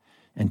method,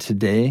 and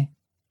today,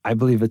 I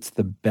believe it's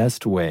the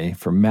best way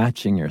for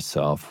matching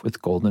yourself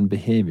with golden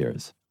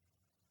behaviors.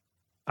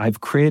 I've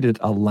created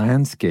a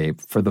landscape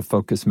for the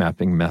focus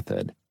mapping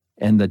method.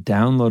 In the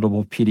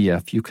downloadable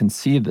PDF, you can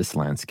see this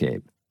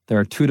landscape. There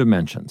are 2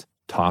 dimensions,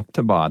 top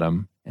to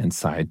bottom and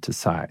side to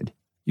side.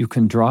 You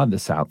can draw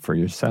this out for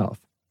yourself.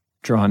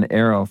 Draw an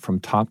arrow from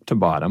top to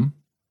bottom.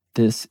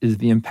 This is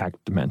the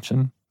impact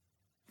dimension.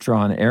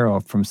 Draw an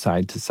arrow from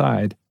side to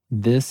side.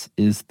 This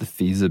is the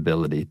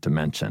feasibility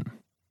dimension.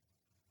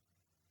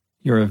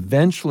 You're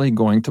eventually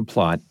going to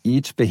plot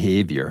each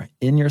behavior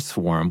in your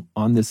swarm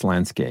on this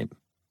landscape.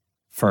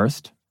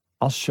 First,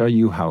 I'll show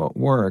you how it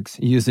works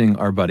using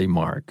our buddy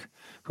Mark,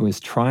 who is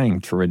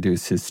trying to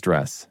reduce his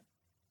stress.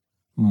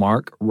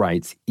 Mark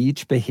writes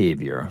each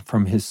behavior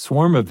from his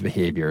swarm of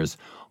behaviors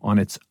on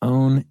its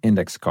own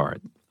index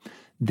card.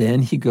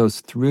 Then he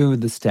goes through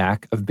the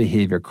stack of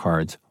behavior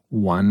cards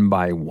one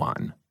by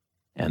one,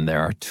 and there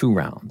are 2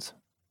 rounds.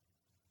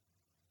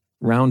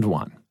 Round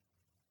 1.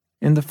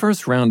 In the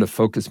first round of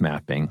focus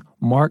mapping,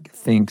 Mark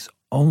thinks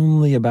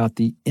only about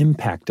the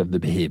impact of the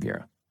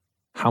behavior,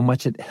 how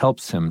much it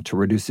helps him to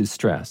reduce his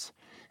stress,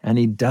 and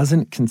he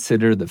doesn't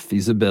consider the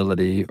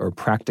feasibility or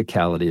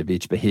practicality of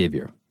each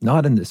behavior,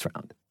 not in this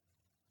round.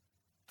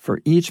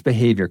 For each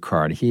behavior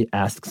card, he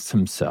asks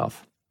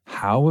himself,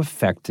 how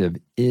effective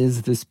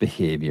is this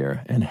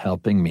behavior in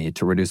helping me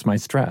to reduce my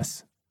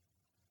stress?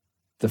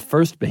 The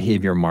first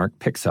behavior Mark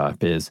picks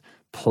up is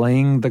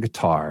playing the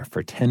guitar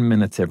for 10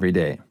 minutes every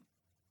day.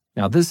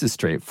 Now, this is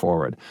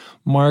straightforward.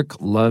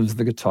 Mark loves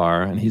the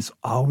guitar, and he's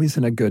always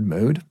in a good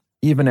mood,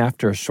 even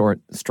after a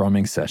short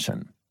strumming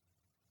session.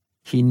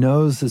 He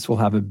knows this will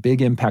have a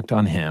big impact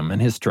on him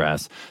and his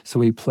stress,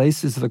 so he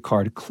places the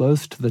card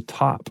close to the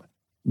top,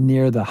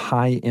 near the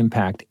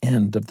high-impact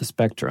end of the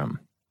spectrum.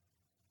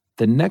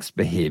 The next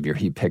behavior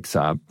he picks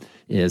up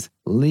is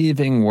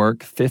leaving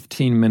work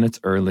 15 minutes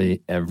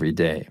early every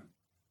day.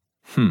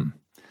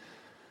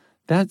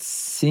 That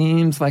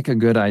seems like a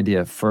good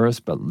idea at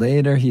first, but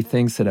later he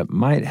thinks that it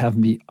might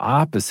have the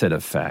opposite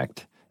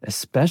effect,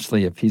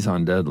 especially if he's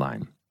on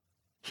deadline.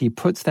 He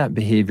puts that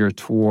behavior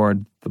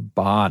toward the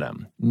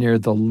bottom, near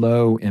the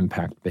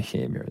low-impact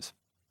behaviors.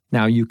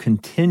 Now, you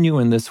continue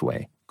in this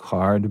way,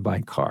 card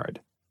by card.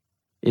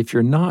 If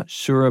you're not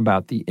sure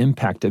about the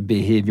impact a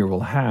behavior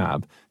will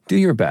have, do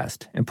your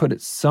best and put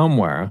it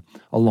somewhere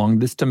along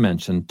this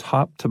dimension,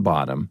 top to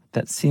bottom,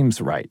 that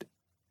seems right.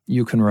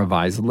 You can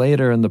revise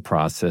later in the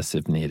process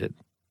if needed.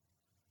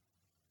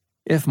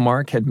 If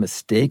Mark had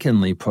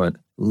mistakenly put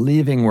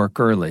leaving work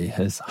early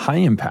as high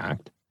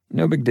impact,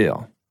 no big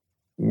deal.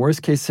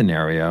 Worst case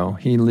scenario,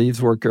 he leaves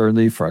work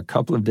early for a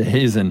couple of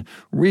days and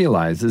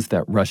realizes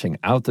that rushing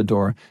out the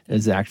door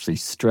is actually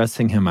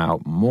stressing him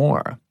out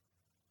more.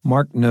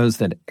 Mark knows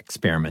that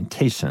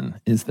experimentation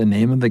is the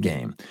name of the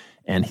game,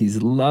 and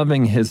he's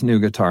loving his new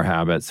guitar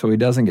habit, so he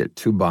doesn't get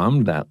too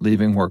bummed that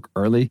leaving work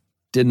early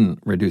didn't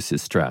reduce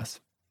his stress.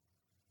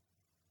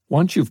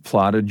 Once you've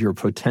plotted your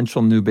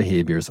potential new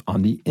behaviors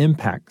on the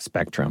impact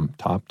spectrum,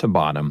 top to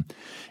bottom,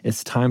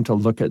 it's time to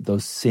look at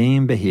those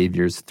same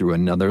behaviors through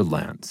another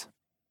lens.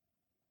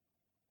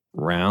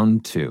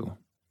 Round 2.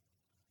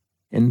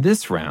 In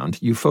this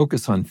round, you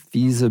focus on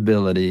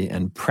feasibility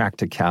and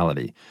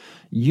practicality.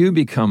 You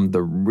become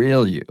the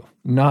real you,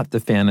 not the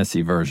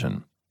fantasy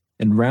version.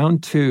 In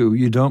round 2,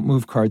 you don't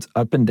move cards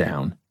up and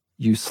down.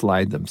 You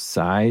slide them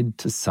side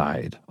to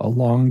side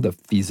along the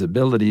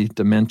feasibility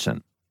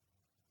dimension.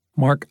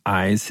 Mark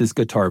eyes his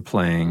guitar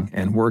playing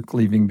and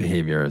work-leaving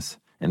behaviors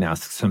and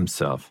asks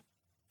himself,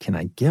 can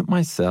I get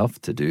myself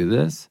to do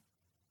this?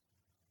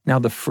 Now,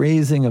 the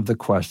phrasing of the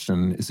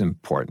question is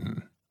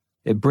important.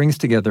 It brings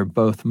together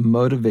both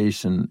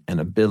motivation and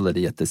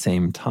ability at the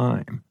same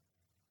time.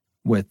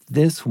 With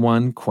this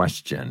one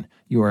question,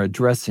 you are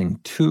addressing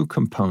two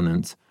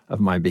components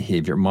of my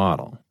behavior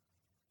model.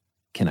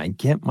 Can I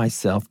get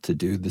myself to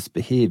do this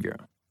behavior?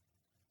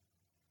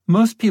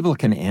 Most people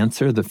can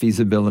answer the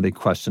feasibility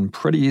question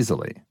pretty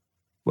easily.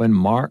 When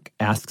Mark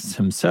asks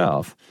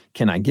himself,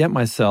 can I get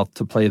myself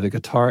to play the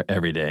guitar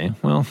every day?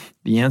 Well,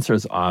 the answer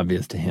is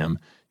obvious to him,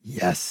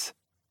 yes.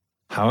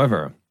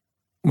 However,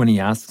 when he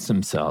asks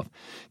himself,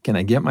 can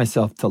I get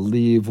myself to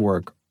leave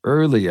work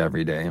early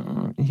every day?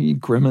 He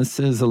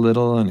grimaces a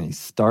little and he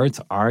starts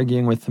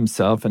arguing with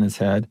himself in his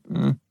head.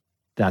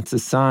 That's a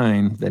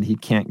sign that he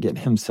can't get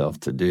himself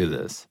to do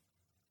this.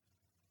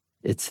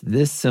 It's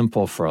this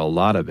simple for a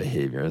lot of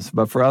behaviors,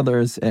 but for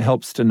others, it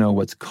helps to know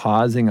what's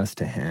causing us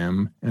to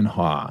hem and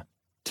haw.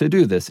 To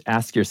do this,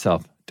 ask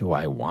yourself, do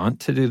I want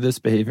to do this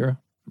behavior?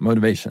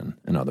 Motivation,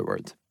 in other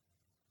words.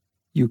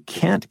 You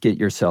can't get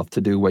yourself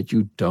to do what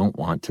you don't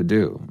want to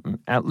do,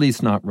 at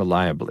least not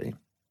reliably.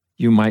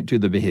 You might do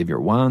the behavior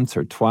once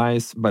or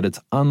twice, but it's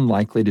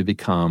unlikely to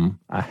become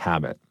a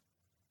habit.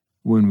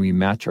 When we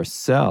match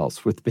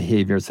ourselves with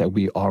behaviors that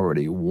we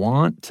already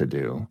want to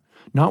do,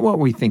 not what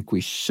we think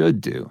we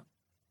should do,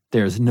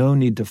 there's no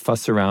need to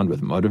fuss around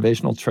with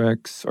motivational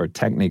tricks or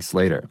techniques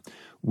later.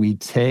 We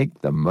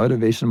take the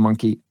motivation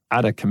monkey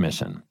out of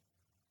commission.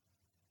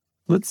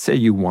 Let's say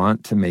you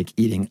want to make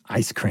eating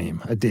ice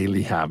cream a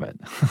daily habit.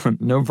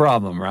 No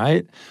problem,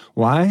 right?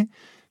 Why?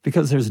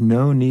 Because there's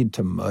no need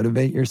to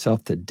motivate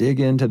yourself to dig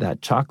into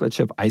that chocolate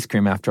chip ice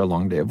cream after a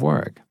long day of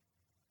work.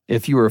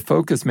 If you were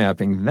focus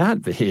mapping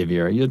that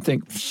behavior, you'd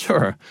think,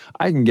 sure,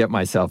 I can get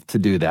myself to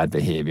do that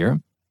behavior.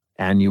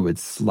 And you would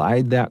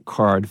slide that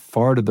card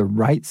far to the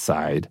right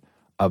side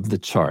of the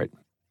chart.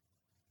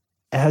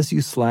 As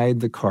you slide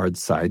the card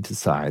side to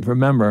side,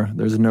 remember,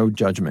 there's no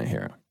judgment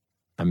here.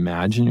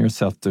 Imagine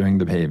yourself doing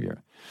the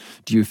behavior.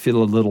 Do you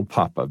feel a little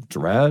pop of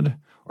dread,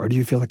 or do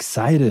you feel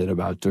excited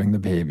about doing the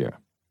behavior?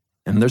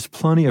 And there's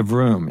plenty of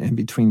room in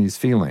between these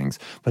feelings,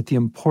 but the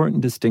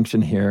important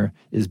distinction here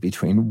is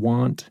between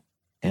want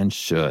and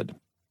should.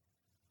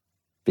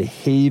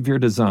 Behavior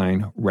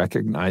design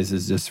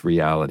recognizes this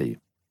reality.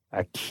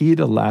 A key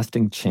to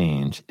lasting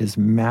change is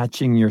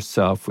matching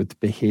yourself with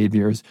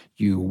behaviors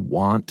you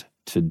want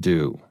to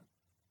do.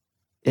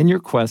 In your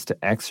quest to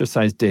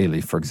exercise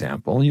daily, for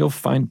example, you'll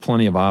find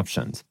plenty of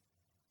options.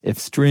 If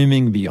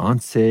streaming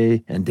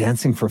Beyoncé and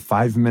dancing for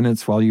 5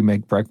 minutes while you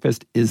make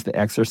breakfast is the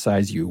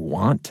exercise you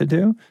want to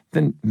do,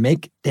 then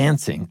make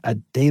dancing a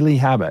daily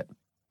habit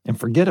and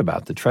forget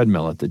about the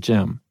treadmill at the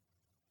gym.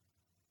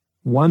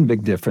 One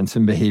big difference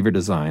in behavior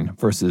design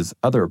versus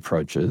other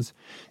approaches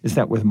is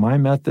that with my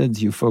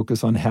methods, you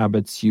focus on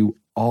habits you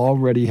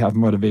already have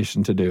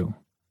motivation to do.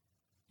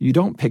 You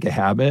don't pick a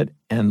habit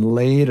and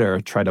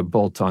later try to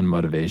bolt on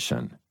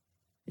motivation.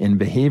 In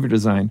behavior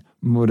design,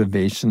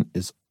 motivation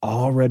is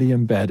already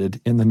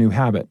embedded in the new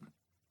habit.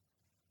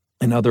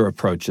 In other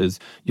approaches,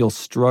 you'll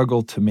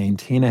struggle to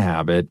maintain a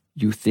habit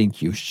you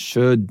think you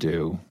should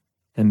do,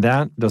 and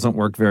that doesn't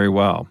work very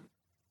well.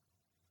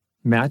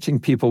 Matching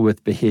people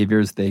with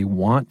behaviors they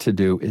want to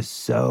do is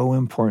so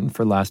important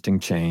for lasting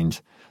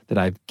change that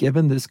I've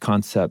given this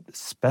concept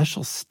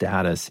special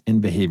status in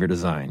behavior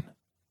design.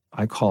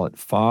 I call it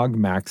FOG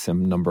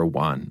Maxim number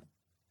 1.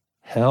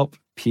 Help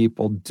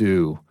people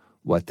do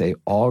what they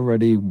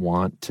already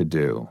want to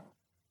do.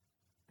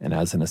 And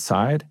as an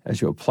aside,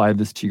 as you apply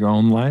this to your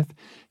own life,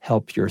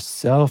 help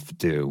yourself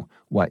do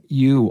what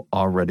you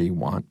already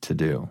want to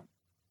do.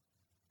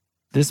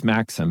 This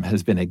maxim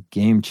has been a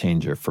game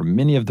changer for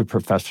many of the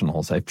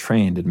professionals I've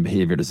trained in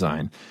behavior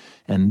design,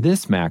 and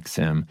this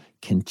maxim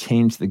can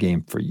change the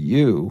game for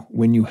you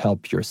when you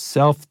help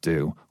yourself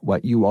do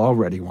what you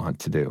already want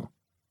to do.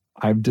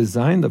 I've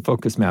designed the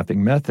focus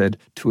mapping method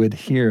to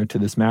adhere to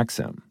this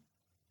maxim.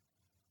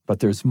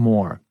 But there's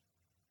more.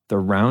 The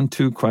round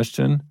 2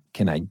 question,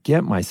 can I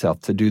get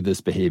myself to do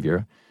this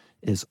behavior,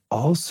 is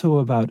also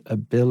about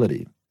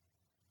ability.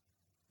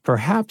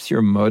 Perhaps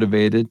you're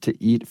motivated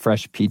to eat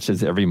fresh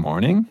peaches every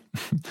morning,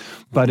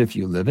 but if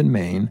you live in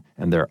Maine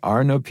and there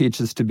are no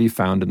peaches to be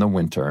found in the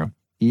winter,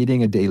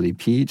 eating a daily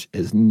peach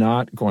is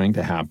not going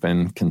to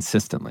happen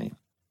consistently.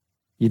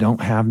 You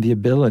don't have the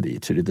ability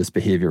to do this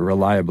behavior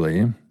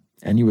reliably,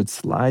 and you would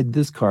slide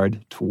this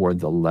card toward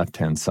the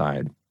left-hand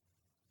side.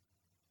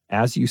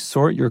 As you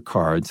sort your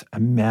cards,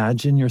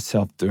 imagine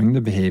yourself doing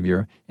the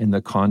behavior in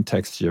the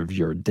context of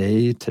your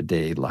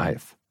day-to-day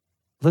life.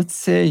 Let's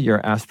say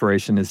your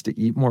aspiration is to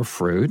eat more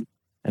fruit,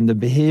 and the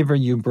behavior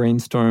you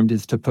brainstormed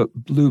is to put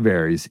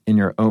blueberries in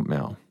your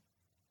oatmeal.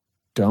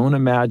 Don't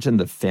imagine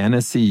the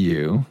fantasy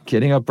you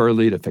getting up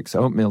early to fix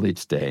oatmeal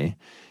each day.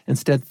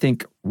 Instead,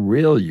 think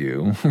real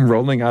you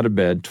rolling out of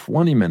bed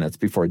 20 minutes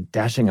before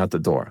dashing out the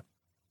door.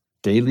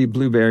 Daily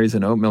blueberries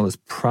and oatmeal is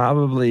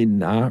probably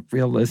not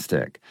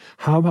realistic.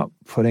 How about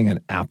putting an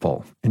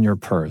apple in your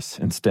purse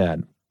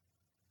instead?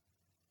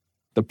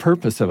 The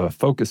purpose of a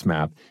focus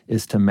map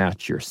is to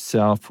match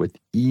yourself with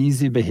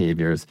easy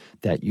behaviors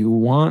that you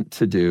want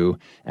to do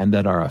and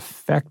that are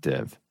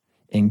effective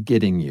in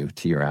getting you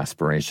to your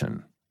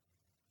aspiration.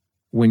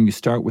 When you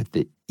start with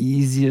the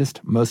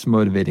easiest, most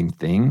motivating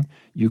thing,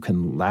 you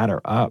can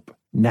ladder up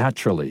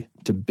naturally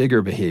to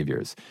bigger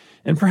behaviors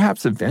and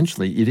perhaps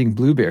eventually eating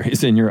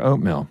blueberries in your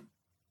oatmeal.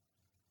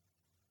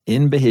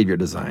 In behavior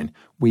design,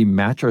 we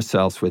match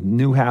ourselves with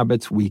new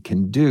habits we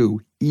can do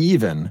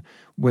even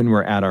when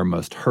we're at our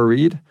most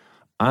hurried,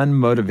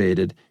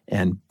 unmotivated,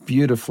 and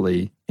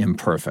beautifully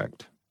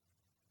imperfect.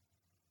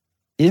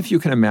 If you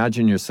can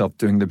imagine yourself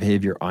doing the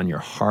behavior on your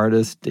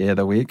hardest day of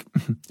the week,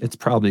 it's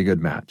probably a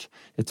good match.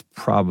 It's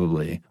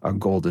probably a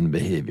golden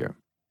behavior.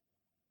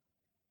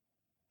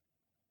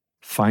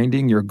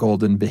 Finding your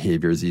golden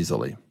behaviors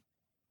easily.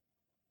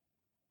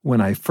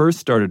 When I first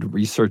started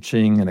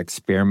researching and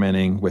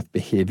experimenting with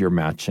behavior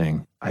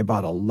matching, I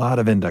bought a lot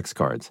of index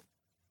cards.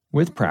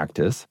 With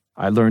practice,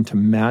 I learned to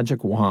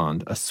magic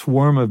wand a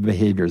swarm of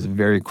behaviors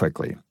very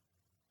quickly.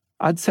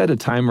 I'd set a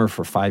timer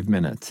for 5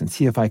 minutes and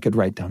see if I could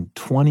write down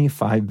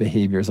 25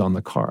 behaviors on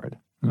the card.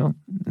 Well,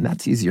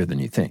 that's easier than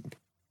you think.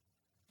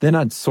 Then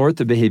I'd sort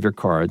the behavior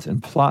cards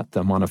and plot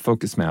them on a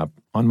focus map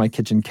on my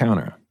kitchen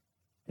counter.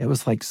 It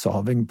was like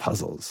solving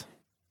puzzles.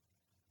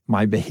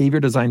 My behavior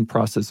design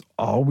process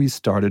always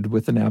started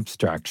with an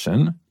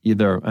abstraction,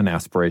 either an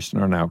aspiration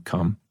or an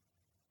outcome.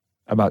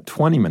 About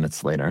 20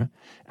 minutes later,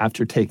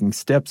 after taking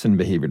steps in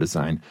behavior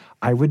design,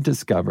 I would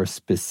discover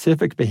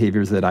specific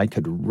behaviors that I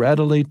could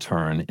readily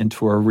turn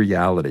into a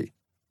reality.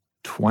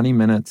 20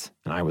 minutes,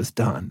 and I was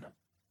done.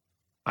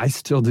 I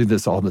still do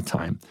this all the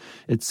time.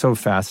 It's so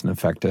fast and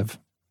effective.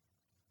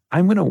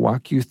 I'm going to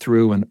walk you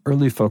through an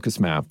early focus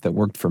map that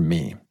worked for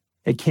me.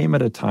 It came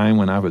at a time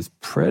when I was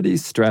pretty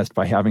stressed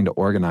by having to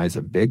organize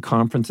a big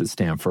conference at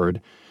Stanford,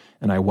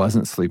 and I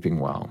wasn't sleeping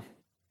well.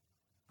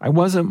 I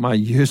wasn't my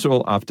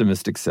usual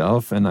optimistic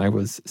self, and I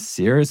was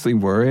seriously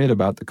worried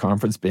about the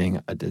conference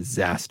being a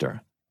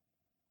disaster.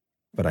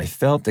 But I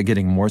felt that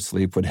getting more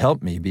sleep would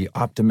help me be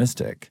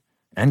optimistic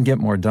and get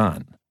more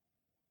done.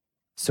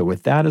 So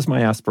with that as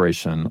my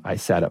aspiration, I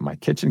sat at my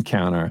kitchen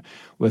counter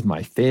with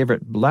my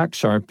favorite black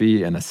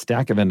Sharpie and a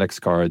stack of index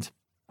cards.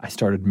 I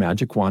started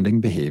magic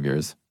wanding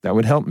behaviors that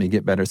would help me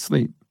get better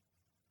sleep.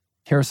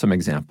 Here are some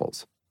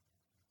examples.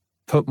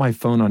 Put my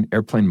phone on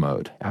airplane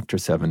mode after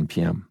 7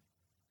 p.m.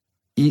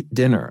 Eat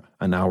dinner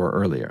an hour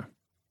earlier.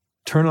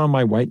 Turn on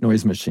my white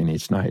noise machine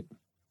each night.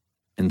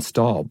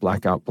 Install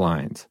blackout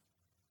blinds.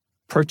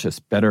 Purchase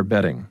better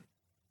bedding.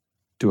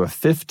 Do a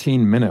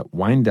 15-minute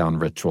wind-down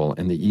ritual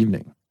in the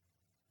evening.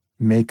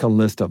 Make a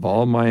list of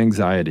all my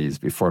anxieties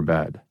before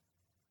bed.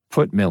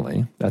 Put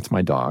Millie, that's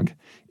my dog,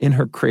 in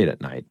her crate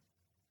at night.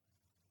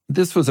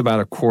 This was about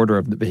a quarter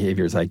of the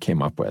behaviors I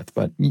came up with,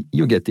 but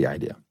you get the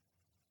idea.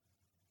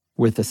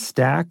 With a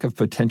stack of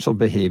potential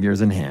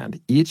behaviors in hand,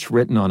 each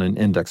written on an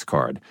index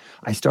card,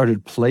 I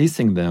started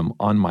placing them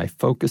on my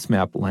focus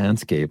map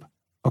landscape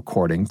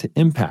according to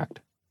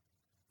impact.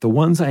 The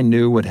ones I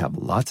knew would have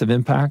lots of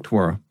impact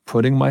were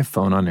putting my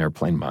phone on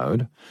airplane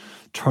mode,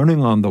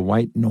 turning on the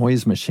white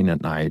noise machine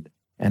at night,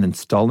 and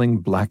installing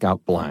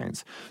blackout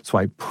blinds. So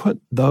I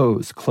put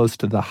those close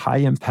to the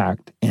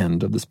high-impact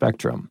end of the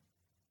spectrum.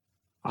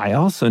 I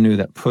also knew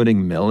that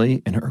putting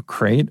Millie in her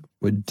crate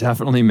would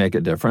definitely make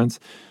a difference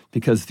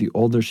because the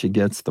older she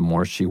gets, the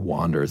more she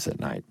wanders at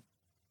night.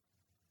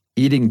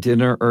 Eating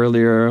dinner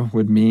earlier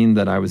would mean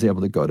that I was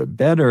able to go to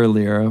bed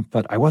earlier,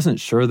 but I wasn't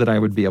sure that I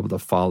would be able to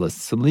fall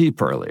asleep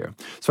earlier.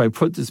 So I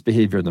put this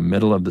behavior in the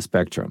middle of the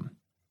spectrum.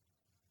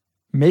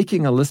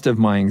 Making a list of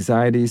my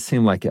anxieties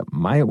seemed like it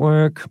might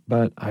work,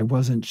 but I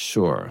wasn't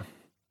sure.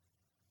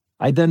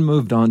 I then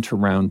moved on to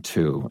round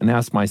 2 and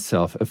asked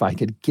myself if I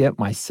could get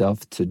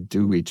myself to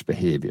do each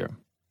behavior.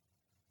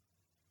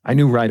 I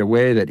knew right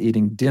away that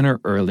eating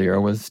dinner earlier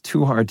was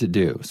too hard to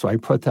do, so I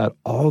put that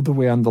all the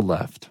way on the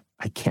left.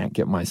 I can't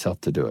get myself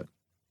to do it.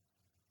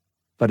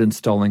 But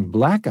installing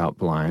blackout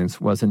blinds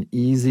was an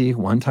easy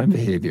one-time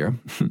behavior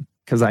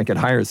because I could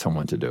hire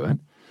someone to do it.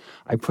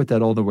 I put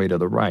that all the way to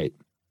the right.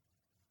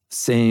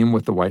 Same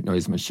with the white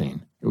noise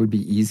machine. It would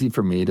be easy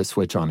for me to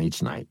switch on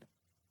each night.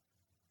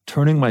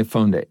 Turning my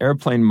phone to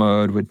airplane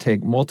mode would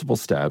take multiple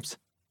steps.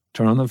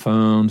 Turn on the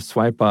phone,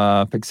 swipe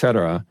up,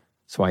 etc.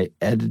 So I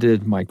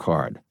edited my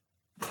card.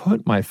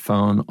 Put my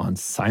phone on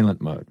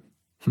silent mode.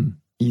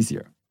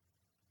 Easier.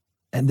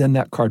 And then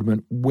that card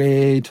went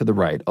way to the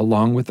right,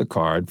 along with the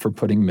card for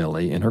putting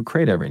Millie in her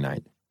crate every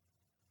night.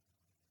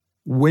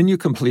 When you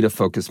complete a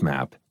focus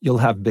map, you'll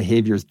have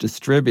behaviors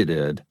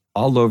distributed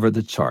all over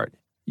the chart.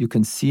 You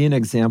can see an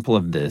example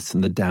of this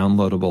in the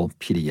downloadable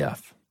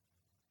PDF.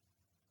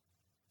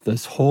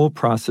 This whole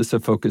process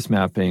of focus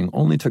mapping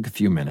only took a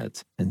few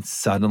minutes, and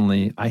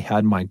suddenly I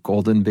had my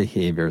golden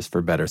behaviors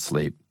for better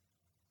sleep.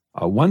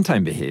 A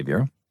one-time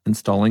behavior,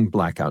 installing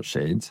blackout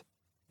shades,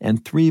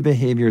 and 3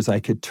 behaviors I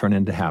could turn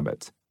into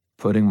habits,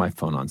 putting my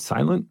phone on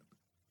silent,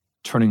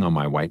 turning on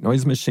my white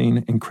noise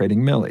machine, and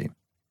creating Millie.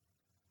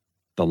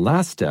 The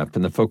last step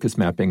in the focus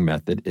mapping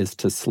method is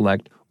to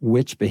select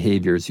which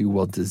behaviors you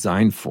will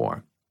design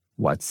for,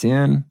 what's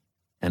in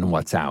and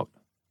what's out.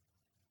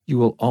 You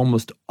will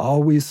almost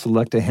always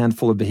select a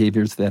handful of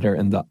behaviors that are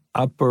in the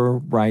upper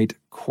right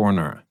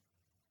corner.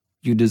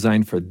 You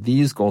design for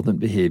these golden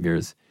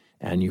behaviors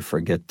and you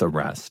forget the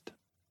rest.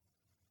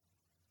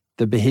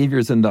 The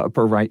behaviors in the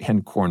upper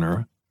right-hand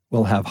corner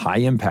will have high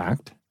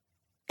impact,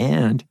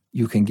 and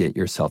you can get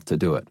yourself to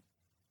do it.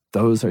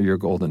 Those are your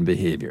golden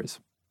behaviors.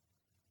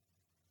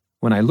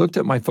 When I looked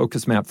at my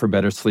focus map for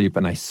better sleep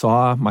and I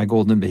saw my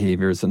golden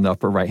behaviors in the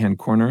upper right-hand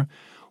corner,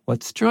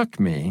 what struck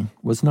me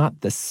was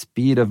not the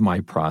speed of my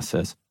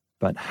process,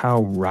 but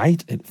how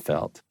right it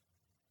felt.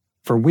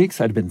 For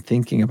weeks, I'd been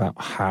thinking about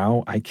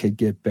how I could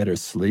get better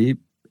sleep,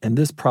 and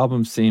this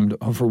problem seemed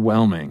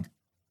overwhelming.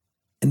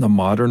 In the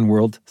modern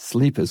world,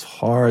 sleep is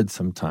hard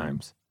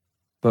sometimes.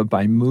 But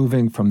by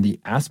moving from the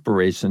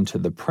aspiration to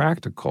the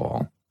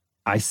practical,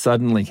 I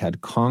suddenly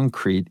had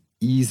concrete,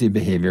 easy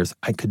behaviors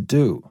I could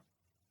do.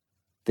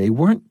 They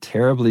weren't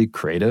terribly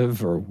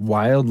creative or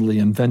wildly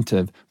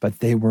inventive,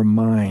 but they were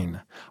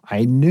mine.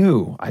 I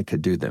knew I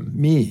could do them,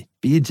 me,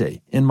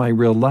 BJ, in my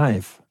real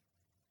life.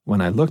 When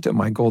I looked at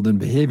my golden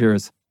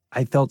behaviors,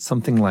 I felt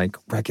something like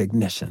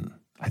recognition.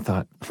 I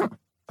thought,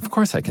 of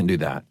course I can do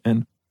that.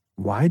 And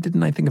why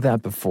didn't I think of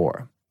that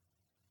before?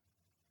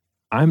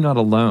 I'm not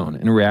alone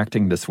in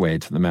reacting this way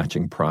to the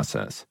matching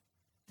process.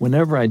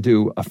 Whenever I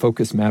do a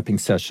focus mapping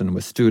session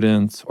with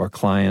students or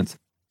clients,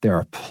 there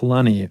are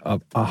plenty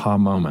of aha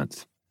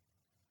moments.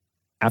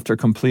 After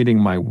completing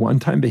my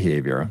one-time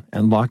behavior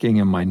and locking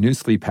in my new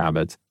sleep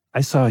habits,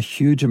 I saw a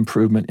huge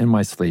improvement in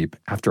my sleep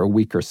after a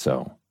week or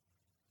so.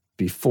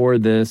 Before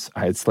this,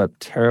 I had slept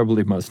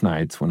terribly most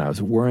nights when I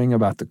was worrying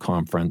about the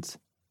conference.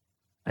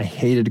 I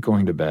hated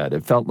going to bed.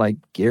 It felt like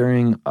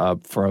gearing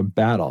up for a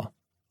battle.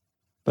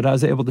 But I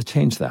was able to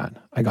change that.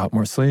 I got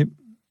more sleep,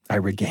 I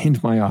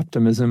regained my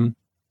optimism,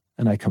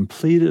 and I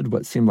completed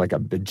what seemed like a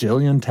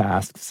bajillion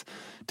tasks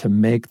to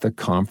make the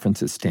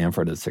conference at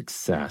Stanford a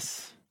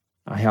success.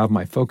 I have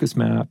my focus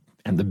map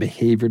and the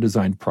behavior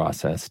design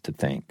process to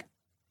thank.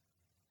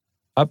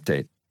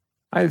 Update.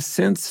 I have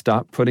since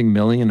stopped putting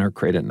Millie in her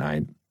crate at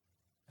night.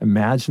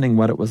 Imagining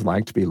what it was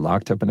like to be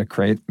locked up in a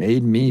crate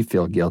made me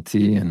feel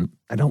guilty, and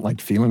I don't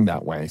like feeling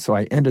that way, so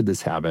I ended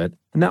this habit,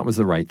 and that was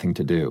the right thing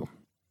to do.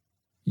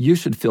 You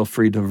should feel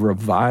free to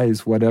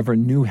revise whatever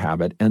new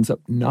habit ends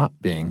up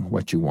not being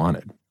what you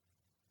wanted.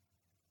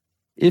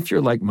 If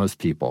you're like most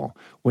people,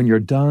 when you're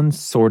done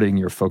sorting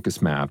your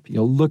focus map,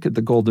 you'll look at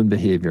the golden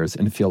behaviors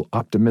and feel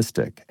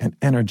optimistic and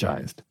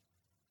energized.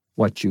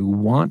 What you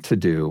want to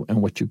do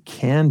and what you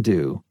can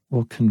do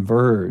will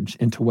converge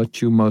into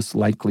what you most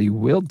likely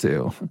will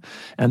do,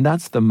 and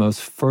that's the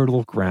most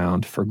fertile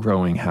ground for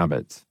growing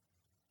habits.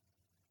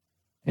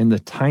 In the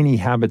Tiny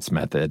Habits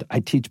method, I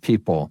teach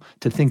people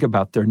to think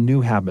about their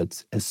new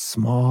habits as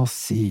small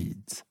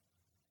seeds.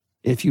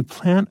 If you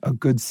plant a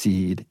good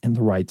seed in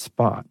the right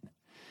spot,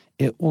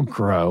 it will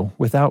grow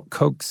without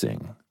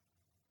coaxing.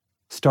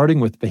 Starting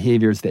with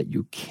behaviors that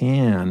you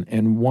can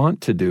and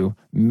want to do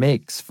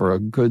makes for a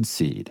good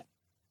seed.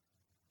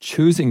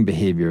 Choosing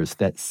behaviors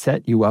that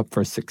set you up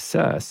for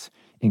success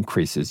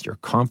increases your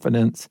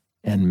confidence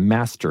and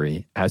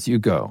mastery as you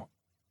go,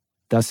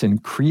 thus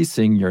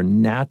increasing your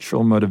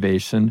natural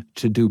motivation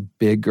to do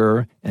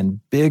bigger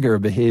and bigger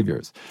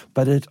behaviors.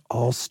 But it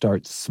all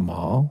starts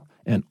small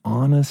and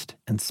honest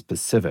and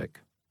specific.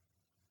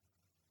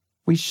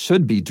 We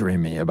should be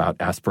dreamy about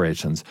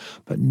aspirations,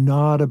 but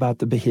not about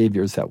the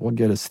behaviors that will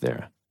get us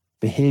there.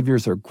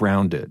 Behaviors are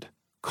grounded,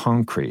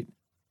 concrete.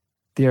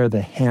 They are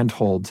the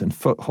handholds and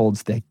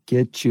footholds that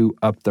get you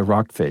up the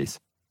rock face.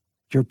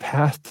 Your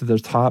path to the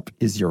top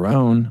is your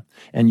own,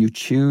 and you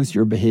choose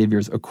your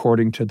behaviors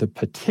according to the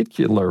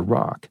particular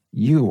rock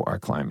you are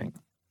climbing.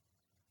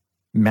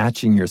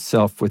 Matching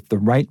yourself with the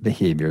right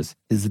behaviors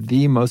is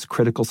the most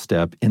critical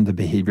step in the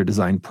behavior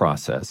design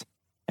process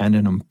and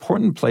an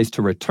important place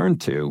to return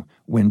to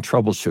when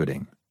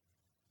troubleshooting.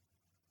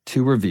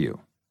 To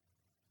review,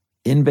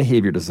 in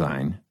behavior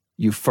design,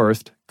 you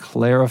first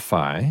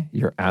clarify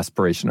your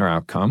aspiration or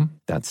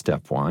outcome. That's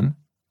step one.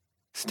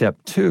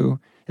 Step two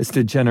is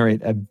to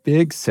generate a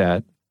big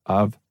set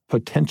of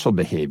potential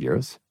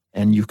behaviors,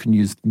 and you can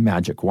use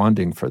magic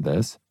wanding for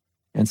this.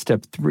 And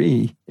step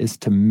three is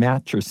to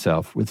match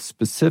yourself with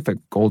specific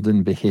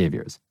golden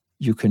behaviors.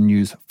 You can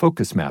use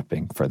focus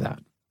mapping for that.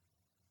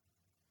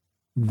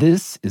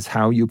 This is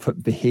how you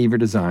put behavior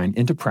design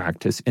into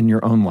practice in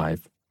your own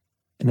life.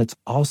 And it's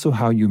also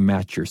how you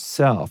match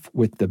yourself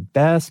with the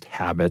best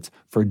habits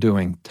for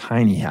doing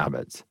tiny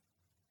habits.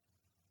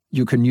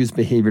 You can use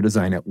behavior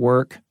design at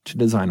work to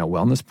design a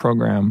wellness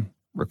program,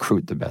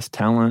 recruit the best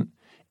talent,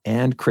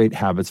 and create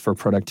habits for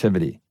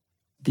productivity.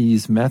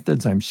 These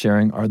methods I'm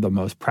sharing are the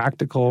most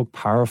practical,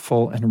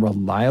 powerful, and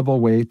reliable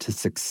way to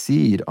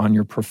succeed on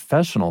your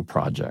professional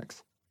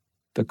projects.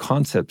 The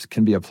concepts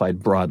can be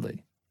applied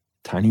broadly.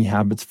 Tiny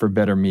habits for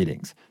better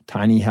meetings,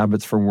 tiny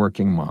habits for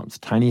working moms,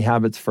 tiny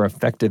habits for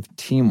effective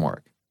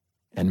teamwork,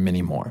 and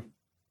many more.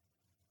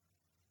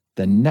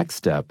 The next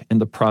step in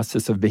the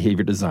process of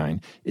behavior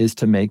design is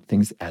to make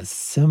things as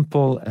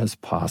simple as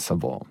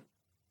possible.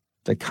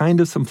 The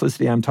kind of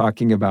simplicity I'm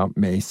talking about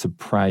may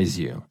surprise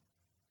you.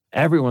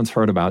 Everyone's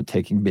heard about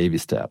taking baby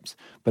steps,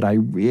 but I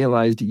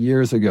realized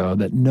years ago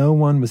that no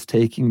one was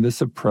taking this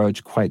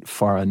approach quite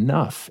far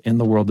enough in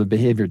the world of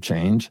behavior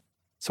change,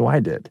 so I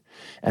did,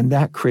 and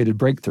that created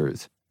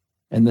breakthroughs.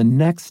 In the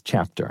next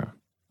chapter,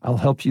 I'll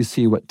help you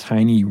see what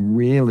tiny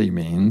really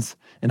means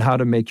and how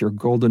to make your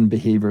golden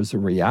behaviors a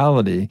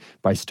reality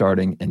by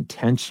starting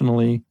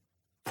intentionally,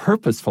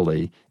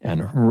 purposefully,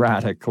 and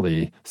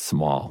radically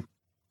small.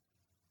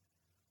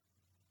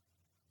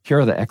 Here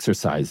are the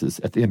exercises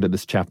at the end of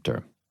this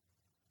chapter.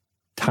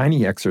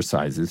 Tiny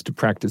exercises to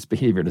practice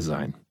behavior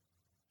design.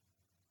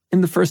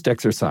 In the first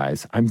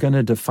exercise, I'm going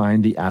to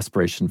define the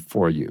aspiration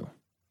for you.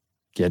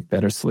 Get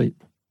better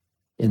sleep.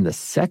 In the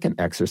second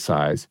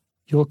exercise,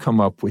 you'll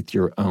come up with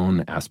your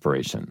own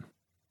aspiration.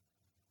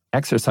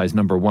 Exercise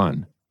number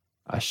 1,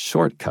 a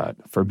shortcut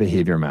for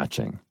behavior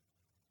matching.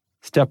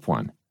 Step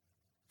 1,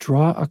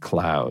 draw a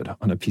cloud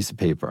on a piece of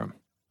paper.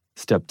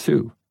 Step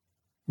 2,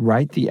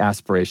 write the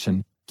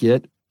aspiration,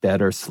 get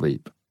better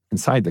sleep,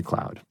 inside the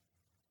cloud.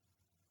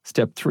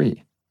 Step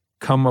 3,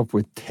 come up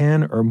with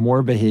 10 or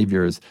more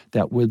behaviors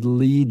that would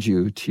lead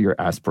you to your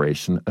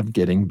aspiration of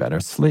getting better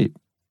sleep.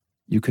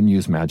 You can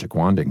use magic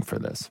wanding for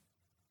this.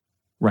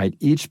 Write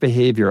each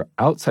behavior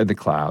outside the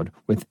cloud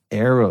with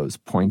arrows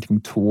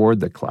pointing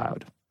toward the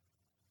cloud.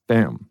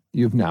 Bam,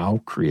 you've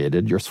now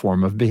created your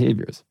swarm of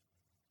behaviors.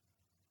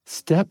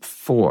 Step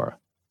 4,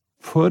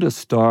 put a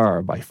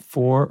star by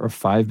 4 or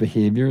 5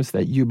 behaviors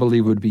that you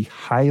believe would be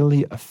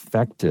highly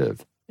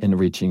effective in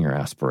reaching your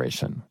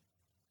aspiration.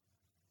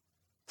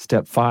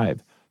 Step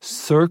 5,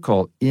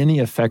 circle any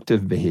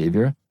effective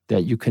behavior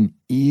that you can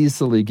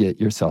easily get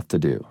yourself to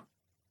do.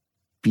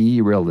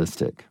 Be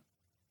realistic.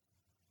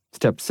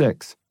 Step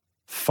 6,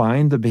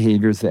 find the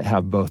behaviors that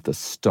have both a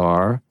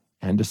star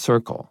and a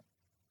circle.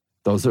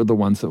 Those are the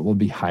ones that will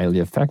be highly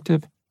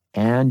effective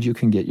and you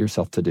can get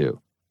yourself to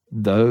do.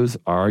 Those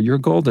are your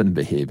golden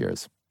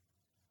behaviors.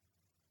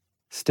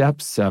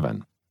 Step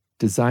 7,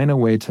 design a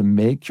way to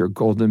make your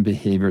golden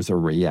behaviors a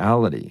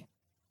reality.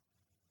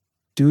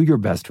 Do your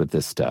best with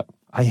this step.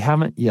 I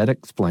haven't yet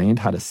explained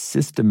how to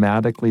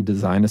systematically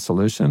design a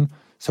solution,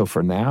 so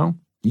for now,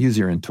 use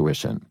your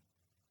intuition.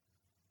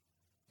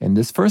 In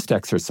this first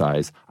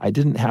exercise, I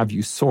didn't have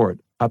you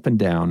sort up and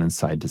down and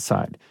side to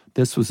side.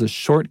 This was a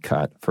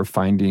shortcut for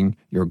finding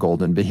your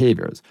golden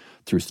behaviors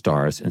through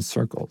stars and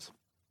circles.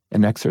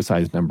 In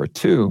exercise number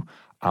 2,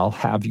 I'll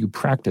have you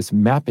practice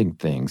mapping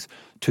things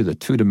to the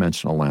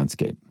two-dimensional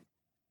landscape.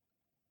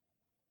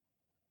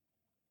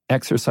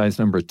 Exercise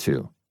number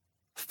 2,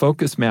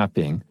 focus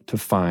mapping to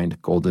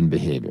find golden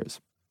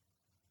behaviors.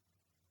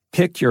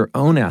 Pick your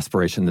own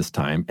aspiration this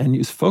time and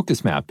use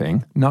focus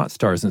mapping, not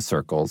stars and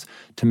circles,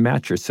 to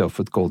match yourself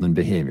with golden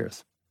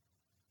behaviors.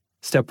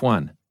 Step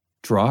 1,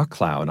 draw a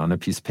cloud on a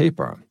piece of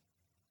paper.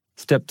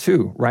 Step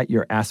 2, write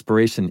your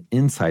aspiration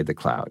inside the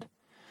cloud.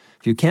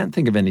 If you can't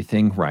think of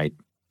anything, write,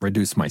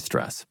 reduce my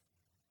stress.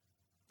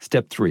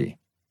 Step 3,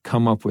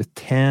 come up with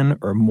 10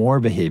 or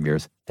more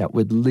behaviors that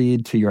would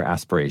lead to your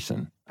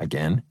aspiration.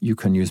 Again, you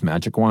can use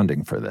magic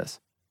wanding for this.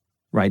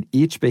 Write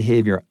each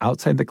behavior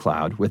outside the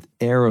cloud with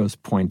arrows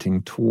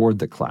pointing toward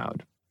the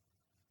cloud.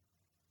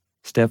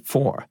 Step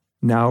 4.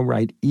 Now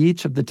write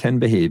each of the 10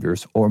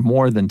 behaviors or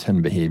more than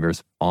 10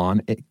 behaviors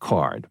on a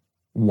card,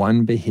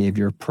 1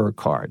 behavior per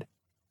card.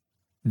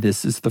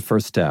 This is the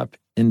first step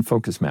in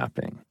focus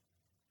mapping.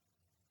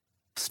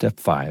 Step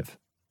 5.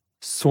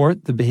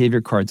 Sort the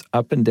behavior cards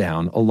up and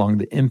down along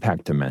the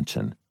impact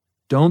dimension.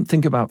 Don't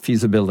think about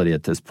feasibility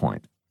at this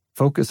point.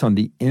 Focus on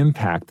the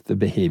impact the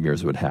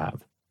behaviors would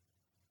have.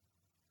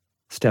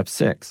 Step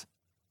 6.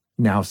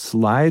 Now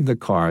slide the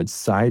cards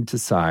side to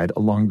side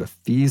along the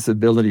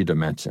feasibility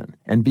dimension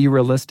and be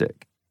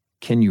realistic.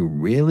 Can you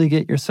really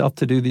get yourself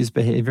to do these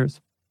behaviors?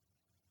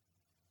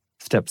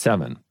 Step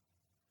 7.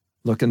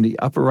 Look in the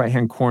upper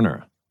right-hand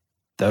corner.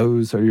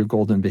 Those are your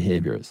golden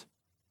behaviors.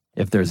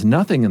 If there's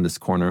nothing in this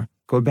corner,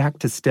 go back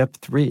to step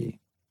 3,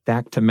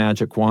 back to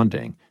magic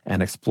wanding,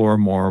 and explore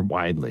more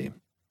widely.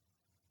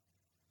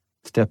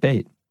 Step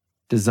 8.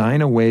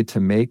 Design a way to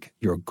make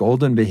your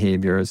golden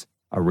behaviors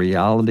a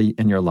reality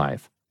in your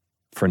life.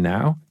 For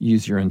now,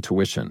 use your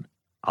intuition.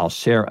 I'll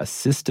share a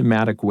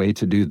systematic way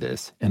to do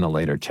this in a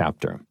later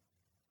chapter.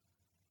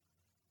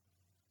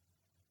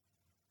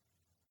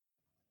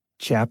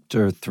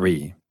 Chapter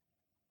 3.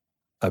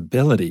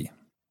 Ability.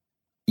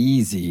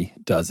 Easy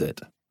does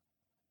it.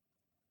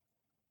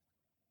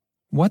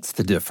 What's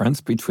the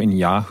difference between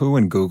Yahoo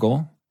and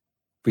Google?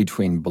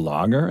 Between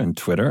Blogger and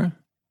Twitter?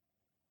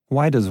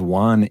 Why does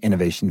one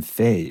innovation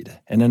fade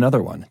and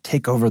another one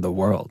take over the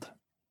world?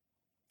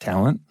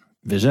 Talent?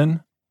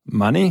 Vision?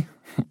 Money?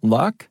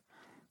 Luck?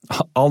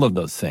 All of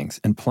those things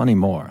and plenty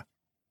more.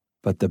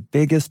 But the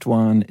biggest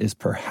one is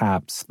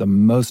perhaps the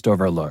most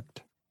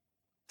overlooked.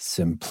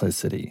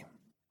 Simplicity.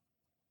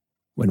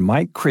 When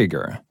Mike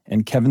Krieger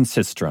and Kevin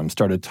Systrom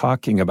started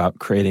talking about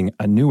creating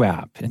a new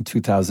app in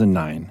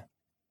 2009,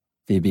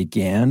 they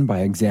began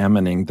by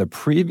examining the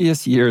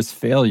previous year's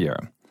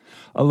failure,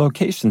 a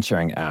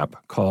location-sharing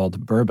app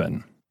called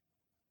Bourbon.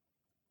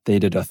 They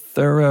did a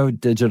thorough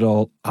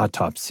digital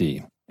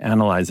autopsy,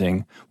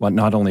 analyzing what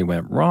not only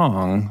went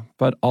wrong,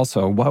 but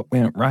also what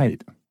went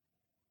right.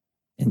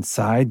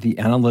 Inside the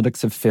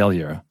analytics of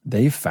failure,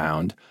 they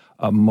found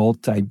a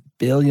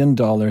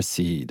multi-billion-dollar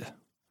seed,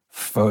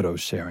 photo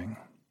sharing.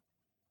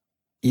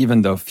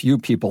 Even though few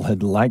people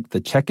had liked the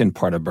check-in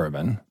part of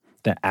Bourbon,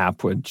 the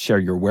app would share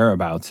your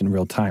whereabouts in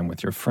real time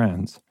with your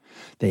friends,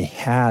 they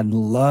had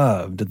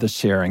loved the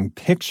sharing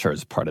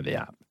pictures part of the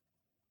app.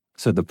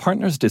 So the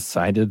partners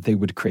decided they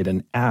would create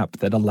an app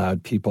that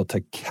allowed people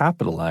to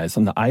capitalize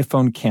on the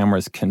iPhone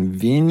cameras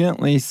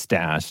conveniently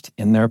stashed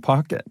in their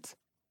pockets.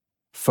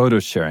 Photo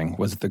sharing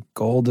was the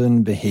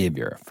golden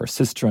behavior for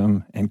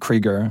Systrom and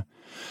Krieger.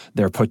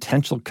 Their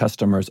potential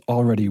customers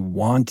already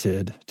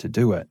wanted to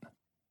do it.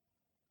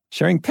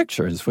 Sharing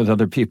pictures with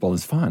other people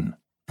is fun,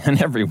 and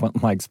everyone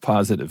likes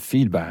positive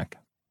feedback.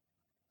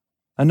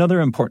 Another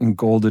important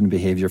golden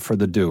behavior for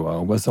the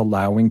duo was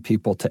allowing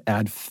people to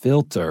add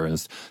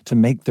filters to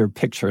make their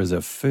pictures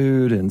of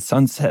food and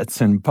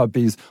sunsets and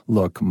puppies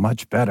look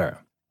much better.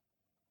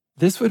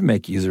 This would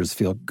make users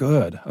feel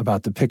good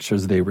about the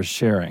pictures they were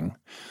sharing,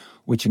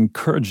 which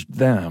encouraged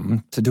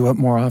them to do it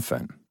more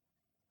often.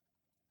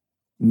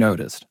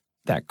 Notice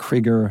that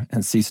Krieger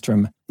and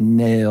Systrom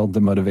nailed the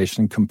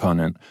motivation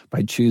component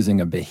by choosing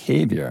a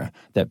behavior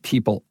that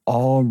people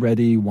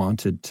already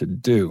wanted to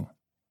do.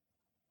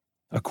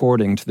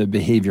 According to the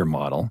behavior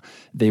model,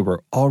 they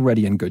were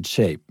already in good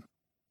shape.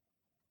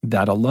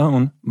 That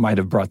alone might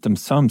have brought them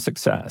some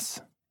success.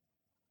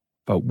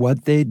 But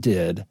what they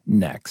did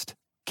next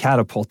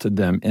catapulted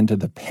them into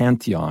the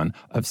pantheon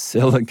of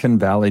Silicon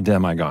Valley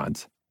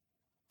demigods.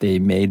 They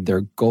made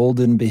their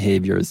golden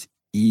behaviors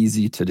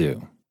easy to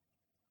do.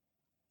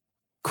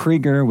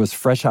 Krieger was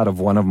fresh out of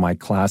one of my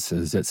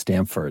classes at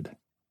Stanford.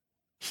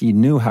 He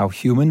knew how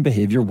human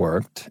behavior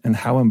worked and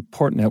how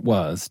important it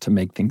was to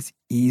make things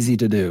easy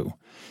to do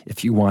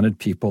if you wanted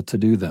people to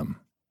do them.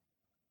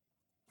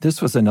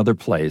 This was another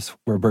place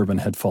where Bourbon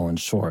had fallen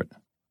short.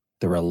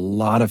 There were a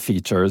lot of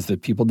features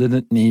that people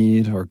didn't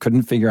need or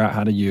couldn't figure out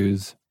how to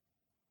use.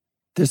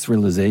 This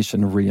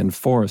realization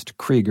reinforced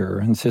Krieger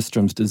and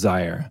Systrom's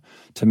desire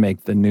to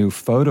make the new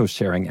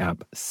photo-sharing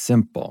app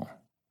simple.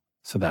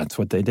 So that's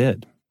what they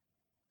did.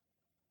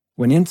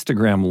 When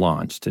Instagram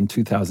launched in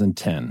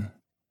 2010,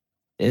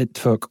 it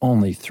took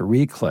only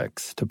 3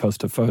 clicks to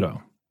post a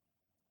photo.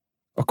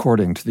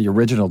 According to the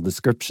original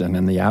description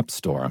in the App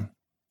Store,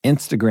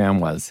 Instagram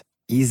was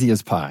easy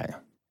as pie,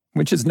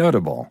 which is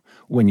notable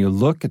when you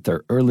look at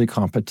their early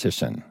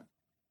competition.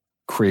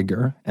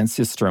 Krieger and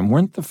Systrom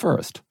weren't the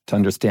first to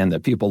understand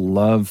that people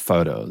love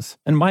photos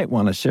and might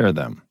want to share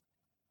them.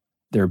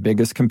 Their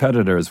biggest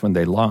competitors when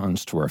they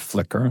launched were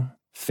Flickr,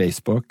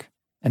 Facebook,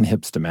 and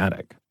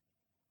Hipstamatic.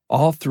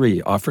 All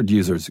 3 offered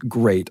users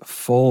great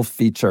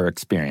full-feature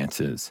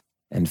experiences,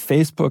 and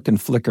Facebook and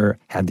Flickr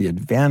had the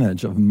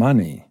advantage of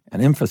money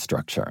and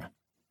infrastructure.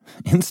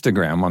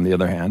 Instagram, on the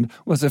other hand,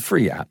 was a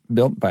free app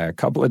built by a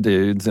couple of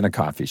dudes in a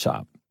coffee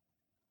shop.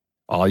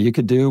 All you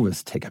could do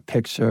was take a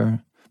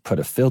picture, put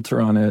a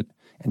filter on it,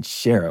 and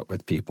share it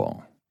with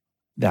people.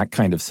 That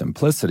kind of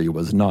simplicity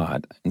was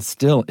not, and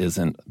still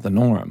isn't, the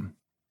norm.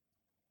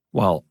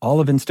 While all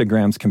of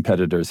Instagram's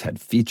competitors had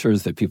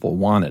features that people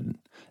wanted,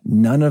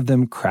 none of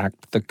them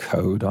cracked the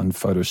code on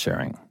photo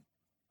sharing.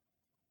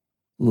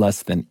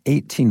 less than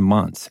 18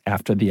 months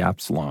after the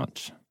app's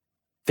launch.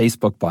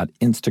 Facebook bought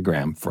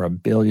Instagram for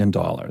 $1 billion.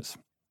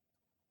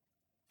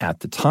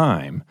 At the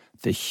time,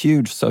 the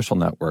huge social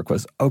network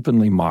was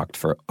openly mocked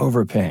for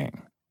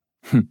overpaying.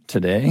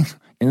 Today,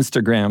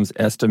 Instagram's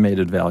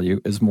estimated value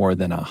is more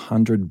than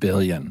 $100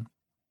 billion.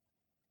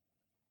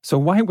 So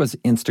why was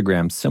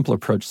Instagram's simple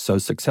approach so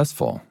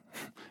successful?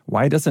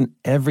 Why doesn't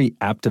every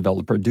app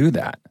developer do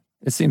that?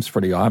 It seems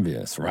pretty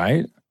obvious,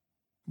 right?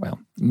 Well,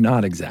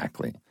 not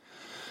exactly.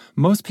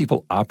 Most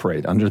people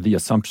operate under the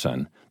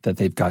assumption that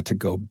they've got to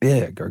go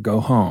big or go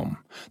home.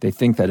 They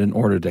think that in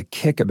order to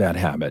kick a bad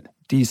habit,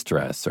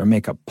 de-stress, or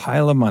make a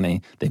pile of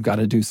money, they've got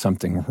to do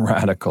something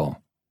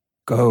radical.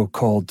 Go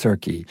cold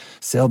turkey,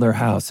 sell their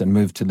house and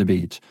move to the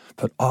beach,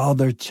 put all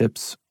their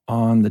chips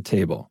on the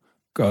table.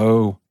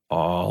 Go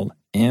all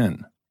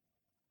in.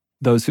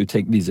 Those who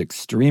take these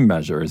extreme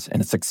measures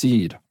and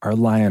succeed are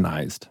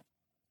lionized.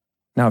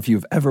 Now, if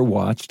you've ever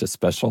watched a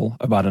special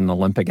about an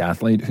Olympic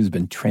athlete who's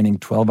been training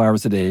 12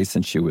 hours a day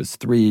since she was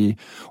 3,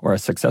 or a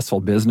successful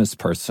business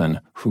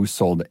person who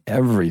sold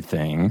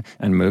everything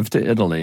and moved to Italy